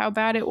knew how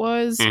bad it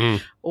was,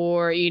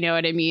 or you know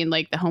what I mean,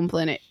 like the home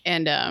planet,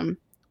 and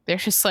they're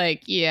just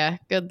like, yeah,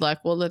 good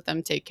luck, we'll let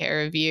them take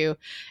care of you,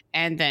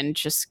 and then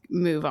just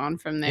move on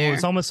from there. Well,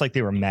 it's almost like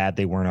they were mad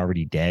they weren't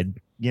already dead.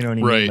 You know what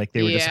I mean? Like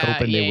they were just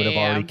hoping they would have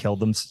already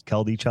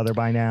killed each other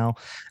by now.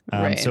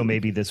 So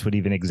maybe this would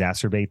even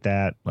exacerbate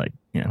that. Like,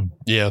 you know.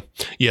 Yeah,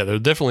 they're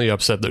definitely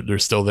upset that they're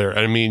still there.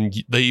 I mean,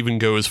 they even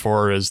go as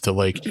far as to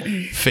like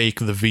fake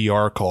the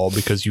VR call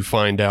because you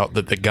find out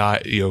that the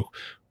guy, you know,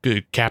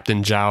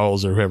 Captain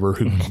Giles or whoever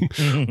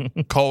who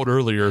called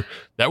earlier,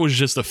 that was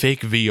just a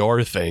fake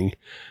VR thing.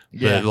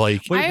 Yeah. That,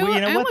 like,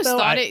 I almost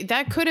thought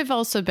that could have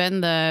also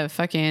been the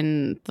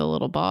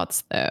little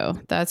bots, though.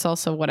 That's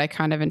also what I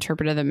kind of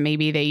interpreted, that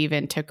maybe they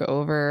even took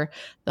over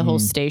the whole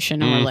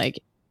station and were like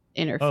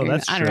interfering. Oh,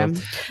 that's I true. don't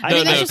know. I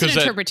mean, that's just an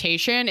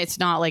interpretation. It's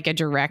not like a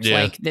direct,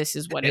 like, this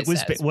is what it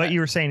was. What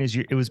you were saying is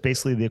it was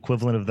basically the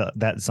equivalent of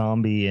that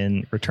zombie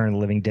in Return of the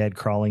Living Dead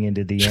crawling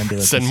into the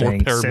ambulance Send more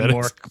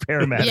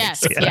paramedics.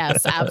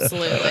 Yes,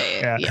 absolutely.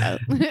 Yeah.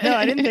 No,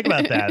 I didn't think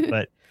about that,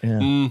 but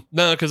yeah.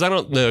 No, because I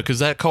don't know, because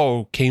that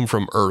call came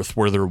from Earth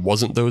where there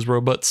wasn't those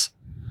robots.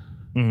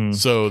 Mm-hmm.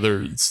 So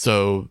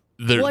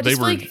they were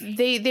like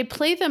they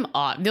play them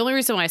off. The only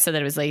reason why I said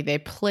that was like they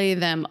play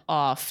them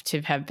off to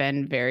have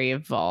been very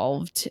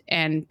evolved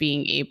and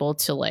being able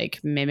to like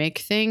mimic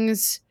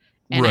things.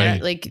 And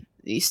right.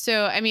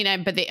 So I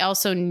mean, but they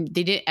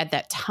did at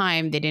that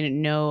time, they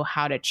didn't know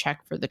how to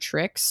check for the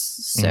tricks.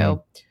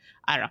 So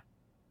I don't know.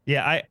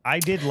 Yeah, I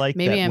did like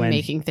maybe that I'm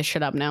making this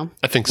shit up now.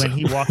 I think when so.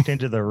 he walked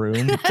into the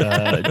room,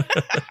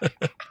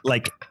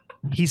 like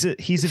he's a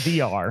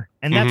VR,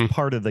 and that's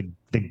part of the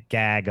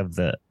gag of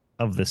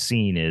the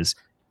scene is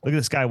look at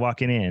this guy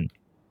walking in.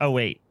 Oh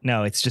wait,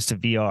 no, it's just a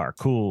VR.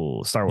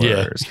 Cool, Star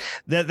Wars.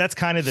 Yeah. That's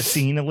kind of the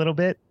scene a little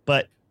bit,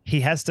 but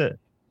he has to,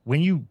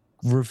 when you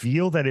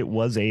reveal that it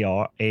was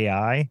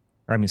VR.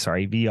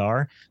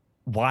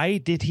 Why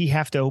did he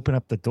have to open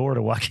up the door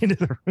to walk into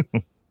the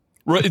room?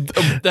 Right.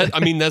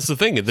 That's the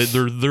thing.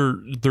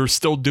 They're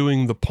still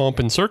doing the pomp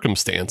and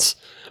circumstance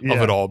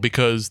of it all,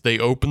 because they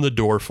open the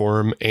door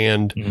for him,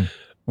 and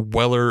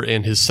Weller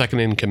and his second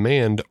in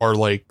command are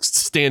like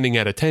standing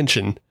at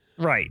attention.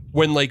 Right.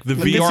 When like the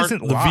but VR, this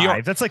isn't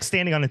live. That's like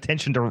standing on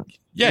attention to.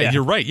 Yeah,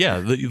 you're right.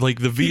 Yeah. The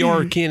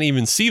VR can't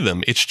even see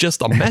them. It's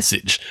just a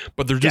message,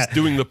 but they're just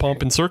doing the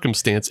pomp and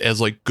circumstance as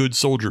like good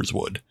soldiers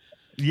would.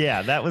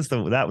 Yeah, that was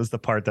the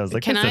part that was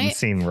like, this doesn't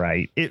seem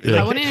right.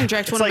 I want to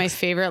interject one of my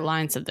favorite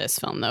lines of this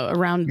film, though,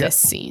 around this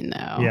scene,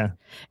 though. Yeah.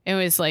 It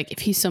was like, if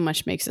he so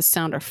much makes a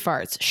sound or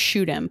farts,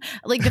 shoot him.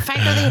 Like the fact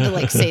that they had to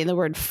like say the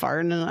word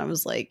fart, and I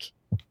was like,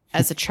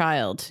 as a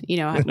child,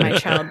 my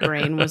child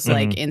brain was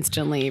like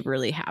instantly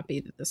really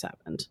happy that this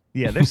happened.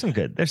 Yeah, there's some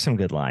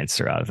good lines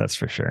throughout, that's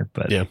for sure.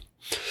 But yeah.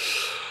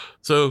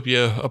 So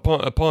yeah,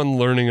 upon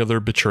learning of their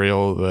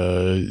betrayal,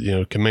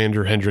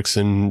 Commander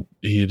Hendrickson,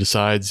 he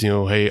decides,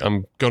 hey,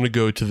 I'm gonna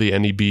go to the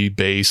NEB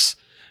base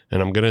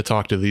and I'm gonna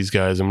talk to these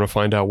guys. I'm gonna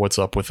find out what's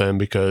up with them,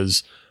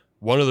 because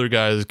one of their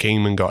guys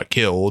came and got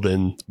killed,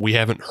 and we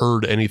haven't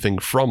heard anything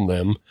from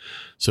them.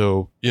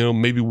 So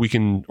maybe we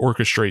can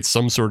orchestrate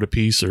some sort of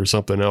peace or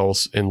something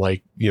else, and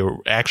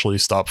actually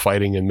stop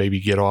fighting and maybe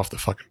get off the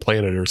fucking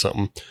planet or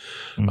something.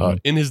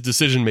 In his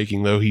decision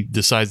making, though, he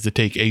decides to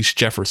take Ace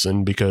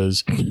Jefferson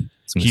because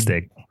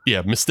mistake.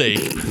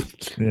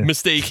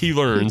 Mistake. He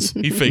learns.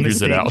 He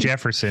figures it out.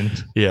 Jefferson.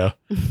 Yeah.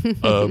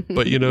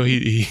 But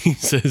he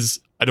says,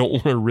 I don't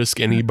want to risk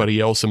anybody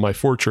else in my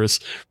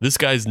fortress. This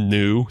guy's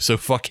new, so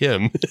fuck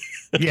him.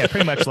 Yeah,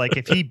 pretty much. Like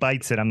if he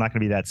bites it, I'm not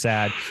going to be that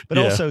sad. But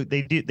also,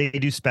 they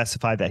do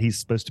specify that he's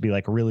supposed to be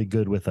like really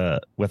good with a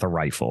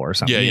rifle or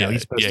something.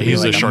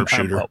 He's a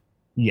sharpshooter.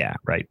 Yeah,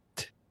 right.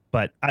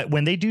 But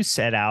when they do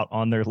set out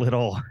on their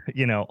little,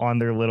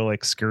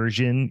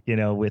 excursion,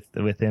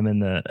 with him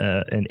and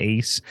and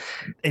Ace,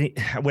 and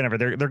whenever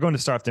they're going to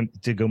start them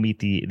to go meet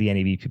the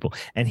NAV people,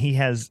 and he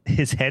has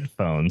his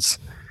headphones,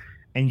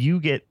 and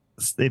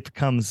it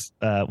becomes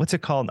what's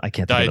it called? I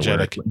can't think of the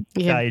word.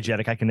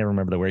 Diegetic. I can never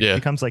remember the word. Yeah. It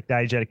becomes like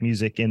diegetic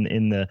music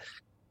in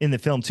the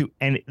film too,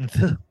 and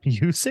the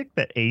music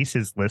that Ace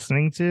is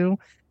listening to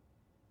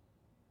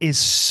is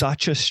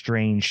such a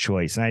strange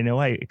choice. And I know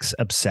I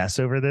obsess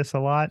over this a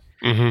lot,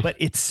 but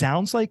it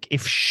sounds like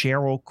if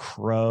Sheryl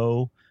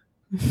Crow,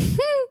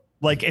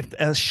 like if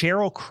a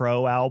Sheryl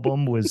Crow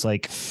album was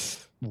like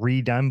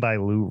redone by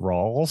Lou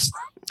Rawls.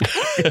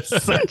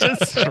 It's such a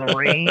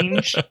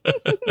strange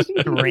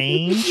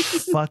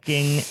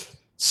fucking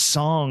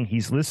song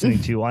he's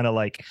listening to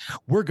on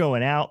we're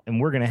going out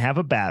and we're going to have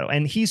a battle.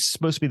 And he's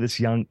supposed to be this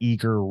young,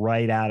 eager,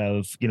 right out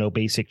of,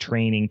 basic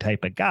training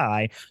type of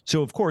guy.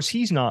 So of course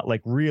he's not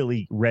like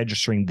really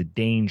registering the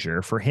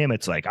danger. For him,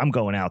 it's like, I'm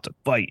going out to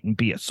fight and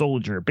be a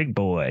soldier, big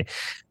boy.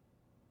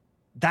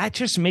 That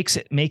just makes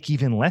it make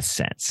even less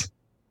sense.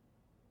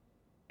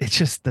 It's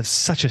just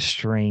such a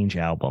strange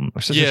album,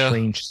 or such a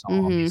strange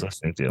song he's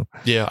listening to.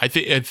 Yeah, I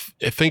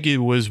think it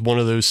was one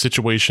of those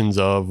situations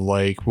of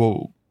like,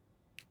 well,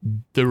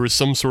 there was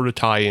some sort of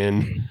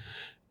tie-in,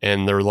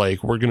 and they're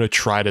like, we're gonna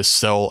try to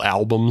sell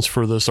albums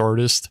for this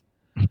artist.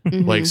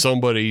 Like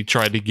somebody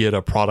tried to get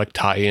a product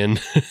tie-in.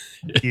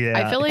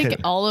 Yeah, I feel like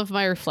all of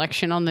my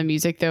reflection on the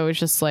music though is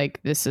just like,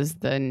 this is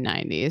the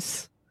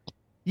 90s.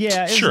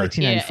 Yeah, it's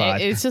 1995.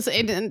 Yeah, it's just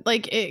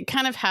it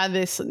kind of had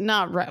this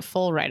not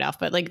full write-off,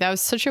 but like that was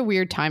such a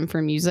weird time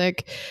for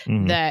music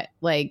that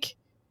like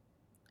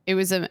it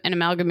was an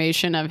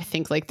amalgamation of, I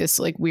think, like this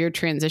like weird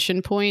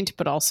transition point,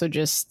 but also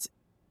just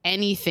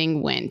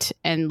anything went.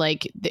 And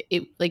like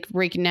it like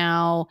right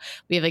now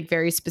we have like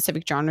very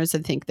specific genres I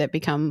think that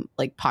become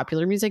like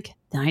popular music.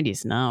 The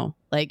 90s, no.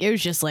 Like it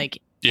was just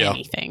like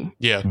anything.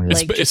 Yeah.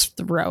 Like just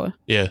throw.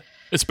 Yeah.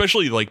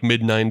 Especially like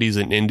mid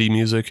 90s and indie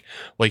music.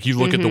 Like you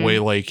look at the way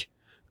like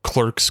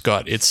Clerks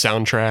got its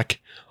soundtrack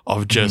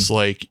of just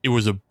like it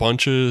was a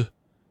bunch of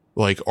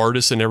like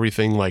artists and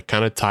everything like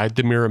kind of tied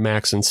to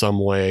Miramax in some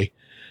way.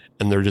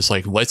 And they're just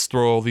like, let's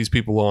throw all these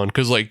people on.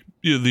 Because like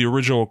the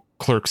original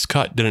Clerks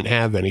cut didn't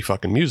have any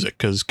fucking music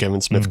because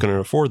Kevin Smith couldn't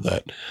afford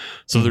that.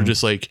 So they're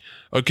just like,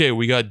 okay,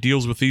 we got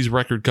deals with these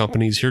record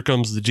companies. Here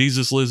comes the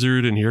Jesus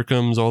Lizard and here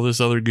comes all this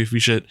other goofy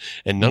shit.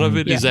 And none of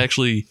it is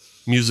actually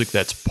music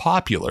that's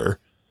popular.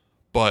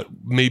 But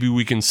maybe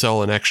we can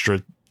sell an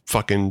extra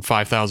fucking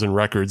 5,000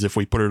 records if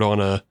we put it on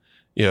a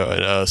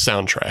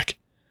soundtrack.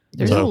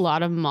 There's a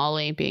lot of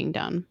Molly being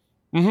done.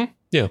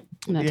 Yeah,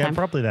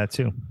 probably that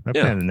too.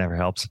 That never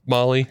helps.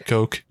 Molly,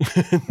 Coke.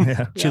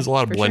 There's a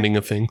lot of blending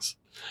of things.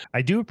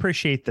 I do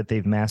appreciate that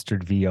they've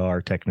mastered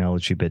VR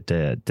technology, but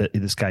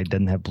this guy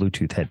doesn't have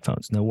Bluetooth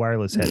headphones. No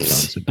wireless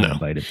headphones have been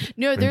invited.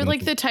 No, they're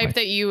like the type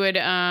that you would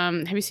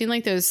have you seen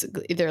like those,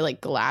 they're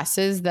like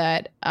glasses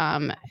that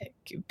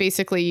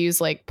basically use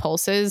like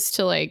pulses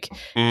to like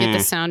get the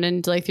sound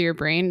into like through your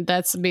brain.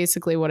 That's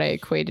basically what I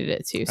equated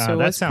it to. So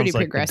that it's sounds pretty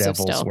like progressive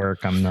the devil's still.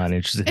 work. I'm not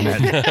interested in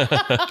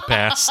that.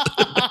 Pass.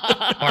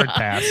 Hard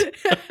pass.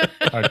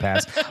 Hard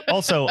pass.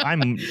 Also,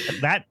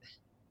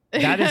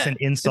 that is an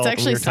insult. It's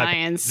actually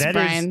science,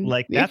 Brian. Is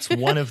like, that's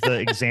one of the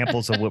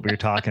examples of what we were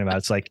talking about.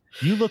 It's like,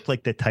 you look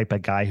like the type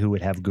of guy who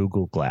would have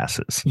Google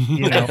glasses,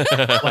 you know,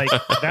 like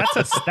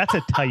that's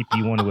a type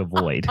you want to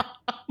avoid.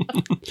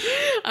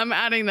 I'm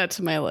adding that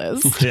to my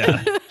list.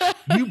 Yeah.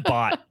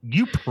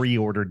 You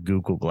pre-ordered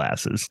Google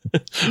glasses.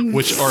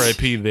 Which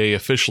RIP, they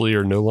officially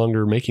are no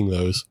longer making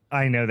those.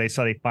 I know. They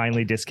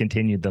finally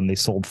discontinued them. They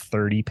sold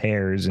 30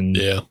 pairs in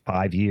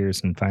 5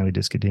 years and finally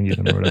discontinued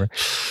them or whatever.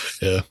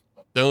 Yeah.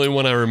 The only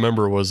one I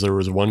remember was there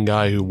was one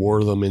guy who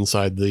wore them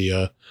inside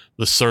the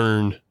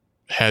CERN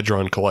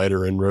Hadron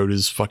Collider and rode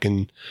his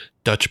fucking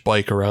Dutch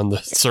bike around the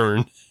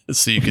CERN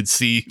so you could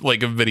see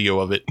like a video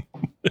of it.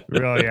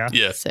 Oh, yeah?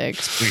 Yeah. Sick.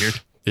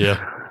 Weird.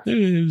 Yeah.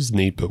 It was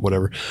neat, but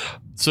whatever.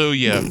 So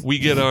yeah, we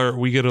get a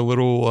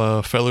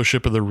little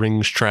Fellowship of the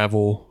Rings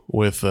travel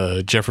with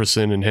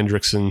Jefferson and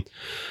Hendrickson.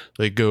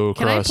 They go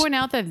across. Can I point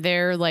out that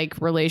their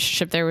like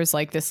relationship there was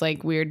like this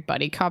like weird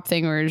buddy cop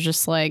thing where it's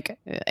just like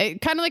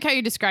kind of like how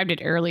you described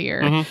it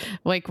earlier,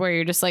 like where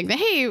you're just like,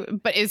 hey,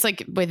 but it's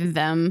like with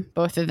them,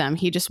 both of them,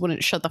 he just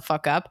wouldn't shut the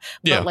fuck up.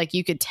 But like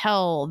you could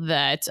tell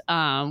that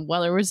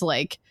Weller was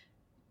like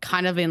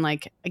kind of in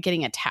like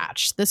getting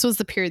attached. This was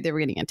the period they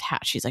were getting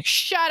attached. He's like,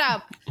 shut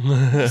up.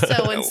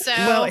 So and so.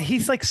 Well,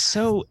 he's like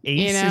so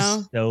Ace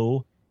is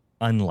so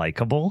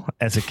unlikable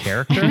as a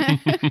character.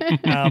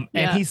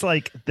 And he's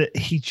like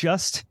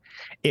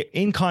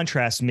in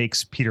contrast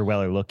makes Peter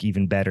Weller look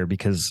even better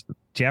because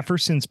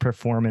Jefferson's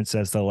performance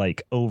as the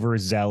like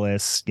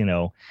overzealous,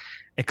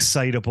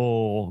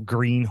 excitable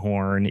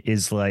greenhorn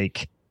is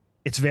like,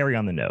 it's very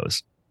on the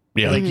nose.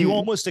 Yeah, like you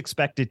almost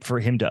expected for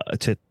him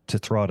to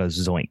throw out a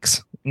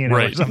zoinks,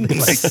 or something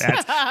like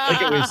that.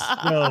 Like it was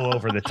so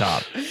over the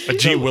top. A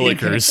G.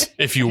 Willikers,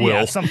 if you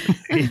will. Yeah,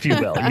 if you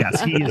will.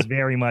 Yes, he is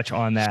very much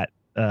on that.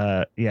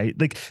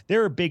 Like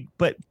they're a big,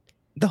 but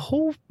the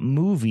whole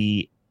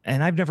movie,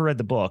 and I've never read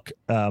the book,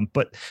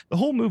 but the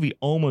whole movie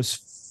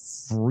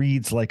almost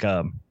reads like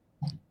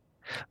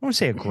I don't want to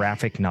say a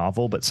graphic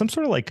novel, but some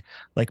sort of like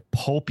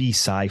pulpy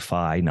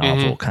sci-fi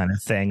novel kind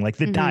of thing, like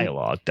the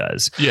dialogue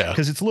does. Yeah.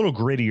 Because it's a little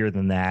grittier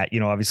than that.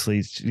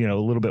 Obviously, a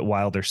little bit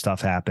wilder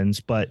stuff happens,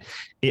 but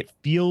it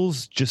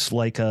feels just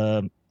like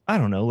a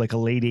late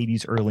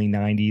 80s, early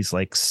 90s,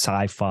 like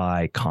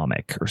sci-fi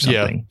comic or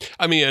something. Yeah.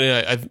 I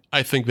mean,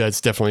 I think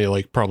that's definitely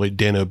like probably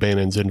Dan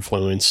O'Bannon's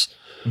influence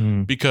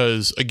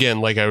because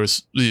again, like I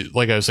was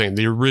saying,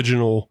 the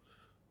original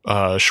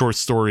short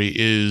story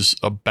is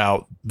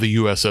about the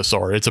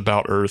USSR. It's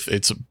about Earth.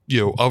 It's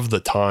of the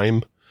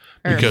time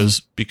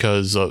because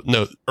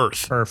no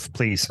Earth,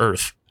 please.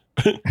 Earth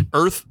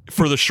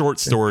for the short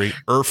story,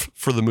 Earth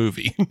for the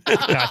movie.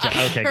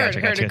 Gotcha. Okay,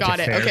 gotcha.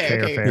 Got it.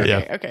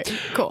 Fair. Okay,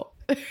 cool.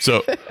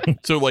 So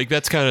like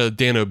that's kind of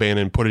Dan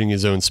O'Bannon putting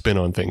his own spin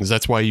on things.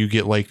 That's why you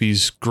get like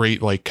these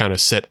great like kind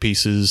of set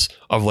pieces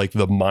of like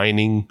the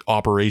mining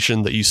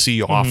operation that you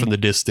see off in the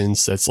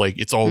distance. That's like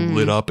it's all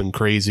lit up and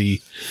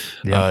crazy.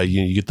 Yeah.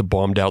 You get the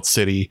bombed out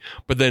city,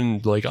 but then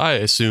like I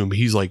assume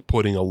he's like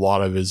putting a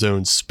lot of his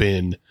own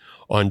spin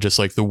on just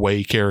like the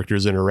way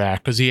characters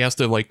interact because he has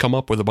to like come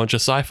up with a bunch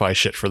of sci-fi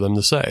shit for them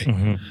to say.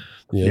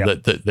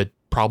 That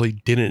probably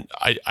didn't.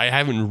 I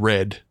haven't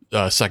read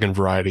Second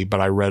Variety,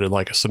 but I read it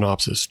like a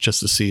synopsis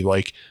just to see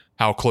like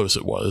how close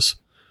it was,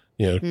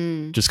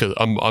 just because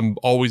I'm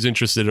always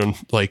interested in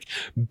like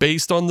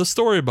based on the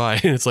story by,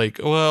 and it's like,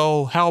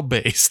 well, how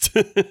based?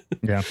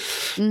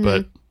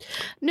 But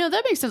no,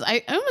 that makes sense.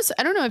 I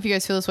don't know if you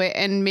guys feel this way,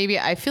 and maybe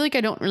I feel like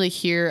I don't really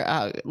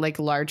hear like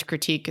large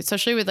critique,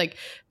 especially with like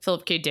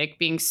Philip K. Dick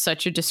being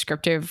such a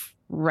descriptive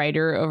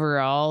writer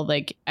overall.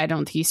 Like, I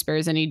don't think he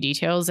spares any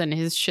details, and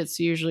his shit's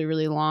usually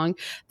really long.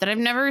 That I've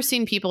never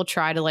seen people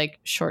try to like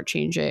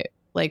shortchange it,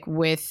 like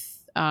with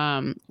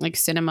like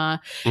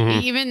cinema.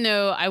 Even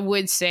though I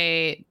would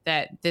say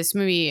that this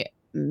movie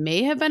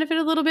may have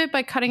benefited a little bit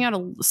by cutting out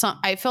some.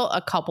 I felt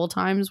a couple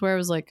times where I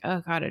was like,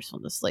 oh god, I just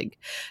want this, like,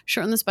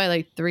 shorten this by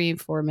like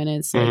 3-4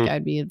 minutes, like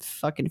I'd be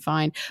fucking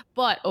fine.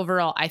 But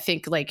overall, I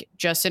think, like,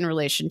 just in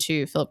relation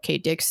to Philip K.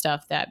 Dick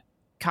stuff, that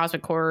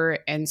cosmic horror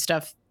and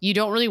stuff, you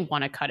don't really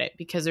want to cut it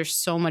because there's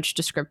so much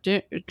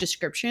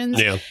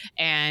descriptions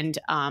and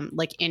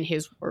like in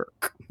his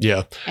work,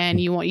 and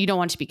you don't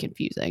want to be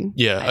confusing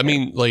either. I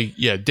mean, like,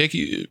 Dick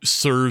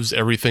serves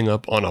everything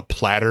up on a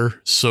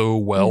platter so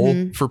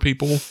well for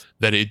people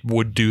that it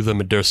would do them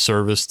a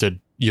disservice to,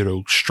 you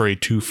know, stray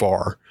too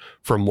far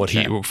from what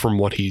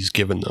he's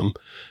given them,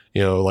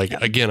 you know. Like,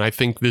 again, I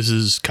think this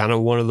is kind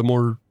of one of the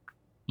more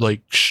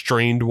like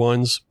strained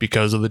ones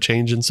because of the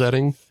change in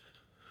setting.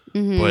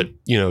 But,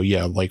 you know,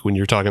 like when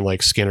you're talking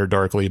like Scanner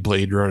Darkly,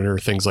 Blade Runner,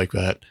 things like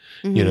that,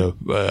 you know,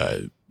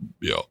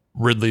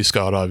 Ridley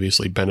Scott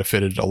obviously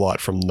benefited a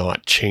lot from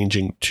not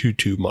changing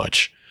too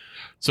much.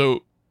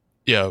 So,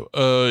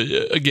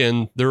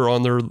 again, they're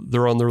on their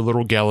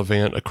little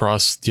gallivant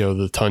across, you know,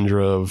 the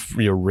tundra of,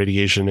 you know,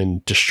 radiation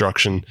and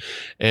destruction,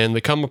 and they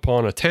come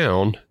upon a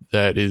town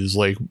that was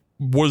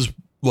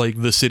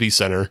like the city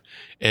center,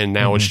 and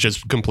now it's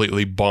just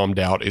completely bombed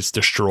out. It's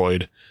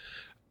destroyed.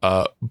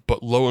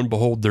 But lo and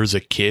behold, there's a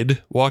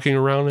kid walking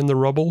around in the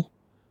rubble.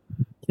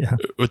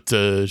 With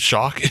the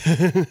shock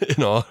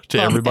and awe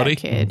to everybody.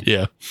 Kid.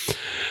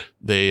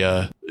 They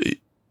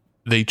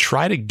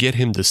try to get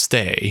him to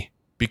stay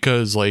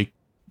because, like,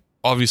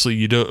 obviously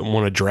you don't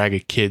want to drag a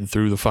kid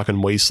through the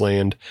fucking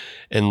wasteland,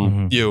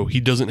 and you know, he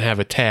doesn't have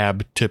a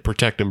tab to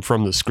protect him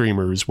from the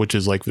screamers, which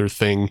is like their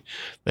thing.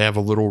 They have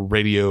a little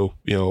radio,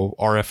 you know,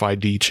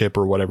 RFID chip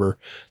or whatever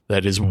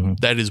that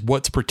is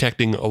what's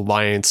protecting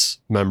Alliance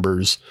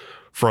members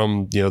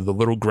from, you know, the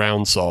little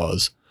ground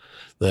saws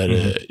that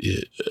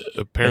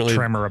apparently they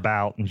tremor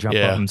about and jump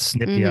up and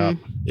snip you up.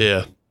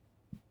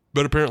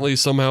 But apparently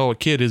somehow a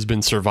kid has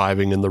been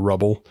surviving in the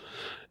rubble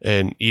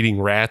and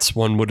eating rats,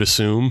 one would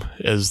assume,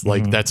 as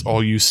like that's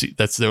all you see.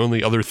 That's the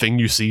only other thing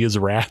you see is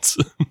rats.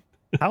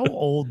 How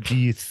old do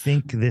you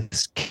think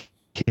this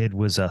kid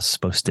was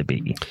supposed to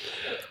be?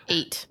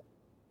 8.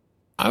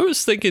 I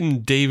was thinking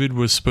David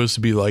was supposed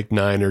to be like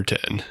 9 or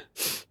 10.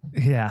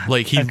 Yeah.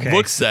 Like he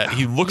looks that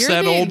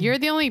old. You're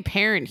the only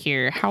parent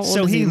here. How old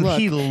so does he look?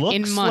 He looks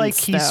in months, like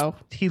he's though?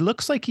 He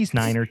looks like he's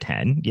 9 or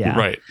 10. Yeah.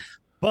 Right.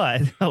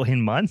 But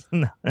in months,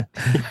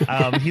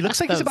 he looks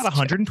like he's about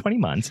 120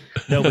 months.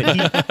 No, but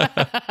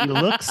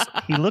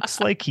he looks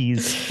like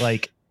he's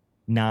like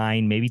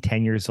 9, maybe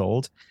 10 years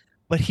old.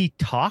 But he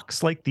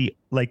talks like the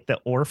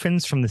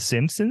orphans from The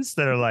Simpsons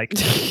that are like,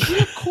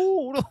 you're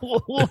cool,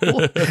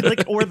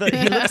 like, or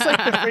he looks like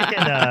the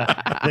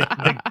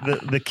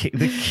freaking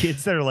the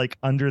kids that are like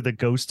under the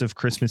Ghost of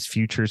Christmas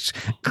Future's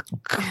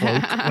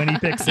cloak when he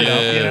picks it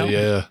up. You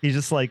know, he's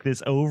just like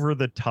this over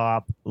the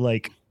top,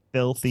 like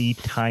filthy,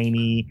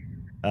 tiny,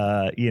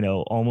 you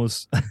know,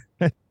 almost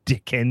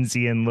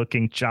Dickensian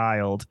looking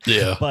child.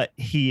 Yeah, but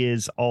he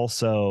is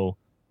also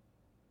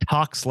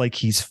talks like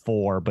he's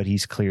 4, but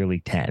he's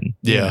clearly 10.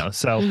 You know?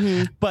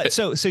 So, but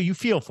so you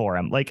feel for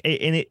him, like,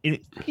 and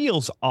it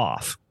feels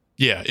off.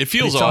 Yeah, it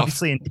feels off.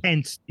 Obviously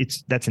intense.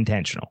 That's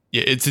intentional.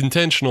 Yeah, it's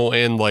intentional,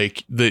 and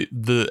like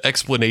the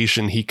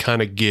explanation he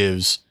kind of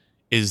gives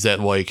is that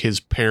like his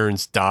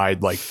parents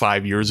died like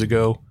 5 years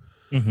ago,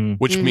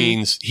 which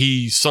means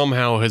he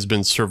somehow has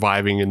been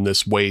surviving in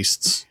this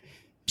wastes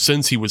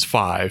since he was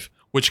 5,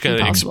 which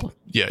kind of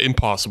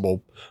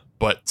impossible,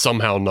 but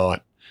somehow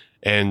not,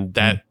 and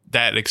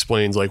that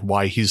explains like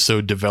why he's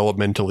so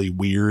developmentally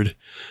weird,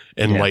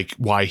 and like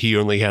why he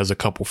only has a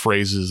couple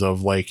phrases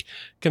of like,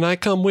 "Can I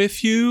come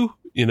with you?"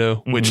 You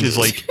know, which is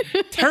like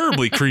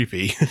terribly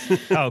creepy.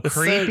 Oh,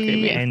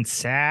 creepy and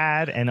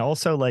sad, and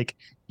also like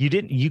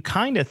you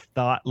kind of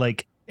thought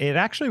like it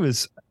actually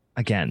was,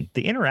 again,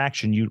 the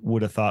interaction you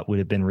would have thought would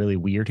have been really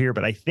weird here,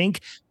 but I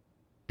think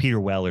Peter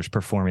Weller's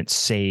performance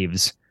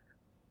saves.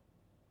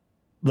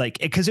 Like,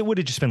 because it would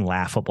have just been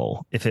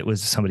laughable if it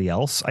was somebody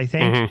else, I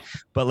think.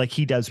 But like,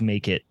 he does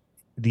make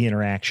the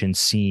interaction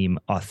seem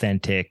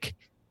authentic,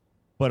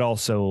 but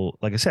also,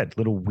 like I said,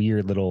 little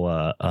weird,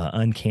 little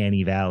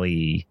uncanny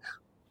valley.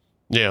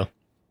 Yeah.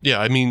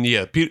 I mean,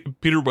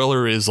 Peter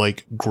Weller is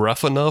like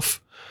gruff enough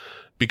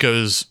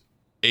because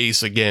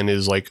Ace again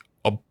is like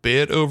a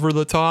bit over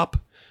the top.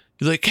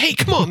 He's like, "Hey,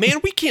 come on, man,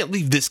 we can't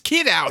leave this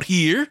kid out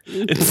here."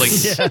 It's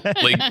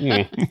like,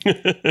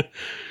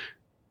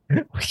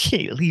 we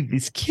can't leave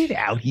this kid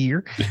out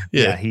here.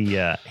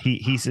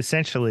 He's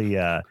essentially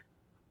that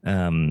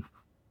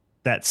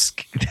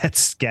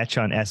sketch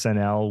on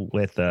SNL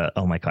with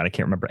oh my god, I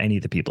can't remember any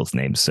of the people's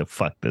names, so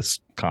fuck this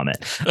comment.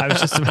 I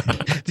was just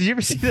did you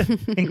ever see that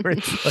thing where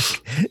it's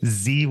like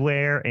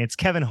Z-Ware and it's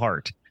Kevin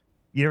Hart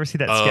You ever see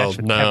that sketch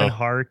with Kevin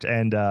Hart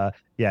and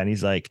and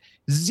he's like,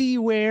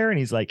 Z-ware, and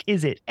he's like,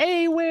 is it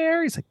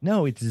A-ware? He's like,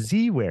 no, it's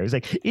Z-ware. He's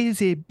like,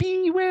 is it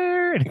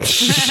B-ware? And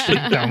it's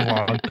dumb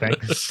long thing.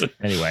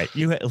 Anyway,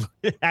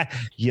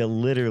 you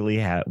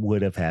literally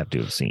would have had to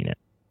have seen it.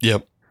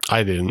 Yep.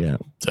 I didn't. Yeah.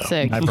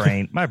 So.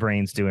 My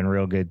brain's doing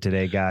real good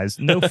today, guys.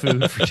 No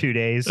food for 2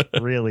 days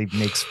really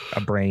makes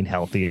a brain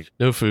healthy.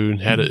 No food.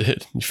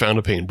 You found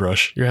a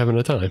paintbrush. You're having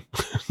a time.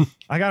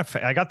 I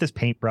got this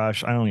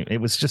paintbrush.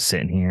 It was just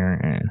sitting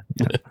here.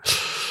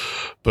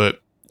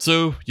 But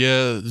so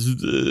yeah,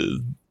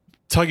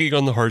 tugging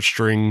on the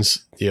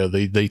heartstrings. Yeah,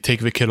 they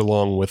take the kid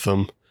along with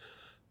them.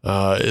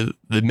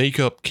 They make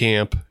up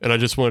camp, and I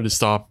just wanted to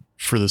stop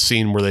for the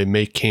scene where they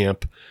make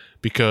camp.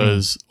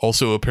 Because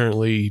also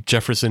apparently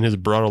Jefferson has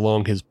brought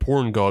along his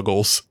porn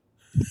goggles.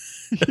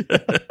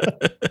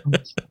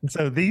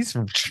 So these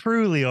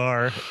truly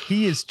are,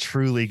 he is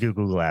truly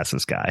Google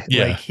Glasses guy.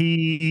 Yeah. Like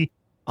he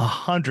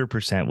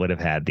 100% would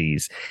have had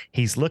these.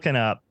 He's looking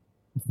up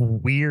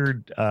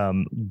weird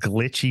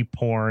glitchy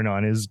porn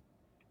on his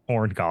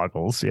porn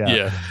goggles.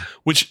 Yeah.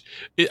 Which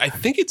I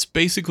think it's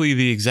basically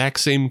the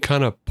exact same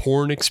kind of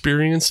porn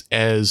experience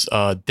as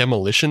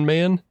Demolition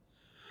Man.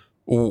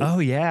 Oh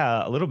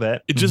yeah, a little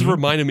bit. It just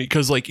reminded me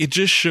because like it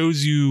just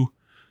shows you,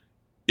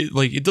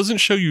 it doesn't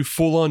show you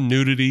full on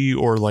nudity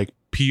or like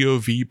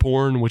POV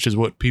porn, which is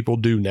what people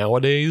do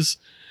nowadays.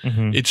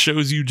 It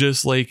shows you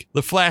just like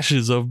the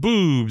flashes of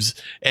boobs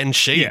and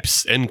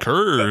shapes and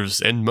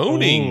curves and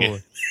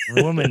moaning.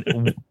 Woman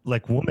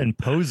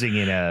posing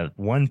in a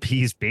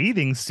one-piece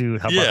bathing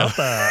suit.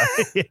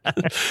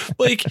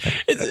 Like,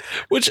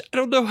 which I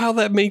don't know how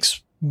that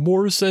makes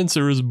more sense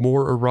or is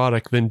more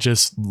erotic than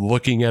just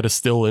looking at a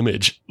still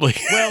image. Like,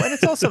 well, and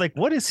it's also like,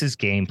 what is his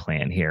game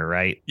plan here,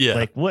 right? Yeah.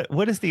 Like,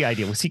 what is the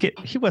idea?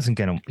 He wasn't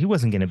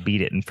gonna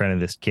beat it in front of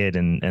this kid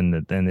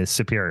and his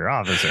superior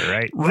officer,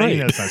 right? Right.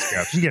 Well, it's not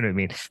scrub. You get what I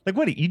mean? Like,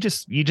 what you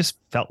just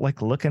felt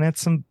like looking at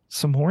some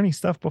horny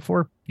stuff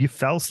before you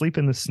fell asleep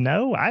in the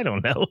snow? I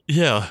don't know.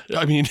 Yeah,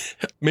 I mean,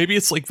 maybe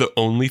it's like the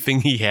only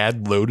thing he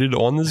had loaded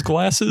on his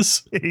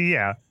glasses.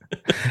 Yeah.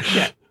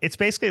 It's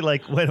basically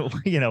like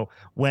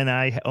when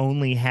I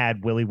only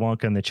had Willy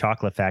Wonka and the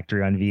Chocolate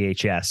Factory on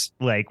VHS,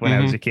 like when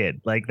I was a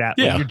kid, like that.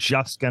 Yeah. Like you're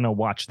just gonna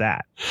watch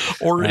that.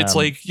 Or it's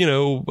like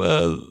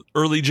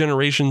early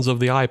generations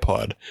of the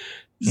iPod.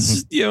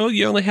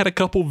 You only had a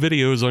couple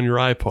videos on your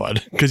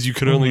iPod because you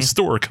could only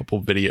store a couple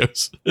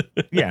videos.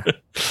 Yeah.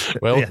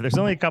 Well, yeah, there's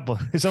only a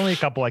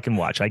couple I can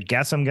watch. I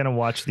guess I'm gonna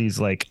watch these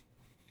like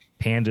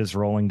pandas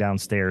rolling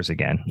downstairs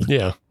again.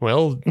 Yeah.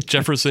 Well,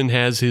 Jefferson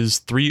has his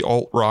 3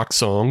 alt rock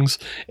songs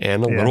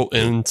and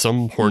and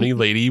some horny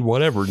lady,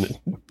 whatever,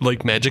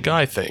 like Magic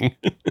Eye thing.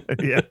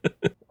 Yeah.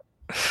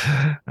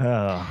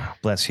 Oh,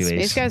 bless you.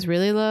 Space guys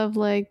really love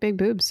like big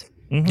boobs.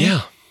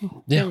 Yeah.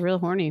 They're real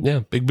horny. Yeah.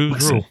 Big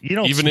boobs rule.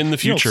 Even in the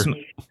future.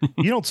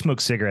 You don't smoke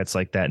cigarettes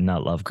like that and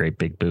not love great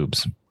big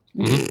boobs.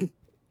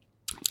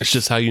 It's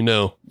just how you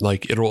know,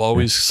 like it'll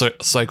always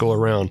cycle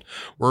around.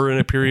 We're in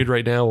a period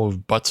right now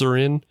of butts are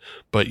in,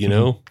 but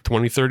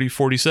 20, 30,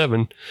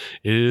 47,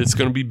 it's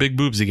going to be big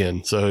boobs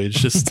again. So it's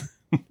just,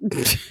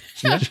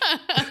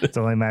 it's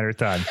only a matter of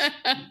time.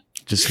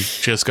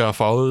 Just got to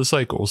follow the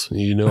cycles.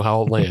 You know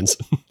how it lands.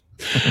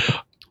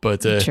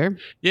 But sure.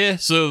 Yeah.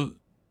 So,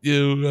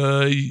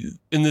 in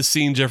this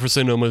scene,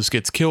 Jefferson almost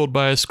gets killed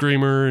by a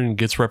screamer and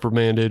gets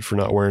reprimanded for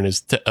not wearing his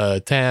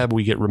tab.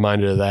 We get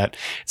reminded of that.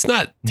 It's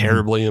not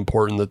terribly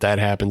important that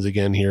happens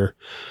again here.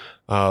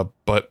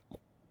 But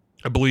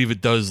I believe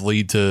it does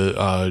lead to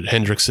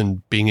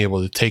Hendrickson being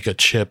able to take a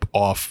chip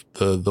off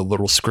the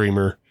little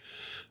screamer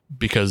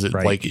because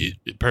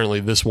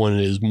apparently this one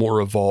is more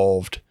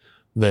evolved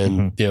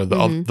than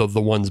the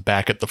ones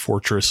back at the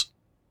fortress.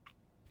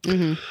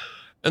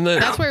 And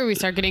then that's where we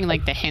start getting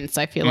like the hints.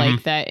 I feel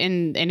like that,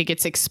 and it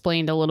gets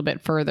explained a little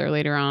bit further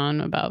later on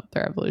about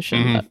their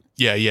evolution. But.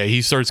 Yeah,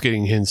 he starts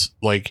getting hints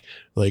like,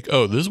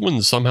 oh, this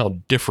one's somehow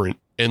different,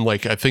 and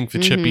like I think the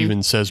chip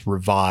even says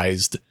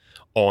revised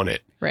on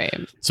it. Right.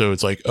 So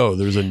it's like, oh,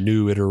 there's a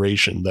new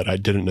iteration that I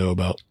didn't know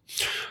about.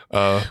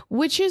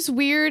 Which is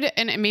weird,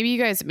 and maybe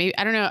you guys,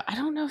 I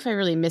don't know if I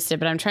really missed it,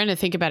 but I'm trying to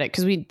think about it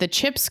because the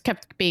chips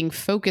kept being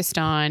focused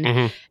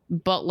on,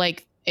 but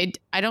like.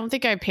 I don't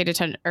think I paid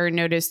attention or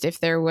noticed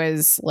if there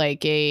was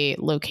like a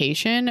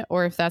location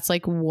or if that's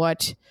like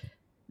what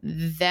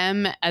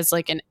them as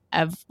like an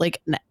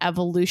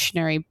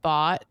evolutionary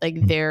bot,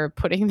 like they're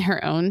putting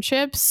their own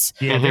chips.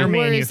 Yeah, they're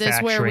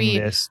manufacturing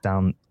this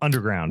down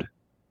underground.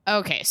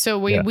 Okay, so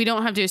we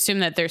don't have to assume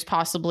that there's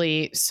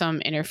possibly some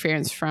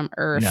interference from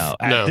Earth. No,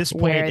 at this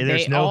point,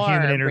 there's no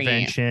human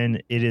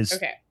intervention. It is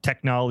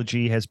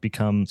technology has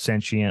become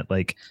sentient.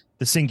 Like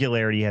the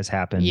singularity has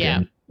happened.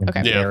 Yeah.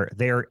 Okay.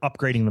 They're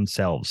upgrading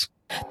themselves.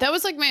 That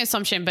was like my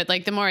assumption, but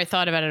like the more I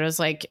thought about it, I was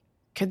like,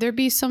 could there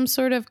be some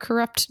sort of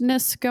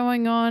corruptness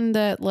going on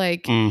that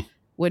like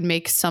would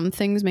make some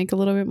things make a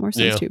little bit more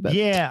sense too. But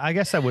yeah, I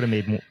guess that would have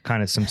made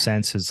kind of some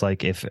sense, is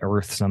like if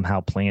Earth somehow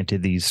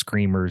planted these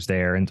screamers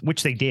there, and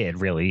which they did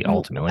really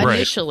ultimately.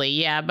 Initially,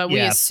 yeah, but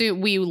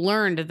we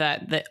learned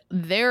that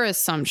their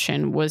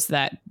assumption was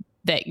that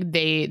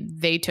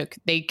they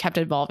kept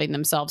evolving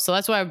themselves. So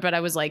that's why, but I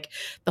was like,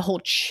 the whole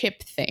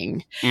chip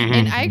thing. Mm-hmm.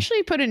 And I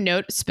actually put a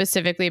note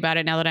specifically about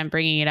it now that I'm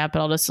bringing it up, but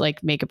I'll just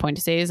like make a point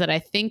to say is that I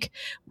think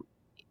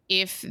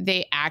if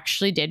they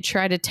actually did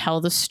try to tell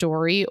the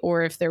story,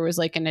 or if there was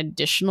like an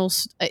additional,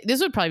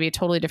 this would probably be a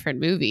totally different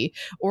movie,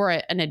 or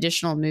an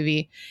additional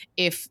movie,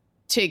 if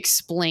to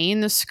explain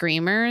the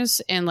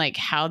screamers and like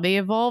how they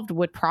evolved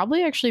would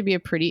probably actually be a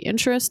pretty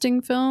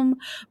interesting film.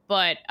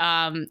 But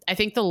I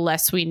think the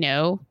less we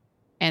know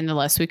and the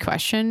less we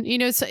question,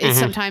 it's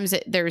sometimes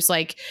there's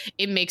like,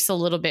 it makes a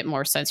little bit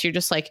more sense. You're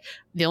just like,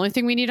 the only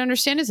thing we need to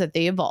understand is that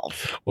they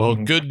evolve. Well,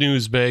 good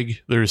news,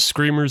 Meg. There's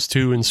Screamers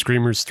 2 and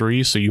Screamers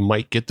 3, so you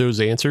might get those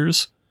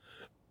answers.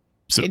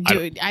 So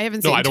I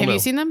haven't seen. Have you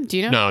seen them? Do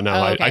you know? No.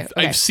 Oh, okay.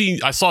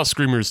 I saw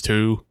Screamers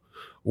 2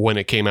 when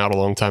it came out a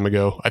long time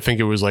ago. I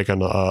think it was like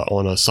on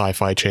a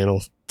Sci-Fi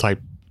Channel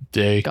type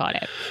day. Got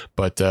it.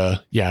 But I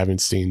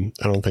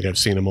don't think I've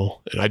seen them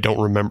all, and I don't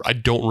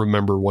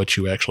remember what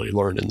you actually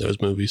learned in those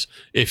movies,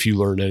 if you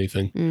learned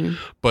anything.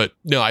 But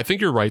no, I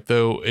think you're right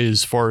though,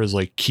 as far as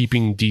like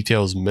keeping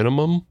details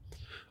minimum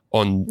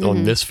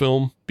on this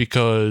film,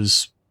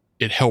 because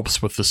it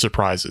helps with the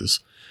surprises.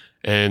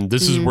 And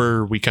this is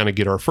where we kind of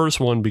get our first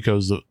one,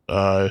 because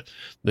the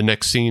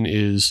next scene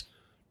is,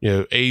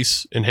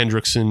 Ace and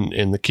Hendrickson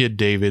and the kid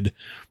David,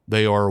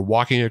 they are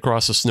walking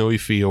across a snowy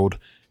field,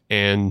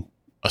 and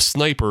a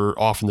sniper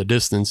off in the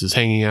distance is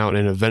hanging out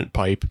in a vent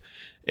pipe,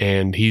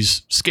 and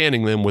he's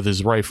scanning them with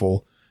his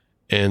rifle,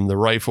 and the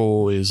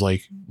rifle is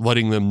like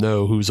letting them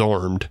know who's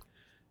armed.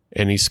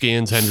 And he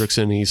scans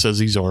Hendrickson, and he says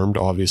he's armed.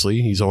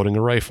 Obviously, he's holding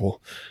a rifle.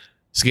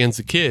 Scans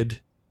the kid,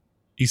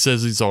 he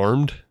says he's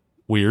armed.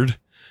 Weird.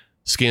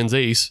 Scans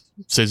Ace,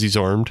 says he's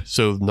armed,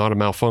 so not a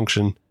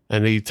malfunction.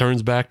 And he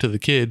turns back to the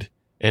kid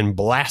and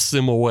blasts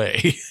him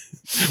away,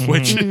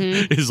 which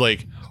is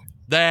like,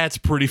 that's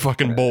pretty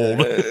fucking bold.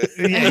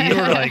 Yeah, you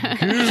were like,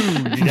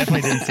 ooh, you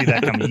definitely didn't see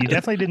that coming.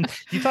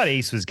 You thought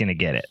Ace was going to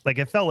get it. Like,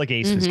 it felt like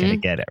Ace was going to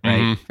get it,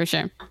 right? For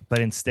sure.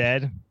 But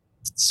instead,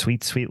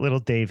 sweet, sweet little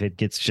David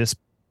gets just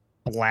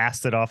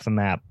blasted off the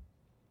map.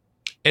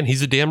 And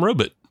he's a damn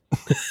robot.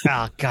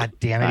 Oh, God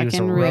damn it. He was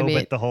a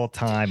robot the whole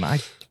time.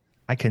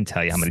 I couldn't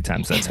tell you how many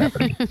times that's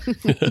happened.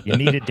 You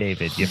meet a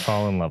David, you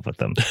fall in love with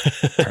them.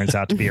 Turns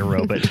out to be a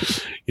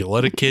robot. You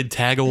let a kid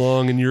tag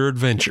along in your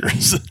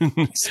adventures.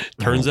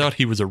 Turns out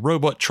he was a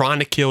robot trying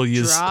to kill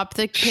you. Drop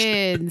the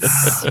kids,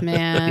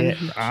 man.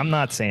 Yeah, I'm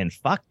not saying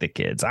fuck the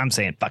kids. I'm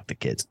saying fuck the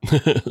kids.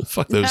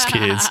 Fuck those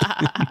kids.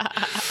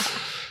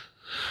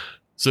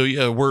 So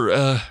yeah,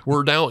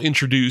 we're now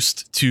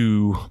introduced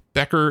to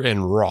Becker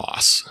and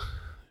Ross,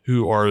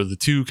 who are the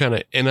two kind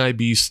of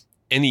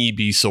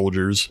NEB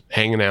soldiers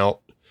hanging out.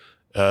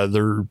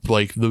 They're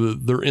like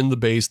they're in the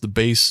base. The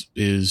base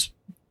is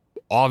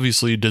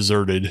obviously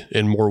deserted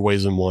in more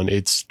ways than one.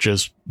 It's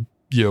just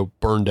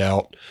burned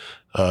out,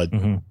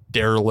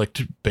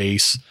 derelict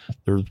base.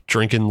 They're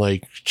drinking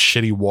like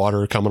shitty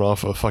water coming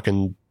off a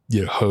fucking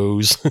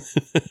hose.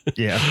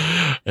 Yeah,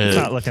 it's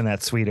not looking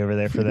that sweet over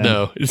there for them.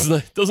 No, it's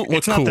not. Doesn't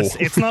look cool.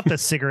 It's not the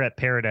cigarette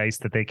paradise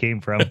that they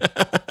came from.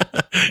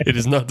 It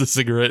is not the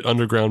cigarette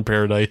underground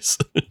paradise.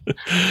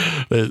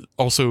 It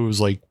also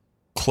was like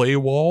clay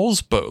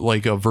walls, but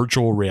like a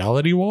virtual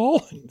reality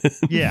wall.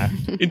 Yeah.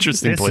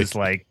 Interesting place. This is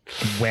like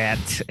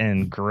wet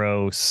and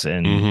gross,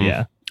 and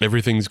yeah.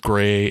 Everything's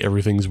gray,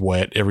 everything's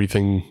wet,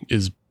 everything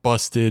is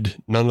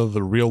busted. None of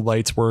the real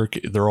lights work.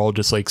 They're all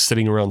just like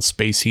sitting around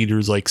space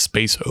heaters like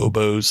space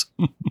hobos.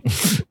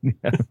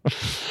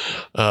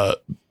 But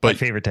my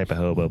favorite type of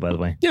hobo, by the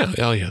way. Yeah,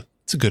 oh yeah.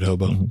 It's a good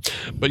hobo.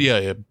 But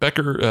yeah,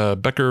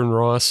 Becker and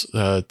Ross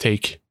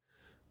take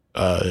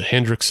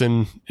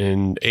Hendrickson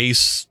and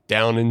Ace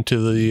down into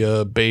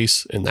the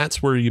base, and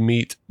that's where you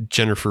meet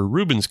Jennifer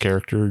Rubin's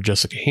character,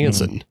 Jessica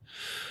Hansen.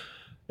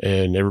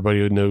 And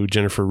everybody would know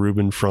Jennifer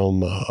Rubin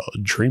from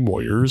Dream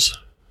Warriors.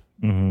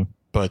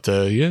 But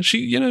yeah,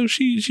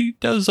 she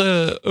does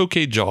a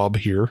okay job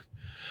here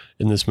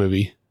in this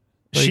movie.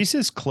 Like, she's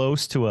as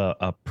close to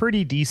a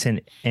pretty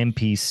decent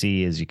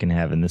NPC as you can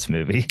have in this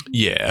movie.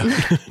 Yeah.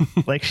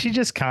 Like, she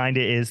just kind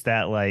of is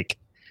that, like,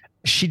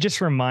 she just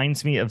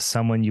reminds me of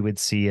someone you would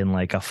see in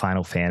like a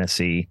Final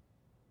Fantasy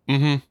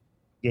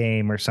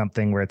game or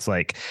something, where it's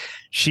like,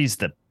 she's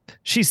the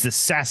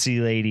sassy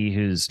lady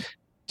who's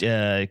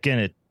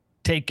gonna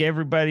take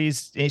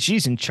everybody's, and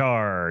she's in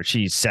charge.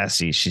 She's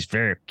sassy. She's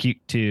very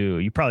cute too.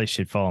 You probably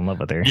should fall in love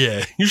with her.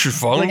 Yeah, you should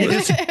fall in love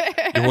with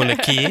her. You want to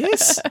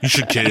kiss? You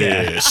should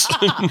kiss.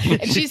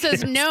 And she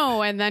says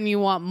no, and then you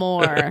want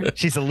more.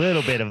 She's a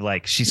little bit of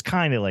like, she's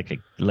kind of like a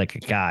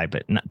guy,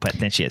 but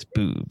then she has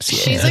boobs. Yeah.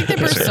 She's like the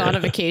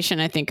personification,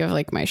 I think, of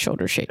like my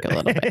shoulder shake a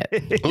little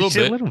bit. A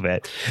little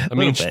bit. I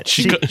mean,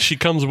 she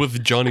comes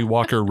with Johnny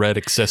Walker red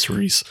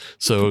accessories.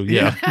 So,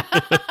 yeah.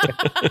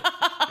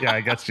 Yeah,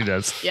 I guess she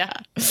does. Yeah.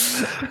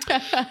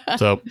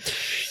 So,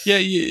 yeah,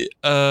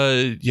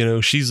 you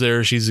know, she's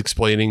there. She's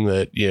explaining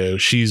that, you know,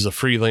 she's a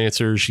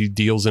freelancer. She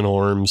deals in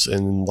arms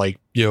and like,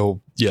 you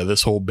know, yeah,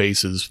 this whole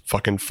base is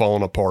fucking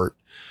falling apart.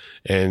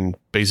 And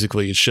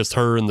basically it's just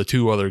her and the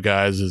two other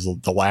guys as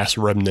the last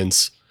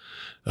remnants.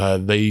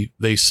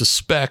 They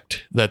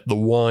suspect that the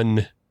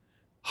one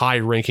high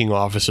ranking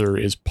officer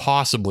is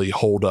possibly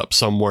holed up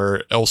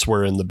somewhere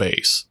elsewhere in the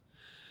base.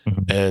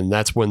 Mm-hmm. And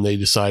that's when they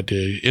decide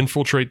to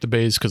infiltrate the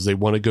base because they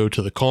want to go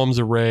to the comms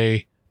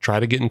array, try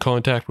to get in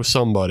contact with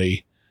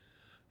somebody.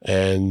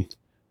 And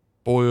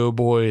boy, oh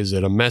boy, is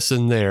it a mess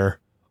in there.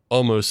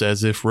 Almost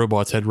as if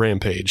robots had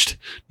rampaged.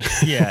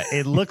 Yeah,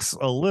 it looks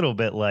a little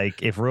bit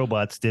like if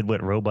robots did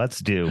what robots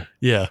do.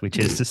 Yeah. Which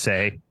is to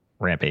say,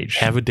 rampage.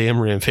 Have a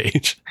damn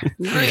rampage.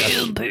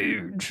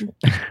 Rampage.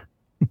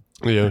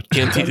 You know,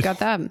 Got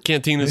that.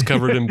 Cantina's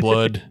covered in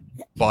blood,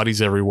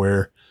 bodies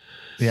everywhere.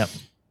 Yep.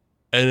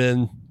 And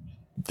then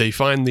they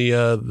find the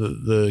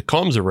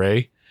comms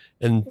array,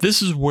 and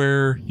this is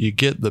where you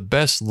get the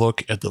best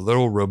look at the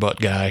little robot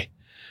guy,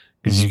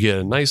 because you get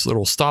a nice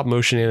little stop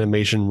motion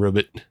animation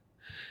robot.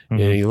 And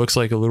he looks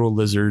like a little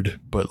lizard,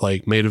 but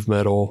like made of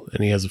metal,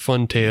 and he has a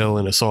fun tail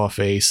and a saw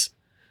face.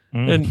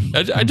 And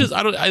I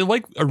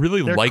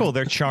really They're like. cool.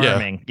 They're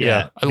charming.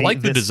 Yeah. I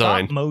like the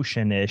design. Stop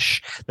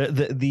motion-ish.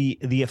 The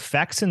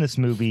effects in this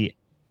movie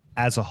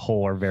as a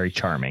whole are very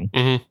charming.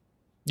 Mm-hmm.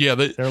 Yeah,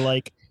 they're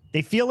like,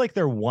 they feel like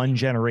they're one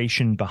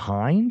generation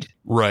behind.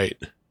 Right.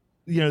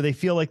 You know, they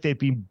feel like they'd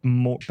be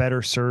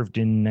better served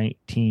in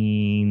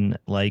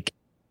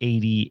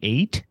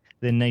 1988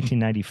 than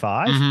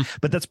 1995,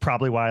 but that's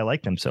probably why I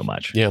like them so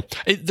much. Yeah.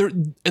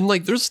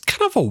 There's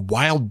kind of a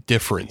wild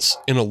difference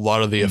in a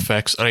lot of the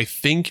effects. And I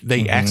think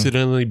they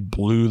accidentally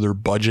blew their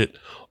budget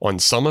on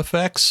some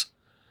effects.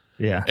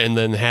 Yeah. And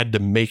then had to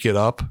make it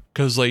up.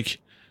 Cause like,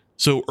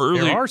 so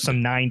early. There are some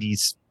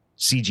 90s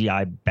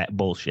CGI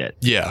bullshit.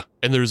 Yeah.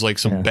 And there's like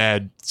some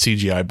bad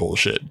CGI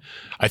bullshit.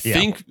 I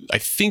think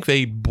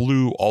they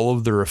blew all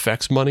of their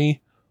effects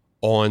money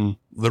on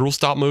little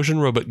stop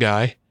motion robot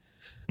guy.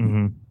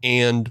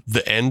 And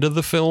the end of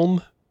the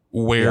film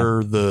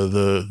where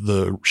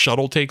the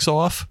shuttle takes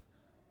off,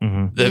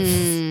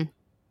 that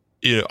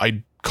you know,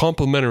 I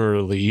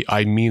complimentarily,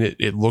 I mean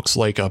it looks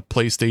like a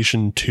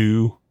PlayStation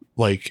 2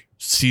 like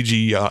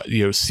CG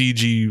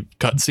CG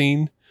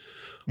cutscene,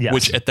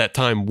 which at that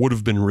time would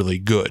have been really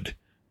good.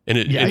 And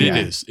it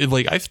is. It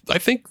like I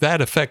think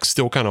that effect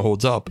still kind of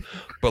holds up,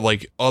 but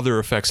like other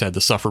effects had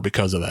to suffer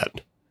because of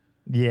that.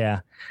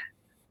 Yeah.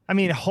 I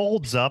mean,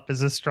 holds up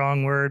is a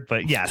strong word,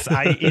 but yes,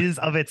 it is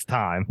of its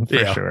time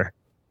for sure.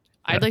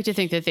 I'd like to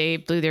think that they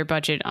blew their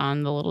budget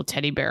on the little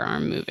teddy bear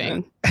arm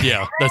moving.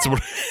 Yeah, that's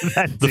what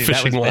the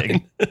fishing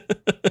line.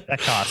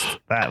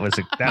 That was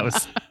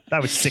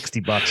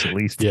 $60 at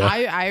least. Yeah,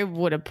 I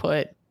would have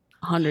put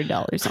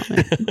 $100 on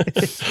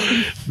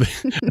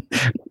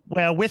it.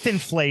 Well, with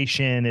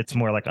inflation, it's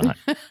more like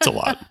it's a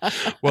lot.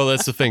 Well,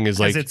 that's the thing is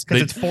like because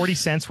it's 40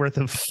 cents worth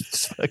of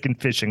fucking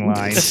fishing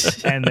line,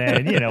 and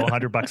then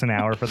 $100 an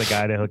hour for the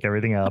guy to hook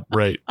everything up.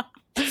 Right.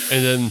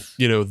 And then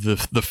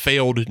the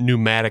failed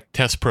pneumatic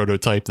test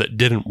prototype that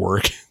didn't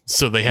work,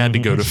 so they had to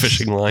go to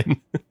fishing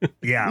line.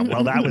 Yeah,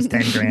 well, that was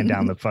 $10,000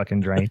 down the fucking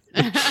drain.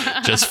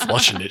 Just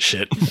flushing it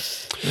shit.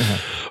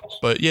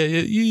 But yeah,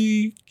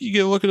 you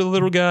get a look at the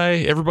little guy.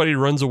 Everybody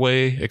runs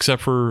away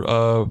except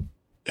for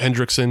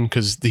Hendrickson,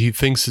 because he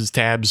thinks his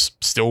tabs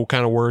still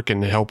kind of work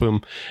and help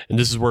him. And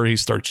this is where he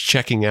starts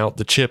checking out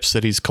the chips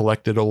that he's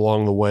collected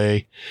along the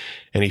way.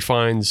 And he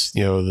finds,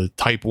 the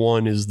type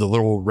 1 is the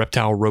little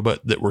reptile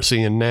robot that we're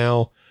seeing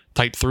now.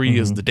 Type 3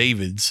 is the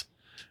Davids.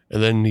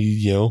 And then,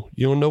 you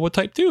don't know what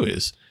type 2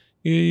 is.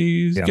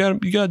 You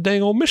got a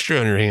dang old mystery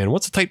on your hand.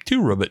 What's a type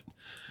 2 robot?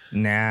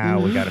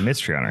 Now we got a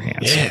mystery on our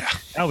hands. Yeah.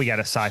 Now we got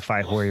a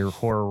sci-fi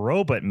horror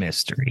robot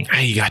mystery. Now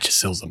you got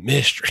yourselves a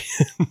mystery.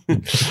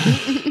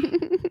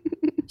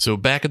 So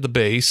back at the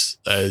base,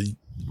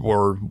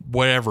 or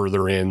whatever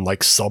they're in,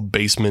 like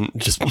sub-basement,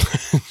 just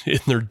in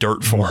their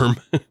dirt farm.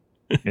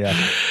 Yeah.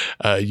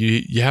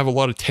 You have a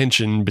lot of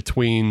tension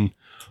between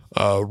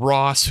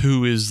Ross,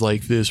 who is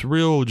like this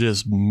real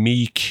just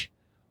meek,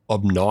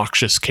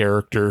 obnoxious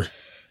character.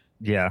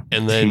 Yeah.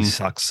 And then he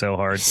sucks so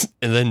hard.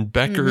 And then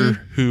Becker,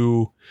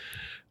 who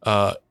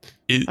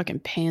fucking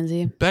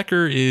pansy.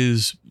 Becker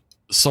is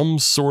some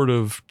sort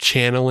of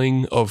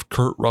channeling of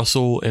Kurt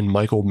Russell and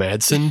Michael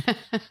Madsen.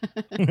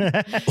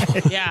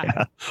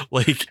 Yeah.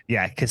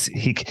 Because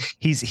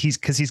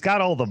he's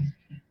got all the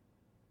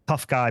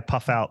tough guy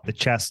puff out the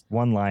chest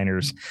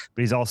one-liners,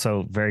 but he's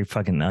also very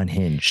fucking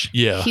unhinged.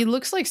 Yeah. He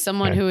looks like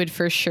someone who would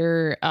for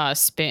sure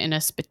spit in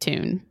a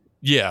spittoon.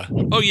 Yeah.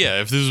 Oh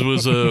yeah. If this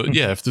was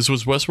if this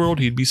was Westworld,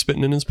 he'd be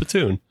spitting in his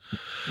platoon.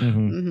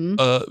 Mm-hmm.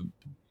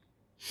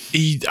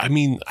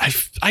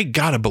 I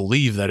gotta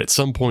believe that at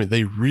some point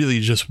they really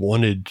just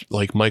wanted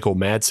like Michael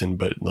Madsen,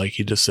 but like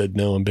he just said,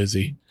 no, I'm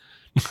busy.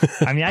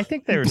 I mean, I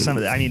think there was some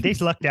of that. I mean, they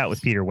lucked out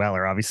with Peter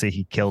Weller. Obviously,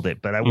 he killed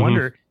it. But I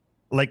wonder,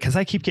 like, because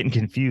I keep getting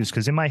confused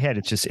because in my head,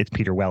 it's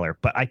Peter Weller.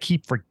 But I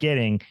keep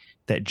forgetting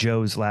that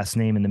Joe's last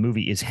name in the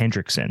movie is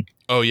Hendrickson.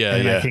 Oh, yeah.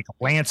 And I think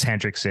Lance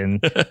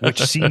Hendrickson,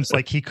 which seems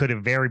like he could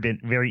have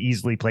very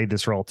easily played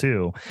this role,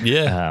 too.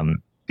 Yeah.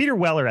 Peter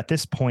Weller, at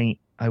this point,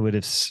 I would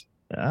have.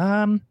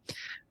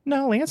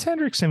 No, Lance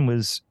Hendrickson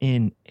was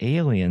in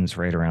Aliens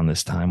right around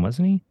this time,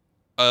 wasn't he?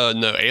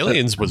 No,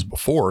 Aliens was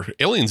before.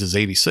 Aliens is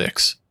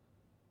 86.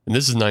 And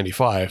this is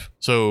 95.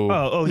 So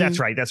that's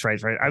right. I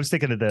was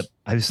thinking of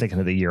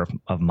the year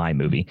of my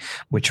movie,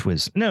 which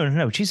was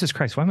no. Jesus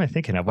Christ, what am I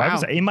thinking of? Wow.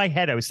 In my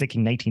head, I was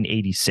thinking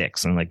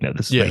 1986. I'm like, no,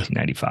 this is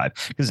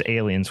 1995 because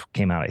Aliens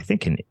came out, I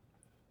think, in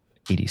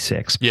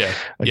 86. Yeah,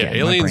 Again,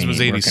 Aliens was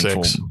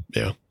 86.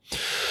 Yeah.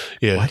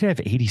 Why did I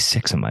have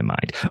 86 in my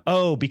mind?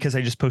 Oh, because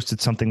I just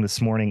posted something this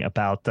morning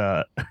about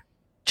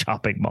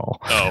Chopping Mall.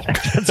 Oh,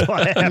 that's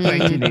why I have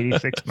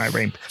 1986 in my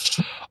brain.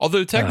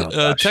 Although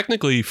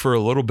technically, for a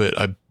little bit,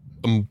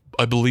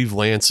 I believe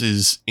Lance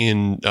is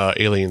in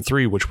Alien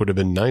 3, which would have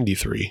been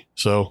 93.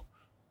 So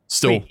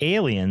still. Wait,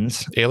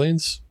 Aliens,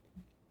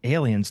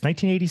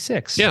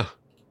 1986. Yeah.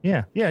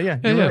 You're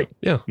right.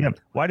 Yeah.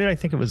 Why did I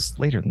think it was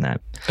later than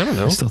that? I don't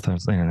know. I still thought it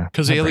was later than that.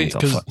 Because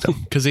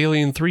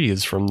Alien 3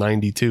 is from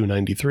 92,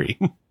 93.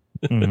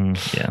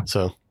 Yeah.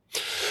 So.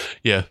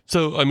 Yeah.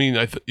 So, I mean,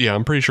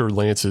 I'm pretty sure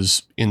Lance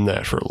is in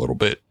that for a little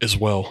bit as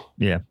well.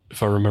 Yeah.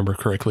 If I remember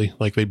correctly.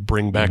 Like they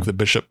bring back the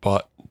Bishop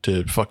bot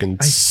to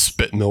fucking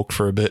spit milk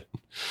for a bit.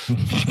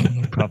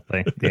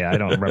 Probably. Yeah, I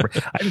don't remember.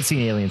 I haven't seen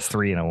Aliens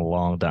 3 in a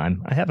long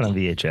time. I have it on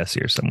VHS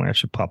here somewhere. I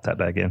should pop that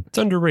back in. It's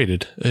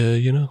underrated.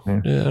 Yeah,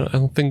 I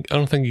don't think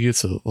it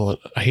gets a lot.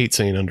 I hate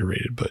saying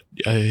underrated, but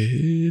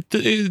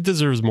it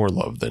deserves more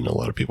love than a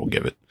lot of people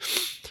give it.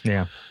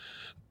 Yeah.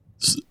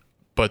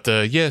 But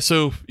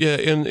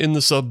in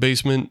the sub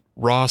basement,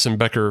 Ross and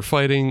Becker are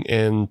fighting,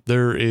 and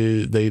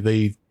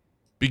they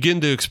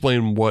begin to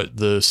explain what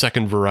the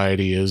second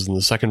variety is, and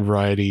the second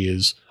variety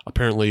is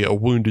apparently a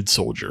wounded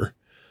soldier.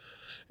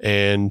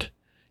 And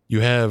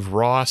you have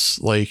Ross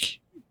like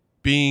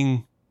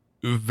being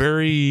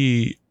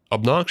very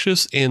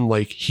obnoxious, and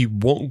like he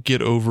won't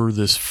get over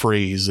this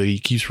phrase that he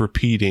keeps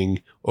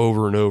repeating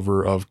over and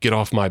over of "get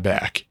off my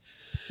back."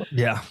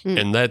 Yeah.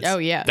 And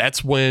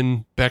that's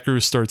when Becker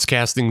starts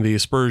casting the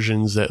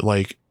aspersions that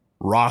like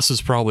Ross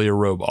is probably a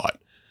robot,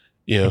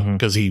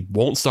 because he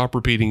won't stop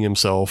repeating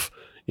himself.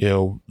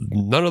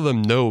 None of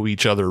them know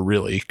each other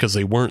really because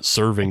they weren't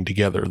serving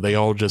together. They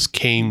all just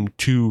came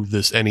to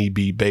this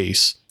NEB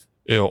base,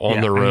 on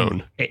their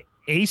own.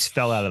 Ace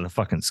fell out of the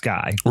fucking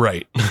sky.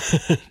 Right.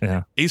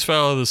 Yeah. Ace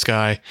fell out of the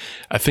sky.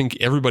 I think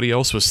everybody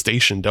else was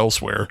stationed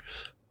elsewhere.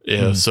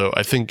 Yeah. So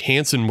I think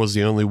Hansen was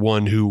the only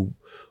one who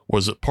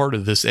was a part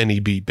of this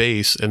NEB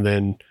base, and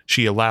then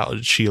she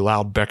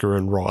allowed Becker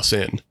and Ross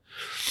in.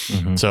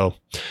 So,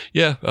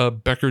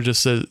 Becker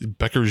just says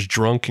Becker's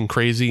drunk and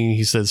crazy, and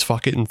he says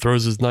 "fuck it" and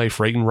throws his knife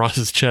right in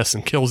Ross's chest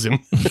and kills him.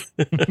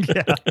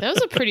 That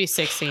was a pretty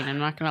sick scene. I'm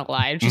not gonna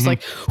lie. It's just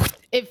like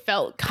it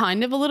felt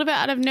kind of a little bit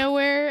out of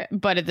nowhere,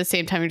 but at the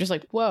same time, you're just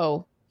like,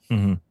 whoa.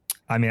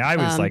 I mean, I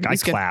was I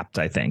clapped.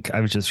 I think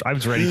I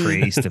was ready for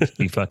Ace to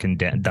be fucking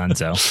done.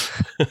 So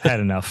I had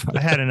enough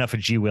of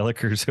G.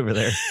 Willikers over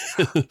there.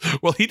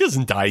 Well, he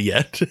doesn't die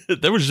yet.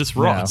 That was just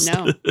Ross.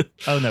 No.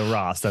 Oh no,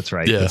 Ross. That's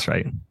right. Yeah. That's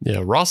right.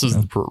 Yeah, Ross is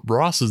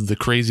the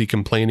crazy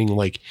complaining.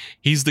 Like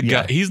he's the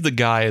guy. He's the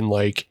guy in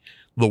like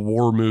the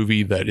war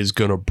movie that is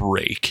gonna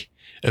break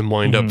and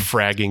wind up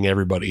fragging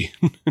everybody.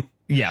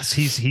 Yes,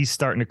 he's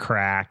starting to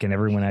crack, and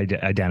everyone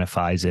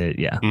identifies it.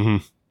 Yeah.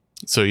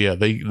 So yeah,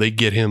 they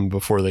get him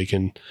before they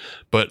can,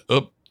 but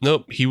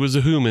nope, he was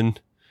a human.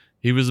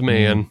 He was a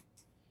man.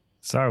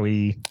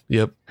 Sorry.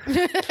 Yep.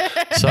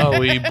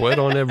 Sorry, wet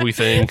on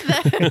everything.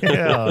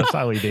 Yeah,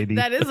 sorry, baby.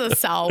 That is a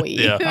sorry.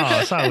 Yeah.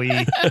 Oh, sorry.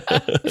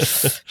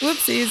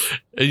 Whoopsies.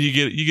 And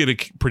you get a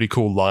pretty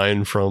cool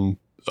line from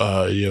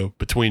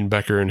between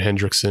Becker and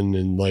Hendrickson,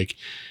 and like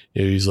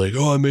he's like,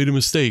 "Oh, I made a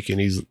mistake,"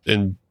 and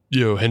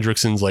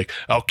Hendrickson's like,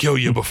 "I'll kill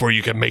you before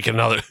you can make it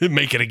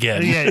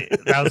again." Yeah,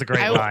 that was a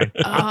great line.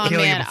 I'll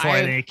kill you before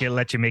I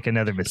let you make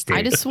another mistake.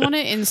 I just want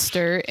to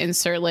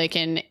insert like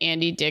an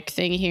Andy Dick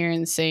thing here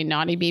and say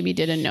Naughty Baby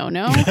did a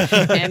no-no.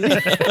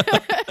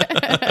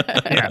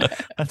 Yeah,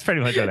 that's pretty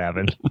much what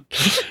happened. I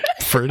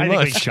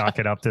think we chalk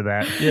it up to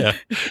that. Yeah,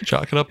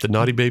 chalk it up to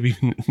Naughty Baby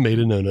made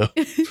a no-no.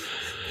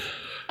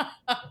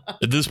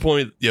 At this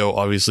point,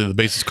 obviously the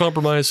base is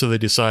compromised, so they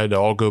decide to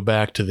all go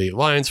back to the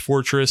Alliance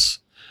Fortress.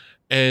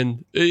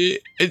 And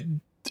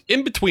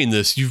in between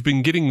this, you've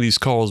been getting these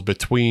calls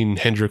between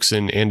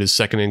Hendrickson and his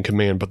second in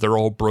command, but they're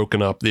all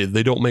broken up.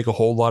 They don't make a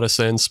whole lot of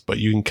sense, but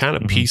you can kind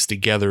of piece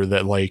together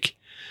that like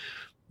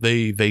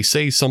they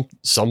say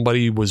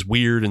somebody was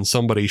weird and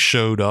somebody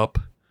showed up,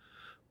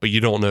 but you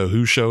don't know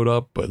who showed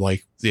up. But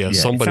like,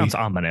 somebody. It sounds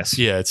ominous.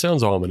 Yeah, it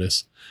sounds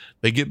ominous.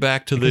 They get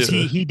back to because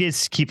he did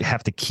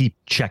have to keep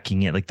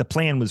checking it. Like the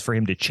plan was for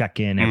him to check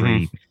in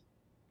every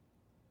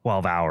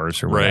 12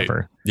 hours or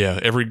whatever. Yeah,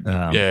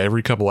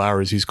 every couple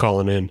hours he's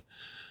calling in,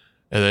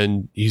 and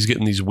then he's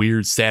getting these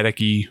weird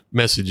staticky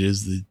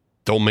messages that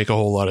don't make a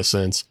whole lot of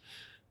sense.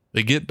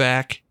 They get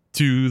back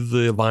to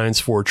the Alliance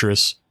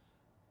Fortress,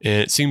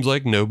 and it seems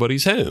like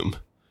nobody's home.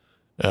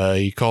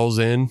 He calls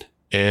in,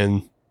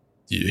 and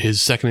his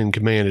second in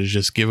command is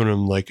just giving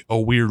him like a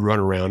weird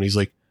runaround. He's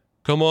like,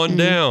 "Come on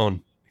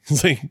down."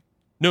 He's like,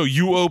 "No,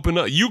 you open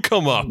up. You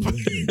come up."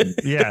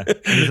 Yeah.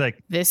 He's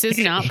like, "This is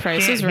not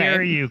Price is Right. Hear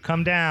Right." you.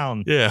 Come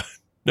down. Yeah.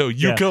 No,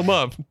 you come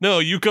up. No,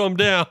 you come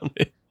down.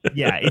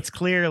 Yeah. It's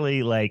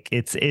clearly like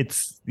it's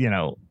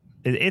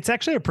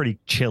actually a pretty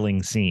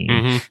chilling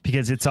scene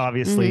because it's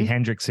obviously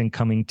Hendrickson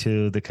coming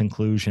to the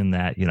conclusion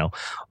that,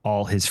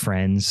 all his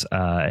friends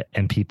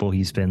and people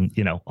he's been,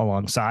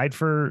 alongside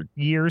for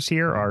years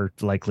here are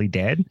likely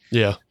dead.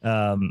 Yeah.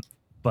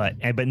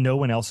 But no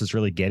one else is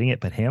really getting it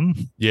but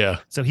him. Yeah.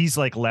 So he's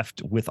like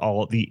left with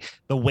all the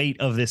weight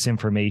of this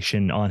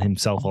information on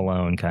himself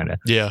alone, kind of.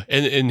 Yeah.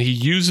 And he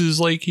uses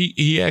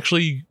he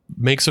actually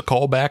makes a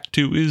call back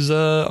to his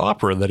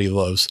opera that he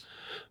loves.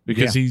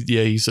 Because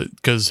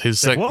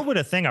what would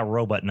a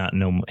robot not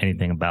know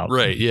anything about?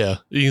 Right. Yeah.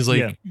 He's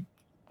like,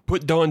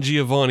 put Don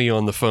Giovanni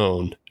on the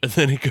phone. And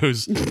then he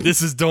goes,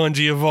 "This is Don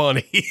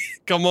Giovanni.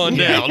 Come on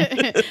down."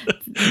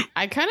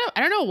 I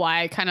don't know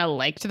why I kind of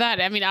liked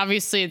that. I mean,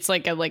 obviously it's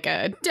like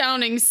a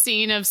downing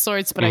scene of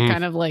sorts, but I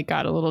kind of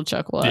got a little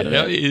chuckle out of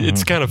it.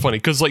 It's kind of funny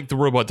because the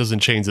robot doesn't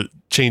change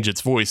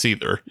its voice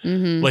either.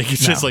 Like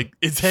it's just like,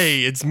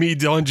 it's me,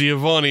 Don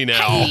Giovanni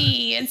now.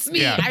 Hey, it's me.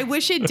 Yeah. I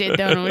wish it did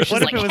though. What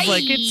if it was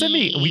like, "It's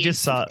me"? We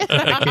just saw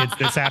the kids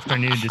this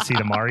afternoon to see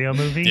the Mario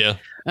movie. Yeah.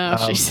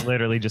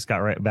 Literally just got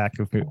right back,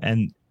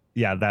 and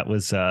that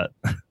was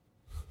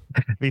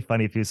it'd be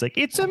funny if he was like,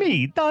 "It's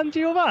me, Don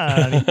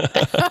Giovanni."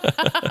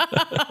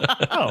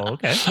 Oh,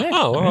 okay. Yeah.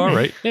 Oh, all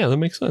right. Yeah, that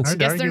makes sense. I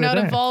guess they're not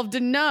evolved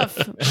enough,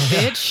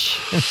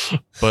 bitch.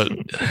 But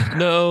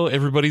no,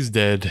 everybody's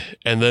dead.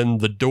 And then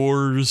the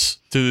doors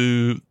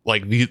to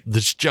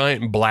this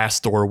giant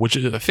blast door, which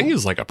I think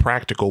is like a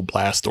practical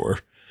blast door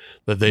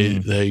that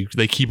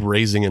they keep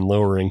raising and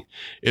lowering.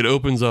 It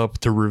opens up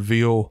to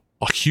reveal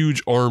a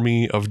huge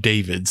army of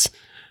Davids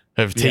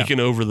have taken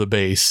over the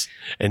base,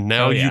 and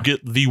now you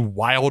get the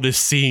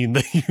wildest scene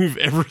that you've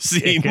ever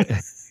seen.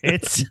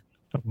 It's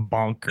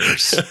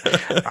bonkers.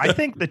 I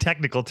think the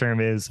technical term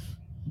is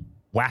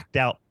whacked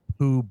out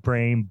poo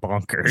brain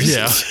bonkers.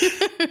 Yeah.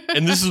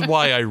 And this is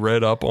why I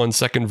read up on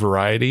Second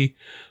Variety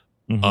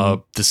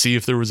to see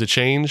if there was a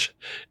change.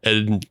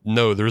 And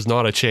no, there's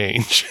not a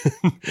change.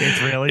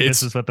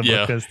 This is what the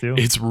book does too.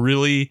 It's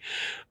really,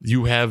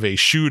 you have a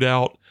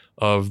shootout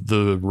of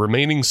the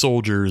remaining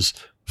soldiers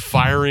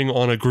firing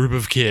on a group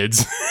of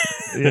kids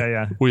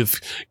with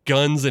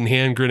guns and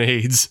hand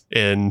grenades,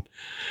 and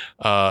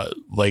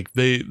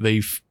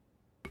they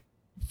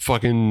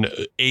fucking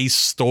Ace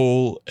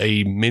stole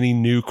a mini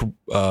nuke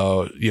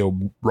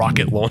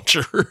rocket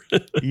launcher.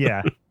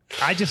 Yeah.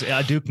 I just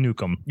Duke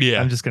Nukem.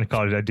 Yeah, I'm just gonna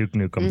call it a Duke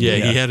Nukem. Yeah,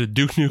 he had a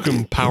Duke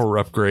Nukem power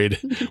upgrade,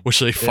 which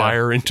they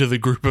fire into the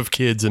group of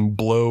kids and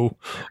blow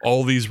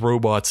all these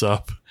robots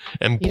up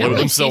and blow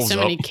themselves see so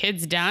up. many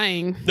kids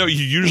dying. No,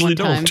 you usually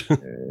don't.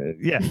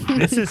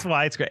 This is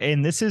why it's great,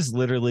 and this is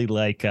literally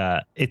like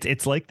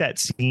it's like that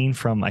scene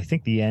from I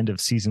think the end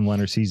of season 1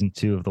 or season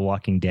 2 of The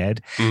Walking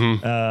Dead.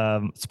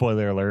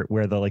 Spoiler alert,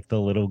 where the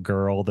little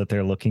girl that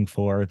they're looking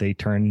for, they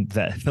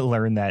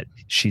learn that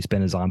she's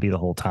been a zombie the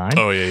whole time.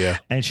 Oh yeah,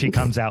 and she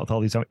comes out with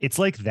all these. It's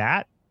like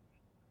that,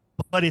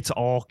 but it's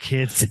all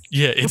kids.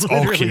 Yeah, it's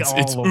all kids.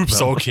 It's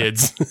oops, all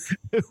kids.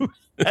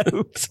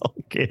 Oops, all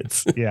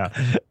kids. Yeah,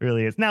 it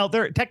really is. Now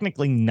they're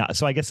technically not.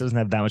 So I guess it doesn't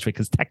have that much weight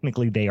because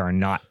technically they are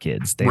not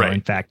kids. They are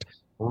in fact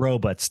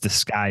robots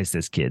disguised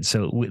as kids.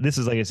 So this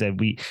is, like I said,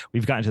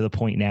 we've gotten to the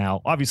point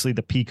now. Obviously,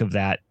 the peak of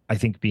that, I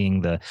think,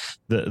 being the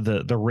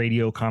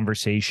radio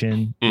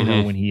conversation. You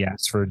know, when he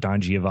asks for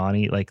Don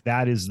Giovanni, like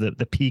that is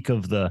the peak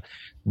of the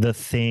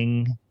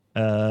thing.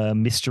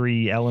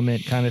 Mystery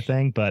element kind of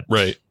thing, but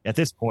at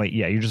this point,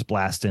 you're just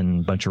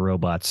blasting a bunch of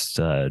robots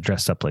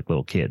dressed up like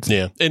little kids.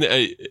 Yeah, and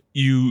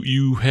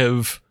you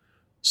have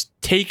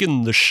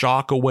taken the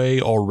shock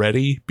away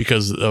already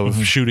because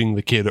of shooting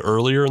the kid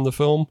earlier in the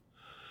film.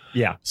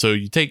 Yeah. So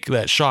you take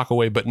that shock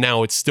away, but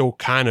now it's still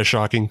kind of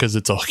shocking because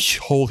it's a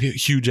whole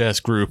huge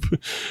ass group.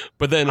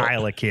 But then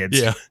pile of kids.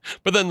 Yeah.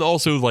 But then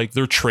also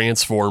they're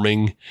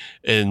transforming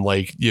and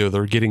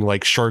they're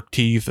getting shark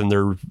teeth and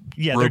they're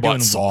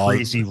robot saws.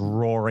 Crazy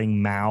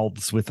roaring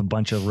mouths with a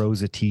bunch of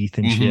rows of teeth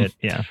and shit.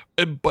 Yeah.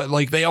 But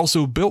they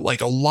also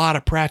built a lot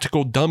of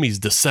practical dummies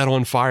to set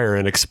on fire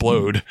and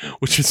explode,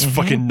 which is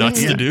fucking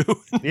nuts to do.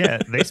 Yeah.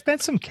 They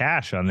spent some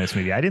cash on this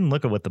movie. I didn't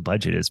look at what the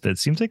budget is, but it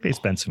seems like they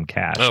spent some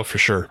cash. Oh, for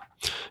sure.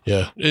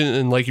 Yeah.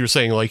 And like you were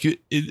saying,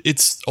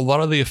 it's a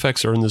lot of the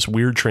effects are in this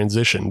weird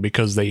transition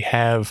because they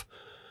have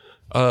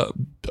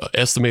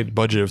estimated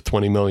budget of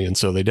 20 million,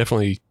 so they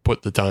definitely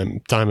put the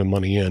time and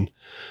money in.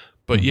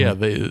 But yeah,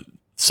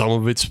 some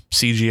of it's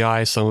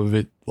CGI, some of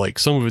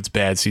it's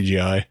bad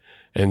CGI,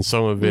 and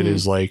some of it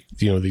is like,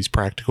 these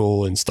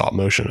practical and stop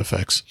motion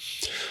effects.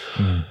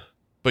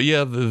 But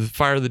yeah, the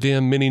fire the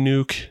damn mini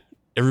nuke,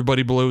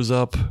 everybody blows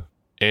up,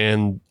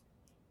 and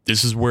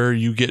this is where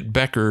you get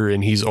Becker,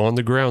 and he's on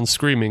the ground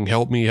screaming,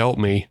 "Help me, help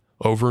me,"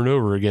 over and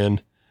over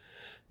again.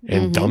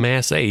 And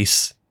dumbass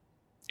Ace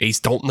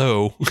don't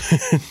know.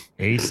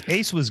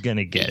 Ace was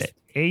gonna get it.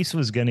 Ace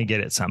was gonna get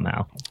it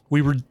somehow.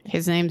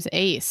 His name's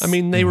Ace. I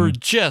mean, they were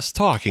just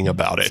talking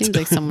about it. Seems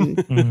like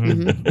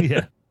someone.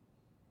 Yeah.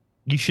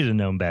 You should have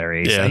known better,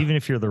 Ace. Yeah. Even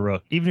if you're the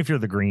Rook, even if you're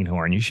the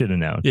greenhorn, you should have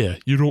known. Yeah,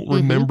 you don't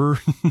remember.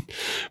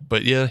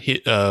 But yeah,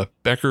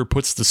 Becker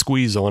puts the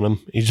squeeze on him.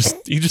 He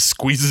just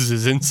squeezes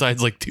his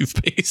insides like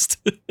toothpaste.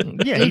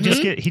 Yeah, he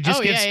just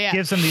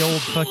gives him the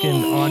old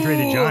fucking Andre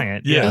the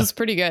Giant. Yeah. It was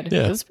pretty good.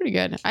 Yeah. It was pretty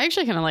good. I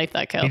actually kind of like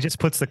that kill. He just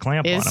puts the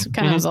clamp on It him.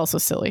 kind of was also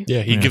silly.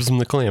 Yeah, he gives him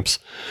the clamps.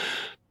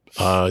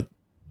 Then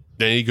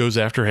he goes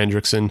after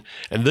Hendrickson,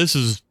 and this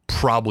is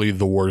probably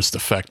the worst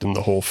effect in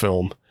the whole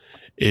film.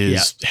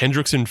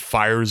 Hendrickson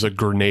fires a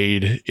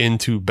grenade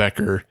into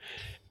Becker,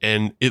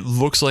 and it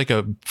looks like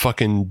a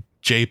fucking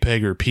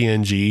JPEG or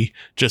PNG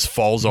just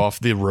falls off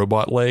the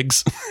robot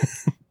legs.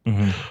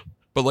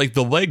 But like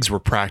the legs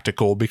were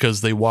practical because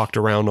they walked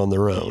around on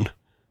their own.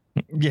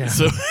 Yeah.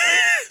 So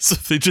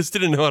they just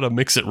didn't know how to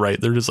mix it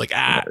right. They're just like,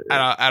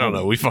 I don't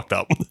know. We fucked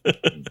up.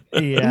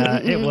 Yeah,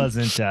 it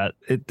wasn't.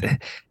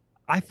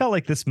 I felt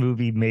like this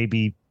movie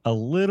maybe a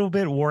little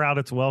bit wore out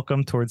its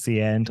welcome towards the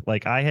end.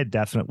 Like I had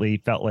definitely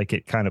felt like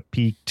it kind of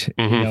peaked,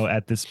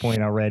 at this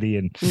point already.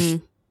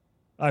 And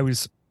I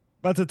was,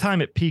 by the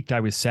time it peaked, I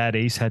was sad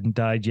Ace hadn't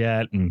died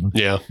yet. And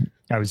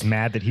I was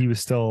mad that he was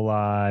still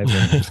alive.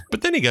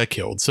 But then he got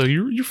killed. So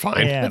you're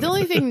fine. Yeah, but the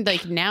only thing,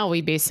 like now we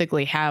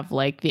basically have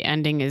like the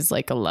ending is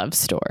like a love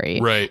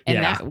story. Right.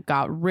 And that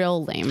got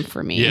real lame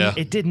for me. Yeah.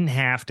 It didn't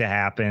have to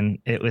happen.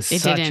 It was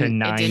such a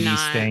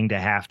 90s thing to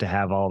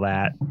have all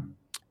that.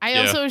 I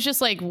also was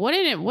just like, what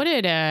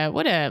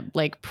a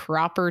like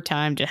proper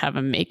time to have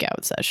a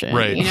makeout session.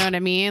 Right. You know what I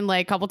mean?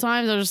 Like a couple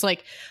times I was just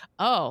like,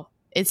 oh,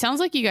 it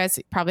sounds like you guys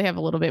probably have a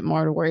little bit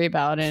more to worry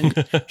about and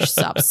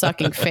stop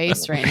sucking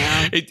face right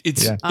now.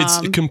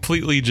 It's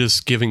completely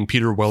just giving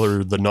Peter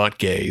Weller the not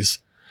gaze.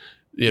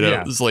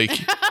 It's like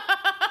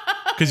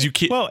because you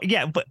can't. Well,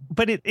 yeah,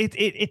 but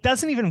it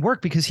doesn't even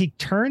work because he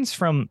turns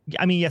from.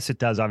 I mean, yes, it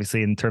does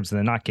obviously in terms of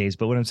the not gaze,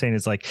 but what I'm saying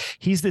is like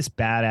he's this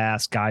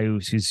badass guy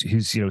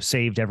who's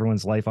saved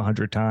everyone's life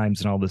 100 times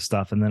and all this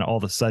stuff, and then all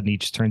of a sudden he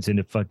just turns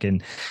into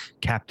fucking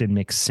Captain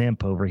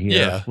McSimp over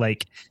here,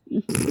 like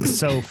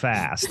so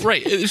fast.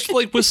 Right, it's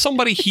like with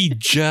somebody he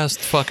just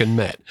fucking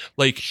met,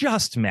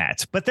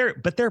 but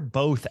they're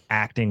both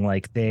acting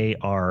like they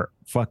are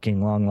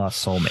fucking long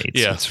lost soulmates.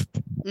 Yeah. It's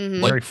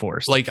very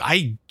forced. Like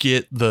I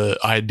get the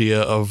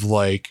idea of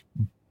like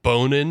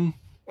boning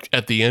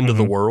at the end of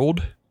the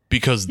world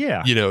because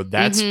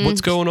that's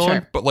what's going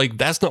on. But like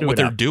that's not what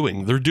they're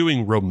doing. They're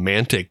doing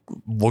romantic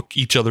look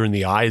each other in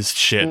the eyes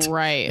shit.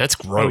 Right. That's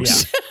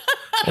gross.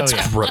 That's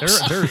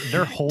gross.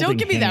 They're holding. Don't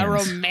give me that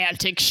hands.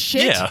 romantic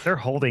shit. Yeah, they're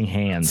holding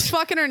hands. It's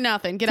fucking or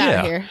nothing. Get out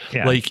of here.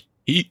 Yeah. Like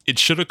it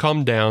should have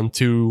come down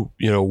to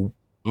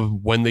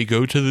when they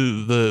go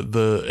to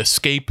the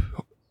escape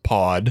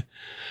pod.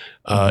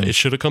 It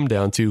should have come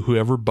down to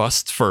whoever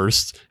busts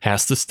first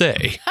has to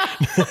stay.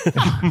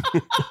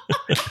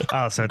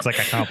 Oh, so it's like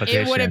a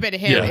competition. It would have been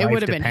him. Yeah. It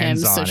would have been him.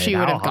 So she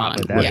would have gone.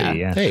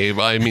 Yeah. Hey,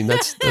 I mean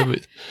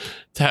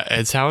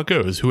it's how it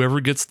goes.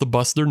 Whoever gets the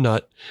buster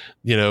nut,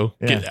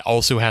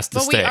 also has to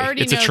stay. But we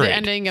already it's know a trade. the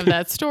ending of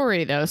that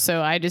story, though.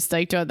 So I just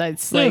like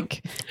that's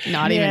like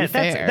not even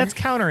fair. That's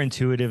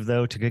counterintuitive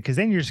though, because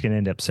then you're just going to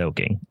end up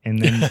soaking,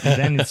 and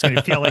then it's going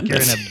to feel like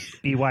you're in a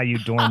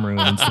BYU dorm room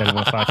instead of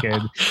a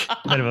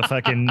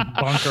fucking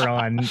bunker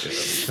on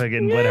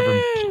fucking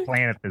whatever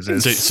planet this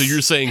is. So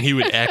you're saying he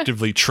would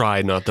actively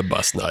try not to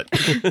bust nut?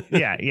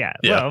 Yeah.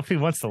 Well, if he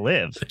wants to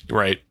live,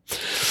 right.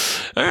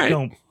 All right.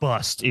 Don't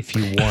bust if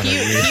you want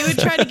to. He would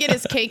try to get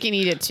his cake and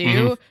eat it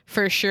too,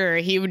 for sure.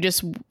 He would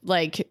just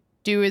like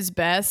do his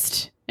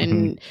best,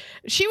 and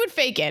she would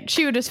fake it.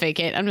 She would just fake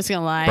it. I'm just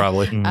gonna lie.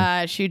 Probably.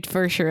 She'd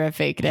for sure have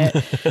faked it.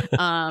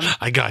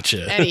 I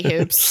gotcha. Eddie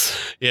hoops.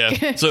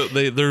 Yeah. So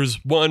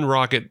there's one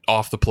rocket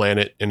off the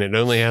planet, and it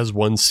only has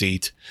one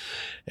seat,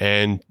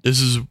 and this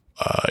is.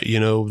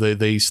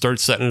 They start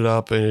setting it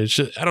up, and it's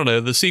just, I don't know.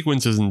 The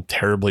sequence isn't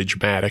terribly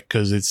dramatic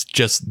because it's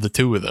just the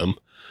two of them.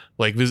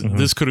 Like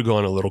this could have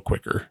gone a little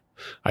quicker,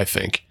 I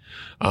think.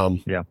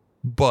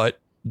 But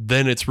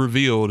then it's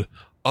revealed,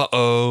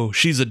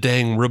 she's a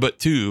dang robot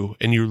too,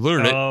 and you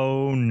learn it.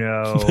 Oh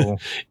no!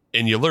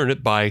 And you learn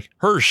it by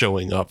her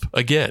showing up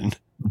again.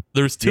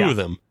 There's two of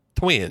them,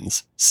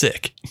 twins,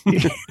 sick,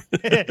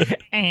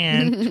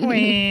 and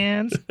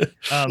twins.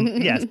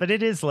 Yes, but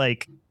it is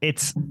like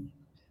it's.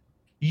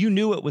 You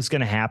knew it was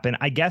going to happen.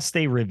 I guess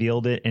they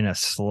revealed it in a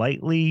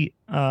slightly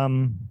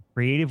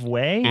creative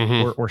way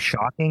or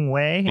shocking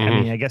way. I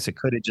mean, I guess it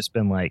could have just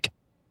been like,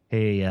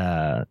 hey,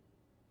 I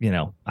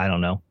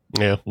don't know.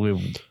 Yeah.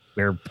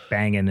 We're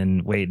banging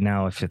and wait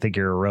now if you think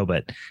you're a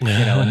robot,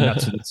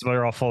 nuts,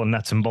 we're all full of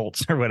nuts and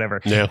bolts or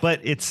whatever. Yeah. But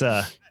it's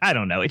I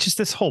don't know. It's just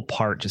this whole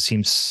part just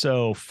seems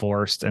so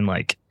forced and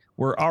like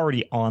we're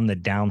already on the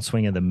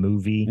downswing of the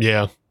movie.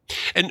 Yeah.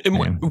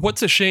 And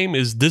what's a shame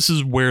is this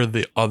is where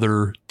the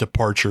other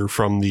departure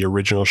from the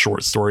original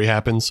short story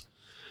happens.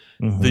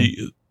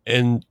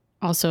 And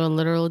also a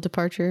literal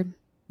departure.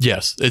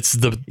 Yes, it's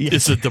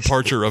a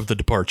departure of the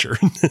departure.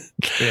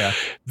 Yeah.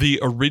 The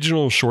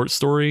original short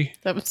story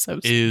That was so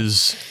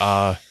is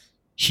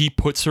he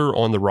puts her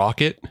on the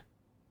rocket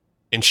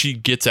and she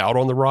gets out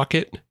on the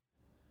rocket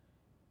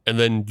and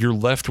then you're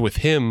left with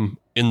him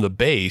in the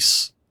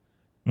base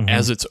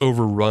as it's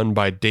overrun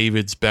by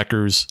Davids,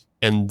 Beckers,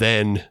 and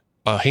then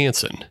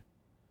Hansen.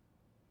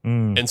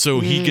 And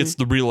so he gets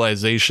the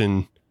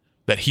realization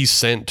that he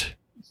sent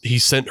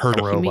her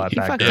to robot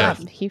back there.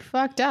 He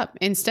fucked up.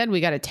 Instead,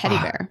 we got a teddy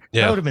bear.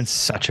 That would have been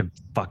such a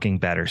fucking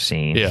better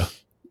scene. Yeah.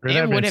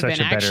 It would have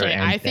been actually.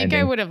 I think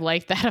I would have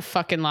liked that a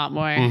fucking lot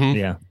more.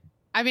 Yeah.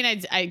 I mean,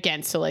 I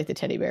again still like the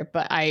teddy bear,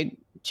 but I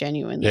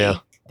genuinely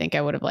think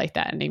I would have liked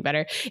that ending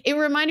better. It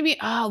reminded me.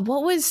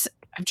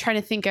 I'm trying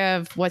to think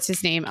of what's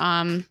his name.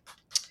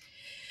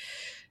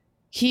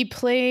 He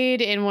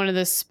played in one of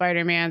the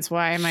Spider-Mans.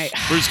 Why am I?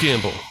 Bruce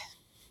Campbell,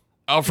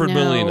 Alfred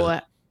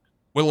Molina.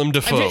 Willem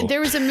Dafoe. There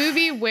was a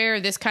movie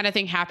where this kind of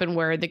thing happened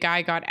where the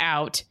guy got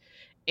out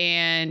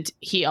and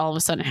he all of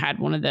a sudden had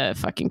one of the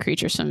fucking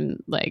creatures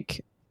from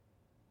like,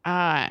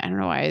 I don't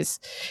know why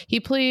he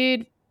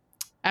played.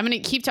 I'm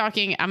going to keep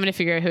talking. I'm going to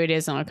figure out who it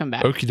is and I'll come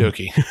back. Okie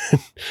dokie.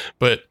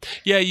 But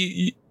yeah,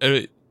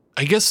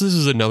 I guess this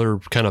is another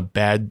kind of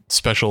bad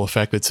special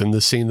effect that's in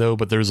this scene though.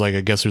 But there's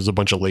a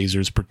bunch of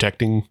lasers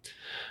protecting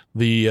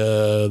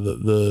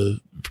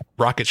the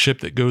rocket ship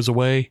that goes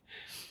away.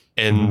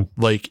 And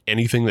like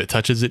anything that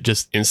touches it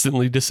just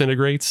instantly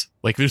disintegrates.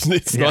 Like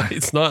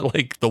it's not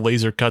like the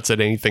laser cuts at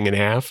anything in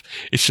half.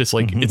 It's just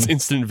like it's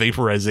instant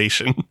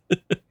vaporization.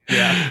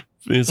 Yeah.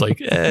 It's like,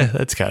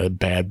 that's kind of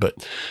bad.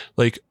 But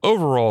like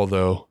overall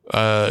though,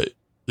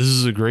 this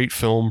is a great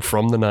film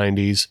from the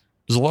 90s. It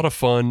was a lot of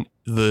fun.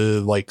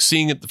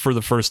 Seeing it for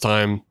the first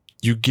time,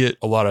 you get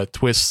a lot of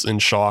twists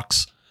and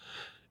shocks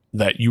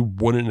that you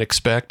wouldn't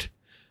expect.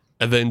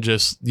 And then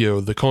just,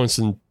 the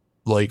constant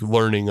like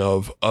learning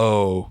of,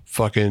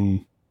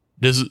 fucking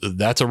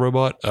that's a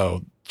robot.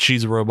 Oh,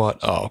 she's a robot.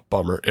 Oh,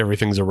 bummer.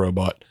 Everything's a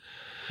robot.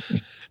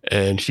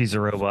 And she's a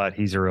robot.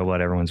 He's a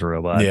robot. Everyone's a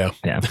robot. Yeah.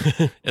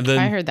 And then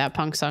I heard that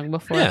punk song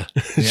before. Yeah.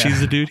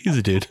 She's a dude. He's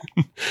a dude.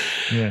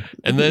 Yeah.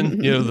 And then,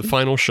 the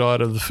final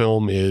shot of the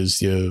film is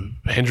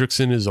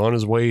Hendrickson is on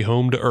his way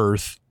home to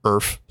Earth.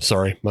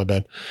 Sorry, my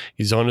bad.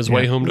 He's on his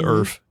way home to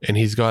Earth and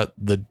he's got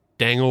the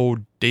dang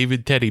old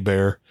David teddy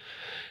bear.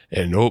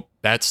 And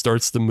that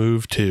starts the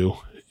move too.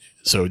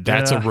 So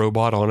that's a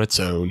robot on its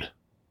own.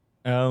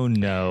 Oh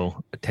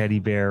no. A teddy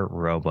bear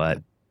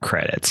robot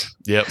credits.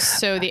 Yep.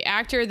 So the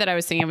actor that I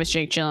was thinking of was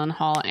Jake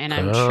Gyllenhaal, and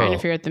I'm trying to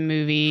figure out the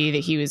movie that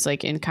he was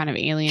like in, kind of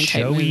alien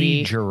type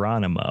movie.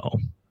 Geronimo.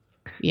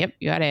 Yep,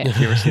 you got it.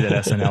 You ever see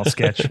that SNL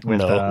sketch with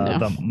No.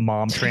 the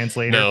mom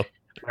translator? No.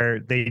 Where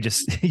they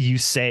just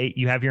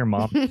you have your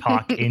mom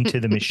talk into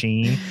the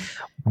machine,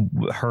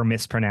 her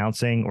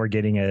mispronouncing or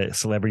getting a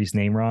celebrity's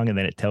name wrong, and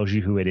then it tells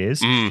you who it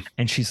is.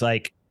 And she's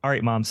like, all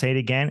right, mom, say it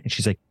again. And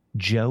she's like,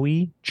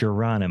 Joey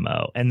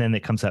Geronimo. And then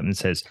it comes up and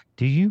says,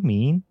 do you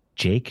mean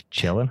Jake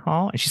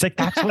Gyllenhaal? And she's like,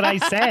 that's what I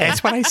said.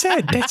 That's what I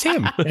said. That's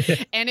him.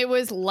 And it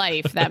was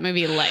Life, that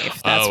movie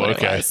Life. That's what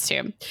it was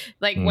too.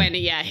 Like when,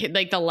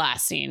 like the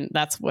last scene,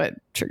 that's what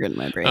triggered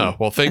my brain. Oh,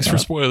 well, thanks for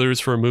spoilers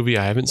for a movie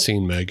I haven't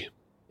seen, Meg.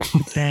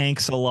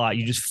 Thanks a lot.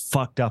 You just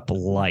fucked up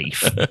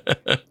Life.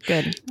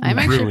 Good. I'm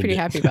actually pretty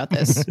happy about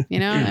this.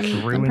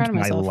 I'm ruined proud of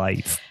my myself.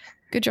 life.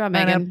 Good job,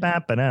 Megan.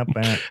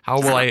 How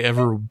will I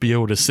ever be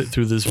able to sit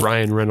through this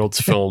Ryan Reynolds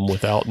film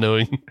without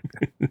knowing,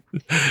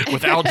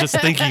 without just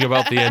thinking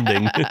about the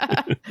ending?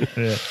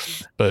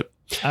 But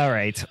all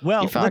right,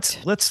 well,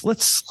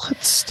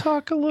 let's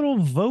talk a little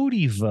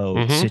votey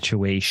vote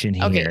situation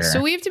here. Okay,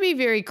 so we have to be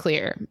very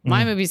clear.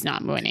 My movie's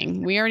not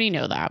winning. We already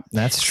know that.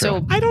 That's true.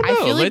 So I don't know. I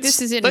feel like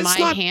this is in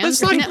my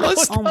hands.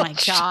 Oh my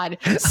god!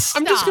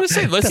 I'm just gonna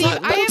say, let's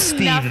not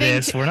Steve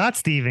this. We're not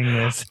Steving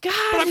this. God,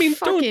 but I mean,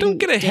 don't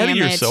get ahead of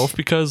yourself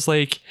because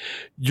like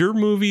your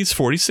movie's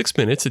 46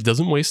 minutes. It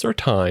doesn't waste our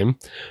time.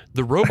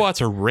 The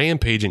robots are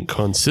rampaging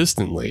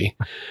consistently,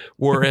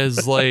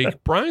 whereas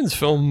like Brian's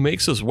film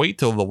makes us wait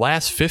till the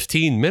last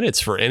 15 minutes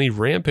for any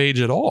rampage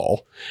at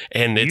all,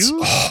 and it's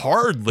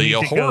hardly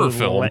a horror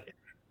film.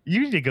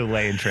 You need to go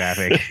lay in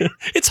traffic.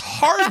 It's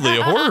hardly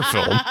a horror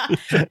film.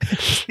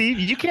 Steve,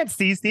 you can't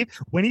see Steve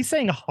when he's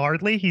saying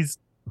hardly. He's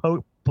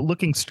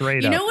looking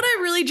straight up. You know what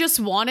I really just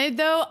wanted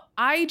though?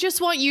 I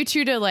just want you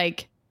two to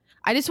like.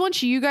 I just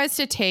want you guys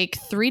to take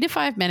 3 to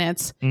 5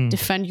 minutes,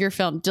 defend your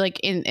film, like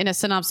in a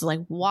synopsis,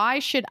 like why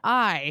should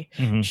I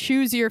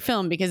choose your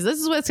film? Because this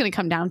is what it's going to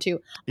come down to,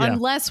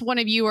 unless one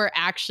of you are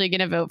actually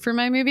going to vote for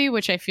my movie,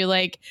 which I feel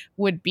like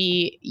would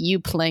be you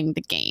playing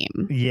the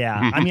game.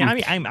 Yeah,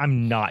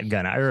 I'm not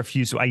gonna. I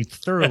refuse to. I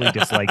thoroughly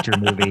disliked your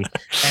movie,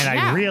 and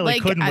I really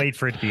couldn't wait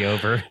for it to be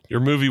over. Your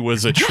movie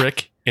was a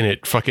trick. And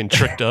it fucking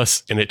tricked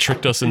us,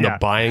 into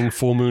buying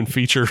Full Moon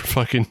Feature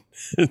fucking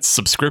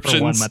subscriptions.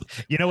 For 1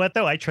 month. You know what,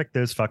 though? I tricked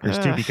those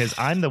fuckers, too, because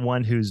I'm the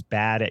one who's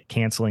bad at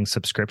canceling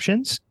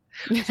subscriptions.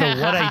 So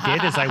what I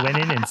did is I went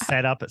in and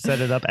set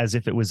it up as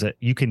if it was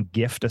you can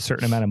gift a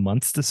certain amount of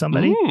months to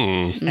somebody.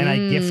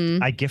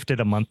 And I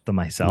gifted a month to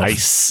myself.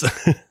 Nice.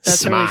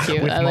 That's really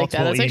cute. I like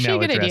that. That's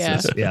actually a good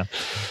idea. Yeah.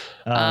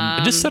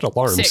 I just set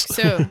alarms. Sick.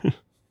 So...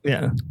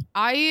 Yeah,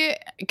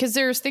 because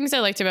there's things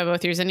I liked about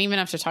both yours, and even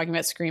after talking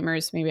about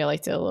Screamers, maybe I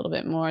liked it a little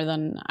bit more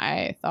than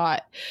I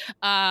thought.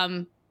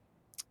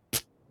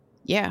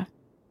 Yeah.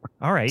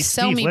 All right,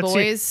 sell Steve, me,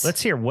 boys.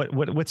 Let's hear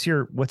what's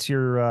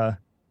your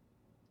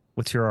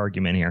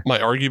argument here? My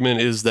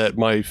argument is that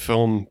my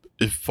film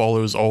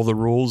follows all the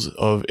rules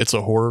of it's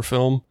a horror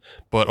film,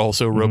 but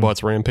also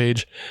robots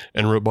rampage,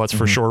 and robots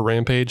for sure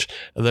rampage,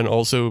 and then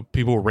also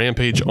people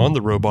rampage on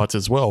the robots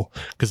as well,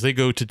 because they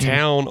go to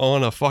town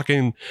on a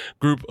fucking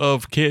group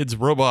of kids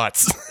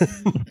robots.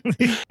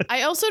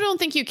 I also don't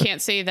think you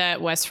can't say that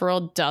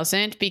Westworld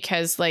doesn't,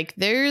 because like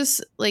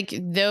there's like,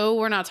 though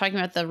we're not talking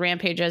about the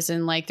rampage as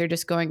in like they're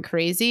just going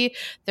crazy,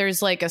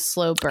 there's like a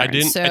slow burn. I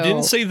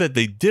didn't say that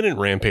they didn't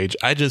rampage.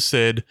 I just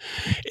said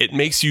it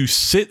makes you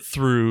sit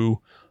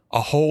through a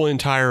whole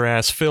entire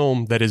ass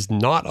film that is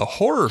not a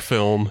horror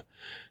film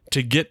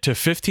to get to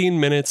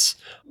 15 minutes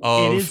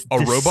of a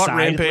robot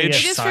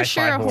rampage. It is for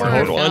sure a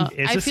horror film.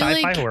 It's a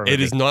sci-fi horror movie. It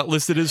is not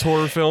listed as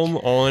horror film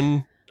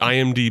on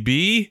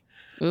IMDb.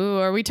 Ooh,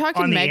 are we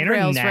talking Meg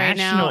Rails right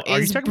now? Are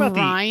you talking about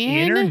the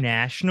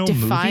International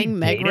defying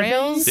Movie Meg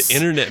Rails? The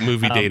Internet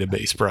Movie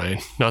Database, Brian,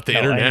 not the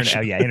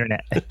International.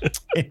 Internet.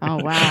 Oh,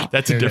 wow.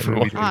 That's a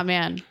different one. Oh,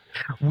 man.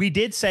 We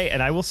did say,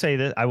 and I will say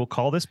that I will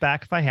call this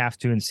back if I have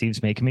to, and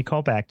Steve's making me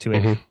call back to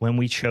it. When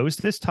we chose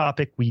this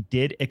topic, we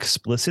did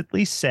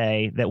explicitly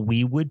say that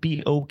we would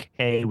be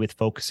okay with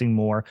focusing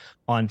more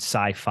on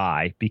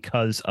sci-fi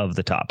because of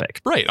the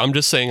topic. Right. I'm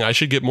just saying I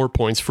should get more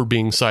points for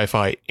being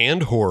sci-fi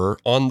and horror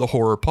on the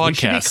horror podcast. We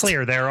should be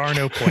clear, there are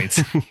no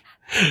points.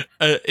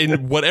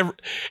 in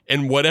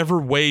whatever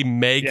way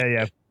Meg.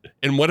 Yeah.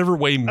 In whatever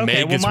way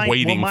Meg is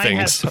weighting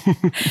things.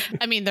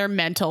 I mean, they're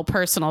mental,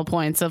 personal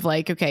points of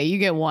like, okay, you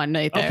get one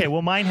right there. Okay,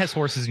 well, mine has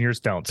horses and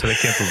yours don't, so they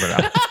cancel it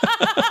out.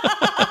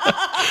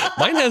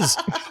 Mine has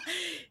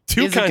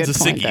two kinds of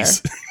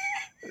sickies.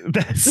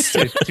 That's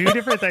two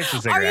different types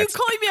of cigarettes. Are you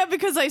calling me out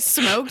because I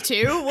smoke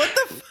too? What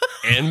the fuck?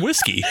 And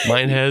whiskey.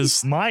 Mine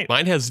has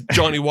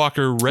Johnny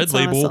Walker Red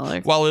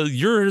Label, while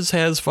yours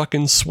has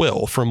fucking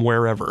Swill from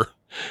wherever.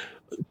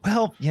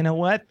 Well, you know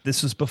what?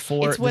 This was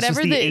before. It's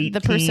whatever the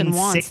person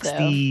wants, though.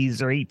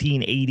 1860s or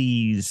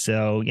 1880s.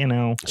 So, you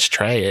know, it's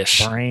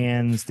trash.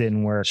 Brands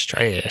didn't work. It's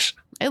trash.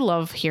 I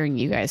love hearing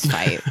you guys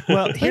fight.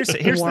 Well, here's the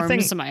thing.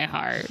 Warms my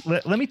heart.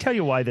 Let me tell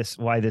you why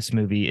this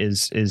movie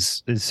is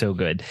so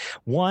good.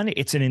 One,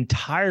 it's an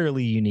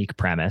entirely unique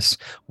premise,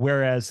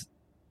 whereas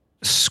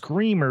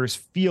Screamers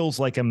feels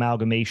like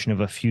amalgamation of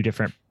a few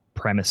different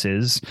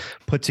premises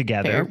put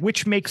together,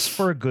 which makes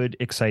for a good,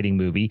 exciting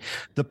movie.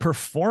 The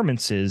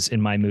performances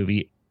in my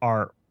movie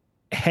are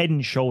head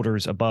and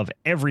shoulders above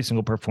every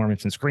single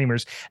performance in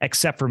Screamers,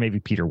 except for maybe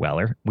Peter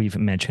Weller. We've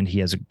mentioned he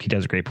does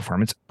a great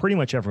performance. Pretty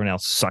much everyone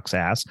else sucks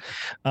ass.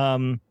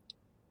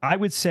 I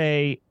would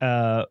say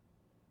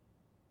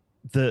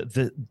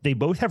they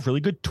both have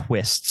really good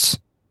twists.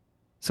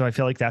 So I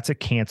feel like that's a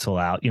cancel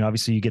out. You know,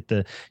 obviously you get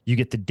the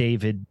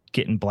David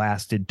getting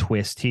blasted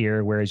twist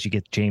here, whereas you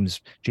get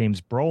James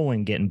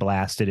Brolin getting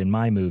blasted in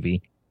my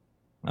movie.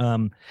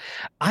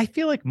 I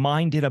feel like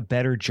mine did a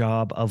better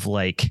job of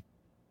like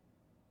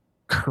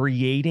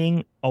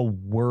creating a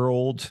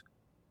world.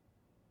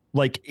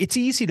 Like, it's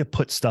easy to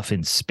put stuff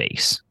in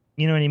space.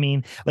 You know what I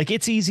mean? Like,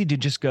 it's easy to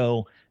just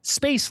go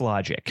space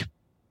logic.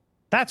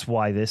 That's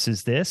why this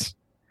is this.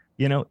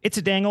 You know, it's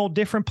a dang old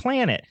different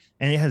planet,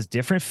 and it has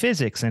different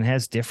physics and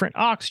has different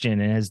oxygen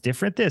and has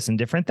different this and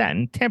different that,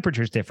 and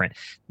temperature's different.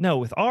 No,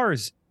 with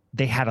ours,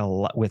 they had a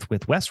lot with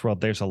Westworld.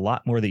 There's a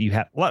lot more that you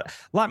have,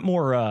 lot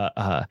more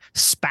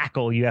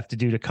spackle you have to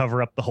do to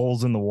cover up the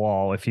holes in the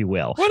wall, if you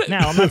will.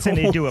 Now, I'm not saying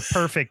they do a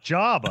perfect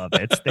job of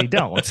it. They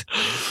don't.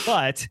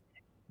 But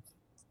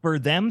for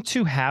them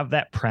to have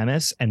that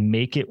premise and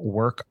make it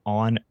work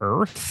on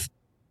Earth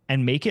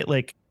and make it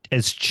like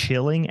as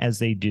chilling as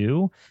they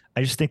do,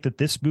 I just think that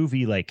this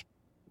movie, like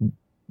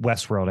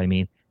Westworld, I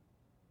mean,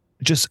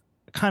 just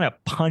kind of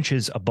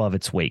punches above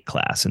its weight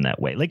class in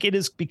that way. Like, it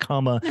has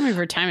become a... I mean,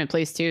 for time and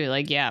place too.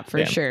 Like, yeah,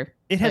 for sure.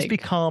 It has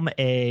become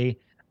a...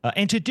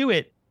 and to do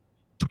it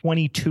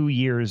 22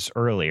 years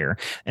earlier.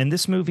 And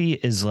this movie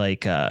is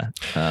like...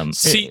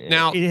 See,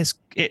 now... It is...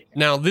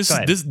 Now,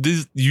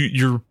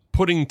 you're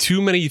putting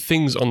too many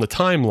things on the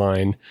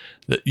timeline.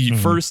 That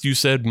first you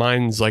said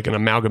mine's like an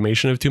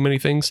amalgamation of too many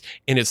things,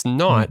 and it's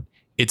not.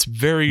 It's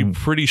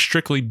pretty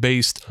strictly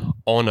based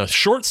on a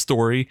short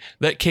story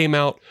that came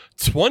out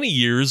 20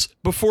 years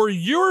before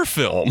your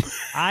film.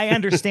 I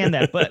understand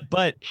that,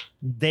 but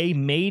they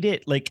made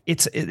it like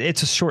it's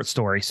a short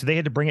story, so they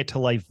had to bring it to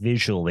life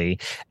visually.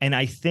 And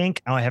I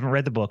think I haven't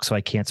read the book, so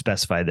I can't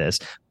specify this,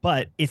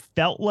 but it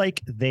felt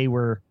like they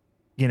were,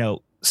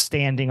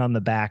 standing on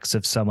the backs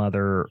of some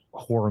other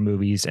horror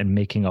movies and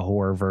making a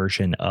horror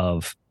version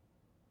of.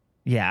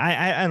 Yeah,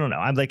 I don't know.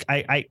 I'm like,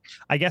 I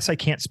guess I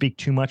can't speak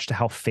too much to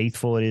how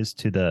faithful it is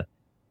to the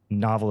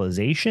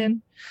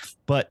novelization,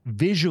 but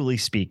visually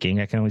speaking,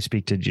 I can only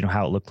speak to,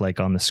 how it looked like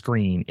on the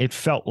screen. It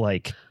felt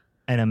like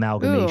an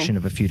amalgamation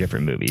of a few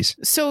different movies.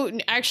 So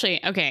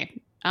actually, okay.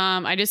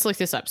 I just looked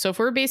this up. So if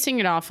we're basing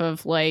it off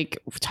of like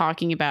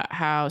talking about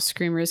how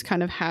Screamers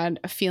kind of had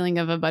a feeling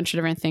of a bunch of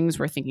different things,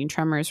 we're thinking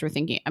Tremors, we're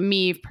thinking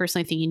me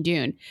personally thinking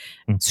Dune.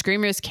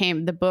 Screamers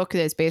the book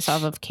that it's based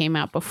off of came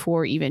out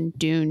before even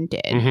Dune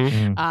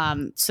did.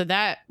 So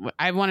that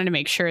I wanted to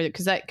make sure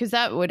because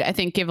that would, I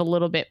think, give a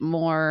little bit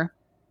more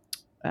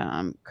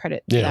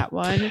credit to that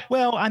one.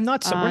 Well, we're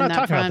not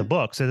talking about the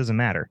books. It doesn't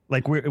matter.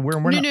 Like we're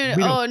not.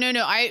 No.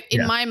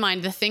 In my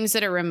mind, the things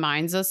that it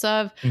reminds us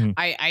of,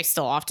 I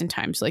still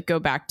oftentimes like go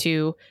back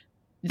to.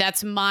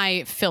 That's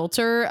my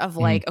filter of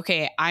like,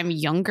 okay, I'm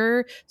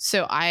younger,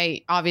 so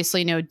I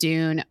obviously know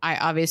Dune. I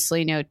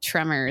obviously know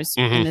Tremors,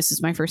 and this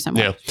is my first time.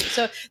 Yeah.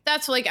 So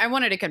that's like I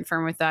wanted to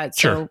confirm with that.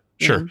 Sure.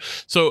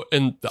 So,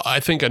 and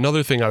I think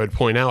another thing I would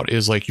point out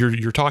is like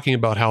you're talking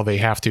about how they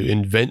have to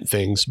invent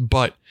things,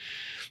 but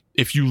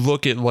if you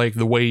look at like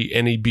the way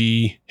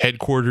NEB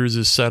headquarters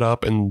is set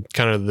up and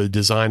kind of the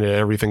design and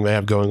everything they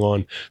have going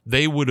on,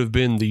 they would have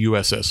been the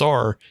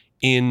USSR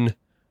in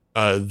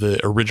the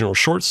original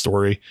short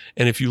story.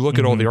 And if you look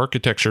at all the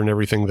architecture and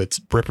everything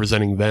that's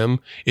representing them,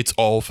 it's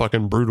all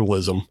fucking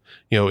brutalism.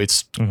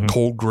 It's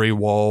cold gray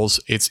walls.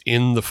 It's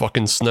in the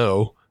fucking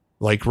snow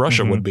like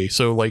Russia would be.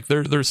 So like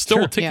they're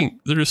still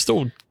they're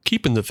still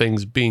keeping the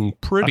things being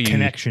pretty a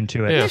connection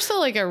to it. Yeah. There's still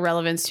like a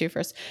relevance to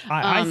first.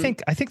 I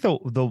think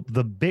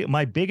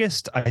my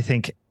biggest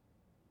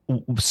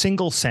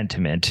single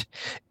sentiment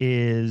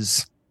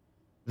is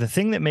the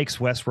thing that makes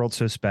Westworld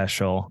so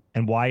special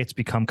and why it's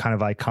become kind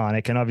of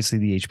iconic. And obviously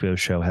the HBO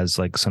show has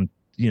like some,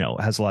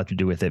 has a lot to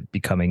do with it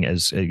becoming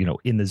as,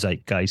 in the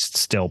zeitgeist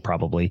still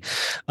probably,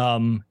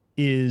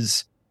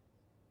 is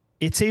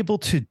it's able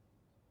to,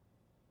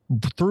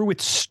 through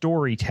its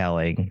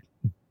storytelling,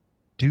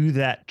 do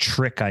that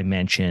trick I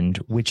mentioned,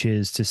 which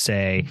is to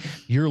say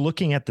you're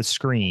looking at the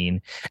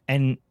screen,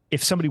 and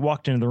if somebody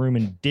walked into the room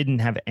and didn't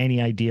have any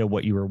idea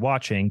what you were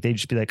watching, they'd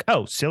just be like,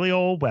 oh, silly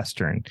old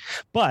Western.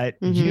 But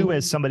you,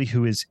 as somebody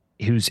who's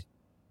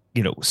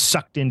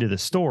sucked into the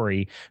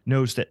story,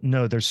 knows that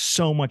no, there's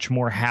so much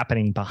more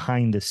happening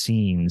behind the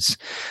scenes,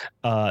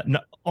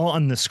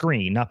 on the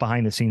screen, not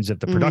behind the scenes of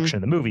the production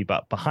of the movie,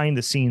 but behind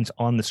the scenes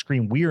on the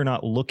screen. We are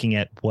not looking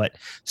at what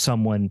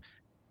someone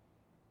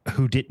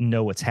who didn't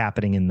know what's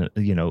happening in the,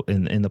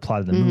 in the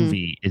plot of the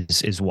movie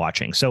is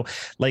watching. So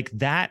like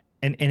that,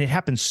 and it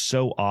happens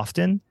so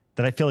often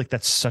that I feel like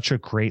that's such a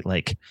great,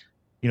 like,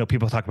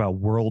 people talk about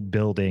world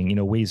building,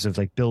 ways of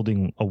like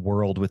building a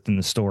world within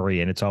the story.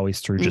 And it's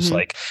always through just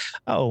like,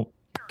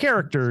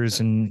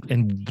 characters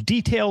and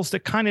details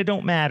that kind of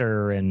don't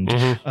matter, and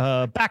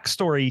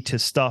backstory to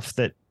stuff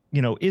that,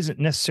 isn't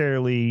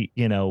necessarily,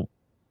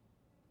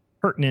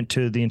 pertinent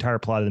to the entire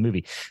plot of the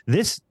movie.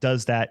 This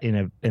does that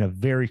in a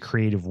very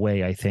creative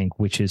way, I think,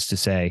 which is to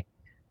say,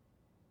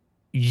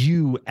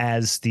 you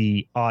as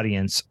the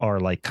audience are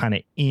like kind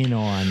of in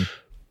on.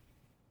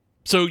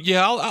 So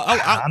yeah,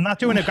 I'm not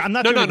doing a great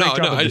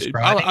job of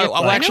describing it.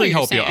 I'll actually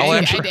help you.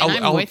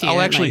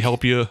 I'll actually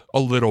help you a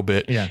little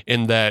bit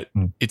in that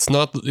it's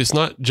not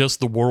just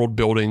the world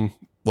building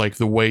like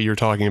the way you're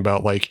talking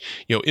about. Like,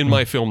 in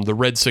my film, the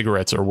red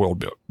cigarettes are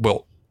world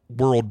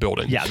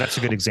building. Yeah, that's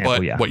a good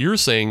example. But what you're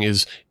saying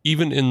is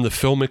even in the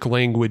filmic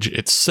language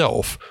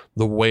itself,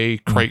 the way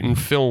Crichton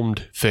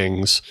filmed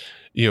things,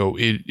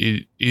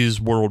 it is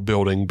world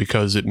building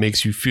because it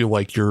makes you feel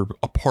like you're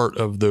a part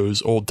of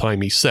those old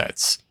timey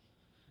sets.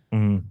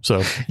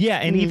 So yeah,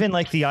 and even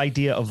like the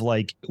idea of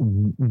like,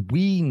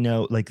 we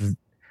know, like,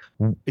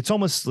 it's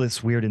almost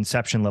this weird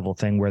Inception level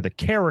thing where the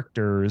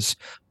characters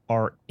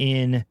are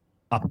in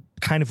a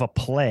kind of a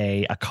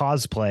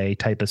cosplay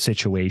type of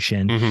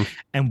situation,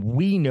 and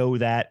we know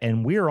that,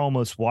 and we're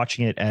almost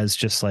watching it as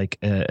just like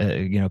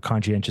a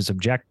conscientious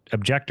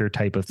objector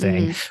type of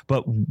thing,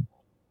 but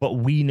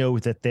we know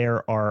that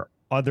there are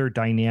other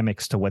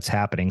dynamics to what's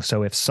happening.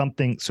 So if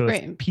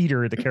if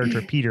Peter, the character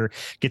of Peter,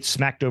 gets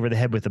smacked over the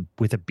head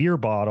with a beer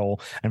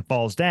bottle and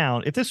falls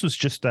down, if this was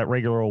just that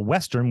regular old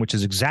Western, which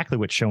is exactly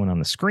what's shown on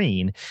the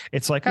screen,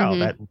 it's like, oh,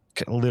 that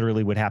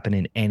literally would happen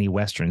in any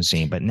Western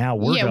scene. But now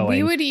we'd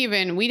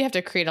have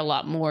to create a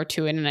lot more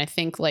to it. And I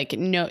think like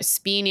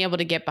being able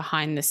to get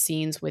behind the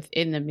scenes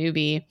within the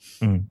movie,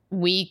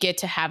 we get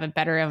to have a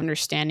better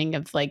understanding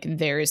of like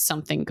there is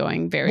something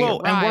going very awry,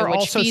 and we're which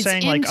also feeds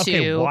saying like,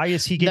 okay, why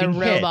is he getting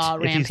the hit?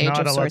 robot rampage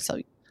of sorts.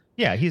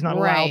 Yeah, he's not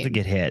allowed to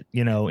get hit,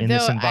 in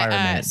this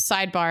environment.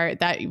 Sidebar,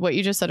 that what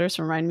you just said just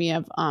remind me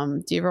of.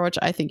 Do you ever watch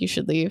I Think You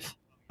Should Leave?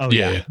 Oh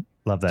yeah.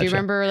 Love that. Do you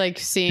remember like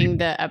seeing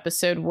the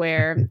episode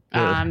where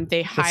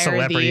they hire the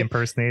celebrity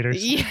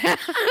impersonators? Yeah.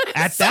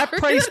 At that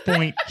price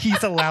point,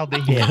 he's allowed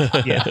to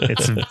hit. Yeah,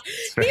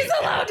 he's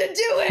allowed to do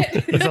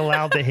it. He's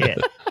allowed to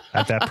hit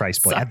at that price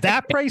point. At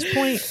that price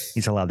point,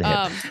 he's allowed to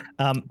hit.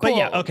 Cool. But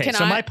yeah, okay.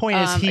 So my point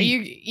is,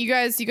 you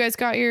guys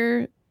got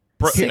your.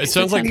 It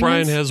sounds like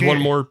Brian has one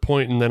more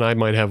point, and then I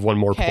might have one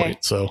more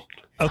point. So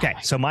okay.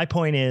 So my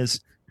point is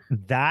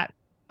that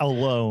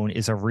alone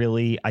is a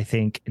really, I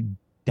think,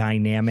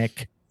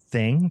 dynamic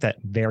thing that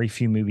very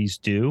few movies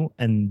do,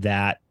 and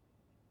that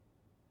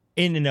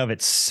in and of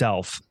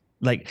itself,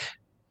 like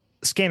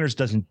Scanners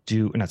doesn't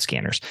do, not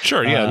Scanners.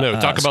 Sure,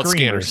 yeah, talk about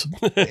Screamers.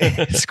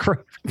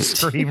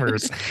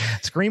 Scanners.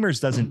 Screamers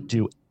doesn't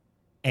do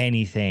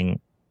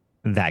anything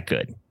that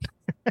good.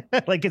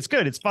 Like it's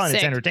good, it's fun, Sick.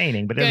 It's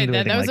entertaining, but good.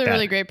 That was a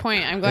really great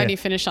point. I'm glad you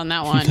finished on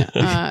that one.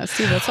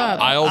 Steve, what's up?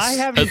 I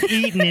haven't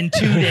eaten in 2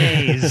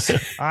 days.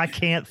 I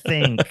can't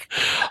think.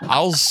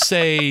 I'll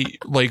say,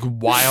 like,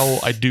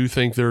 while I do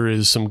think there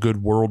is some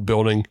good world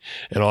building,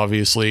 and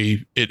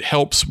obviously it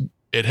helps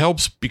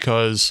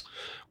because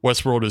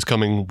Westworld is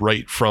coming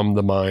right from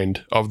the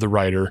mind of the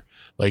writer.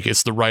 Like,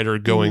 it's the writer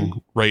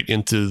going right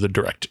into the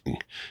directing,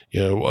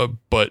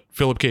 but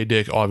Philip K.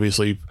 Dick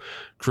obviously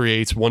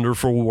creates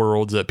wonderful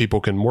worlds that people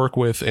can work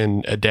with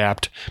and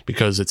adapt,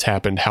 because it's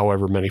happened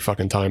however many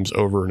fucking times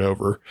over and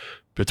over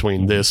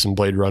between this and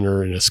Blade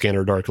Runner and A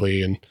Scanner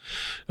Darkly and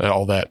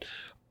all that.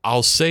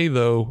 I'll say,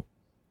 though,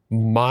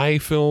 my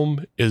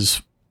film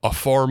is a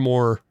far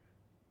more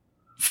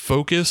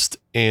focused,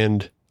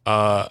 and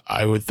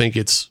I would think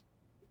it's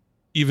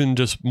even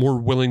just more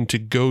willing to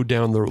go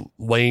down the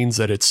lanes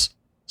that it's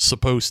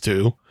supposed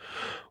to,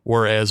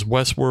 whereas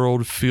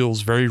Westworld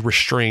feels very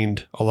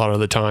restrained a lot of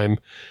the time.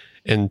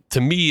 And to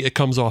me, it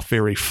comes off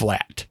very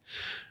flat.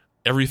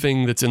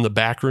 Everything that's in the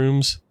back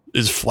rooms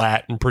is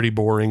flat and pretty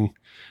boring.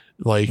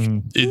 Like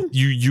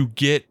you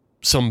get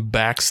some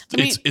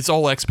it's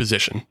all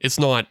exposition. It's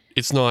not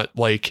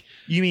like,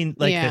 you mean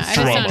like the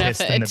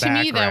scientist in the to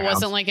background. me that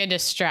wasn't like a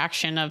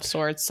distraction of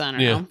sorts. I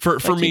don't know.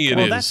 For me it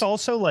is. That's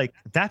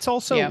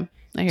also yeah,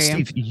 I hear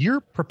Steve,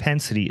 your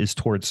propensity is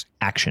towards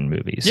action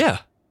movies. Yeah.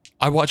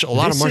 I watch a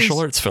lot of martial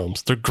arts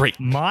films. They're great.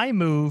 My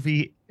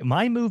movie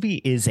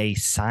is a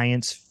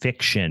science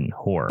fiction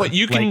horror. But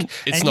you can,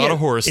 it's not a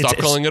horror. Stop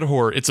calling it a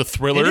horror. It's a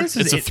thriller. It's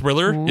a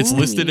thriller. It's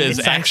listed as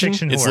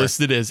action. It's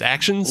listed as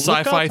action,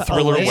 sci-fi,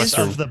 thriller,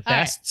 western. Of the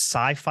best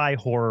sci-fi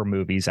horror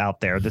movies out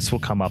there. This will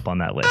come up on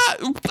that list.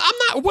 I'm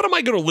not. What am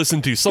I going to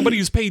listen to? Somebody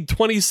who's paid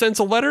 20 cents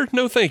a letter?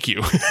 No, thank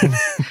you.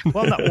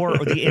 Well, or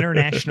the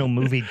International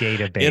Movie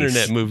Database.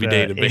 Internet Movie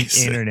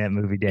Database. Internet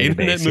Movie Database.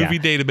 Internet Movie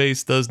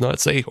Database does not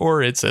say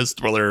horror. It says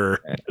thriller.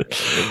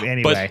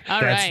 Anyway,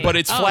 but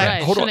it's flat.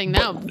 Right. Hold on.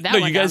 No,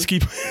 you guys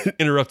keep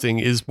interrupting.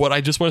 Is what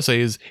I just want to say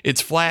is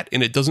it's flat,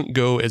 and it doesn't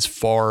go as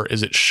far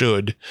as it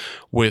should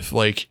with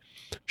like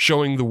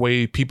showing the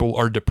way people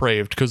are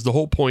depraved, because the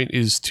whole point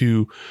is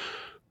to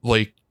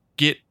like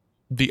get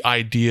the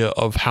idea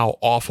of how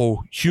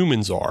awful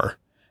humans are,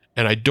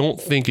 and I don't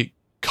think it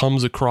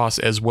comes across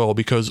as well,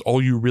 because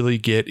all you really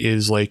get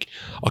is like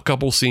a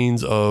couple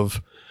scenes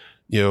of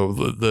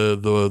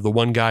the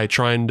one guy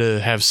trying to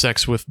have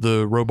sex with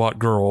the robot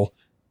girl,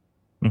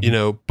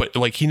 but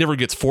like he never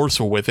gets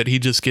forceful with it. He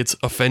just gets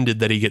offended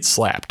that he gets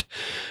slapped.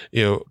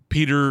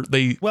 Peter,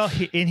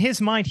 in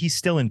his mind, he's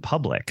still in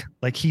public.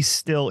 Like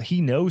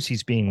he knows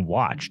he's being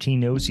watched. He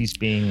knows he's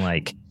being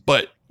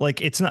but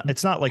it's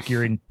not like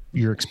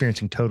you're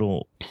experiencing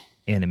total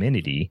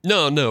anonymity.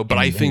 No, but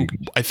I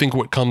think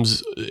what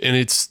comes, and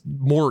it's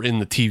more in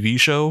the TV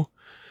show,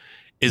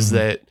 is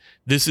that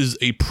this is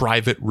a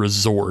private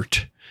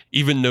resort.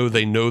 Even though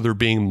they know they're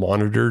being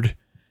monitored,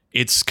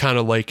 it's kind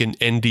of like an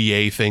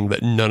NDA thing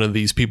that none of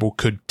these people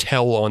could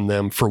tell on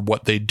them for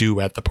what they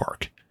do at the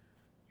park.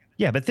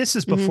 Yeah, but this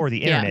is before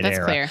the internet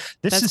era. Clear.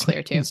 This is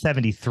clear too.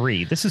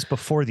 1973. This is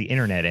before the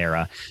internet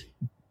era.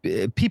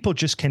 People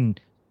just can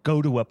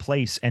go to a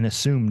place and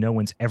assume no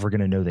one's ever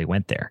going to know they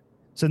went there.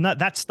 So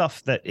that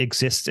stuff that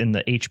exists in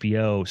the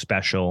HBO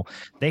special,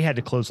 they had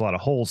to close a lot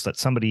of holes that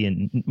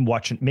somebody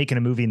making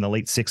a movie in the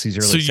late 60s,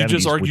 early 70s. So you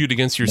just argued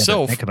against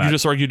yourself. You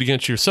just argued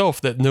against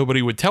yourself that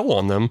nobody would tell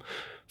on them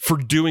for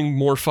doing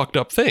more fucked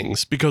up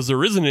things, because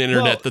there isn't an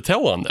internet to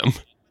tell on them.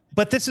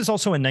 But this is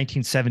also a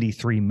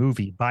 1973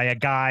 movie by a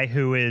guy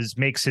who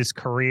makes his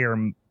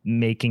career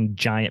making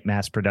giant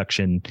mass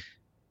production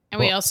And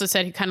we also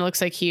said he kind of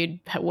looks like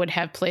he would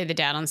have played the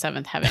dad on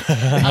Seventh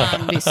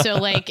Heaven. So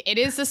like it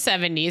is the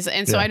 70s.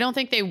 And so I don't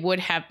think they would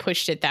have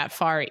pushed it that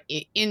far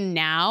in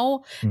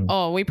now.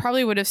 Oh, we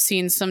probably would have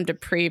seen some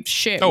depraved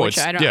shit, which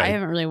I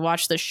haven't really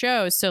watched the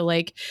show. So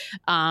like,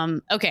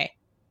 okay.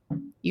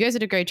 You guys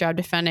did a great job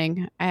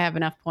defending. I have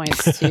enough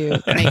points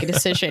to make a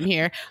decision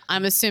here.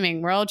 I'm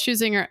assuming we're all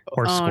choosing our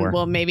own. Score.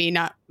 Well, maybe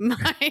not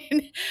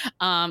mine.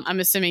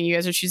 I'm assuming you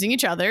guys are choosing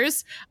each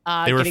other's.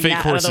 They were fake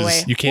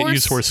horses. You can't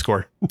use horse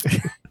score.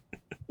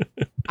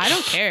 I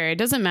don't care. It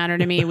doesn't matter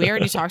to me. We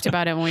already talked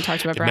about it when we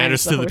talked about Brian.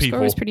 Matters to the people.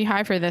 Score was pretty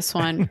high for this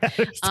one.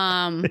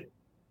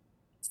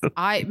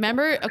 I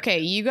remember, okay,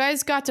 you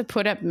guys got to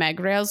put up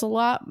meg rails a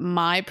lot.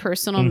 My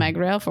personal meg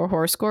rail for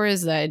horse score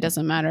is that it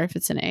doesn't matter if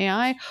it's an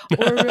AI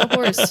or a real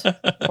horse.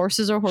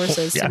 Horses are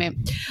horses to me. You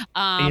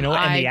know,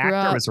 and the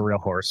actor was a real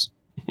horse.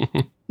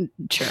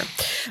 Sure.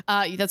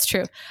 That's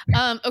true.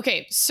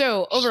 Okay,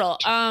 so overall,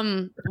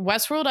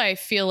 Westworld, I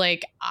feel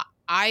like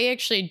I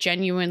actually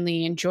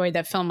genuinely enjoyed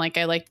that film. Like,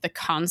 I liked the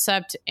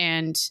concept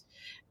and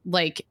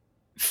like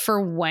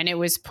for when it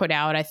was put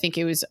out, I think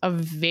it was a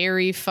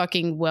very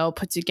fucking well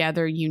put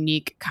together,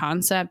 unique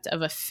concept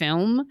of a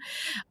film.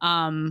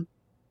 And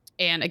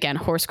again,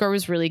 horse score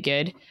was really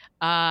good.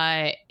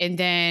 And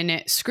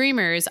then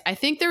Screamers, I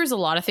think there was a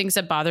lot of things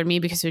that bothered me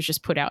because it was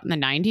just put out in the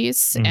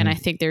 90s. And I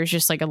think there's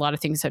just like a lot of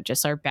things that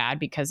just are bad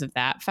because of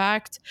that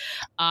fact.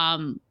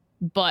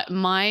 But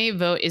my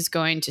vote is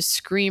going to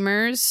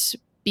Screamers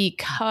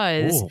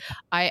because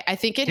I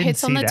think it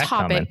hits on the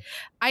topic. Coming.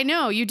 I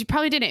know you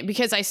probably didn't,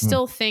 because I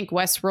still think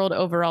Westworld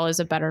overall is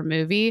a better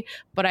movie,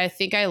 but I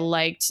think I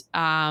liked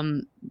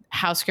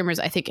how Screamers,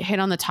 I think it hit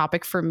on the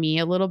topic for me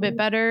a little bit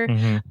better.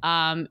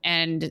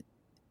 And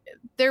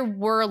there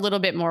were a little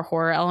bit more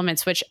horror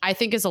elements, which I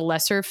think is a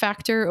lesser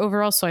factor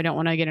overall. So I don't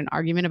want to get an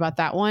argument about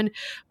that one.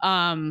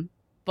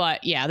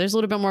 But yeah, there's a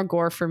little bit more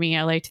gore for me.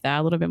 I liked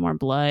that. A little bit more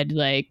blood.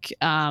 Like,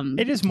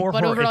 it is more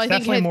horror. Overall, it's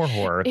definitely more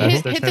horror.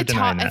 Hit the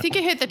top. I think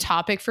it hit the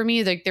topic for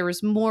me. Like, there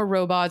was more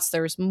robots,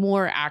 there was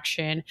more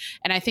action,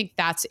 and I think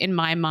that's in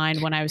my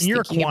mind when I was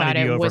thinking about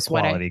it. Was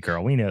quality,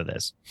 girl. We know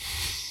this.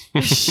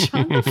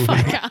 Shut the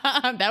fuck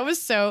up. That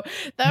was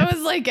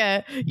like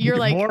a, you're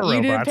like, more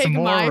you robots, didn't pick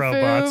more my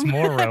robots, food.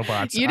 more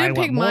robots. You didn't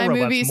pick my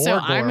robots, movie, so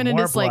gore, I'm gonna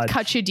just blood. like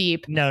cut you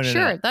deep. No,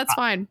 sure, that's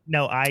fine.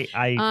 No, I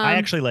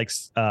actually like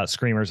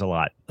Screamers a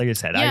lot. Like I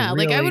said, yeah,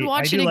 I would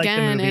watch it again. Like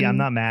the movie. And I'm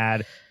not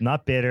mad. I'm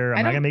not bitter.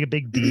 I'm not gonna make a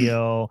big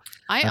deal.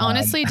 I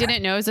honestly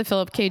didn't know it was a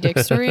Philip K. Dick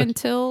story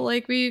until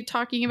like we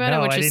talking about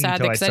it, which is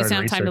sad because I didn't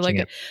have time to look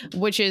at.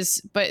 Which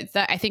is, but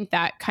that I think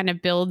that kind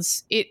of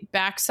builds. It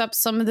backs up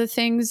some of the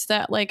things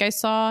that like I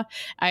saw.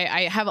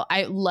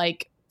 I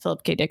like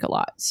Philip K. Dick a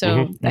lot,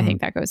 so I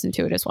think that goes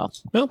into it as well.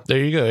 Well, there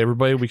you go,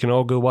 everybody. We can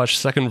all go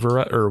watch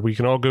we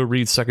can all go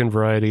read Second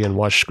Variety and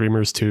watch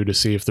Screamers 2 to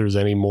see if there's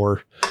any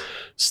more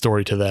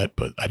story to that.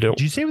 But I don't.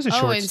 Did you say it was a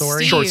short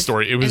story? Short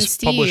story. It was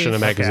published in a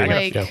magazine.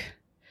 Okay.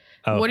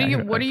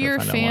 Like, what are your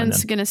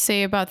fans gonna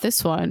say about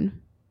this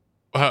one?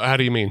 How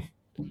do you mean?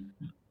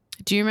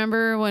 Do you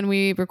remember when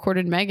we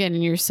recorded Megan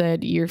and you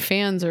said your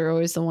fans are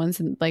always the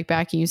ones like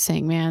backing you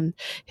saying, man,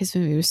 his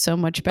movie was so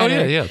much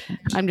better. Oh, yeah.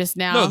 I'm just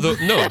now.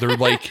 No, they're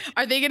like.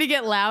 Are they going to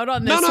get loud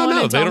on this one?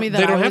 No. And tell me that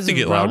they don't have to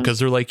get loud because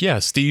they're like, yeah,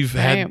 Steve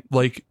had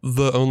like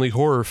the only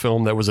horror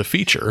film that was a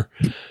feature.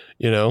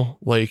 You know,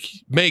 like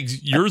Meg,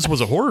 yours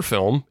was a horror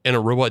film and a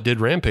robot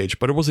did Rampage,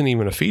 but it wasn't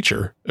even a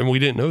feature. And we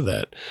didn't know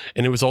that.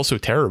 And it was also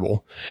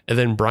terrible. And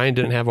then Brian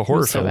didn't have a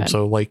horror film. Bad.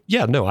 So like,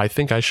 yeah, no, I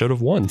think I should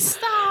have won.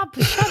 Stop.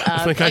 Shut up.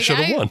 I think I should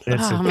have won.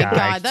 Oh my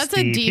God. That's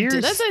a deep.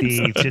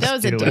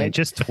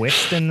 Just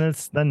twisting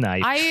the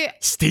knife.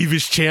 Steve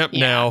is champ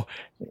now.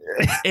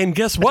 And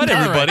guess what,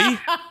 everybody?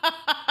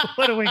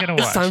 What are we going to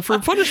watch? It's time for a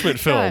punishment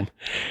film.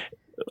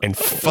 And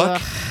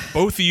fuck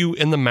both of you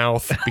in the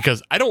mouth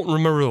because I don't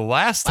remember the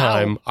last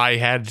time I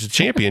had the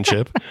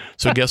championship.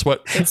 So guess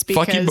what? It's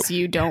because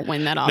you don't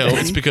win that often. No,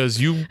 it's because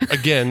you,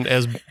 again,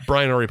 as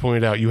Brian already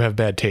pointed out, you have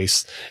bad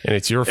taste and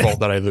it's your fault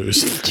that I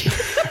lose.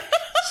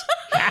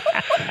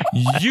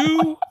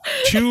 You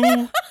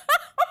two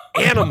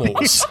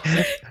animals.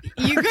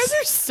 You guys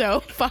are so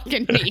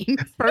fucking mean.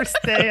 First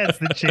day as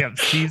the champ,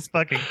 Steve's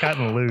fucking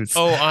cutting loose.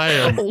 Oh, I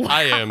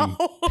am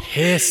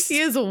pissed. He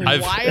is wild.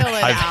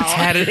 I've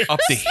had it up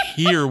to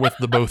here with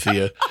the both of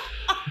you.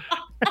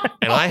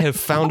 And I have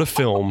found a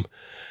film.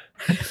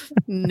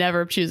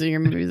 Never choosing your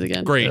movies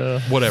again. Great,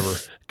 whatever.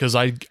 Because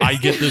I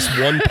get this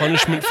one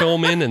punishment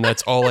film in and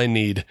that's all I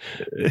need.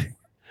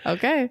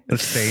 Okay. The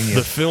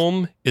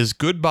film is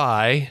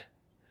Goodbye.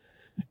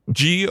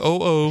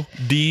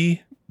 GOODBI.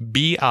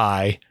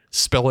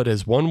 Spell it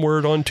as one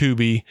word on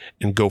Tubi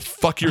and go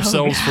fuck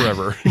yourselves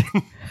forever.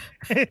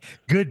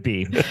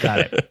 Goodby. Got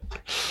it.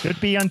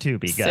 Goodby on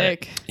Tubi. Got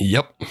Sick. It.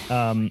 Yep.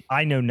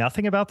 I know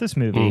nothing about this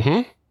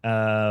movie.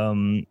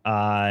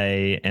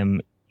 I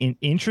am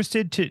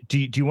interested to.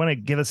 Do you want to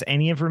give us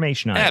any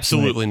information on it?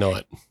 Absolutely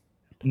not.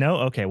 No?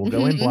 Okay, we'll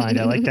go in blind.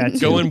 I like that too.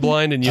 Go in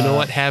blind and you know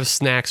what? Have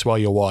snacks while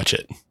you watch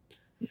it.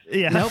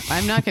 Yeah. Nope,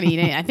 I'm not going to eat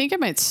it. I think I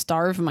might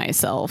starve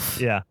myself.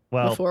 Yeah.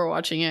 Well, before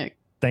watching it.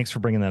 Thanks for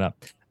bringing that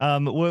up.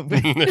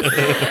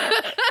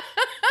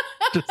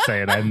 Just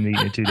saying, I haven't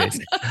eaten in 2 days.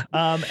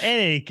 In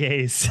any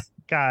case,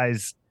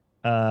 guys,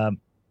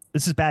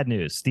 this is bad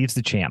news. Steve's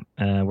the champ.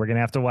 We're gonna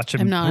have to watch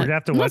him. I'm not. We're gonna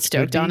have to I'm watch. not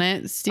stoked on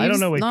it. Steve's I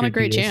don't know what not a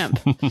great champ.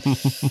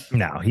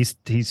 No, he's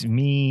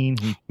mean.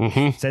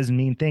 He says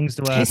mean things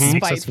to us. He's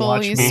makes us spiteful.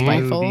 watch He's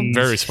spiteful. movies.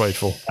 Very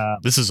spiteful.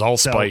 This is all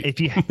So spite. if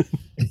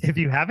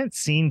you haven't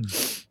seen,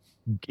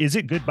 is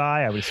it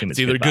Goodbye? I would assume It's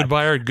either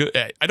Goodbye or good.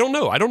 I don't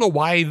know. I don't know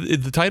why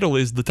the title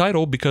is the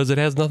title, because it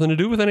has nothing to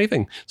do with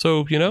anything.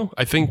 So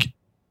I think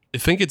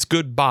it's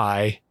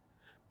Goodbye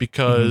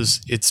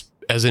because it's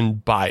as in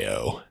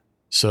bio.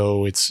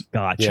 So it's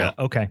gotcha. Yeah.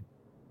 Okay.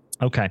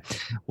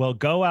 Well,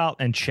 go out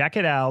and check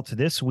it out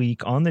this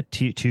week on the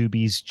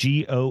Tubies,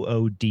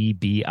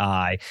 GOODBI,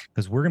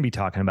 because we're going to be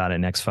talking about it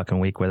next fucking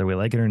week, whether we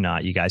like it or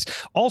not, you guys.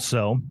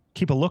 Also,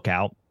 keep a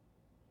lookout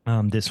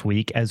this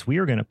week, as we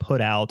are going to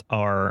put out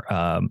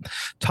our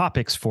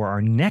topics for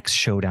our next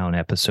Showdown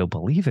episode.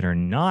 Believe it or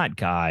not,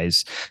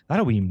 guys,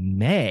 that'll be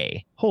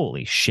May.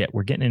 Holy shit.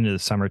 We're getting into the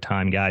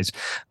summertime, guys.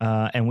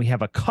 And we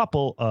have a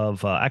couple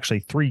of,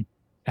 actually 3,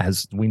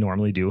 as we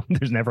normally do.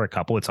 There's never a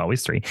couple. It's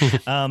always 3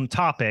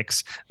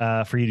 topics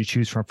for you to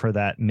choose from for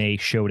that May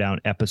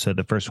Showdown episode.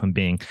 The first one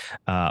being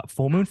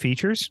full moon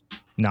features.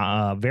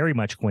 Not very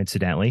much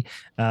coincidentally,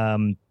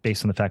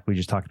 based on the fact we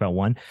just talked about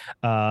one.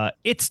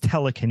 It's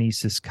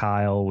telekinesis,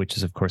 Kyle, which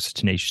is, of course, a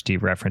Tenacious D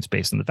reference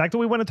based on the fact that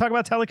we want to talk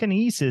about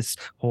telekinesis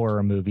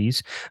horror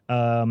movies.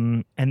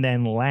 And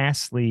then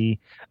lastly,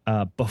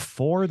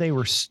 Before They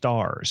Were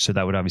Stars. So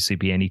that would obviously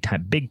be any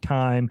time, big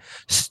time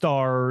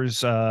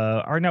stars.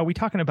 Are we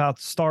talking about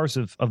stars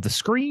of the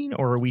screen,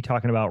 or are we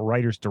talking about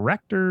writers,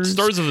 directors?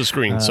 Stars of the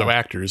screen. So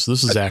actors.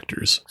 This is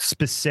actors.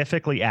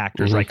 Specifically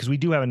actors, right? Because we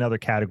do have another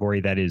category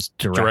that is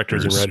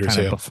directors and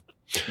writers.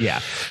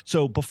 Yeah.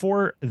 So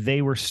Before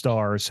They Were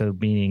Stars, so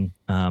meaning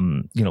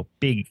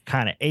big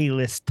kind of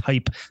A-list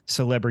type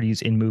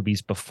celebrities in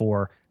movies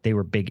before they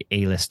were big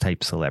A-list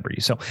type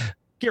celebrities. So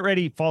get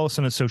ready, follow us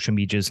on the social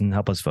medias and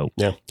help us vote.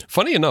 Yeah.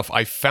 Funny enough,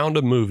 I found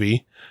a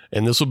movie,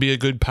 and this will be a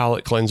good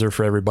palate cleanser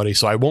for everybody.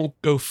 So I won't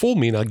go full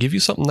mean. I'll give you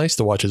something nice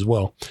to watch as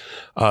well.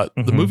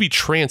 The movie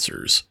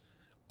Trancers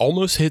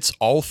almost hits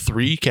all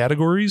 3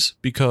 categories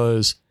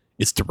because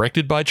it's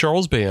directed by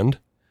Charles Band.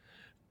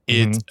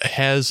 It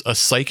has a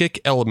psychic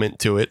element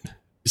to it.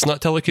 It's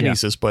not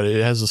telekinesis, but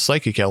it has a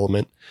psychic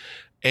element.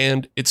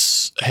 And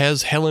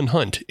has Helen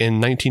Hunt in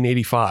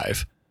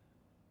 1985.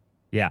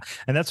 Yeah.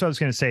 And that's what I was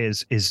going to say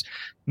is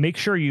make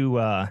sure you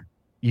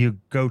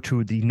go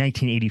to the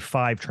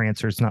 1985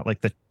 Trancers, not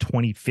like the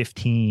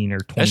 2015 or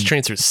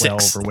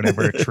 2012 or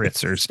whatever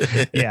Trancers.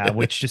 Yeah,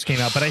 which just came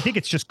out. But I think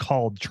it's just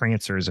called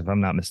Trancers, if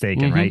I'm not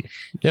mistaken, right?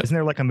 Yep. Isn't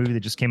there like a movie that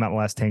just came out in the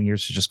last 10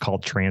 years just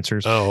called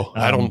Trancers? Oh,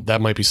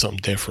 that might be something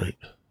different.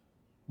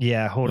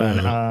 Yeah, hold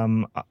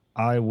on.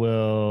 I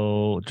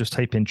will just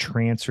type in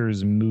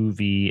Trancers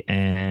movie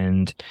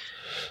and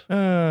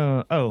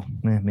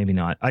maybe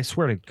not. I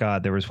swear to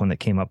God, there was one that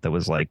came up that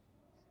was like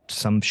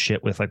some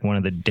shit with like one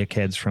of the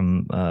dickheads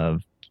from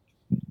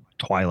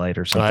Twilight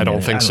or something. I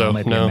don't think so.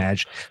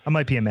 I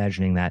might be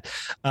imagining that.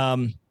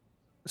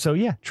 So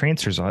yeah,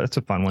 Trancers. That's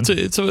a fun one.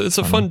 It's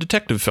a fun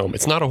detective film.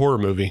 It's not a horror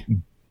movie.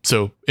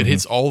 So it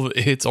hits all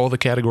the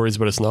categories,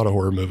 but it's not a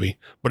horror movie.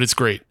 But it's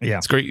great. Yeah,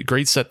 it's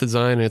great set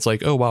design, and it's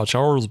like, oh wow,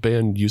 Charles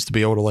Band used to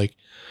be able to like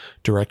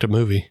direct a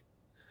movie.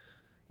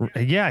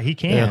 Yeah, he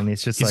can. Yeah.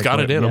 It's just he's got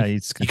it in him.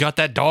 He got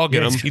that dog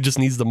in him. He just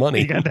needs the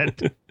money. He got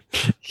that.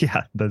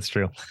 Yeah, that's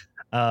true.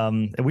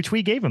 Which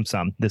we gave him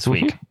some this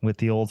week with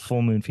the old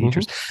full moon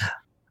features.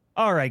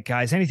 All right,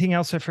 guys. Anything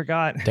else I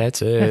forgot?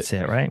 That's it. That's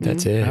it, right?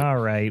 That's it. All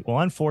right. Well,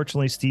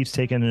 unfortunately, Steve's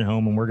taking it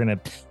home, and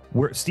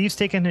Steve's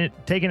taking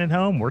it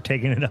home. We're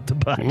taking it up the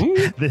butt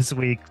this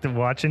week to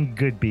watching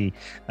Goodby.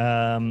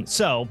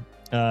 So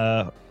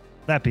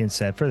that being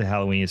said, for the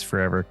Halloween is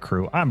Forever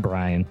crew, I'm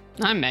Brian.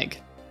 I'm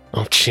Meg.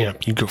 Oh,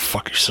 champ, you go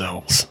fuck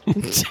yourselves.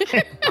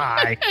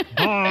 Bye.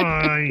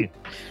 Bye.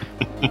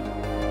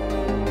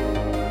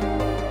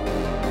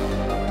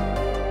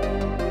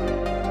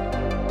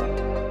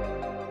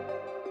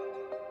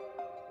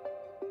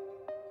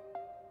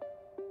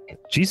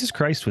 Jesus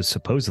Christ was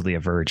supposedly a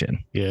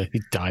virgin. Yeah,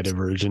 he died a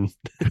virgin.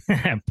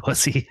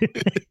 Pussy.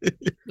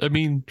 I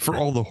mean, for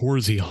all the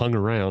whores he hung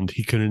around,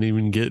 he couldn't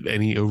even get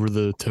any over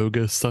the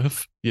toga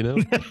stuff, you know?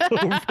 Over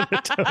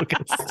the toga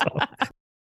stuff.